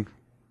 Anything?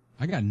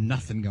 I got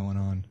nothing going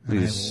on.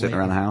 You just sitting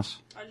around the house?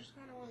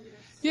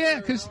 Yeah,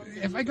 because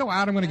if I go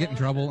out, I'm going to get in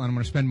trouble, and I'm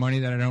going to spend money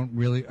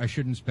that I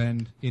shouldn't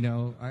spend.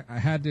 I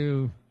had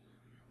to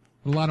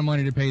a lot of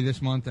money to pay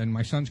this month, and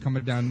my son's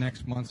coming down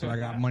next month, so I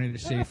got money to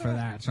save for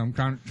that. So I'm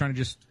trying to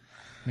just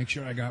make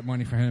sure I got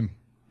money for him.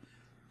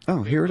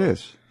 Oh, here it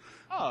is.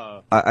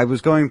 Oh. I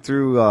was going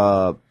through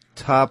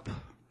top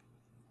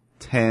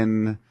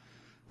 10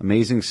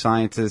 Amazing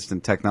scientists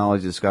and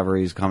technology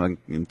discoveries coming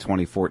in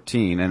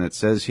 2014. And it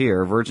says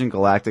here, Virgin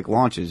Galactic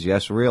launches.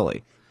 Yes,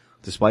 really.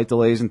 Despite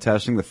delays in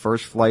testing, the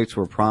first flights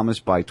were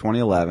promised by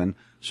 2011.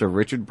 Sir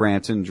Richard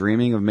Branson,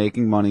 dreaming of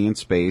making money in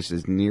space,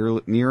 is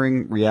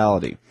nearing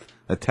reality.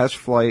 A test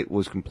flight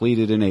was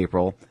completed in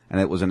April, and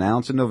it was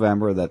announced in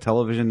November that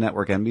television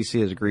network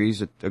NBC has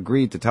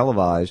agreed to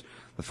televise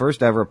the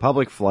first ever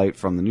public flight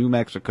from the New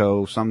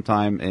Mexico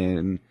sometime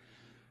in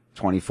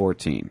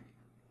 2014.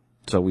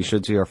 So we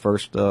should see our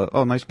first,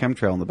 nice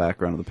chemtrail in the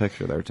background of the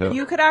picture there too.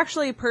 You could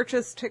actually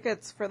purchase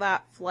tickets for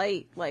that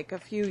flight like a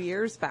few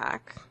years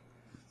back.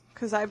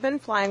 Because I've been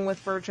flying with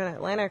Virgin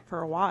Atlantic for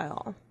a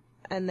while.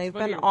 And they've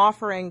been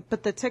offering,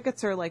 but the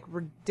tickets are like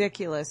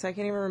ridiculous. I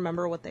can't even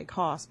remember what they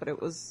cost, but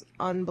it was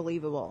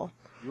unbelievable.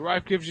 Your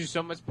wife gives you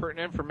so much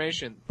pertinent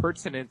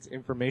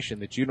information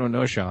that you don't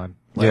know, Sean.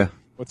 Yeah.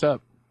 What's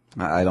up?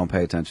 I don't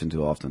pay attention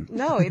too often.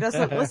 No, he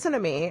doesn't listen to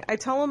me. I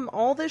tell him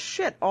all this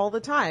shit all the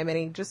time, and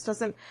he just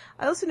doesn't.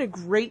 I listen to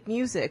great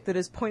music that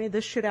has pointed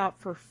this shit out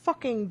for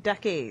fucking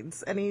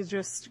decades, and he's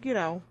just, he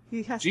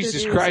has to do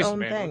his own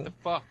thing. What the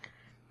fuck?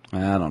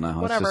 I don't know.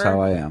 Whatever. That's just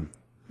how I am.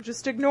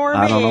 Just ignore me.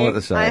 I don't know what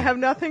to say. I have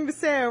nothing to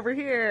say over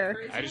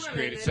here. I just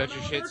created such a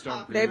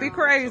shitstorm. They be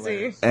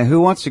crazy. And who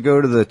wants to go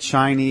to the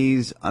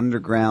Chinese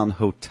underground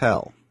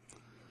hotel?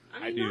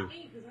 I do.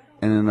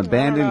 In an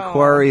abandoned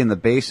quarry in the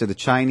base of the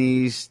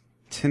Chinese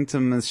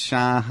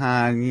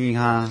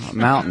Tintamshanhai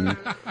Mountain,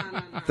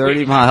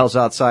 30 miles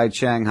outside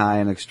Shanghai,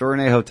 an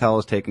extraordinary hotel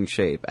is taking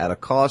shape. At a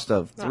cost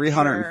of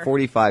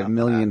 £345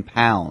 million,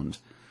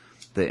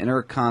 the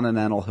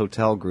Intercontinental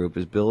Hotel Group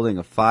is building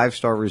a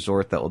 5-star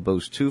resort that will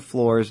boast 2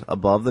 floors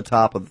above the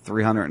top of the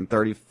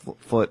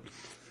 330-foot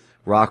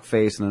rock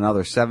face and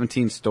another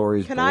 17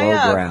 stories Can below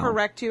I ground.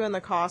 correct you in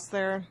the cost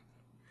there?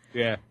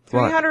 Yeah.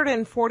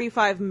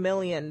 £345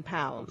 million,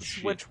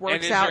 which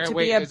works is out there- to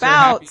wait, be is there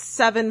about happy-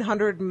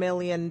 $700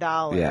 million.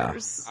 Yeah.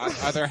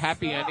 Are there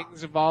happy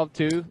endings involved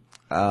too?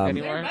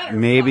 Anywhere?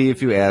 Maybe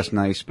if you ask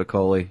Nice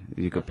Piccoli,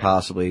 you could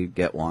possibly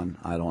get one.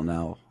 I don't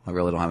know. I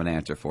really don't have an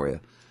answer for you.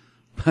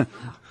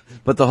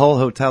 But the whole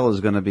hotel is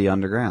going to be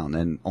underground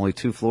and only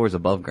 2 floors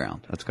above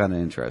ground. That's kind of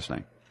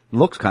interesting.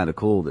 Looks kind of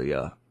cool,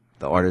 the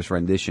artist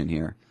rendition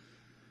here.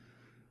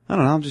 I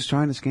don't know. I'm just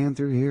trying to scan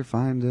through here,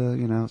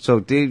 find, So,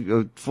 Dave,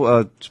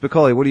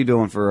 Spicoli, what are you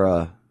doing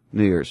for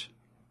New Year's?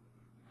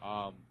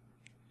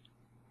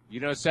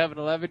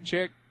 7-Eleven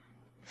chick?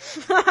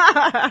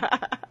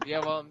 Yeah,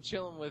 well, I'm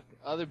chilling with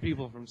other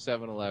people from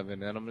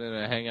 7-Eleven, and I'm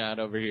gonna hang out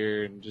over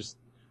here and just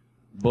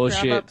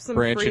bullshit,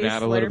 branching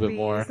out a little bit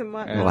more. A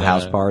little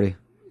house party.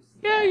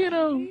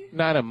 Yeah,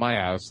 not at my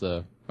house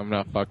though. I'm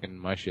not fucking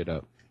my shit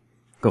up.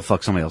 Go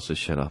fuck somebody else's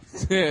shit up.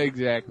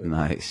 Exactly.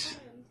 Nice.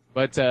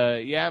 But,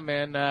 yeah,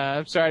 man,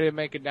 I'm sorry to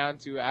make it down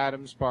to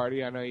Adam's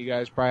party. I know you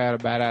guys probably had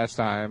a badass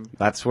time.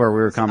 That's where we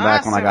were coming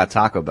back when I got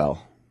Taco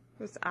Bell.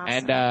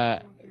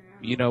 And,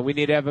 we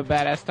need to have a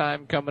badass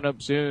time coming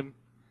up soon.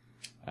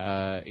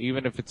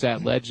 Even if it's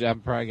at Ledge, I'm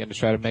probably going to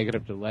try to make it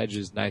up to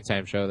Ledge's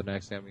nighttime show the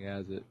next time he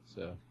has it,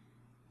 so.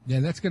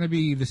 Yeah, that's going to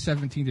be the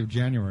 17th of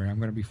January. I'm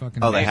going to be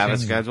fucking... Oh, they have it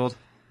scheduled?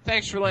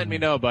 Thanks for letting me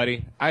know,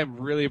 buddy. I'm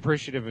really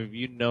appreciative of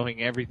you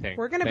knowing everything.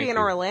 We're going to be in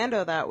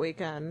Orlando that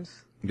weekend.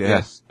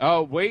 Yes.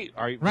 Oh, wait.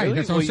 Are you Right, really?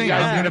 that's what I'm saying.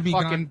 I'm going to be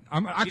gone.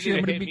 I'm you actually need to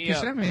going to hit be me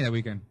up. Kissimmee that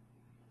weekend.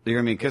 You're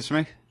going to be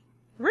Kissimmee?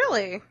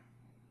 Really?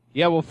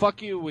 Yeah, well,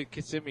 fuck you with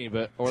Kissimmee,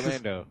 but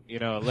Orlando.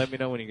 Let me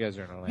know when you guys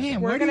are in Orlando.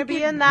 Man, We're why do going to you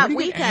be get- in why that do you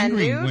get weekend,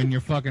 angry dude. when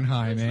you're fucking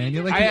high, man.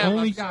 You're like the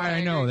only guy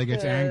I know that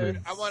gets angry.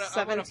 I want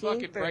to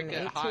fucking break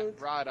that hot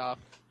rod off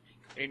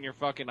in your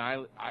fucking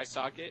eye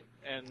socket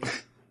and,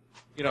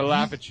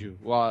 laugh at you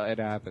while it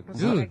happens.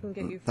 Dude,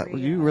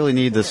 you really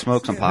need to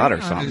smoke some pot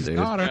or something, It's dude.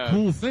 not a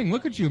cool thing.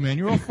 Look at you, man.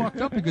 You're all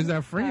fucked up because of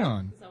that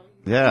Freon.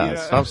 Yeah,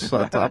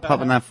 stop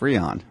popping that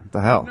Freon. What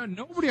the hell? No,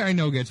 nobody I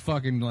know gets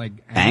fucking like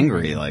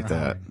Angry like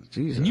that.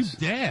 Jesus. And you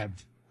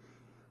dabbed.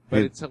 But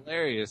it's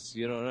hilarious.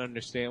 You don't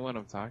understand what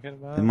I'm talking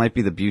about. It might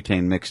be the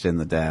butane mixed in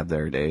the dab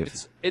there, Dave.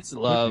 It's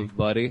love,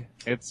 buddy.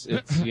 It's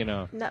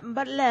Nothing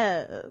but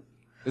love.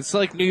 It's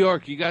like New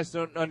York. You guys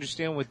don't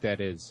understand what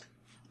that is.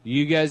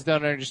 You guys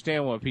don't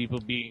understand what people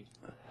being,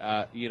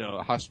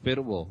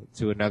 hospitable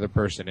to another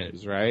person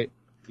is, right?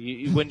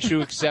 Once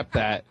you accept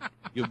that,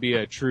 you'll be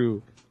a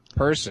true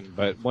person.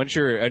 But once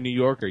you're a New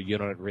Yorker, you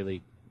don't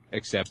really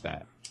accept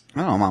that. I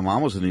don't know. My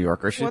mom was a New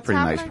Yorker. She's What's a pretty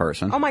happening? nice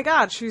person. Oh my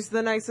god, she's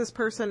the nicest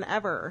person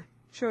ever.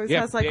 She always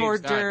has like hors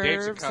Dave's a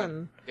d'oeuvres cunt.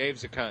 and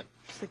Dave's a cunt.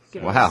 like,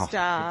 giving Wow. me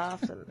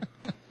stuff. And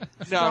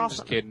No, I'm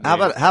just kidding. How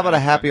about a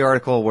happy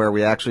article where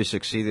we actually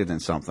succeeded in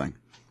something?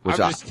 Which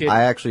I'm just kidding.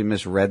 I actually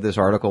misread this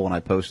article when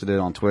I posted it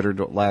on Twitter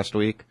last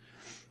week.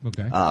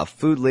 Okay.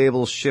 Food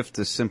labels shift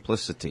to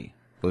simplicity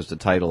was the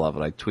title of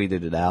it. I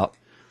tweeted it out.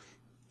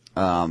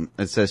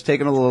 It says,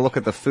 taking a little look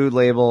at the food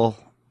label.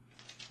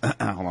 Hold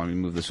on, let me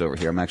move this over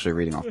here. I'm actually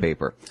reading off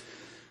paper.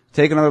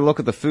 Take another look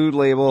at the food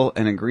label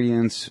and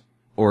ingredients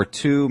or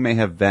two may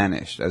have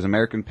vanished. As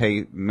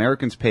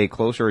Americans pay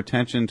closer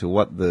attention to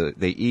what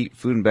they eat,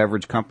 food and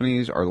beverage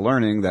companies are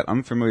learning that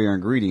unfamiliar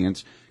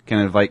ingredients can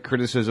invite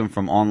criticism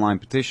from online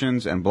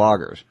petitions and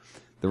bloggers.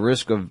 The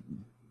risk of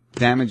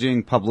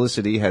damaging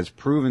publicity has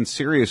proven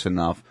serious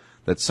enough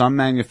that some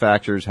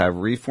manufacturers have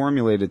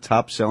reformulated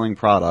top-selling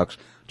products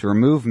to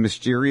remove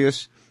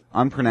mysterious,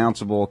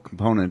 unpronounceable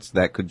components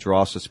that could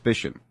draw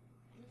suspicion.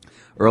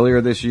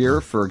 Earlier this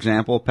year, for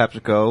example,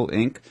 PepsiCo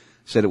Inc.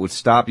 said it would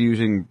stop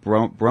using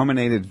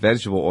brominated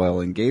vegetable oil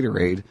in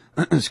Gatorade,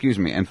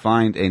 and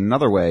find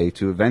another way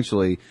to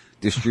eventually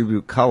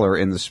distribute color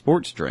in the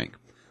sports drink.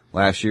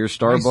 Last year,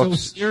 Starbucks...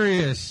 It's so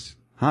serious.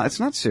 Huh? It's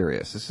not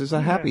serious. This is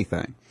a happy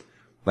thing.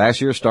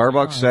 Last year,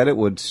 Starbucks said it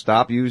would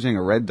stop using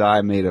a red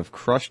dye made of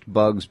crushed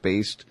bugs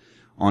based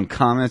on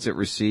comments it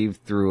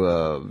received through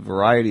a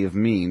variety of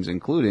means,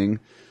 including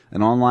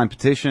an online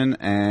petition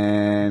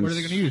and... What are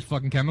they going to use?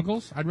 Fucking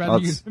chemicals? I'd rather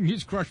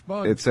use crushed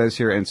bugs. It says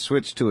here, and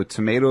switch to a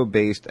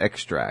tomato-based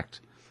extract.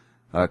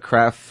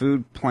 Kraft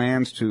Food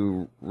plans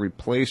to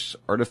replace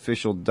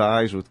artificial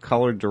dyes with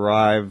color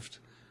derived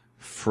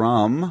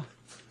from...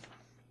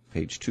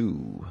 Page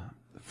 2.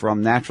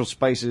 From natural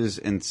spices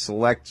and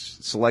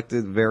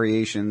selected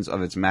variations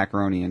of its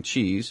macaroni and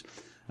cheese,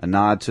 a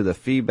nod to the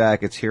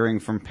feedback it's hearing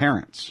from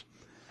parents.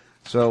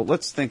 So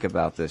let's think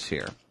about this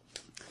here.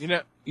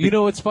 You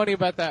know what's funny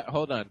about that?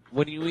 Hold on.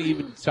 When you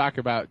even talk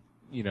about,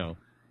 the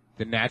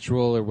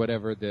natural or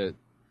whatever, the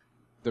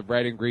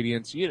right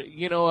ingredients,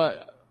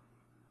 a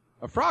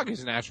frog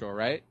is natural,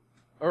 right?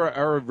 Or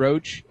a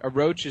roach. A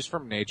roach is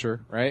from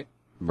nature, right?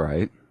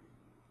 Right.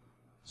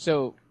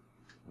 So,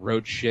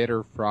 roach shit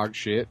or frog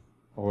shit,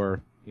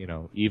 or,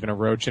 even a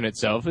roach in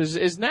itself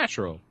is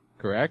natural,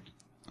 correct?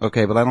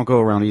 Okay, but I don't go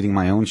around eating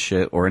my own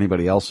shit or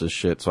anybody else's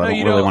shit, so I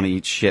don't really want to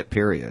eat shit,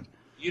 period.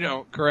 You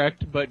don't,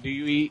 correct? But do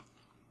you eat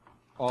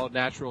all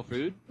natural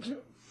food?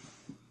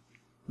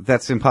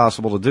 That's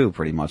impossible to do,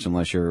 pretty much,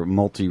 unless you're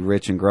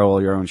multi-rich and grow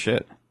all your own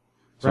shit.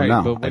 So right,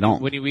 no, but I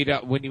don't. When you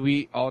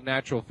eat all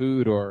natural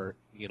food, or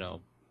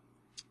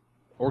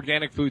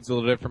organic food's a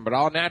little different, but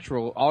all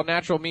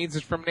natural means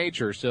it's from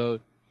nature. So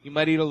you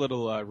might eat a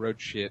little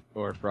roach shit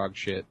or frog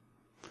shit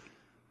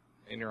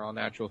in your all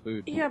natural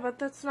food. Yeah, but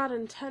that's not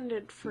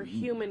intended for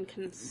human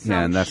consumption.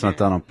 Yeah, and that's not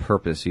done on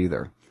purpose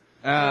either.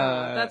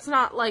 That's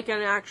not like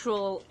an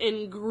actual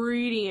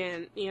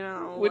ingredient,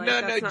 Well,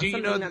 no. Do you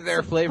know that there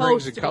are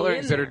flavorings and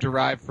colorings that are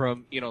derived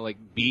from, like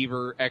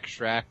beaver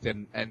extract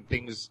and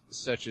things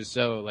such as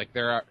so? Like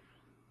there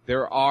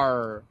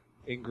are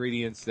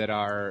ingredients that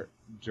are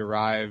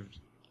derived.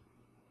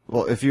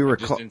 Well, if you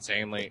recall, just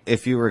insanely.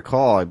 If you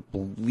recall, I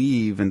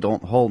believe, and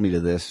don't hold me to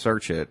this,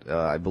 search it.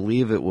 I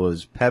believe it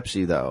was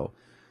Pepsi though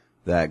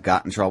that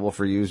got in trouble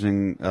for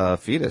using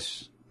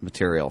fetus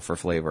material for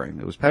flavoring.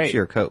 It was Pepsi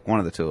or Coke, one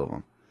of the two of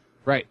them.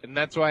 Right, and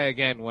that's why,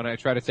 again, when I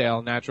try to say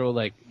all natural,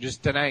 like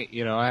just tonight,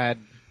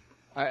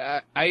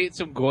 I ate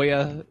some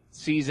Goya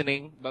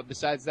seasoning, but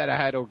besides that, I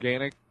had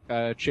organic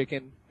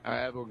chicken, I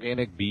have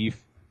organic beef,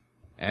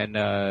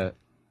 and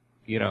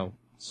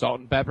salt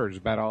and pepper is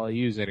about all I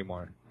use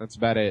anymore. That's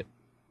about it.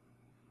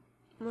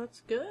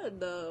 That's good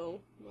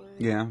though.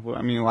 Yeah, well,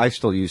 I mean, I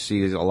still use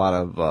a lot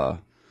of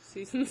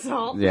seasoned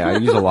salt. Yeah, I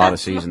use a lot of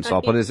seasoned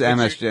salt, but it's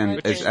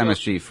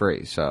MSG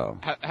free. So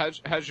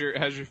how's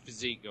your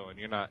physique going?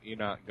 You're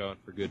not going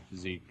for good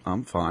physique.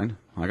 I'm fine.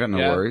 I got no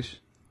worries.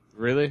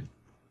 Really?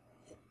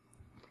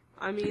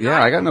 I mean,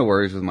 I got no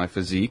worries with my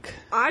physique.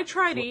 I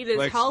try to eat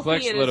as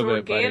healthy and as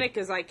organic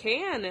as I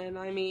can, and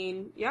I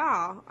mean,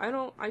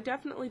 I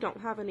definitely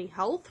don't have any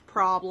health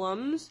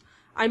problems.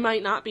 I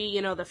might not be,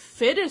 the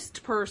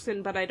fittest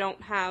person, but I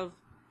don't have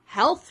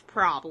health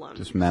problems.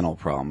 Just mental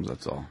problems,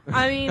 that's all.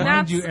 I mean,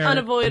 that's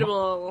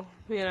unavoidable,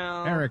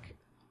 Eric,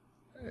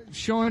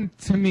 Sean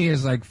to me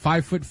is like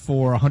 5'4",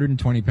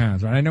 120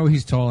 pounds, right? I know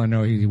he's tall, I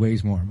know he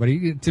weighs more, but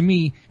to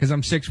me, because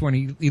I'm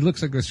 6'1", he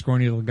looks like a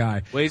scrawny little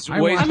guy. Weighs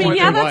more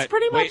than what?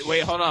 Pretty much.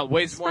 Wait, hold on.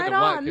 Weighs more than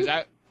what?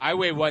 Because I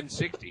weigh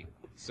 160,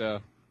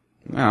 so.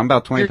 Yeah, I'm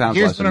about 20 pounds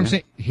less less than I'm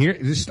saying.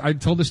 I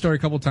told this story a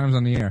couple times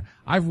on the air.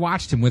 I've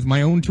watched him with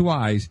my own two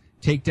eyes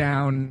take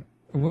down.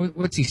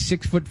 What's he,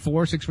 6'4",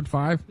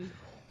 6'5",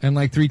 and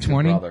like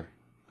 320?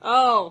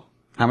 Oh.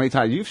 How many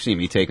times you've seen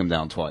me take him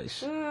down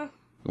twice?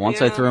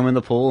 Once I threw him in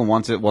the pool, and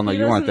once you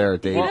weren't there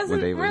at Dave when Dave was there.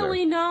 He doesn't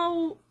really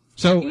know.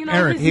 So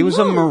Eric, he was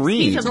a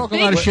Marine. There's a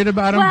lot of shit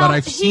about him, but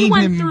I've seen him.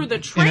 He went through the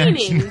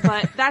training,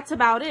 but that's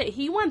about it.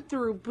 He went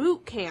through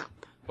boot camp.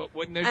 But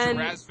when there's a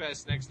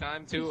Razfest next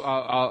time too,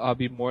 I'll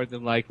be more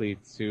than likely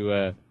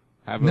to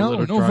have a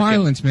little no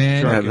violence,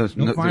 man. There's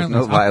no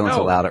violence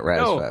allowed at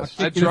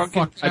Razfest. A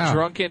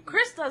drunken.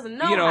 Chris doesn't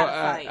know how to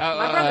fight.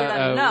 My brother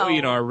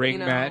doesn't know. A ring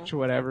match,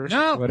 whatever.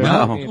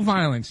 No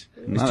violence.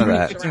 None of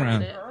that. Kids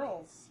around.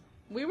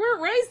 We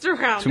weren't raised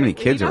around. Too many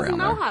kids around. He doesn't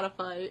know how to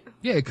fight.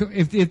 Yeah,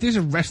 if there's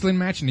a wrestling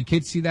match and the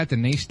kids see that,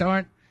 then they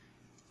start.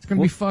 It's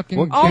gonna be fucking.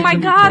 Oh my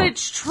God,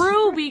 it's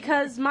true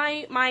because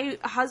my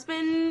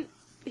husband,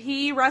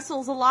 he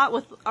wrestles a lot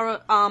with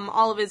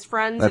all of his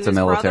friends. That's and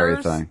his a military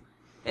brothers. thing.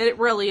 It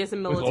really is a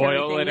With military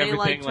oil thing. and They everything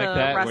like to like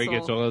that, wrestle. where he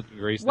gets oil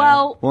greased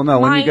Well, no,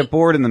 when you my- get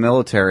bored in the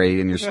military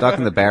and you're stuck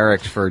in the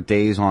barracks for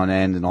days on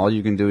end, and all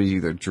you can do is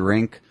either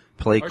drink,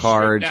 play or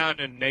cards. sit down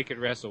and naked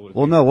wrestle with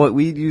Well, people. no, what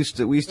we used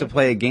to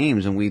play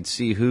games, and we'd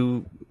see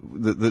who.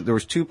 There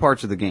was two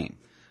parts of the game.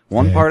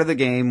 One part of the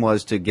game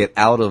was to get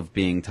out of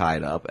being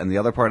tied up, and the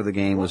other part of the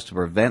game was to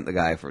prevent the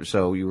guy from.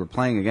 So you were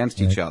playing against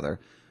each other,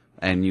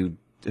 and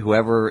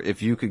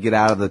if you could get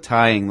out of the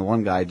tying, the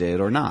one guy did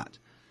or not,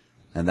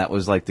 and that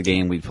was like the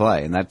game we'd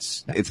play, and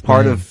it's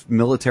part of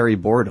military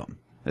boredom,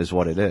 is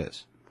what it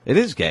is. It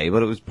is gay,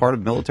 but it was part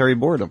of military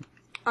boredom.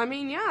 I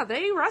mean, yeah,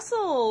 they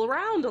wrestle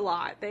around a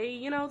lot. They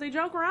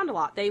joke around a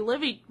lot. They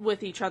live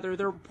with each other.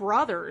 They're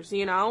brothers,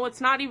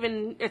 It's not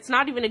even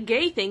a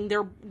gay thing.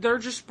 They're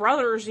just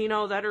brothers,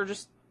 that are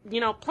just,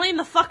 playing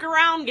the fuck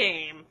around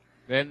game.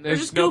 Then They're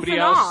there's just nobody goofing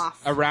else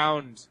off.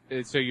 around,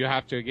 so you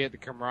have to get the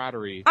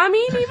camaraderie. I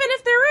mean, even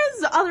if there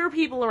is other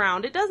people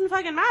around, it doesn't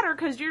fucking matter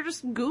because you're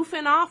just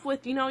goofing off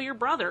with, your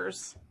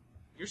brothers.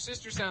 Your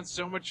sister sounds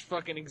so much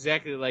fucking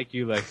exactly like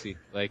you, Lexi.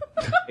 Like,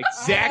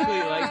 exactly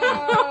like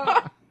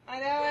you. I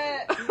know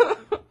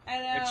it. I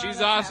know. And she's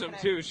that's awesome,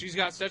 happening. too. She's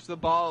got such the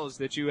balls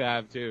that you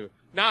have, too.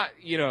 Not,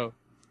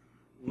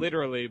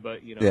 literally,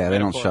 but, Yeah, they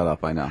don't shut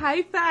up, I know.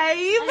 High five.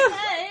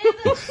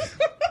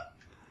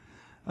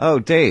 Oh,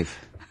 Dave.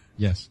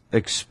 Yes.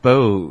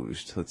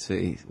 Exposed. Let's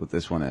see what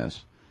this one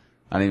is.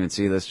 I didn't even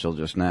see this till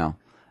just now.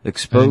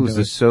 Exposed.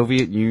 The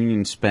Soviet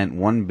Union spent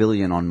 $1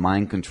 billion on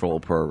mind control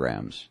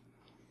programs.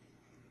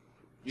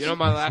 You know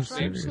my last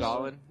name's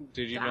Stalin?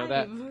 Did you know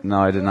that?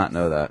 No, I did not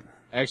know that.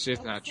 Actually,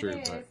 it's not true,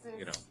 but,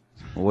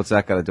 Well, what's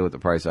that got to do with the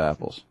price of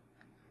apples?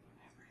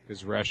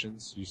 Because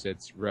Russians, you said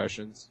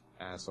Russians,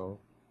 asshole.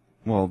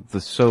 Well,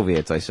 the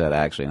Soviets, I said,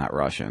 actually, not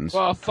Russians.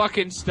 Well,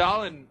 fucking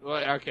Stalin.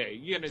 Well, okay,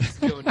 you gonna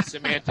go into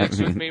semantics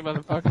with me,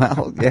 motherfucker?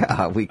 Well,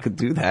 yeah, we could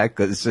do that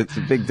because it's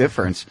a big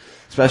difference,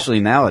 especially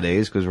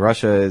nowadays because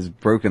Russia is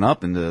broken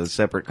up into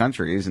separate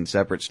countries and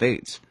separate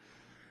states.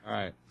 All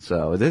right.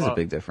 So it is a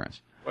big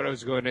difference. What I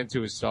was going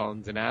into is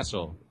Stalin's an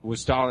asshole.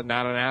 Was Stalin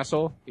not an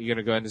asshole? You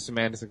gonna go into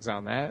semantics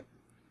on that?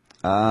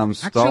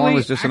 Stalin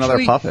was just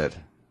another puppet.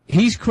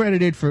 He's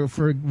credited for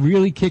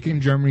really kicking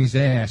Germany's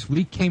ass.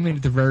 We came in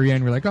at the very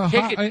end. We're like,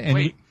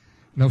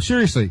 no,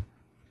 seriously.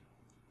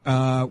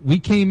 We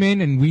came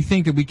in and we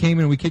think that we came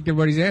in and we kicked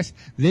everybody's ass.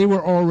 They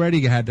were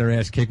already had their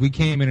ass kicked. We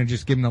came in and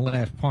just given the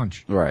last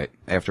punch. Right.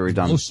 After we'd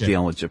done Bullshit.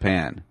 dealing with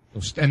Japan.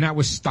 And that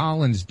was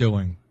Stalin's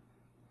doing.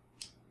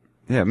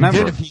 Yeah,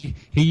 remember. He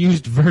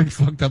used very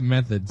fucked up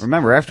methods.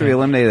 Remember, after we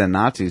eliminated the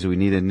Nazis, we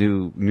needed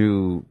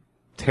new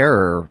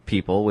terror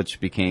people,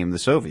 which became the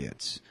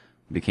Soviets.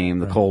 Became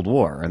the Cold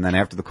War. And then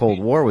after the Cold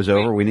War was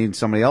over, we needed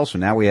somebody else. So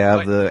now we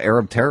have the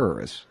Arab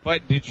terrorists.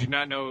 But did you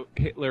not know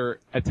Hitler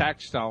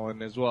attacked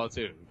Stalin as well,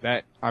 too?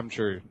 That, I'm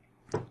sure.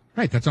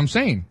 Right, that's what I'm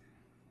saying.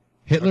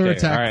 Hitler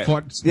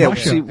fought Yeah,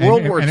 Russia, see,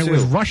 World War and II. it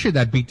was Russia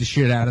that beat the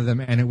shit out of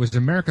them, and it was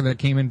America that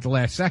came in at the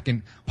last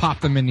second,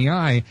 popped them in the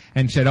eye,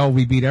 and said, "Oh,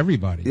 we beat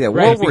everybody." Yeah,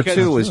 World War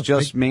II was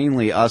just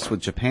mainly us with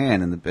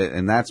Japan,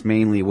 and that's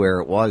mainly where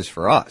it was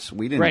for us.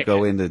 We didn't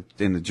go into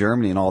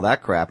Germany and all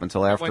that crap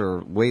until after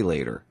way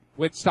later.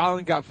 When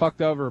Stalin got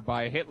fucked over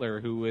by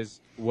Hitler, who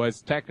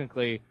was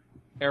technically,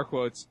 air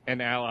quotes, an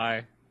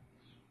ally.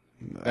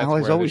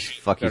 Allies always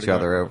fuck each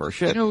other over.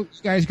 Shit. You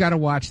guys got to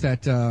watch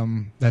that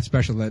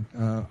special, that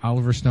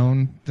Oliver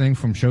Stone thing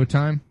from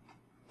Showtime.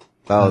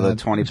 Oh, the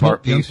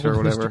 20-part piece or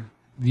whatever.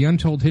 The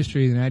Untold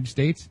History of the United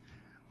States.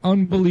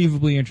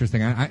 Unbelievably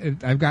interesting.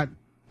 I've got,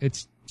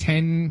 it's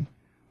 10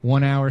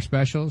 one-hour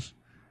specials.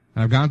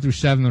 I've gone through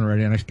 7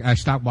 already, and I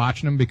stopped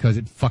watching them because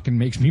it fucking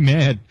makes me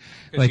mad.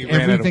 Like,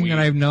 everything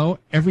that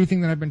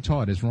everything that I've been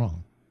taught is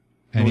wrong.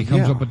 And he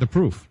comes up with the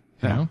proof,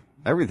 you know?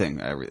 Everything.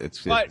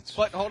 But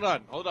hold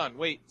on.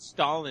 Wait,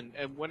 Stalin.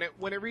 And when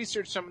I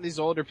research some of these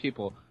older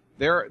people,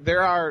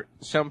 there are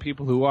some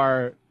people who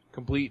are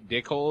complete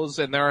dickholes,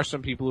 and there are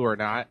some people who are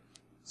not.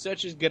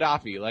 Such as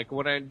Gaddafi. Like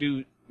when I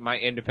do my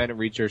independent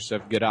research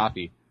of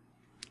Gaddafi,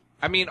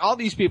 I mean, all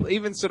these people,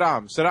 even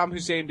Saddam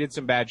Hussein did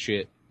some bad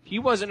shit. He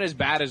wasn't as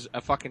bad as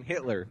a fucking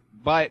Hitler,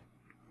 but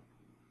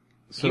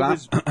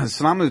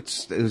Saddam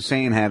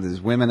Hussein had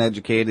his women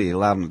educated. He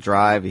allowed them to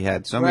drive. He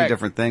had so many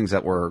different things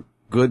that were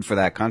good for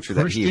that country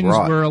that he brought.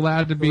 Christians were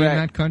allowed to be in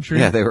that country.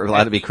 Yeah, they were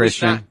allowed to be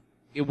Christian.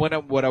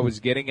 What I was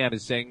getting at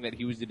is saying that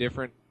he was a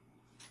different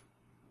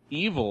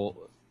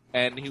evil,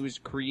 and he was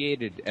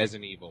created as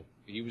an evil.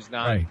 He was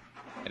not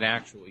an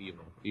actual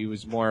evil. He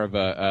was more of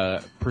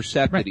a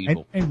percepted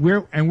evil. And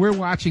we're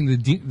watching the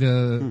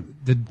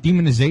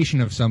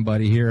demonization of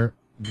somebody here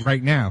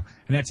right now,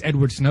 and that's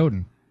Edward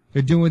Snowden.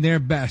 They're doing their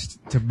best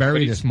to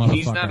bury this motherfucker.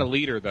 He's not a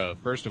leader, though.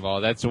 First of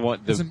all, that's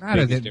what the doesn't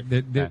matter.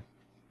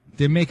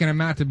 They're making him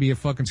out to be a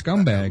fucking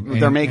scumbag.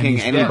 They're making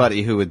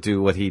anybody who would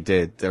do what he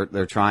did.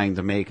 They're trying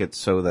to make it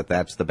so that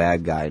that's the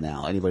bad guy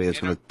now. Anybody that's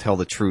going to tell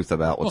the truth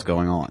about what's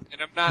going on.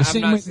 And I'm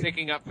not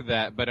sticking up for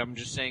that, but I'm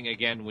just saying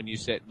again, when you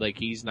said like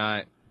he's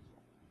not,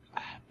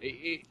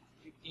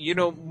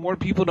 more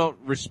people don't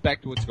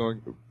respect what's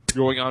going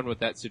on with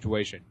that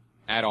situation.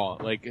 at all.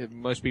 Like,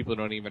 most people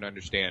don't even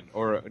understand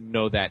or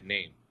know that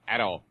name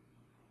at all.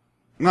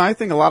 No, I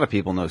think a lot of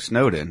people know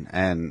Snowden,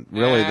 and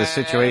really the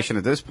situation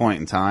at this point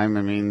in time,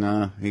 I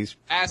mean, he's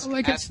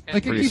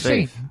pretty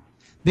safe.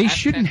 They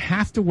shouldn't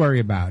have to worry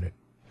about it,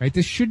 right?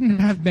 This shouldn't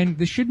have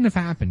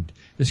happened.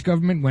 This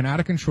government went out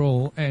of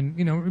control, and,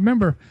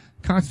 remember,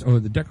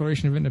 the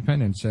Declaration of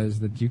Independence says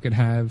that you could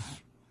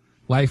have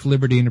life,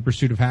 liberty, and the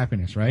pursuit of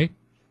happiness, right?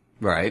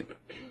 Right.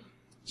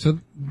 So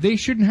they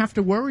shouldn't have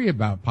to worry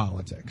about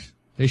politics.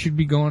 They should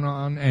be going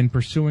on and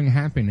pursuing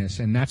happiness,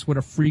 and that's what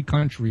a free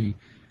country,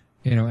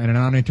 and a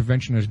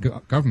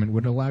non-interventionist government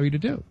would allow you to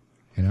do,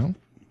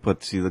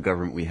 But see, the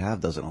government we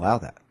have doesn't allow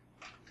that.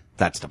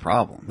 That's the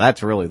problem.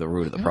 That's really the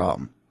root of the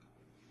problem.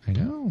 I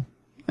know.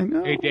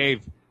 Hey,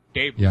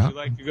 Dave, Yeah? would you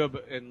like to go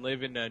and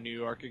live in New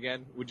York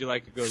again? Would you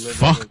like to go live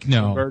Fuck in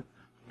no. Bloomberg?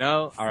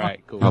 No? All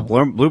right, cool.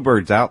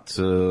 Bluebird's out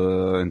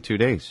in 2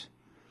 days.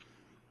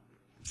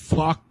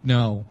 Fuck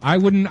no. I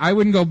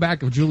wouldn't go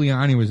back if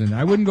Giuliani was in there.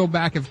 I wouldn't go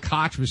back if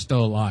Koch was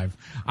still alive.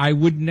 I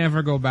would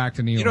never go back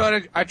to New York. You know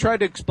what? I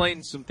tried to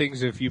explain some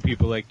things to a few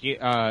people. Like,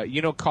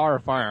 Carr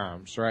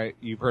Firearms, right?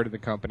 You've heard of the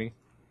company?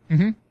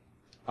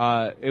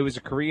 Mm-hmm. It was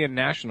a Korean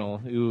national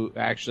who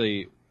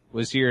actually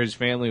was here. His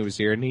family was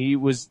here, and he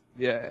was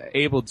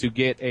able to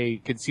get a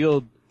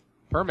concealed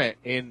permit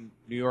in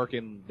New York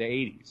in the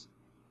 80s.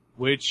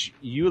 Which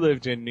you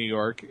lived in New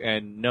York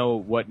and know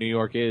what New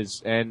York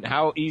is. And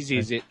how easy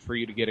is it for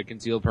you to get a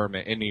concealed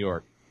permit in New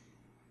York?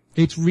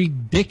 It's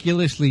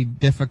ridiculously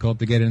difficult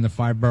to get in the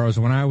 5 boroughs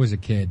when I was a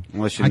kid.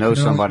 Unless you know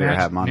somebody or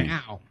have money.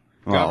 Now.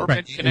 Well,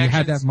 Government You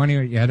had that money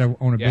or you had to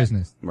own a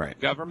business. Right.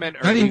 Government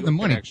or Not even legal the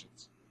money.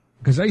 connections?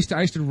 Because I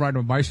used to ride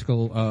a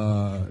bicycle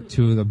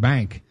to the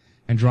bank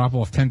and drop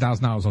off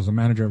 $10,000. I was a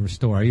manager of a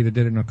store. I either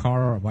did it in a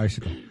car or a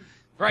bicycle.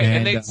 Right,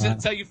 and they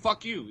tell you,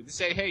 fuck you. They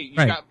say, hey, you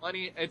Right. got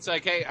money. It's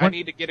like, hey, I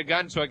need to get a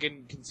gun so I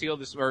can conceal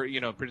this or,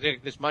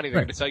 protect this money. They're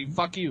Right. going to tell you,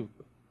 fuck you.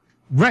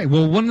 Right.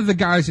 Well, one of the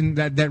guys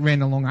that ran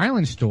the Long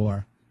Island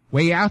store,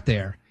 way out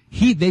there,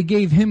 they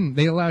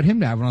allowed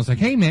him to have one. I was like,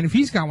 hey man, if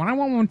he's got one, I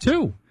want one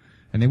too.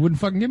 And they wouldn't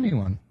fucking give me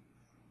one.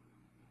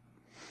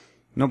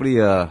 Nobody,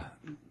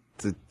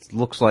 it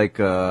looks like,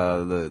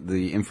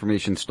 the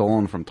information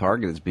stolen from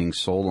Target is being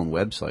sold on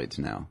websites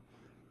now.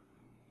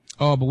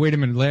 Oh, but wait a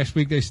minute. Last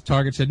week,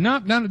 Target said, no,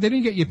 they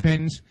didn't get you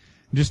pins.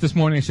 Just this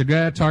morning, they said,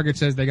 yeah, Target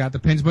says they got the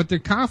pins, but they're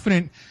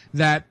confident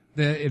that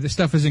the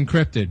stuff is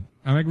encrypted.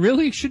 I'm like,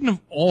 really? Shouldn't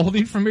have all the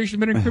information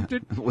been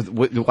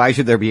encrypted? Why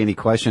should there be any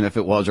question if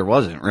it was or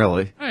wasn't,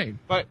 really? Right.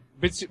 But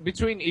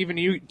between even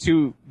you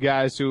two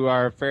guys who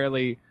are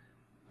fairly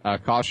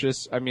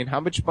cautious, I mean, how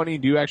much money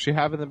do you actually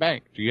have in the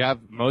bank? Do you have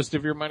most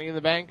of your money in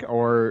the bank,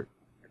 or...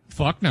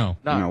 Fuck no.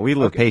 No, we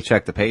live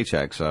paycheck to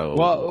paycheck, so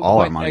all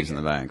our money's in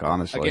the bank,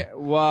 honestly.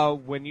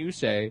 When you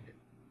say,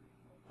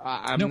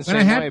 I'm No, the when I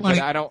same had way, money-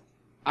 but I don't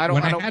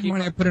When I had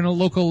money, I put in a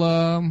local,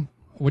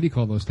 what do you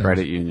call those things?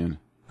 Credit union.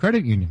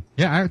 Credit union.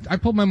 Yeah, I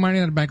pulled my money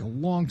out of the bank a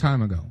long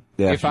time ago.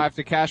 Yeah, if I have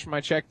to cash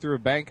my check through a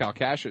bank, I'll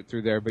cash it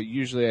through there, but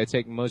usually I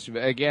take most of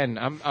it. Again,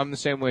 I'm the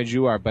same way as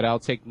you are, but I'll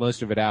take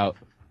most of it out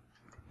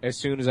as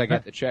soon as I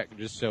get the check,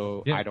 just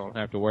so I don't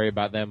have to worry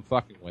about them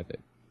fucking with it.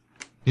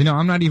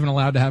 I'm not even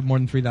allowed to have more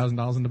than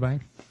 $3,000 in the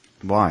bank.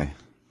 Why?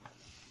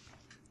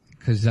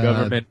 Because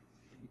government.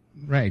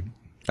 Right.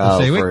 Oh,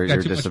 say, for got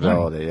your too much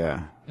disability, money.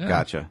 yeah. Yeah.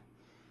 Gotcha.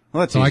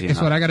 Well, that's So easy guess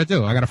enough. what I got to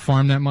do? I got to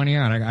farm that money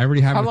out. I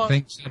already have a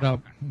thing set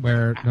up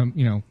where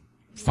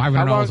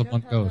 $500 a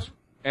month goes.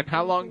 And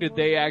how long did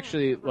they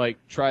actually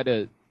try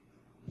to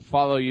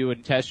follow you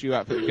and test you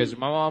out? Because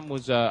my mom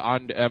was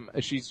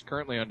she's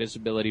currently on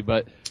disability,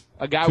 but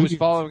a guy was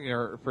following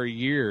her for a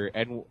year,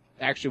 and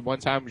actually one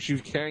time she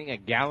was carrying a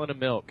gallon of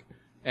milk,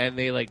 and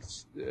they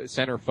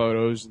sent her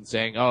photos and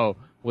saying, "Oh,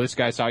 well, this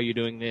guy saw you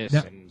doing this."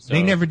 No, and so,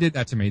 they never did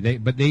that to me.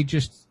 They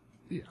just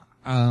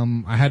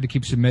I had to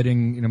keep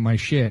submitting my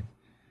shit,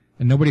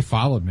 and nobody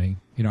followed me.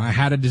 I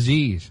had a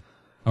disease,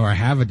 or I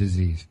have a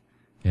disease.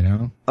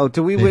 Oh,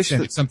 do we wish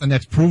it's something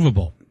that's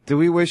provable? Do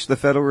we wish the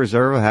Federal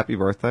Reserve a happy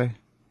birthday?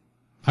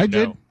 I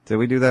did. Did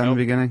we do that in the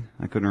beginning?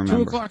 I couldn't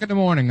remember. 2:00 in the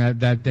morning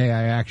that day,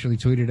 I actually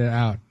tweeted it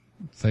out.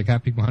 It's like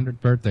happy 100th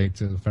birthday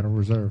to the Federal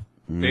Reserve.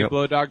 They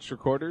blow dogs for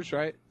quarters,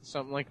 right?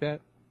 Something like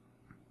that.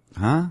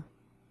 Huh?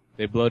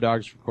 They blow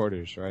dogs for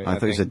quarters, right? I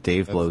thought you think said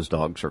Dave that's- blows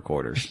dogs for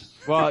quarters.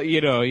 Well,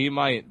 he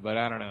might, but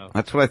I don't know.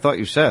 That's what I thought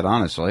you said,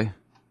 honestly.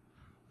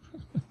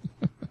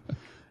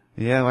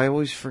 Yeah, I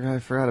always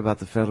forgot about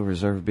the Federal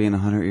Reserve being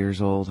 100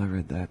 years old. I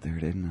read that there,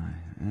 didn't I?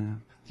 Yeah.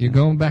 You're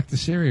going back to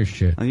serious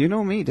shit. You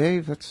know me,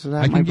 Dave. That's how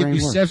I my can give brain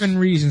you works. 7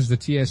 reasons the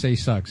TSA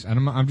sucks.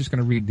 And I'm just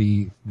going to read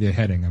the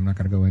heading. I'm not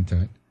going to go into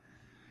it.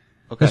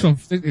 Okay. This one,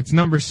 it's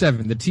number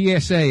 7. The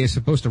TSA is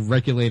supposed to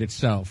regulate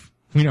itself.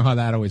 We know how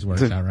that always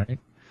works out, right?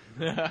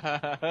 When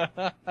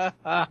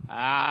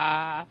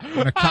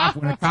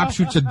a cop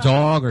shoots a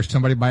dog or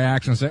somebody by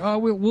accident, say, "Oh,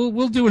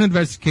 we'll do an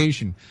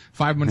investigation."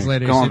 5 months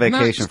later, Go they on say, "No,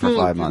 vacation it's for cool.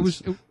 5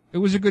 months. It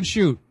was a good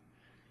shoot.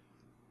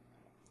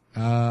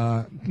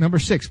 Number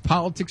 6,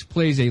 politics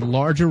plays a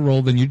larger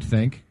role than you'd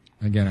think.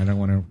 Again, I don't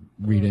want to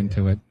read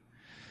into it.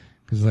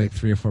 because like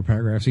 3 or 4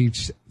 paragraphs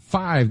each.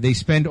 5, they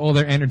spend all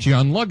their energy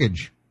on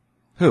luggage.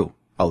 Who?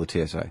 Oh,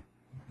 the TSA.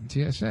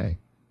 TSA.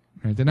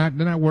 Right? They're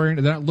not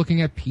worrying. They're not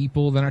looking at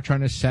people. They're not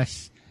trying to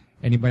assess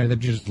anybody. They're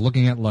just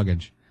looking at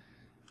luggage.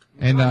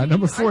 And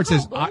number 4, it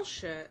says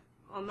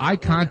eye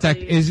contact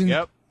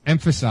isn't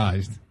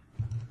emphasized.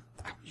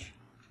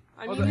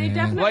 I mean, they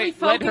definitely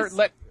focus.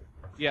 Let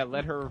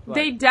her.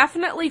 They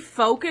definitely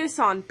focus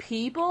on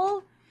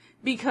people,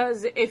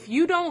 because if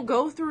you don't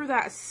go through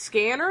that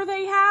scanner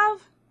they have,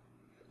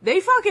 they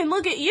fucking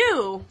look at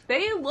you.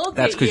 They look That's at you.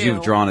 That's because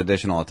you've drawn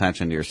additional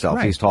attention to yourself.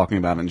 Right. He's talking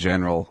about in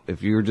general.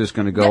 If you're just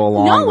going to go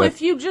along with...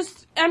 if you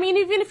just... I mean,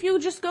 even if you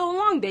just go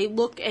along, they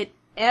look at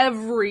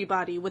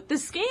everybody with the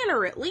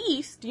scanner at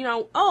least. You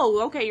know,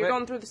 oh, okay, you're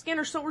going through the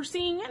scanner, so we're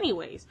seeing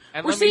anyways.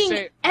 And we're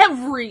seeing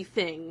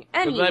everything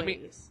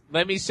anyways.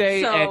 Let me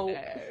say, and,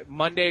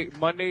 Monday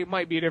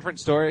might be a different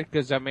story,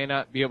 because I may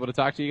not be able to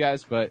talk to you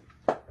guys, but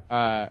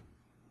the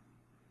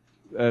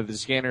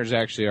scanners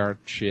actually aren't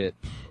shit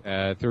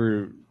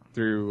through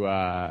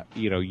UPS,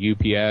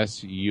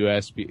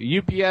 USB.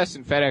 UPS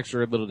and FedEx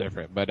are a little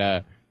different,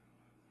 but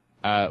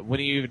when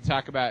you even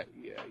talk about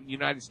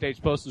United States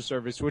Postal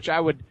Service, which I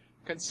would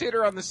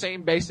consider on the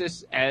same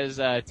basis as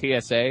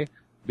TSA,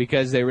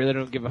 because they really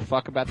don't give a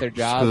fuck about their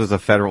jobs. Because it's a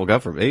federal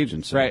government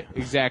agency. Right,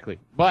 exactly.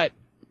 But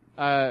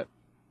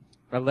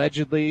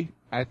allegedly,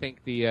 I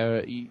think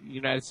the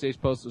United States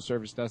Postal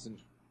Service doesn't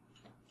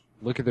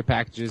look at their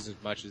packages as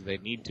much as they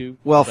need to.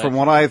 Well, from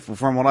what I've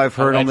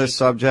heard on this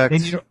subject,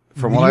 the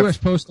U.S.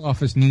 Post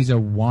Office needs a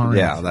warrant.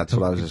 Yeah, that's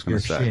what I was just going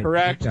to say. Shit.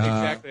 Correct,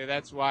 exactly.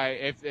 That's why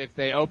if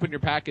they open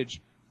your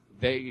package,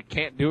 they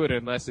can't do it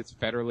unless it's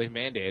federally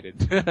mandated.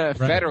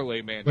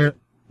 Federally mandated.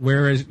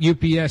 Whereas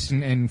UPS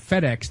and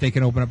FedEx, they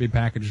can open up your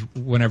package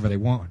whenever they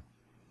want.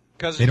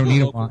 They don't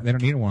need a warrant.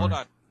 Hold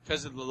on,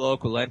 because of the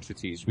local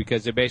entities,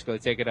 because they basically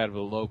take it out of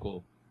a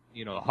local,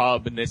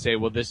 hub, and they say,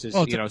 well, this is,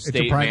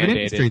 state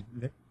mandated.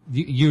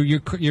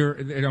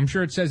 Industry. I'm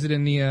sure it says it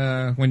in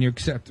the when you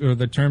accept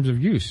the terms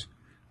of use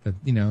that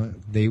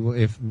they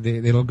will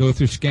they'll go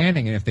through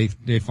scanning, and if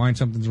they find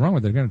something's wrong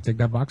with it, they're going to take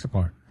that box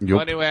apart. Well,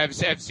 anyway,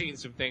 I've seen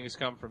some things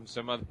come from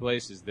some other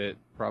places that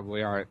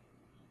probably aren't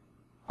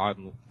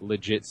on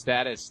legit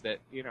status. That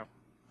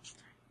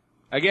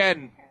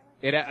again,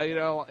 it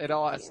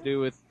all has to do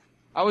with.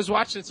 I was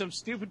watching some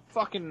stupid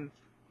fucking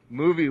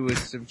movie with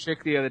some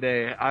chick the other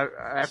day.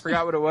 I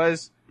forgot what it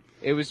was.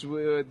 It was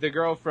the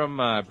girl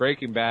from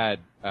Breaking Bad,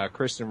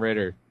 Kristen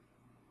Ritter.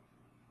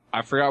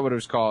 I forgot what it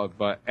was called,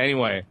 but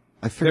anyway.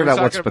 I figured out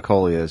what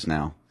Spicoli is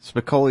now.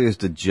 Spicoli is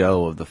the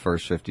Joe of the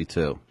First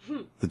 52.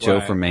 The Joe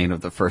from Maine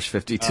of the First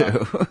 52.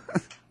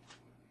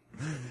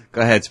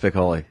 Go ahead,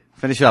 Spicoli.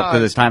 Finish up,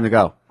 because it's time to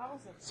go.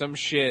 Some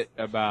shit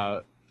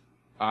about...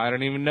 I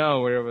don't even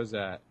know where it was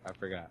at. I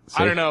forgot.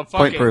 See? I don't know.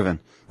 Point proven.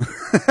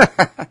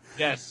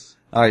 Yes.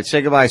 All right,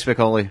 say goodbye,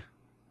 Spicoli.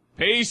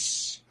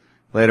 Peace.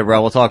 Later,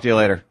 bro. We'll talk to you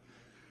later.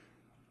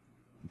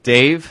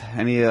 Dave,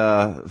 any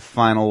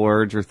final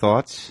words or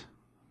thoughts?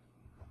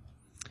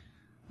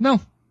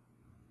 No.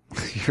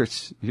 You're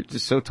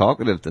just so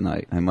talkative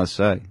tonight, I must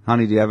say.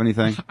 Honey, do you have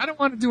anything? I don't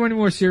want to do any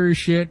more serious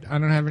shit. I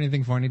don't have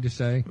anything funny to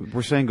say.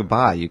 We're saying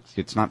goodbye.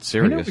 It's not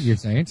serious. I know what you're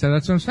saying, so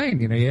that's what I'm saying.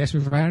 You asked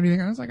me if I had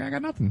anything. I was like, I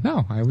got nothing.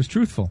 No, I was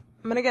truthful.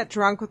 I'm going to get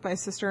drunk with my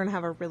sister and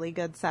have a really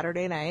good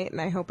Saturday night, and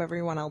I hope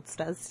everyone else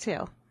does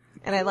too.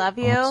 And I love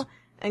you,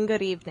 and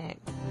good evening.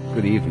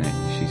 Good evening,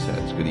 she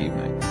says. Good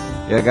evening.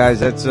 Yeah,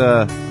 guys, that's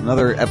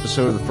another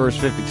episode of the First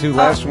 52.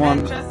 Last one.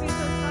 And Jesse says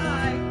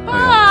bye. Bye.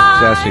 Yeah,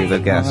 Jesse, the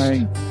guest.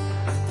 Bye.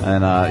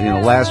 And,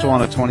 last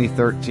one of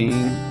 2013.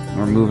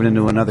 We're moving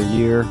into another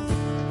year. We're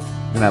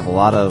going to have a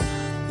lot of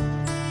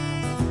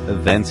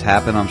events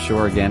happen, I'm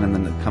sure, again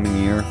in the coming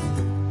year.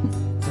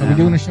 Are we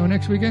doing a show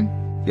next weekend?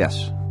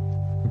 Yes.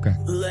 Okay.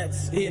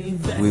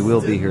 We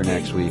will be here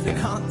next weekend.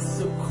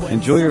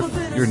 Enjoy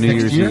your New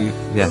Year's Eve.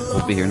 Yeah,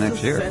 we'll be here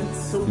next year.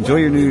 Enjoy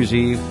your New Year's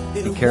Eve.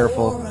 Be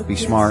careful. Be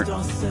smart.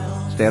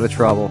 Stay out of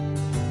trouble.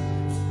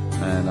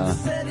 And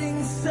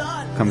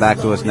come back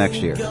to us next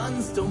year.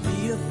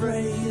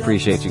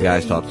 Appreciate you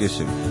guys. Talk to you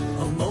soon.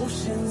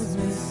 Emotions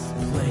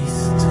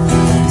misplaced,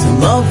 to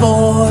love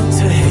or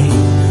to hate.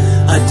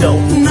 I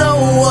don't know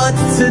what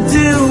to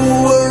do.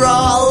 We're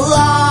all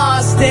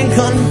lost and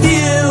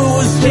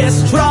confused,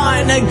 just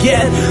trying to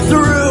get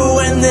through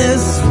in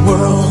this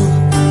world.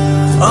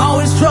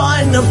 Always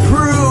trying to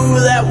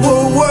prove that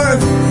we're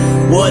worth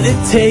what it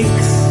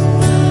takes,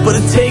 but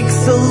it takes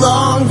a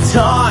long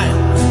time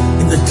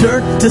in the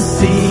dirt to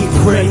see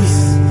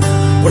grace.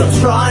 When I'm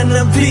trying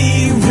to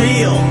be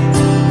real,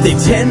 they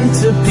tend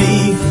to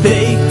be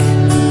fake.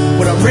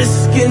 When I'm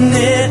risking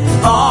it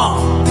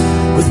all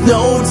with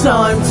no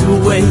time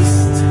to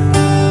waste.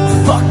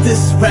 Fuck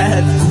this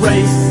rat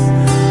race,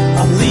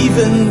 I'm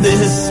leaving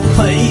this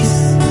place.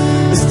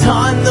 It's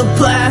time to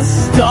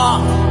blast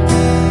off,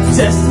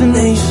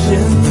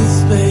 destination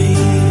space.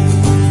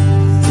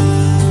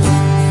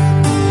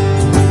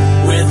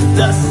 With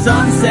the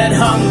sunset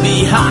hung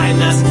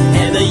behind us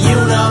and the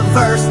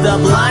universe to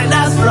blind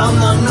us from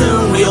the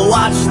moon, we'll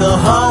watch the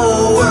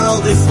whole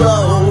world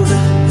explode.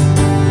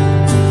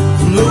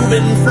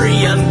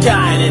 free,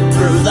 unguided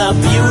through the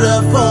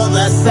beautiful,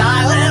 the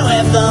silent,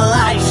 with the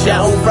light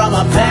show from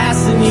a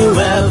passing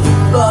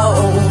UFO,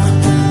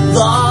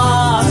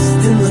 lost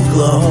in the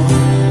glow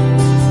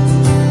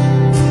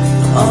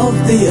of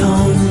the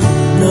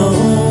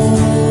unknown.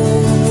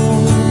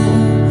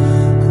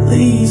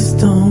 Please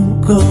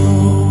don't go.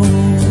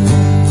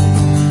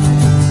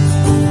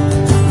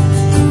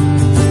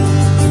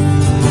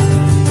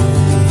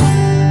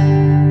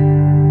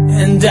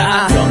 And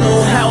I don't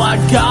know how I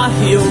got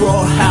here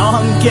or how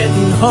I'm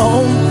getting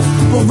home,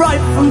 but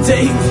right from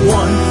day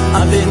one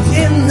I've been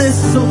in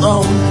this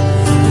alone,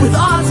 with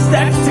odds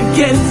stacked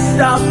against.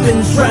 I've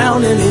been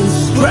drowning in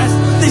stress.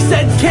 They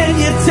said, can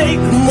you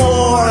take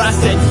more? I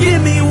said,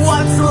 give me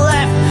what's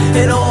left.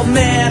 An old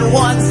man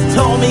once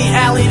told me,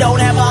 Allie,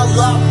 don't ever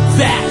look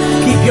back.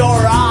 Keep your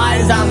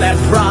eyes on that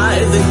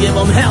prize and give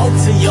them hell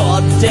to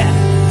your death.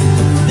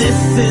 This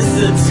is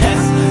a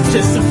test,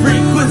 just a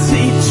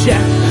frequency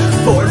check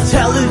for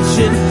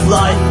intelligent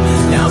life.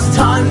 Now it's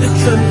time to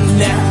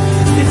connect.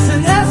 It's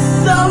an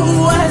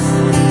SOS,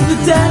 the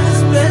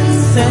dad's been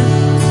sent.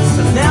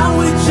 So now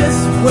we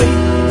just wait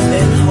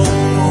and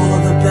hope for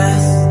the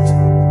best.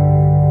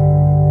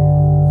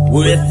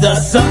 With the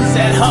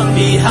sunset hung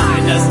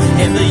behind us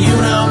and the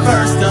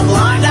universe to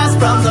blind us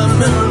from the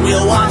moon,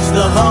 we'll watch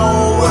the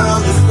whole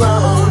world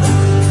explode.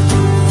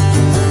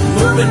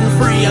 Moving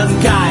free,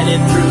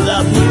 unguided through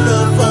the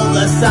beautiful,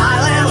 the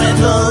silent, with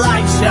the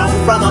light show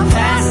from a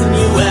passing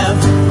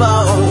UFO,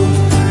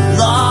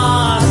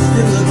 lost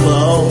in the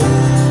glow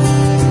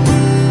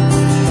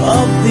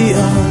of the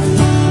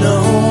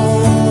unknown.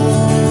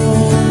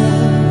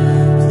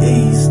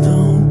 Please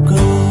don't go.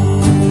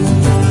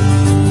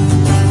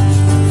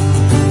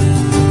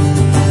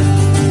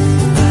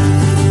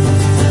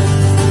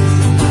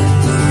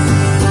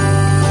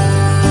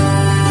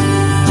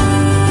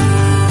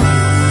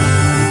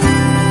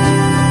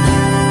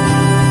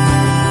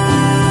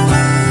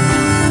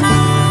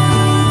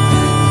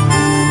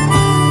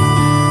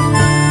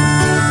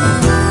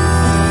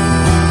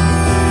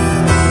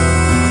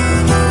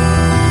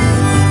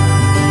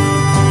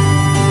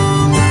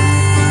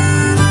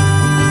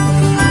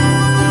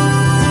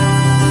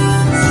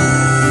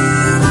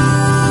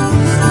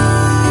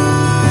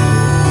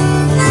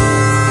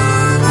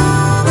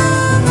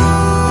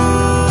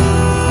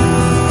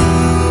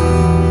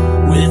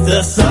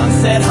 The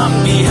sunset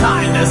hung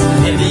behind us,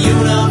 in the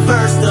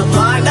universe to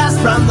blind us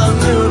from the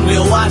moon,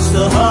 we'll watch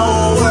the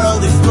whole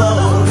world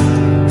explode.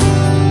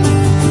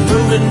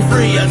 Moving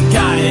free,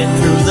 unguided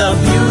through the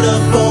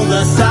beautiful,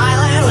 the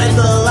silent, with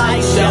the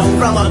light show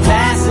from a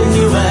passing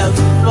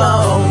UFO,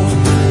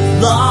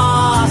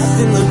 lost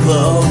in the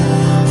glow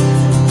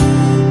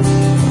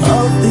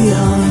of the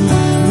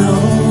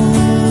unknown.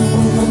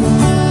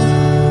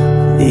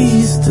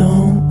 Please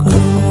don't go.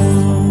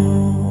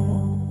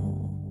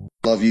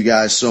 Love you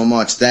guys so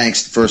much.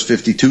 Thanks. The first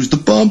 52's the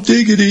bump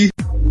diggity.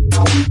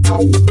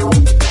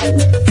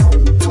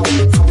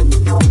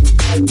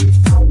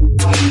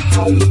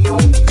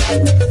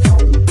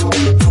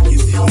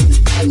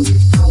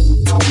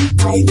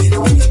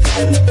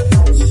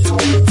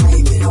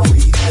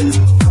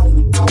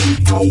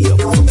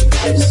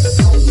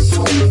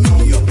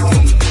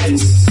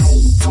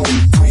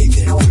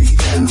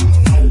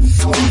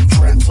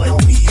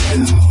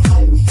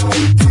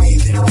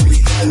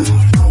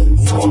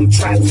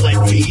 Trapped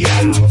like me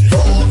out.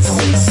 Thoughts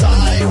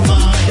inside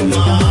my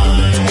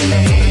mind,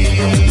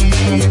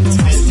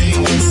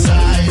 twisting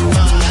inside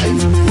my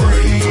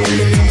brain.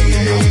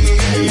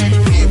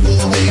 People,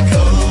 they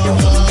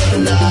come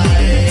alive,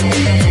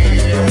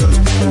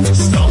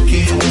 stuck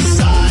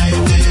inside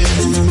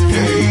this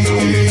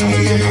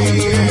game.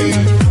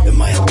 Am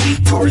I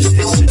awake or is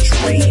this a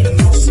dream?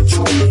 It's a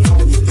dream,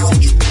 it's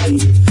a dream.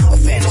 A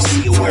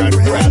fantasy where I'd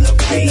rather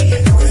be.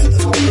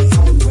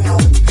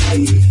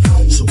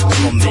 So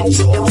come and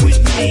talk with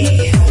me,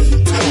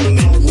 come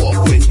and walk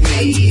with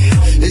me.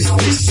 Is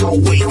this a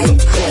wake-up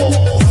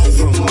call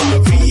from my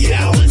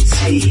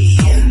reality?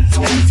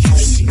 Have you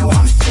seen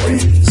my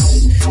friends?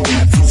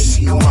 Have you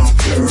seen my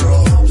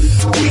girl?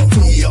 Wake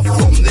me up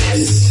from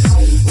this,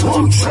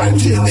 I'm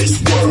trapped in this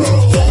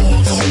world.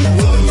 Thought you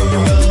were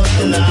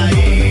alive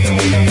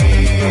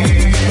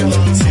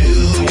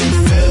until you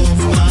felt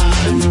my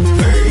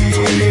pain.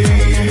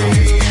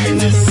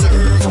 The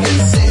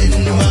circus in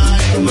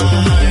my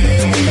mind,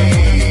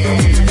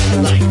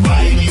 like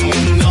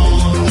riding on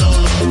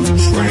the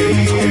train.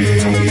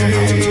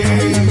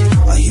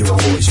 I hear a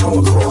voice from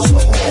across the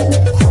hall,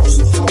 across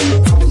the hall,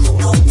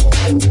 across the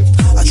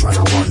hall. I try to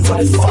run, but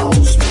it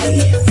follows me,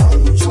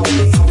 follows me,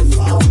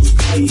 follows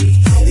me.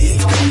 It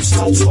comes to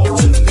talk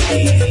to me,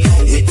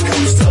 it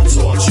comes to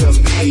torture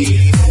me.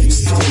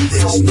 Still,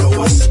 there's no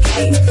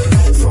escape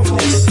from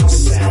this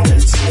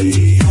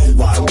insanity.